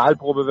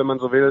Generalprobe, wenn man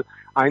so will,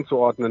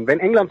 einzuordnen. Wenn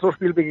England so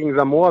spielt wie gegen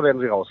Samoa, werden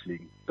sie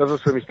rausfliegen. Das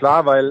ist für mich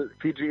klar, weil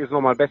Fiji ist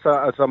nochmal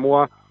besser als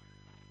Samoa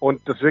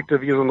und das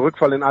wirkte wie so ein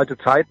Rückfall in alte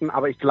Zeiten.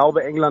 Aber ich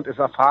glaube, England ist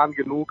erfahren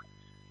genug,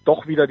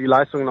 doch wieder die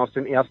Leistungen aus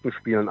den ersten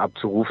Spielen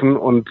abzurufen.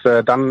 Und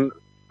dann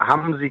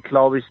haben sie,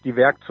 glaube ich, die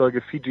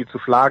Werkzeuge, Fiji zu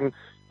schlagen,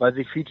 weil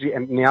sich Fiji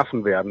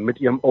entnerven werden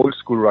mit ihrem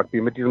Oldschool-Rugby,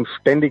 mit diesem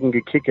ständigen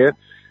Gekicke.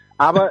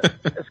 Aber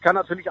es kann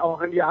natürlich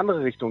auch in die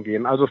andere Richtung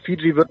gehen. Also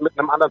Fiji wird mit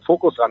einem anderen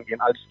Fokus rangehen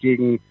als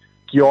gegen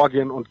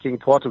Georgien und gegen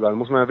Portugal,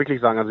 muss man ja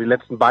wirklich sagen. Also die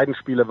letzten beiden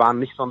Spiele waren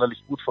nicht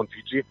sonderlich gut von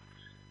Fiji,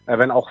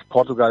 wenn auch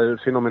Portugal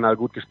phänomenal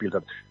gut gespielt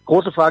hat.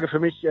 Große Frage für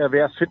mich,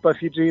 wer ist fit bei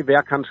Fiji,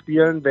 wer kann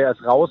spielen, wer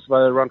ist raus,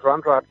 weil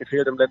Randrandra hat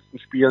gefehlt im letzten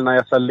Spiel,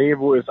 Naya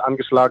Salevo ist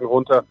angeschlagen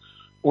runter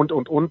und.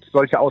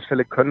 Solche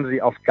Ausfälle können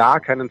sie auf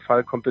gar keinen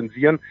Fall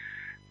kompensieren.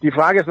 Die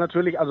Frage ist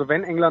natürlich, also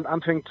wenn England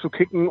anfängt zu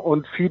kicken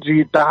und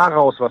Fiji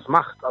daraus was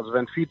macht, also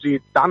wenn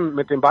Fiji dann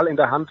mit dem Ball in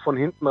der Hand von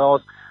hinten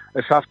raus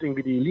es schafft,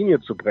 irgendwie die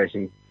Linie zu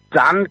brechen,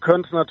 dann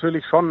könnte es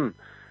natürlich schon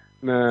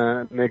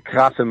eine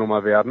krasse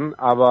Nummer werden.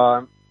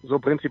 Aber so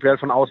prinzipiell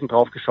von außen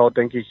drauf geschaut,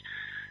 denke ich,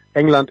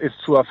 England ist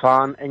zu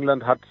erfahren.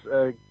 England hat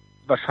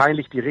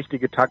wahrscheinlich die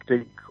richtige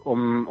Taktik,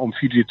 um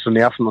Fiji zu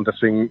nerven. Und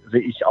deswegen sehe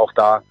ich auch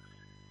da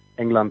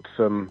England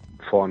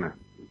vorne.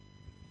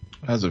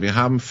 Also wir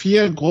haben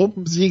 4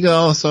 Gruppensieger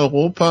aus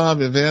Europa.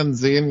 Wir werden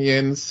sehen,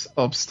 Jens,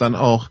 ob es dann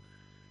auch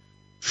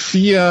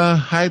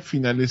 4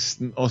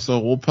 Halbfinalisten aus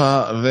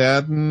Europa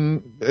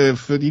werden.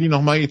 Für die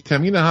nochmal die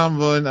Termine haben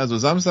wollen, also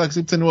Samstag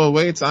 17 Uhr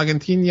Wales,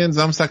 Argentinien,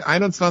 Samstag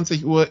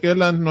 21 Uhr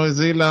Irland,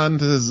 Neuseeland,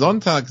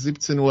 Sonntag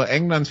 17 Uhr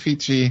England,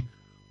 Fiji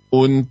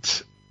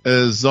und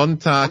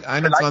Sonntag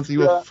 21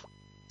 Uhr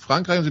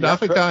Frankreich und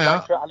Südafrika.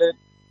 Ja. Für alle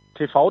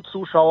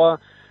TV-Zuschauer,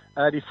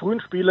 die frühen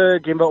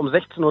Spiele gehen wir um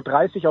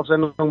 16.30 Uhr auf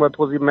Sendung bei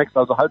Pro7 Max,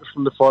 also halbe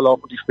Stunde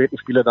Vorlauf, und die späten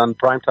Spiele dann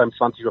Primetime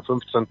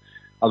 20.15 Uhr,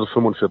 also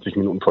 45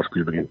 Minuten vor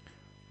Spielbeginn.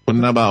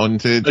 Wunderbar.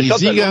 Und die ich glaub,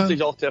 Sieger... da lohnt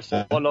sich auch der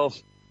Vorlauf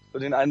für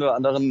den einen oder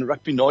anderen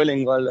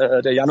Rugby-Neuling,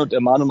 weil der Jan und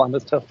der Manu machen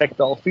das perfekt,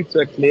 da auch viel zu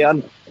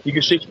erklären, die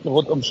Geschichten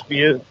rund ums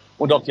Spiel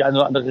und auch die eine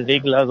oder andere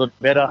Regel. Also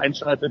wer da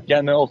einschaltet,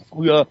 gerne auch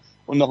früher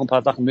und noch ein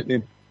paar Sachen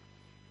mitnehmen.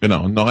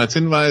 Genau, und noch als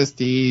Hinweis,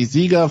 die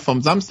Sieger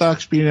vom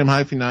Samstag spielen im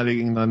Halbfinale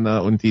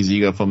gegeneinander und die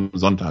Sieger vom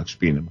Sonntag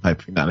spielen im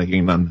Halbfinale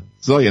gegeneinander.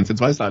 So, Jens, jetzt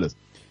weißt du alles.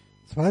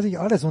 Das weiß ich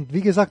alles. Und wie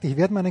gesagt, ich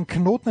werde meinen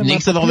Knoten in meinem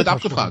Nächste Woche wird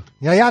abgefragt.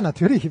 Ja,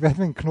 natürlich. Ich werde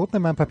mir einen Knoten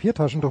in meinem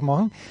Papiertaschentuch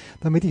machen,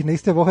 damit ich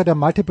nächste Woche der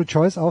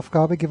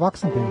Multiple-Choice-Aufgabe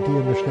gewachsen bin, die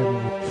ihr mir stellen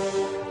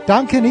wird.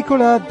 Danke,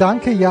 Nicola.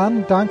 Danke,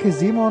 Jan. Danke,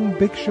 Simon.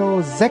 Big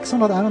Show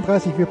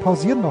 631. Wir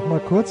pausieren noch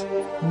mal kurz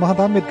und machen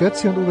dann mit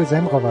Götzi und Uwe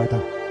Semrau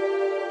weiter.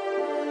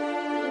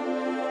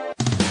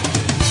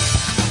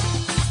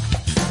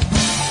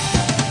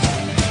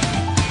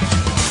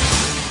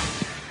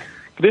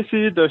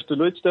 Grüßi, da ist der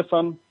Leut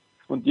Stefan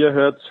und ihr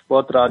hört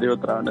Sportradio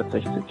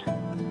 360.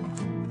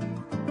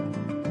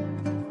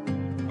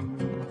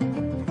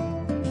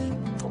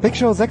 Big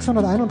Show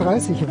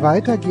 631.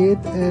 Weiter geht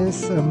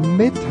es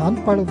mit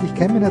Handball und ich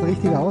kenne mich nicht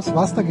richtig aus,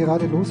 was da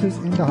gerade los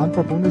ist in der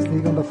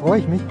Handball-Bundesliga, und da freue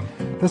ich mich,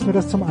 dass mir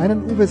das zum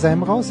einen Uwe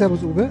Semrau,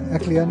 Servus Uwe,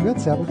 erklären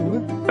wird. Servus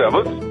Uwe.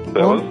 Servus.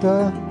 Servus.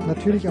 Und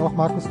natürlich auch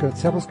Markus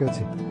Götz. Servus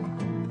Götzi.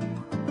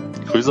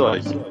 Grüße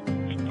euch.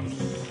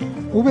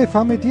 Uwe,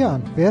 fang mit dir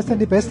an. Wer ist denn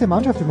die beste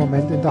Mannschaft im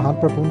Moment in der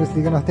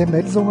Handball-Bundesliga, nachdem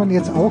Melsungen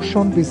jetzt auch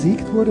schon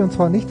besiegt wurde, und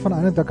zwar nicht von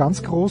einem der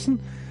ganz Großen,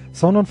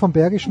 sondern vom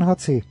Bergischen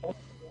HC?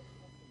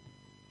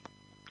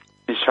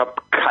 Ich habe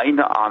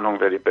keine Ahnung,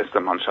 wer die beste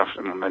Mannschaft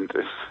im Moment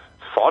ist.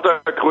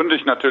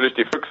 Vordergründig natürlich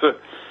die Füchse.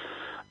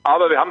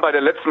 Aber wir haben bei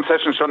der letzten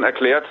Session schon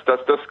erklärt,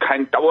 dass das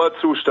kein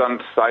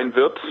Dauerzustand sein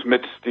wird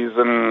mit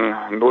diesen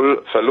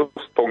 0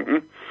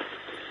 Verlustpunkten.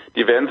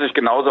 Die werden sich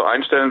genauso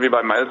einstellen wie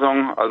bei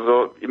Melsung.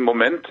 Also im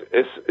Moment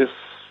ist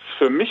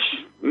für mich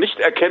nicht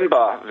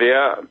erkennbar,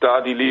 wer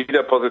da die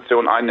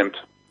Leaderposition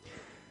einnimmt.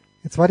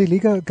 Jetzt war die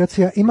Liga,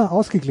 Götze, ja immer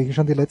ausgeglichen,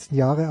 schon die letzten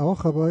Jahre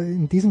auch, aber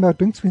in diesem Jahr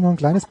dünkt es mich noch ein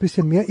kleines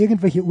bisschen mehr.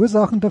 Irgendwelche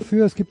Ursachen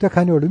dafür? Es gibt ja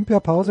keine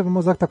Olympiapause, wo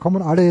man sagt, da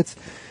kommen alle jetzt,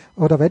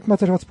 oder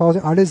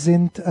Weltmeisterschaftspause, alle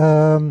sind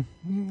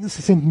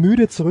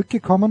müde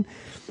zurückgekommen.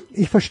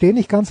 ich verstehe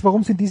nicht ganz,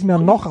 warum es in diesem Jahr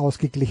noch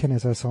ausgeglichener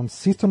ist als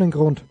sonst. Siehst du einen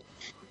Grund?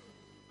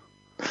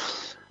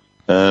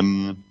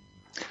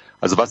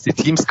 Also was die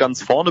Teams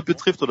ganz vorne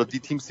betrifft oder die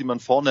Teams, die man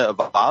vorne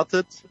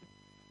erwartet,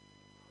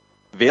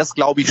 wäre es,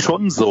 glaube ich,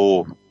 schon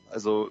so.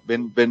 Also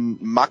wenn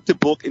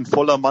Magdeburg in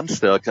voller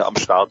Mannstärke am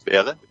Start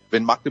wäre,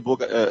 wäre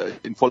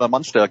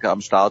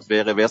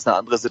es eine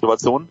andere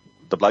Situation.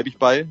 Da bleibe ich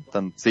bei,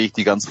 dann sehe ich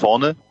die ganz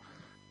vorne.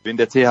 Wenn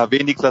der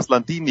THW Niklas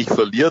Landin nicht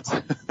verliert,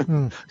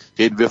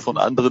 reden wir von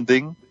anderen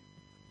Dingen.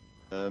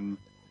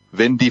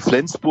 Wenn die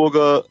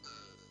Flensburger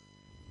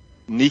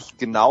nicht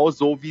genau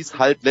so, wie es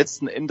halt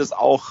letzten Endes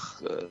auch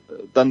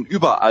dann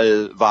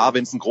überall war,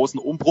 wenn es einen großen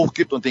Umbruch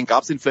gibt, und den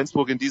gab es in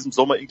Flensburg in diesem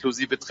Sommer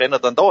inklusive Trainer,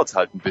 dann dauert es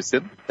halt ein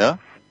bisschen. Ja?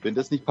 Wenn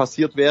das nicht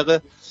passiert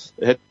wäre,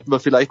 hätten wir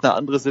vielleicht eine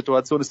andere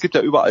Situation. Es gibt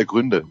ja überall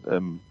Gründe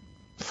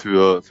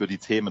für die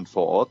Themen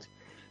vor Ort.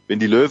 Wenn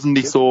die Löwen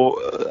nicht so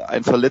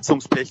ein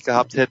Verletzungspech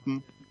gehabt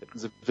hätten, hätten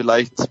sie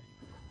vielleicht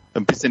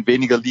ein bisschen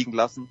weniger liegen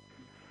lassen.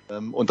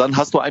 Und dann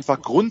hast du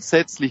einfach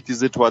grundsätzlich die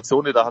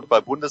Situation in der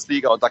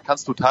Handball-Bundesliga, und da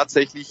kannst du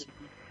tatsächlich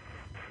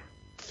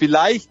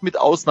vielleicht mit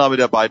Ausnahme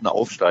der beiden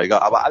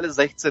Aufsteiger, aber alle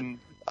 16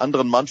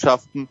 anderen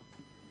Mannschaften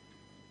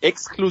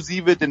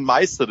exklusive den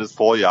Meister des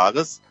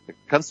Vorjahres,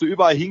 kannst du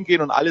überall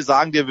hingehen und alle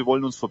sagen dir, wir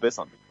wollen uns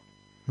verbessern.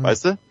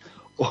 Weißt du?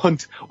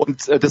 Und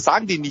das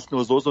sagen die nicht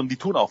nur so, sondern die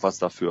tun auch was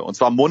dafür. Und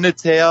zwar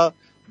monetär,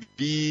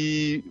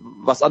 wie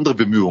was andere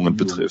Bemühungen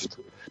betrifft.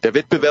 Der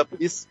Wettbewerb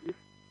ist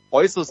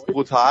äußerst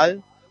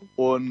brutal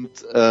und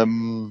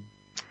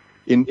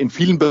in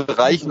vielen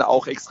Bereichen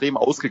auch extrem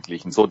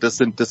ausgeglichen. So, das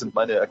sind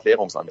meine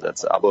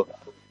Erklärungsansätze. Aber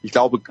ich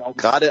glaube,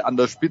 gerade an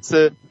der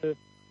Spitze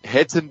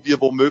hätten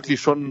wir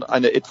womöglich schon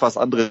eine etwas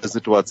andere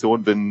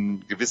Situation,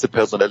 wenn gewisse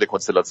personelle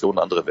Konstellationen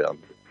andere wären.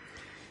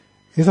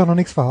 Ist auch noch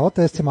nichts verhaut.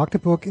 Der SC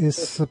Magdeburg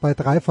ist bei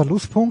 3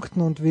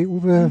 Verlustpunkten, und wie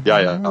Uwe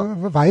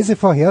weise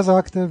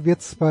vorhersagte, wird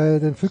es bei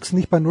den Füchsen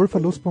nicht bei 0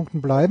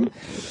 Verlustpunkten bleiben.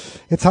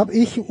 Jetzt habe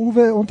ich,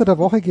 Uwe, unter der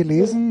Woche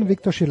gelesen,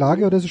 Viktor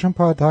Schilagio, das ist schon ein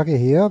paar Tage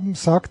her,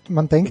 sagt,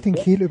 man denkt in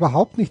Kiel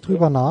überhaupt nicht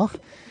drüber nach,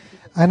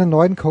 einen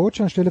neuen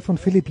Coach anstelle von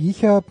Philipp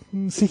Jicher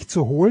sich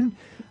zu holen.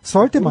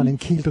 Sollte man in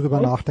Kiel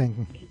drüber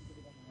nachdenken?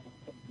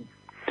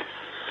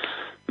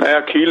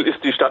 Naja, Kiel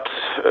ist die Stadt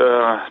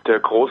der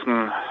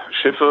großen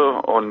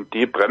Schiffe, und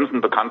die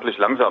bremsen bekanntlich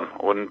langsam.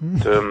 Und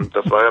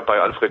das war ja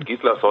bei Alfred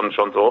Gislason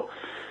schon so,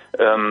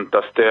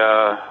 dass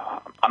der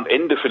am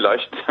Ende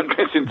vielleicht ein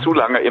bisschen zu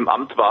lange im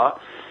Amt war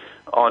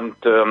und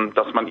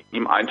dass man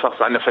ihm einfach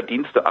seine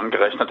Verdienste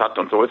angerechnet hat.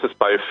 Und so ist es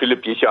bei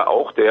Philipp Jicher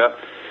auch, der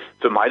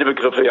für meine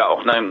Begriffe ja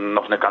auch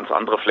noch eine ganz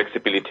andere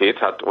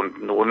Flexibilität hat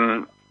und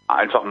nun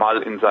einfach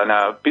mal in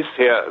seiner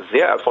bisher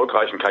sehr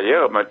erfolgreichen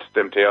Karriere mit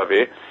dem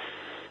THW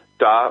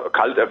da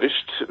kalt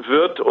erwischt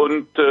wird,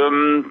 und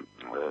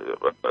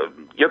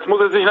jetzt muss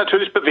er sich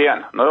natürlich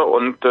bewähren, ne?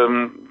 Und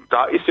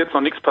da ist jetzt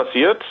noch nichts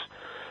passiert.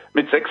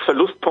 Mit 6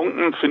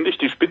 Verlustpunkten finde ich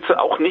die Spitze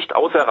auch nicht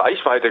außer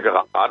Reichweite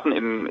geraten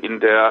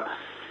in der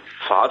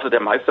Phase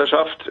der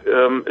Meisterschaft.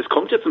 Es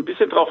kommt jetzt ein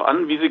bisschen drauf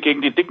an, wie sie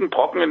gegen die dicken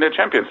Brocken in der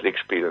Champions League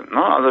spielen,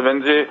 ne? Also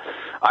wenn sie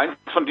eins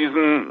von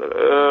diesen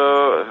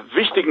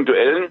wichtigen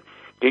Duellen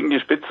gegen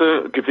die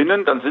Spitze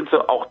gewinnen, dann sind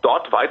sie auch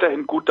dort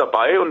weiterhin gut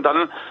dabei, und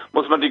dann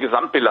muss man die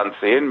Gesamtbilanz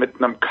sehen mit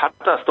einem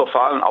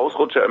katastrophalen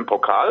Ausrutscher im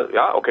Pokal.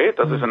 Ja, okay,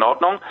 das ist in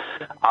Ordnung.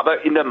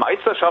 Aber in der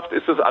Meisterschaft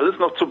ist das alles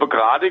noch zu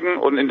begradigen,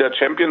 und in der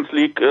Champions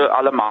League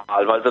allemal,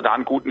 weil sie da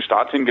einen guten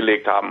Start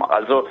hingelegt haben.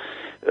 Also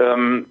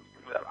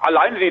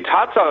alleine die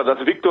Tatsache,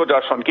 dass Viktor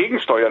da schon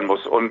gegensteuern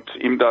muss und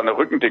ihm da eine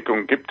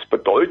Rückendeckung gibt,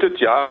 bedeutet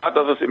ja,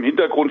 dass es im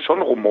Hintergrund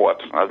schon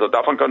rumort. Also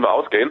davon können wir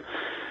ausgehen.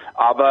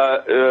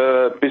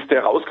 Aber bis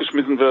der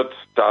rausgeschmissen wird,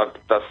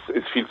 das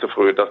ist viel zu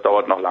früh, das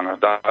dauert noch lange.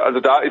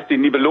 Da ist die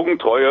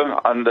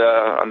Nibelungentreue an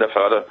der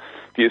Förde,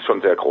 die ist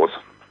schon sehr groß.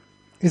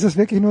 Ist es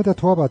wirklich nur der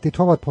Torwart, die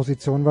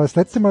Torwartposition? Weil das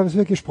letzte Mal, als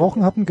wir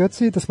gesprochen hatten,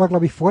 Götzi, das war,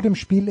 glaube ich, vor dem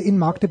Spiel in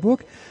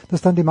Magdeburg,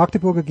 dass dann die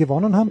Magdeburger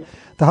gewonnen haben.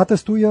 Da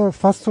hattest du ja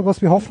fast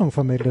sowas wie Hoffnung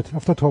vermittelt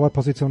auf der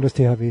Torwartposition des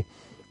THW.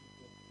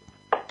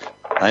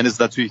 Nein, es ist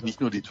natürlich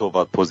nicht nur die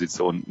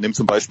Torwartposition. Nimm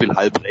zum Beispiel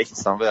halb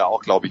rechts, da haben wir ja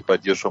auch, glaube ich, bei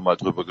dir schon mal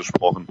drüber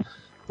gesprochen,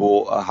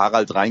 wo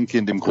Harald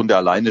Reinkind im Grunde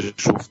alleine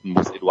schuften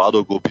muss.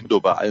 Eduardo Gobindo,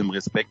 bei allem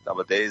Respekt,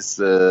 aber der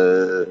ist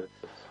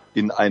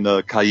in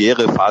einer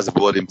Karrierephase,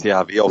 wo er dem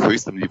THW auf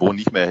höchstem Niveau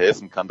nicht mehr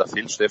helfen kann. Da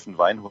fehlt Steffen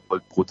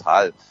Weinhold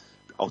brutal.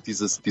 Auch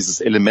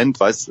dieses Element,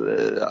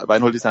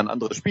 Weinhold ist ja ein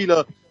anderer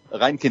Spieler,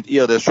 Reinkind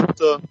eher der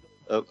Shooter,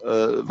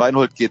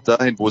 Weinhold geht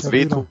dahin, wo es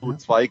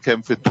wehtut,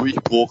 Zweikämpfe,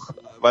 Durchbruch,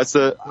 weißt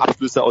du,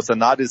 Abschlüsse aus der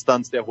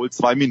Nahdistanz, der holt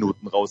 2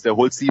 Minuten raus, der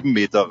holt 7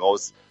 Meter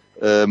raus,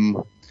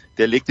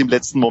 der legt im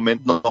letzten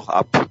Moment noch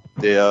ab,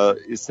 der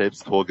ist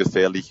selbst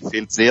torgefährlich,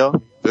 fehlt sehr,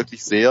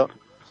 wirklich sehr,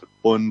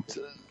 und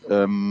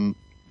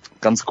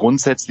ganz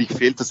grundsätzlich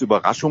fehlt das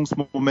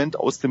Überraschungsmoment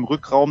aus dem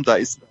Rückraum. Da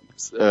ist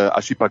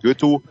Ashipa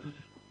Götu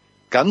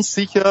ganz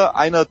sicher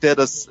einer, der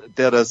das,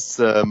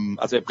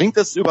 also er bringt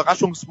das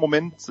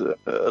Überraschungsmoment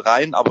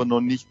rein, aber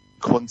noch nicht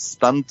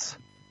konstant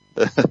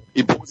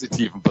im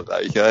positiven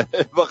Bereich. Ja.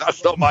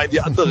 Überrascht auch mal in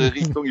die andere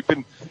Richtung. Ich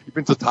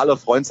bin totaler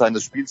Freund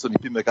seines Spiels und ich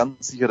bin mir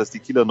ganz sicher, dass die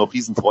Kieler noch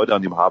Riesenfreude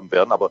an ihm haben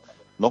werden. Aber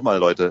nochmal,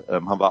 Leute,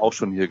 haben wir auch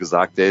schon hier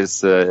gesagt, der ist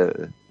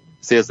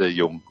sehr, sehr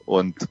jung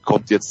und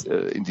kommt jetzt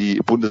in die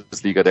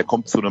Bundesliga. Der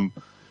kommt zu einem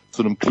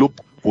Club,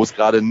 wo es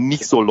gerade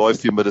nicht so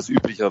läuft, wie man das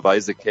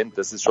üblicherweise kennt.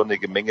 Das ist schon eine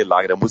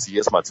Gemengelage, da muss ich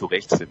erstmal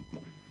zurechtfinden.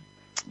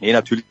 Nee,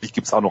 natürlich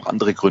gibt's auch noch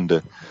andere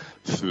Gründe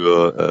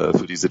für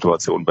die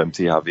Situation beim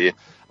THW.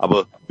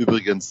 Aber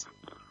übrigens,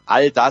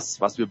 all das,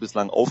 was wir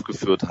bislang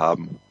aufgeführt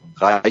haben,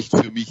 reicht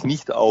für mich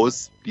nicht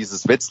aus,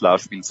 dieses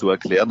Wetzlar-Spiel zu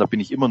erklären. Da bin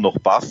ich immer noch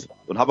baff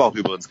und habe auch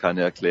übrigens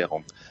keine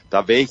Erklärung.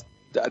 Da wäre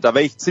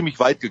ich ziemlich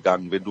weit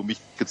gegangen, wenn du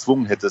mich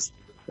gezwungen hättest,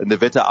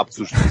 eine Wette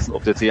abzuschließen,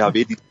 ob der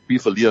THW dieses Spiel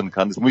verlieren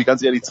kann. Das muss ich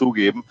ganz ehrlich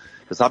zugeben.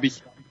 Das habe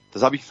ich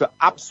für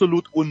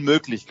absolut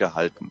unmöglich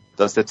gehalten,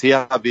 dass der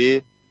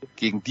THW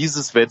gegen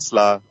dieses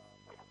Wetzlar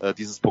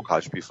dieses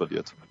Pokalspiel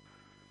verliert.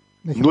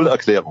 Null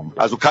Erklärung.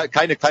 Also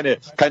keine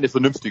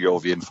vernünftige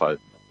auf jeden Fall.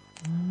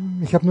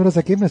 Ich habe nur das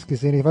Ergebnis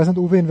gesehen. Ich weiß nicht,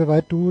 Uwe,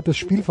 inwieweit du das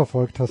Spiel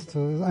verfolgt hast.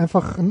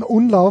 Einfach ein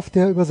Unlauf,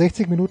 der über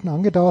 60 Minuten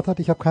angedauert hat.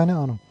 Ich habe keine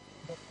Ahnung.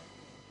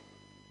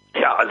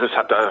 Ja, also es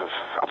hat da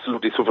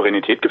absolut die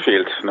Souveränität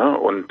gefehlt, ne?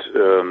 Und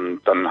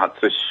dann hat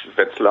sich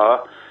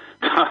Wetzlar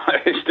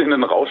echt in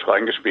den Rausch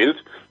reingespielt.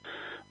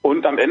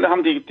 Und am Ende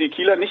haben die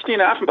Kieler nicht die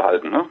Nerven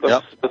behalten, ne?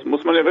 Das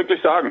muss man ja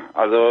wirklich sagen.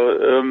 Also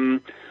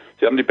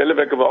sie haben die Bälle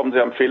weggeworfen, sie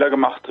haben Fehler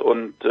gemacht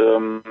und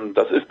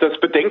das ist das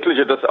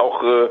Bedenkliche, das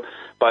auch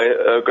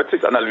bei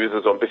Götzis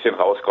Analyse so ein bisschen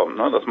rauskommt,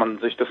 ne? Dass man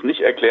sich das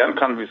nicht erklären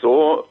kann,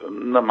 wieso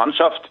eine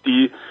Mannschaft,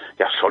 die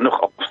ja schon noch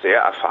auf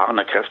sehr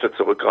erfahrene Kräfte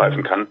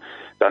zurückgreifen kann,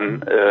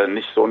 dann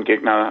nicht so einen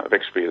Gegner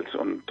wegspielt.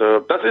 Und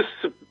das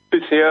ist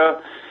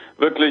bisher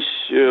wirklich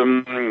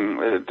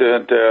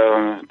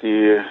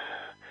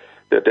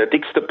der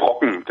dickste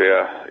Brocken,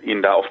 der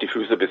ihnen da auf die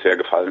Füße bisher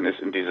gefallen ist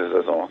in dieser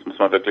Saison. Das muss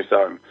man wirklich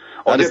sagen.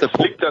 Und jetzt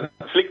fliegt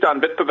da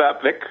ein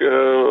Wettbewerb weg,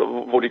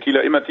 wo die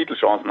Kieler immer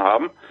Titelchancen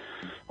haben.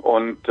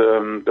 Und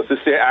das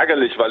ist sehr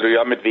ärgerlich, weil du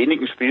ja mit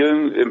wenigen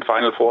Spielen im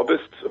Final Four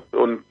bist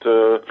und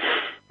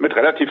mit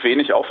relativ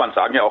wenig Aufwand,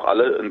 sagen ja auch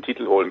alle, einen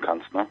Titel holen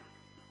kannst. Ne?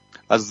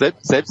 Also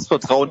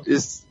Selbstvertrauen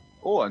ist,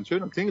 ein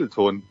schöner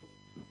Klingelton.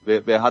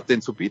 Wer hat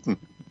den zu bieten?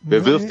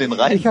 Wer wirft den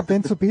rein? Ich habe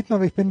den zu bieten,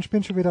 aber ich bin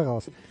schon wieder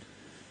raus.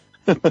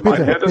 Bitte,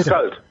 mein Herz ist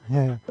kalt.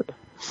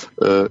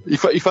 Ja.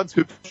 Ich fand's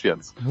hübsch,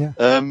 Jens.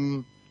 Ja.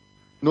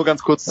 Nur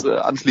ganz kurz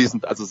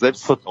anschließend, also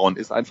Selbstvertrauen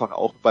ist einfach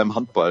auch beim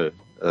Handball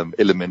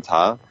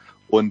elementar.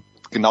 Und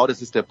genau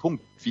das ist der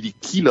Punkt, wie die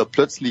Kieler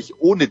plötzlich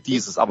ohne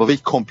dieses, aber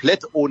wirklich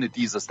komplett ohne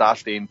dieses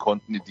dastehen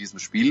konnten in diesem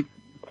Spiel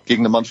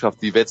gegen eine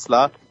Mannschaft wie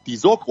Wetzlar, die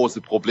so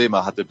große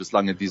Probleme hatte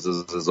bislang in dieser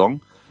Saison.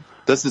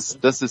 Das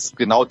ist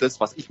genau das,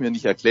 was ich mir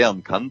nicht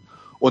erklären kann.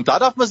 Und da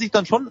darf man sich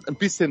dann schon ein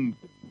bisschen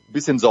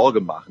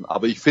Sorge machen.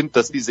 Aber ich finde,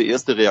 dass diese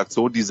erste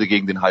Reaktion, die sie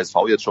gegen den HSV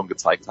jetzt schon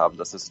gezeigt haben,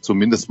 dass es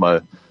zumindest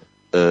mal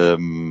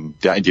in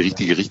die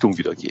richtige Richtung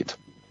wieder geht.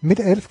 Mit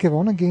 11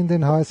 gewonnen gegen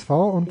den HSV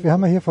und wir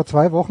haben ja hier vor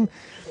 2 Wochen,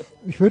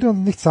 ich würde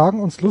nicht sagen,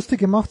 uns lustig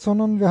gemacht,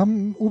 sondern wir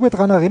haben Uwe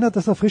daran erinnert,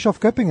 dass er frisch auf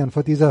Göppingen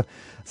vor dieser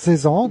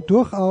Saison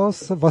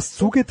durchaus was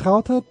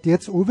zugetraut hat.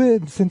 Jetzt, Uwe,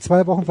 es sind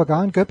 2 Wochen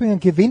vergangen, Göppingen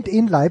gewinnt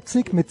in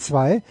Leipzig mit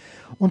 2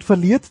 und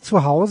verliert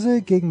zu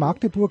Hause gegen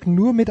Magdeburg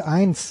nur mit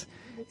 1.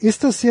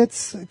 Ist das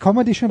jetzt,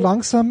 kommen die schon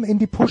langsam in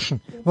die Pushen,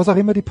 was auch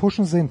immer die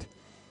Pushen sind?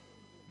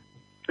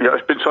 Ja,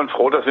 ich bin schon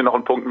froh, dass wir noch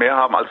einen Punkt mehr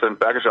haben als den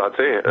Bergischer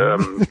AC.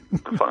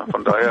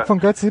 Von daher von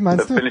Götzi,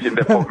 meinst du? Bin ich in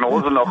der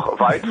Prognose noch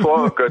weit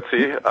vor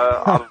Götzi.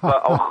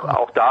 Aber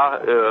auch da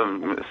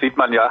sieht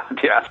man ja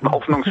die ersten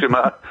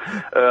Hoffnungsschimmer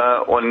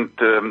und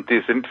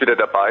die sind wieder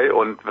dabei.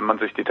 Und wenn man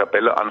sich die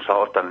Tabelle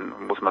anschaut, dann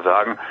muss man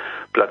sagen,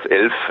 Platz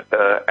 11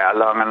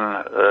 Erlangen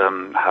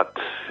hat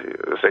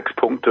 6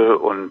 Punkte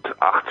und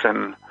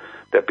 18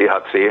 der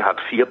BHC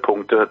hat 4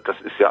 Punkte. Das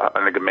ist ja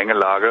eine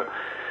Gemengelage.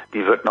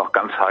 Die wird noch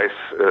ganz heiß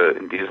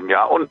in diesem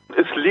Jahr. Und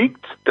es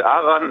liegt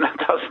daran,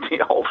 dass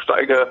die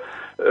Aufsteiger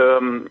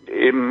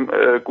eben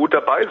gut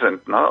dabei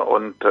sind. Ne?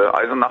 Und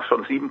Eisenach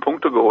schon 7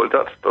 Punkte geholt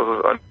hat. Das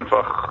ist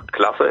einfach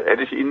klasse.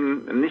 Hätte ich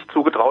ihnen nicht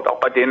zugetraut, auch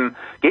bei den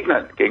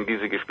Gegnern, gegen die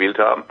sie gespielt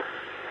haben.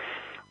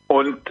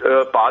 Und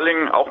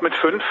Balingen auch mit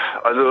 5.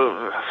 Also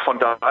von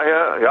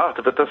daher, ja,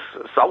 da wird das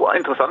sauer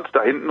interessant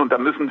da hinten. Und da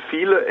müssen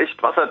viele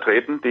echt Wasser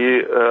treten,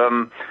 die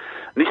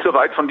nicht so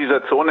weit von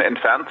dieser Zone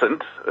entfernt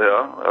sind.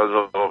 Ja,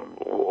 also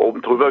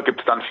oben drüber gibt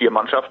es dann 4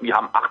 Mannschaften, die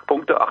haben 8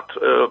 Punkte, 8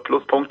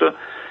 Pluspunkte.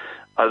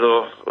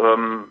 Also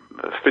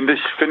finde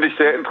ich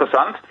sehr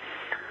interessant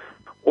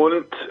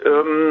und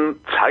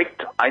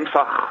zeigt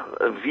einfach,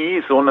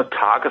 wie so eine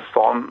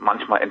Tagesform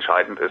manchmal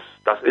entscheidend ist.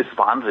 Das ist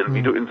Wahnsinn,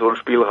 wie du in so ein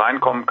Spiel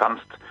reinkommen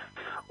kannst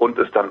und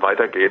es dann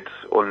weitergeht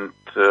und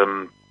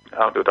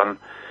du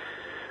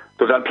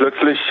dann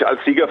plötzlich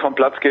als Sieger vom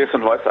Platz gehst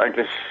und weißt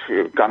eigentlich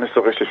gar nicht so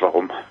richtig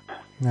warum.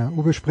 Ja,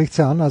 Uwe spricht's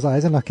ja an, also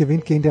Eisenach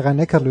gewinnt gegen die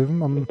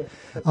Rhein-Neckar-Löwen.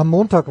 Am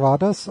Montag war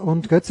das.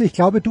 Und Götze, ich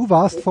glaube, du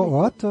warst vor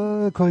Ort.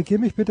 Korrigier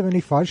mich bitte, wenn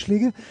ich falsch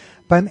liege.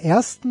 Beim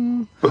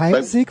ersten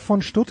Heimsieg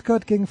von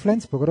Stuttgart gegen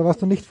Flensburg, oder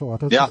warst du nicht vor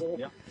Ort? Ja.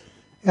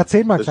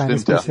 Erzähl mal ein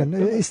kleines bisschen. Ja.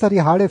 Ist da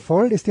die Halle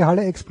voll? Ist die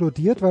Halle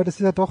explodiert? Weil das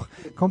ist ja doch,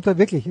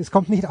 es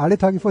kommt nicht alle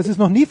Tage vor. Es ist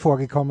noch nie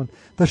vorgekommen,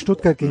 dass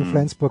Stuttgart gegen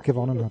Flensburg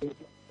gewonnen hat.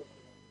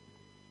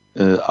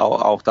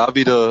 Auch da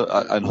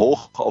wieder ein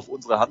Hoch auf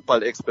unsere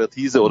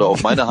Handball-Expertise oder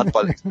auf meine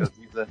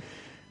Handball-Expertise.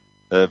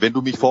 Wenn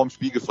du mich vor dem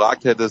Spiel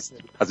gefragt hättest,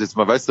 also jetzt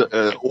mal, weißt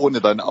du,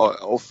 ohne dein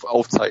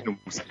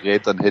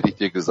Aufzeichnungsgerät, dann hätte ich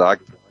dir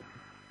gesagt,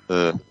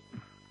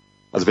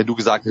 also wenn du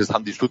gesagt hättest,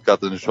 haben die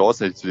Stuttgarter eine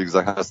Chance, hätte ich zu dir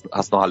gesagt,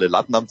 hast noch alle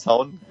Latten am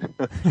Zaun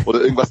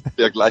oder irgendwas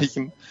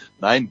dergleichen.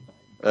 Nein,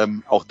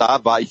 auch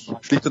da war ich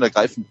schlicht und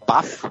ergreifend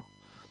baff.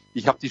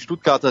 Ich habe die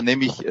Stuttgarter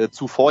nämlich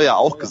zuvor ja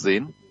auch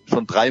gesehen,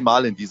 schon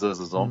 3-mal in dieser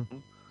Saison.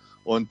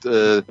 Und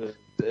da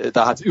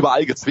hat es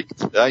überall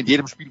gezwickt, ja, in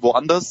jedem Spiel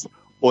woanders.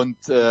 Und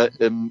 4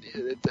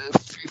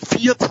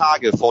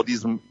 Tage vor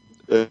diesem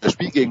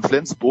Spiel gegen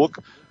Flensburg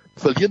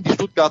verlieren die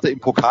Stuttgarter im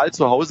Pokal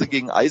zu Hause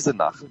gegen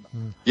Eisenach.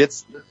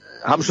 Jetzt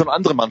haben schon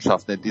andere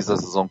Mannschaften in dieser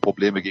Saison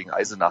Probleme gegen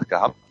Eisenach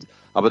gehabt.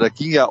 Aber da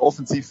ging ja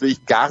offensiv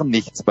wirklich gar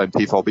nichts beim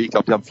TVB. Ich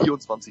glaube, die haben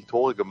 24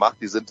 Tore gemacht.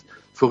 Die sind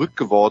verrückt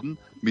geworden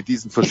mit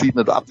diesen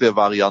verschiedenen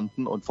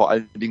Abwehrvarianten und vor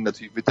allen Dingen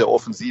natürlich mit der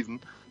Offensiven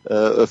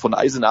von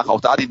Eisenach.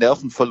 Auch da die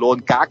Nerven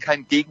verloren. Gar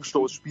kein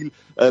Gegenstoßspiel.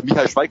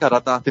 Michael Schweikart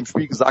hat nach dem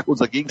Spiel gesagt,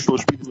 unser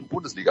Gegenstoßspiel ist in der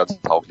Bundesliga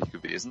tauglich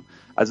gewesen.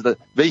 Also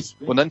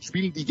und dann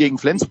spielen die gegen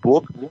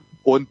Flensburg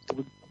und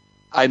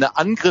eine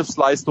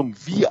Angriffsleistung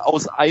wie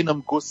aus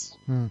einem Guss.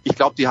 Ich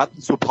glaube, die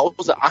hatten zur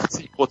Pause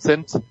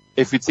 80%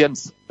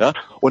 Effizienz, ja,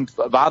 und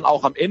waren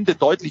auch am Ende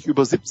deutlich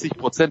über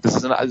 70%. Das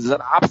ist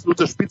ein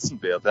absoluter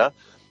Spitzenwert, ja.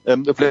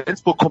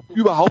 Flensburg kommt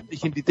überhaupt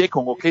nicht in die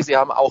Deckung. Okay, sie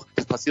haben auch,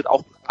 das passiert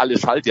auch alle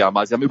Schaltjahre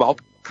mal, sie haben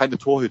überhaupt keine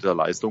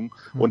Torhüterleistung.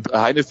 Und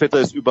Heinevetter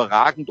ist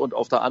überragend und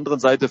auf der anderen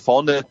Seite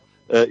vorne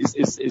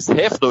ist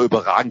Häfner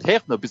überragend.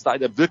 Häfner bis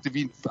dahin, er wirkte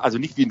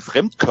nicht wie ein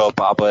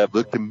Fremdkörper, aber er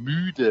wirkte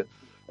müde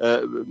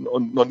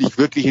und noch nicht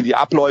wirklich in die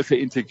Abläufe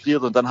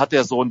integriert. Und dann hat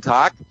er so einen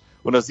Tag,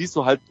 und da siehst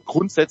du halt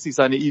grundsätzlich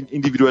seine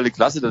individuelle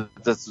Klasse,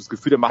 das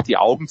Gefühl, er macht die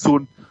Augen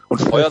zu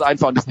und feuert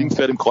einfach und das Ding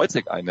fährt im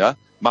Kreuzeck ein, ja,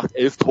 macht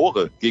 11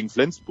 Tore gegen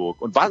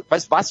Flensburg. Und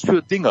was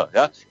für Dinger,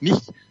 ja,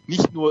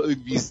 nicht nur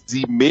irgendwie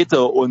 7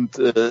 Meter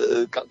und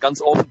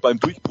ganz offen beim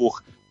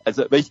Durchbruch,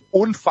 also welch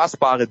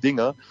unfassbare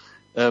Dinger.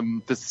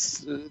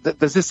 Das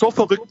ist so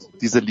verrückt,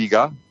 diese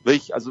Liga.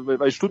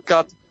 Weil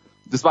Stuttgart,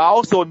 das war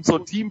auch so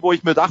ein Team, wo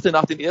ich mir dachte,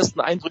 nach den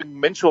ersten Eindrücken,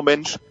 Mensch, oh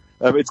Mensch,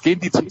 jetzt gehen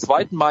die zum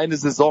zweiten Mal eine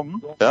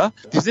Saison. Ja?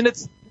 Die sind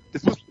jetzt,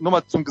 das muss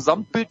nochmal zum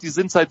Gesamtbild, die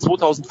sind seit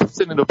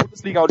 2015 in der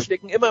Bundesliga und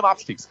stecken immer im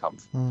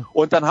Abstiegskampf.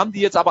 Und dann haben die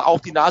jetzt aber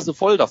auch die Nase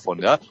voll davon,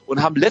 ja,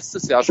 und haben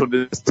letztes Jahr schon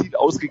das Ziel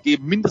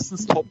ausgegeben,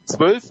 mindestens Top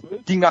 12,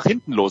 ging nach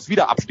hinten los,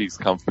 wieder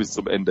Abstiegskampf bis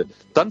zum Ende.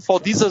 Dann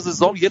vor dieser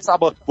Saison, jetzt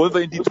aber wollen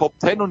wir in die Top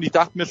 10 und ich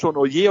dachte mir schon,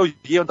 oh je,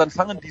 und dann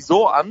fangen die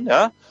so an,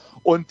 ja.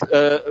 Und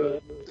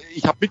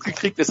ich habe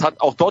mitgekriegt, es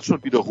hat auch dort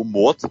schon wieder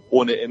rumort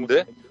ohne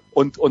Ende.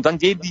 Und dann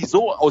gehen die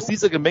so aus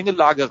dieser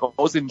Gemengelage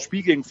raus in ein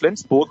Spiel gegen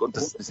Flensburg. Und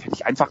das hätte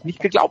ich einfach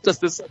nicht geglaubt, dass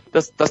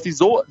die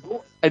so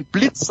ein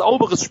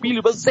blitzsauberes Spiel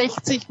über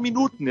 60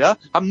 Minuten, ja,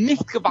 haben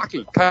nicht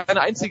gewackelt, kein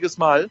einziges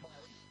Mal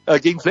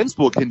gegen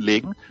Flensburg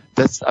hinlegen.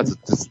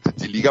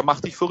 Die Liga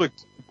macht dich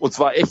verrückt. Und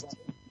zwar echt.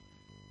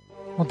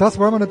 Und das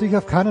wollen wir natürlich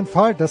auf keinen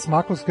Fall, dass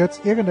Markus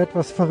Götz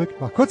irgendetwas verrückt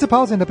macht. Kurze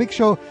Pause in der Big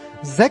Show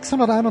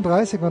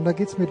 631 und da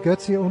geht's mit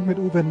Götzi und mit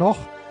Uwe noch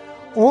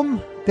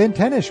um den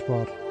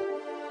Tennissport.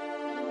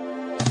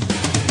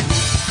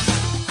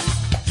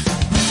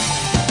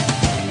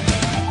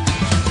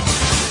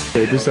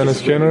 Hey, this is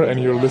Dennis Kenner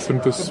and you're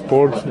listening to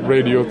Sport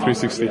Radio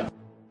 360.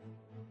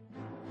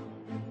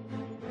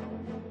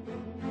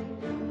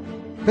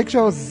 Big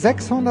Show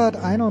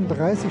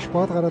 631,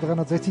 Sportradio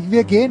 360.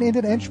 Wir gehen in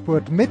den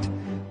Endspurt mit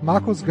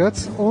Markus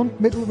Götz und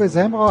mit Uwe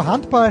Semrau.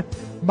 Handball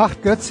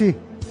macht Götzi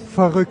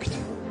verrückt.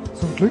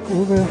 Zum Glück,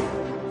 Uwe,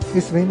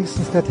 ist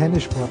wenigstens der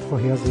Tennissport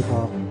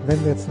vorhersehbar,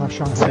 wenn wir jetzt nach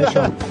Shanghai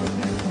schauen.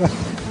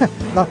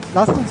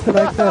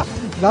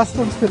 Lasst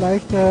uns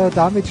vielleicht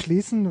damit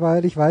schließen,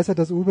 weil ich weiß ja,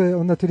 dass Uwe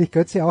und natürlich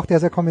Götzi auch, der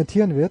sehr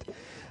kommentieren wird,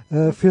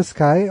 für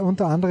Sky,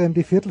 unter anderem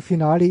die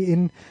Viertelfinale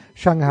in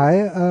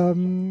Shanghai.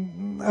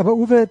 Aber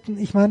Uwe,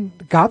 ich meine,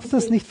 gab es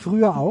das nicht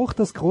früher auch,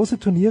 dass große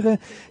Turniere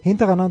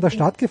hintereinander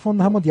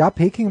stattgefunden haben? Und ja,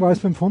 Peking war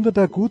als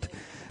 500er gut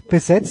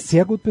besetzt,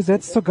 sehr gut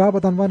besetzt sogar, aber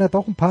dann waren ja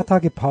doch ein paar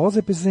Tage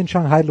Pause, bis es in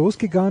Shanghai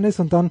losgegangen ist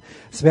und dann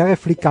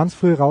Zverev fliegt ganz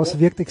früh raus,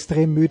 wirkt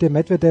extrem müde,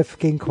 Medvedev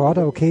gegen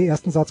Korda, okay,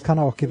 ersten Satz kann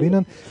er auch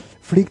gewinnen,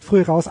 fliegt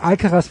früh raus,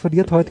 Alcaraz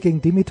verliert heute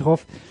gegen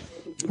Dimitrov.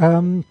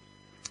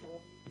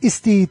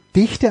 Ist die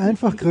Dichte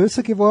einfach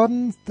größer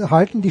geworden?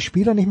 Halten die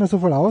Spieler nicht mehr so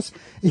voll aus?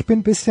 Ich bin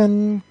ein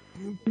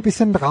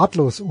bisschen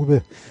ratlos,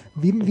 Uwe.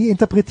 Wie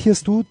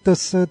interpretierst du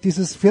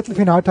dieses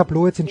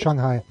Viertelfinaltableau jetzt in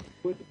Shanghai?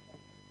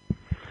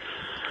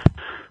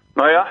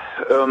 Naja,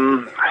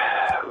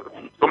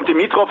 um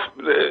Dimitrov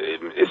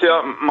ist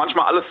ja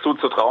manchmal alles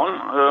zuzutrauen.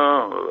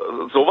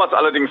 Sowas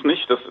allerdings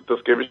nicht,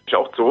 das gebe ich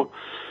auch zu.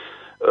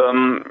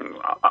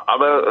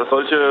 Aber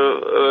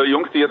solche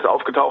Jungs, die jetzt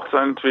aufgetaucht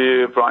sind,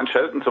 wie Brian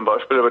Shelton zum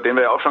Beispiel, über den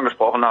wir ja auch schon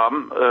gesprochen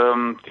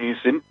haben, die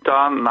sind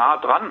da nah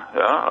dran.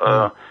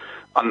 Ja?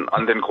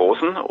 an den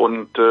Großen.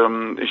 Und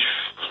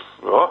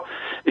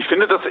ich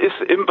finde, das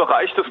ist im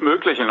Bereich des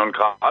Möglichen. Und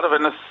gerade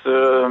wenn es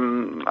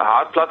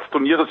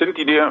Hartplatzturniere sind,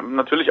 die dir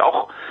natürlich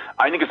auch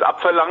einiges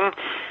abverlangen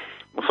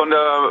von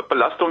der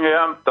Belastung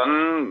her,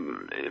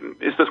 dann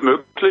ist es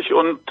möglich.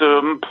 Und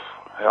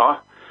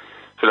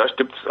vielleicht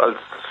gibt's als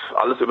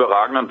alles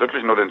Überragenden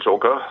wirklich nur den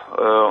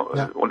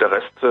Joker und der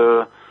Rest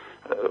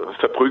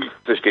verprügelt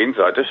sich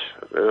gegenseitig.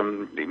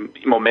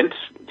 Im Moment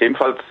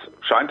jedenfalls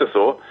scheint es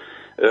so.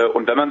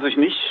 Und wenn man sich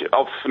nicht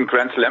auf einen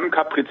Grand Slam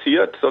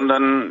kapriziert,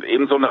 sondern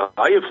eben so eine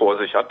Reihe vor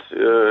sich hat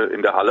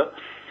in der Halle,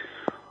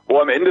 wo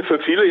am Ende für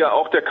viele ja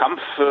auch der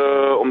Kampf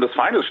um das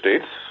Final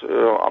steht,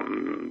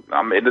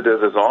 am Ende der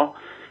Saison,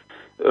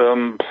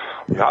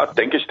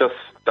 denke ich,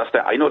 dass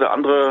der eine oder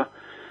andere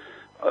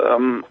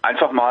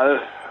einfach mal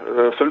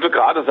 5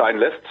 Grade sein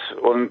lässt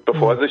und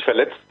bevor er sich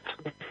verletzt,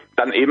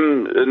 dann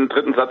eben einen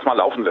dritten Satz mal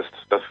laufen lässt.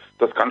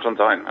 Das kann schon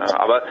sein. Ja.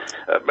 Aber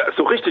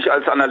so richtig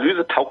als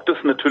Analyse taugt es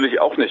natürlich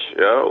auch nicht.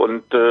 Ja.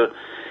 Und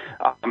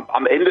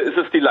am Ende ist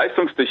es die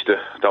Leistungsdichte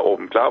da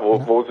oben, klar,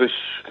 wo sich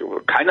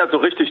keiner so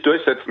richtig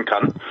durchsetzen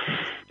kann.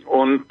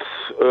 Und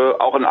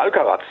auch in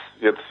Alcaraz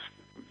jetzt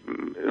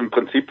im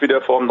Prinzip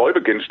wieder vor dem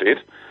Neubeginn steht,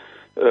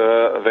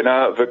 wenn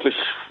er wirklich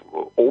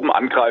oben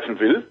angreifen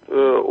will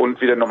und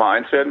wieder Nummer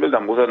 1 werden will,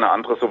 dann muss er eine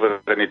andere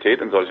Souveränität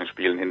in solchen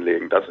Spielen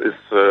hinlegen. Das ist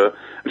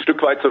ein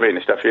Stück weit zu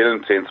wenig. Da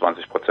fehlen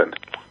 10-20%.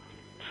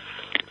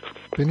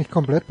 Bin ich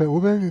komplett bei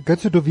Uwe.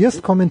 Götze, du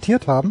wirst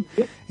kommentiert haben,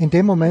 in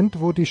dem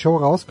Moment, wo die Show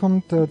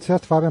rauskommt,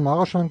 zuerst Fabian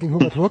Maroschan gegen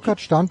Hubert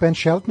Hurkacz, dann Ben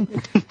Shelton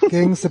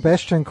gegen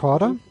Sebastian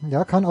Korda.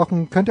 Ja, können auch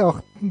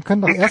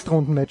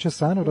Erstrundenmatches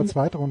sein oder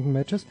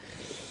Zweitrundenmatches.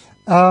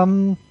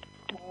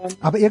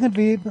 Aber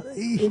irgendwie,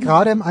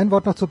 gerade ein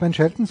Wort noch zu Ben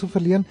Shelton zu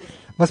verlieren,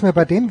 was mir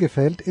bei dem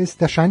gefällt,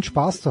 ist, der scheint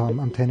Spaß zu haben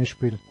am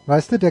Tennisspiel.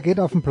 Weißt du, der geht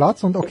auf den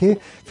Platz und okay,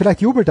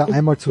 vielleicht jubelt er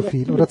einmal zu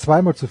viel oder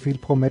zweimal zu viel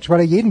pro Match, weil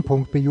er jeden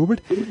Punkt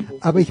bejubelt.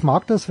 Aber ich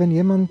mag das, wenn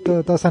jemand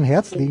da sein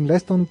Herz liegen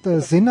lässt und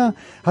Sinner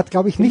hat,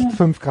 glaube ich, nicht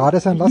 5 Grade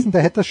sein lassen,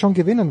 der hätte das schon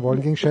gewinnen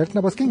wollen gegen Shelton,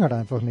 aber es ging halt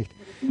einfach nicht.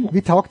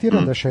 Wie taugt dir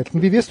denn der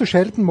Shelton? Wie wirst du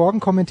Shelton morgen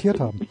kommentiert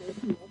haben?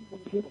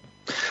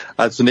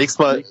 Also zunächst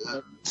mal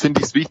finde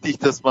ich es wichtig,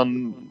 dass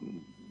man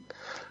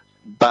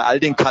bei all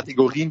den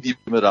Kategorien, die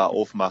man da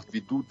aufmacht,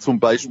 wie du zum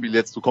Beispiel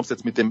jetzt, du kommst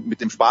jetzt mit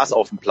dem Spaß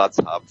auf den Platz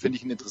haben, finde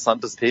ich ein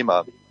interessantes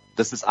Thema.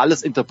 Das ist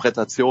alles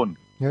Interpretation.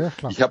 Ja,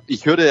 klar.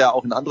 Ich höre dir ja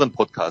auch in anderen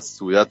Podcasts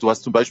zu, ja. Du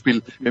hast zum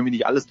Beispiel, wenn mich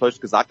nicht alles täuscht,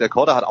 gesagt, der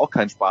Korda hat auch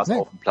keinen Spaß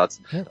auf dem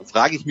Platz. Ja. Da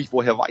frage ich mich,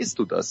 woher weißt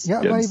du das?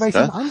 Ja, Jens, weil ich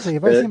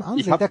ihn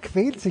ansehe, der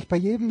quält sich bei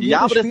jedem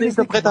Ja, aber das ist eine Eine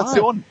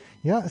Interpretation.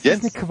 Ja, es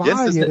ist eine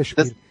Qual, jedes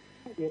Spiel.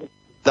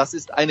 Das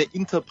ist eine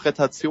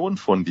Interpretation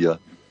von dir.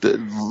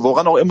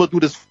 Woran auch immer du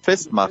das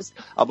festmachst.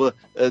 Aber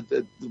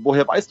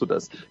woher weißt du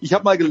das? Ich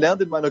habe mal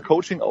gelernt in meiner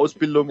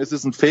Coaching-Ausbildung, es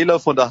ist ein Fehler,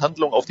 von der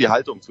Handlung auf die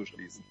Haltung zu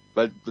schließen.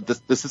 Weil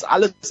das ist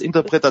alles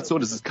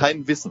Interpretation, das ist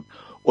kein Wissen.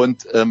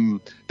 Und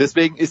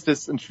deswegen ist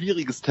es ein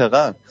schwieriges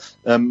Terrain.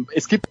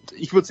 Ich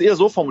würde es eher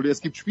so formulieren,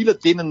 es gibt Spieler,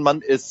 denen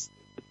man es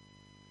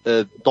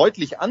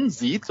deutlich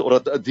ansieht oder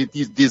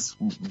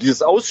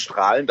dieses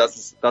Ausstrahlen,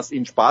 dass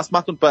ihnen Spaß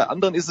macht, und bei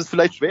anderen ist es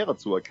vielleicht schwerer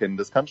zu erkennen.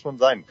 Das kann schon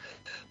sein.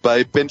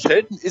 Bei Ben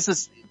Shelton ist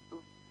es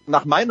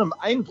nach meinem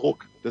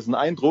Eindruck, das ist ein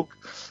Eindruck,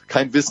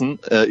 kein Wissen,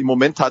 im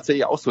Moment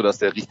tatsächlich auch so, dass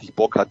der richtig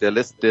Bock hat. Der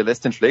lässt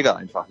den Schläger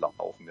einfach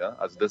laufen. Ja?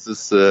 Also das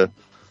ist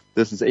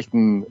echt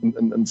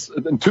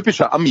ein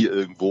typischer Ami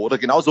irgendwo, oder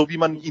genauso wie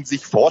man ihn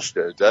sich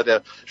vorstellt. Ja?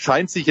 Der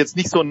scheint sich jetzt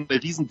nicht so eine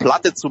riesen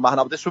Platte zu machen,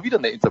 aber das ist schon wieder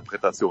eine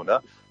Interpretation.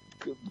 Ja?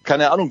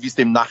 Keine Ahnung, wie es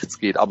dem nachts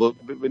geht, aber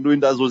wenn du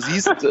ihn da so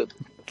siehst,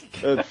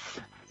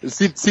 es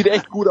sieht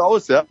echt gut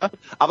aus, ja.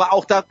 Aber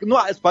auch da,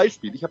 nur als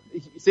Beispiel,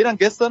 ich sehe dann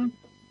gestern,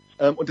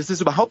 und das ist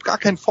überhaupt gar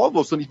kein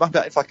Vorwurf, sondern ich mache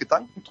mir einfach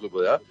Gedanken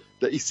drüber, ja.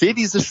 Ich sehe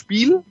dieses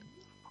Spiel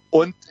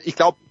und ich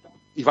glaube,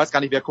 ich weiß gar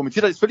nicht, wer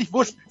kommentiert hat, ist völlig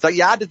wurscht. Ich sage,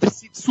 ja, das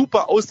sieht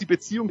super aus, die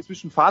Beziehung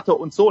zwischen Vater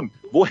und Sohn.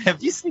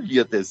 Woher wissen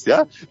wir das,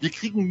 ja? Wir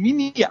kriegen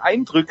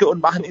Mini-Eindrücke und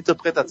machen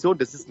Interpretationen.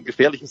 Das ist ein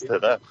gefährliches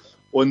Terrain.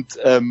 Und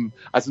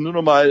also nur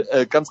noch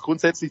mal ganz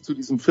grundsätzlich zu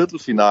diesem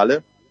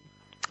Viertelfinale.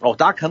 Auch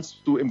da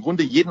kannst du im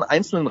Grunde jeden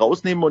Einzelnen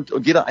rausnehmen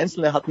und jeder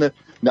Einzelne hat eine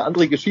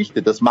andere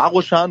Geschichte. Dass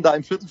Maroschan da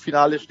im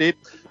Viertelfinale steht,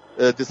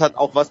 das hat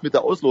auch was mit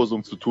der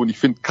Auslosung zu tun. Ich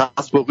finde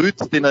Kasper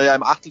Rüth, den er ja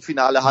im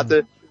Achtelfinale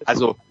hatte,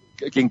 also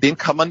gegen den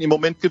kann man im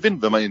Moment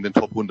gewinnen, wenn man in den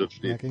Top 100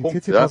 steht. Ja, gegen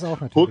Punkt, ja.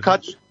 Auch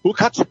natürlich.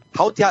 Hurkacz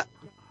haut ja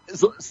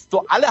so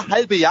alle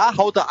halbe Jahr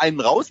haut er einen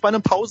raus bei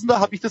einem Tausender,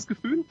 habe ich das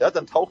Gefühl. Ja,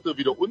 dann taucht er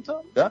wieder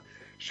unter. Ja.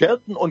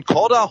 Shelton und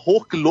Korda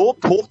hoch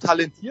gelobt, hoch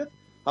talentiert,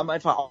 haben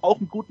einfach auch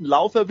einen guten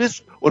Lauf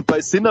erwischt. Und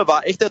bei Sinner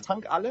war echt der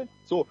Tank alle.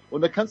 So,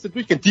 und da kannst du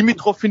durchgehen.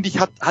 Dimitrov, finde ich,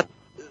 hat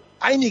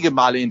einige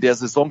Male in der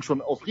Saison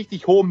schon auf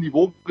richtig hohem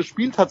Niveau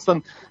gespielt, hat es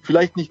dann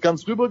vielleicht nicht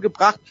ganz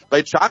rübergebracht.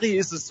 Bei Chari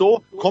ist es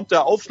so, kommt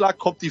der Aufschlag,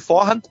 kommt die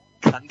Vorhand,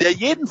 kann der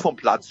jeden vom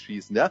Platz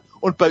schießen, ja.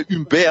 Und bei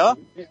Humbert,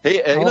 hey,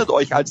 erinnert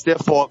euch, als der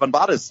wann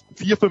war das?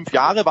 4-5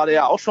 Jahre, war der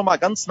ja auch schon mal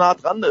ganz nah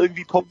dran,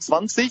 irgendwie Top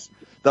 20.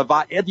 Da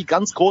war er die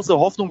ganz große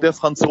Hoffnung der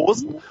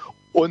Franzosen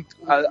und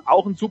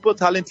auch ein super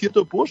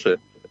talentierter Bursche.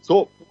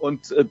 So,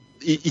 und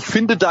ich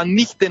finde da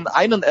nicht den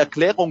einen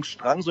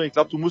Erklärungsstrang, sondern ich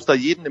glaube, du musst da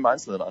jeden im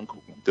Einzelnen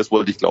angucken. Das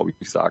wollte ich, glaube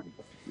ich, sagen.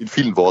 In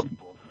vielen Worten.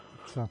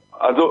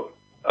 Also,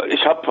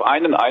 ich habe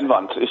einen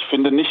Einwand. Ich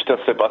finde nicht, dass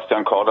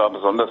Sebastian Korda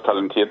besonders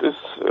talentiert ist.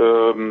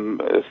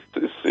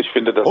 Ich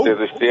finde, dass er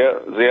sich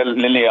sehr, sehr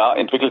linear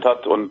entwickelt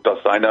hat und dass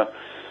seine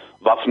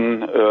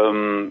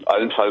Waffen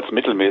allenfalls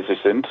mittelmäßig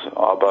sind,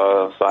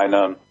 aber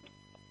sein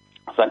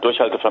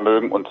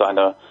Durchhaltevermögen und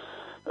seine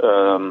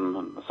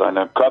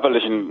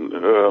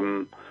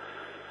körperlichen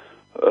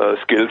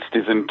Skills,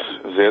 die sind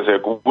sehr, sehr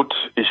gut.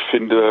 Ich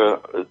finde,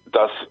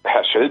 dass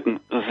Herr Shelton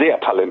sehr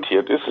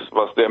talentiert ist.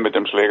 Was der mit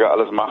dem Schläger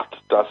alles macht,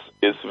 das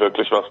ist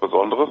wirklich was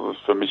Besonderes. Das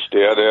ist für mich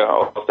der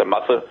aus der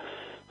Masse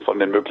von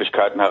den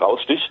Möglichkeiten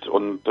heraussticht.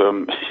 Und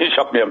ich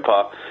habe mir ein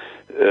paar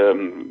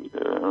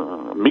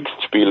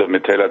Mixed-Spiele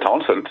mit Taylor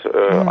Townsend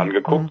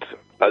angeguckt.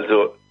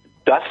 Also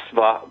das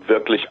war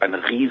wirklich ein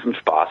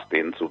Riesenspaß,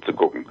 denen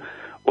zuzugucken.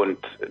 Und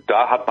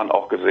da hat man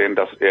auch gesehen,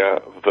 dass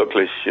er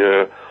wirklich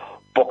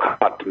Bock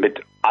hat, mit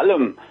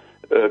allem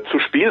zu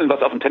spielen,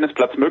 was auf dem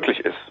Tennisplatz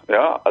möglich ist.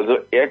 Ja, also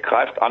er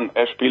greift an,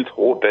 er spielt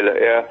Hochbälle,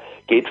 er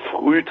geht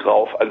früh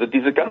drauf. Also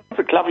diese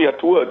ganze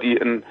Klaviatur,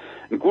 die einen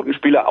guten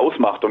Spieler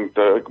ausmacht, und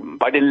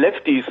bei den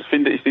Lefties,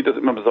 finde ich, sieht das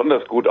immer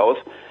besonders gut aus,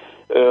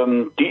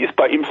 die ist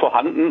bei ihm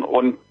vorhanden,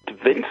 und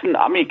wenn es einen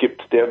Ami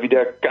gibt, der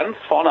wieder ganz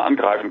vorne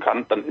angreifen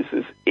kann, dann ist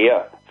es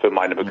er für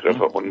meine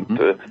Begriffe. Und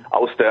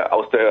aus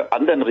der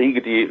anderen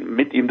Riege, die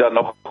mit ihm da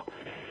noch,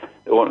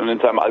 und in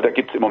seinem Alter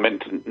gibt es im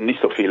Moment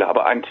nicht so viele,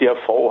 aber ein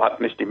TFO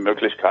hat nicht die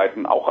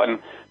Möglichkeiten. Auch ein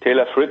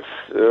Taylor Fritz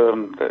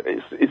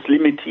ist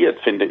limitiert,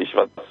 finde ich,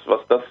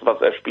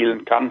 was er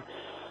spielen kann.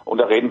 Und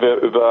da reden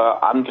wir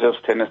über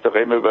Angriffstennis, da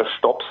reden wir über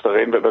Stops, da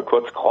reden wir über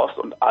Kurzcross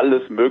und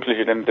alles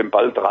Mögliche, dem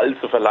Ball Drall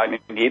zu verleihen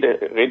in jede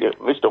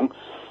Richtung.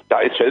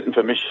 Da ist Shelton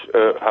für mich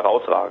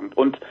herausragend.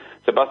 Und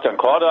Sebastian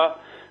Korda,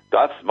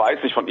 das weiß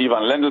ich von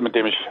Ivan Lendl, mit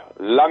dem ich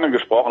lange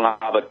gesprochen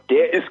habe.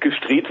 Der ist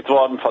gestriezt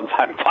worden von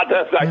seinem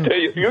Vater seit der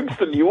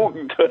jüngsten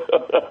Jugend.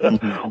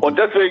 Und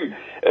deswegen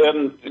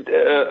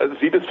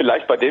sieht es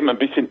vielleicht bei dem ein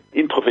bisschen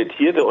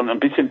introvertierter und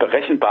ein bisschen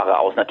berechenbarer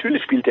aus.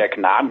 Natürlich spielt der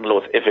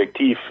gnadenlos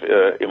effektiv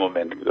im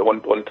Moment.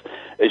 Und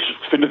ich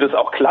finde das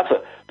auch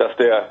klasse, dass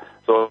der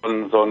so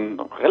einen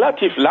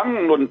relativ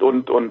langen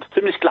und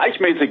ziemlich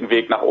gleichmäßigen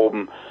Weg nach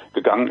oben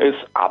gegangen ist.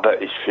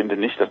 Aber ich finde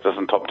nicht, dass das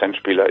ein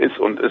Top-10-Spieler ist,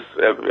 und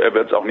er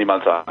wird es auch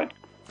niemals sein.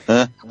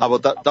 Aber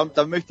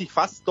da möchte ich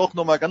fast doch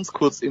nochmal ganz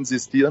kurz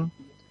insistieren.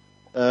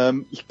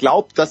 Ich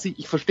glaube,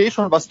 ich verstehe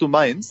schon, was du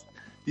meinst.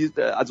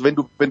 Also wenn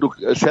du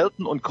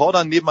Shelton und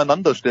Korda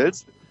nebeneinander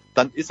stellst,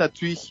 dann ist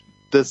natürlich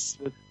das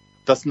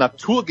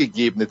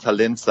naturgegebene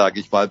Talent, sage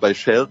ich mal, bei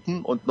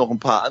Shelton und noch ein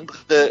paar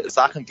andere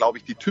Sachen, glaube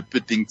ich, die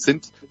typbedingt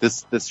sind,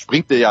 das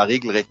springt dir ja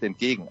regelrecht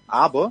entgegen.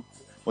 Aber,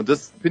 und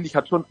das finde ich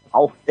hat schon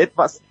auch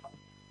etwas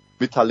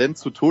mit Talent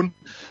zu tun.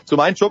 Zum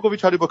einen,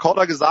 Djokovic hat über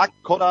Korda gesagt,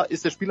 Korda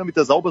ist der Spieler mit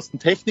der saubersten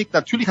Technik.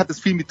 Natürlich hat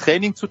es viel mit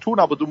Training zu tun,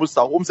 aber du musst es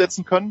auch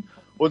umsetzen können.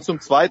 Und zum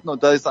Zweiten,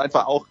 und da ist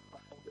einfach auch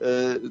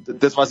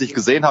das, was ich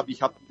gesehen habe,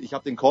 ich hab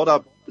den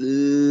Korda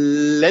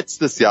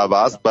letztes Jahr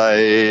war es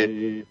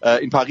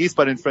in Paris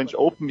bei den French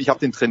Open, ich habe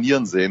den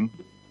trainieren sehen.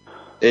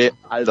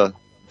 Alter,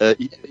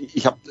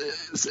 ich habe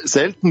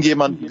selten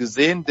jemanden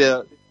gesehen,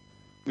 der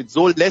mit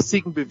so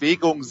lässigen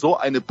Bewegungen so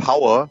eine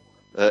Power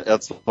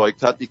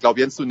erzeugt hat. Ich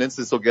glaube, Jens, du nennst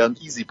es so gern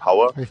Easy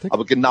Power, richtig.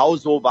 Aber genau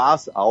so war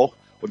es auch.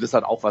 Und das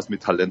hat auch was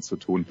mit Talent zu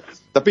tun.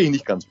 Da bin ich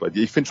nicht ganz bei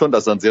dir. Ich finde schon,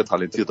 dass er ein sehr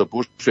talentierter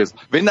Bursch ist.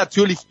 Wenn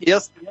natürlich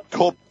erst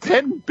Top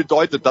 10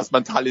 bedeutet, dass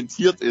man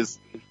talentiert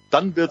ist,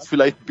 dann wird es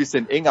vielleicht ein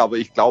bisschen enger. Aber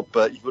ich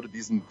glaube, ich würde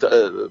diesen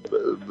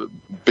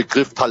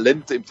Begriff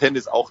Talent im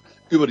Tennis auch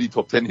über die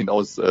Top 10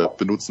 hinaus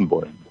benutzen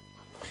wollen.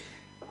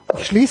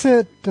 Ich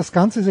schließe das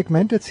ganze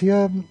Segment jetzt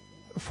hier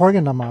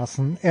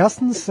folgendermaßen.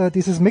 Erstens,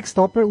 dieses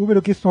Mixed-Doppel, Uwe,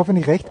 du gibst mir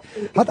hoffentlich recht,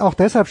 hat auch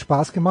deshalb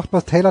Spaß gemacht,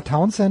 weil Taylor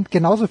Townsend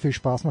genauso viel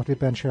Spaß macht wie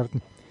Ben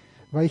Shelton.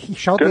 Weil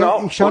ich schaue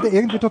dir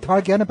irgendwie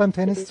total gerne beim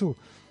Tennis zu.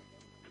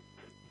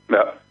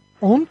 Ja.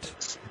 Und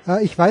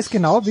ich weiß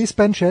genau, wie es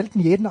Ben Shelton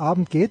jeden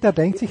Abend geht. Der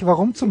denkt sich,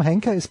 warum zum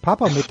Henker ist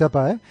Papa mit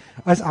dabei?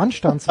 Als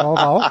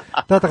Anstandswauwau.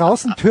 Da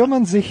draußen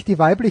türmen sich die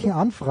weiblichen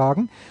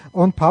Anfragen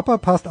und Papa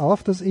passt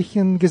auf, dass ich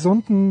einen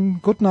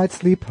gesunden Good Night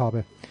Sleep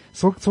habe.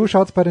 So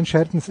schaut's bei den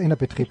Sheltons in der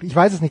Betrieb. Ich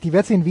weiß es nicht. Ich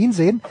werde sie in Wien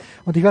sehen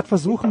und ich werde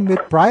versuchen,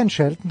 mit Brian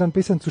Shelton dann ein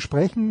bisschen zu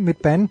sprechen.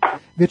 Mit Ben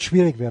wird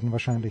schwierig werden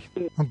wahrscheinlich.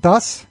 Und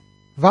das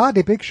war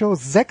die Big Show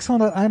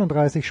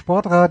 631,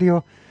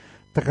 Sportradio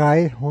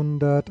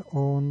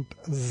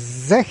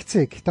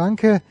 360.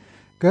 Danke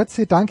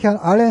Götzi, danke an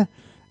alle,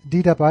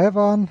 die dabei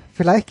waren.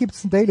 Vielleicht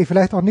gibt's ein Daily,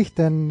 vielleicht auch nicht,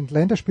 denn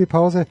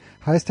Länderspielpause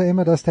heißt ja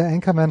immer, dass der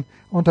Anchorman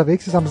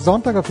unterwegs ist. Am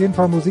Sonntag auf jeden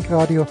Fall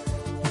Musikradio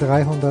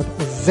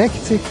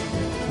 360.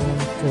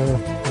 Und dann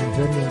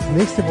hören wir uns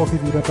nächste Woche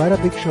wieder bei der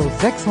Big Show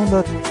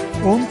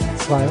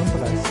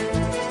 632.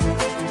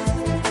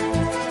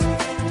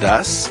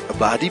 Das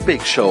war die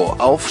Big Show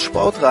auf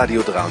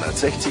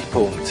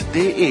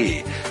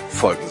sportradio360.de.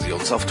 Folgen Sie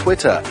uns auf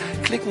Twitter,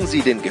 klicken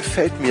Sie den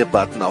Gefällt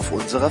mir-Button auf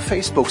unserer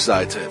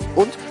Facebook-Seite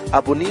und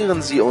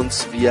Abonnieren Sie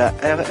uns via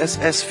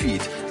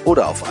RSS-Feed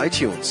oder auf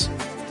iTunes.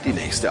 Die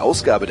nächste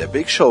Ausgabe der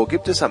Big Show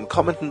gibt es am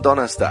kommenden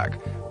Donnerstag.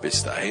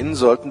 Bis dahin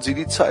sollten Sie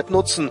die Zeit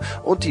nutzen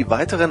und die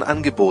weiteren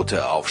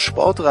Angebote auf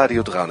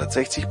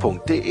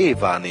sportradio360.de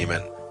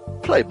wahrnehmen.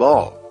 Play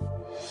Ball!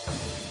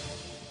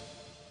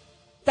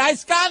 Da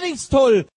ist gar nichts toll!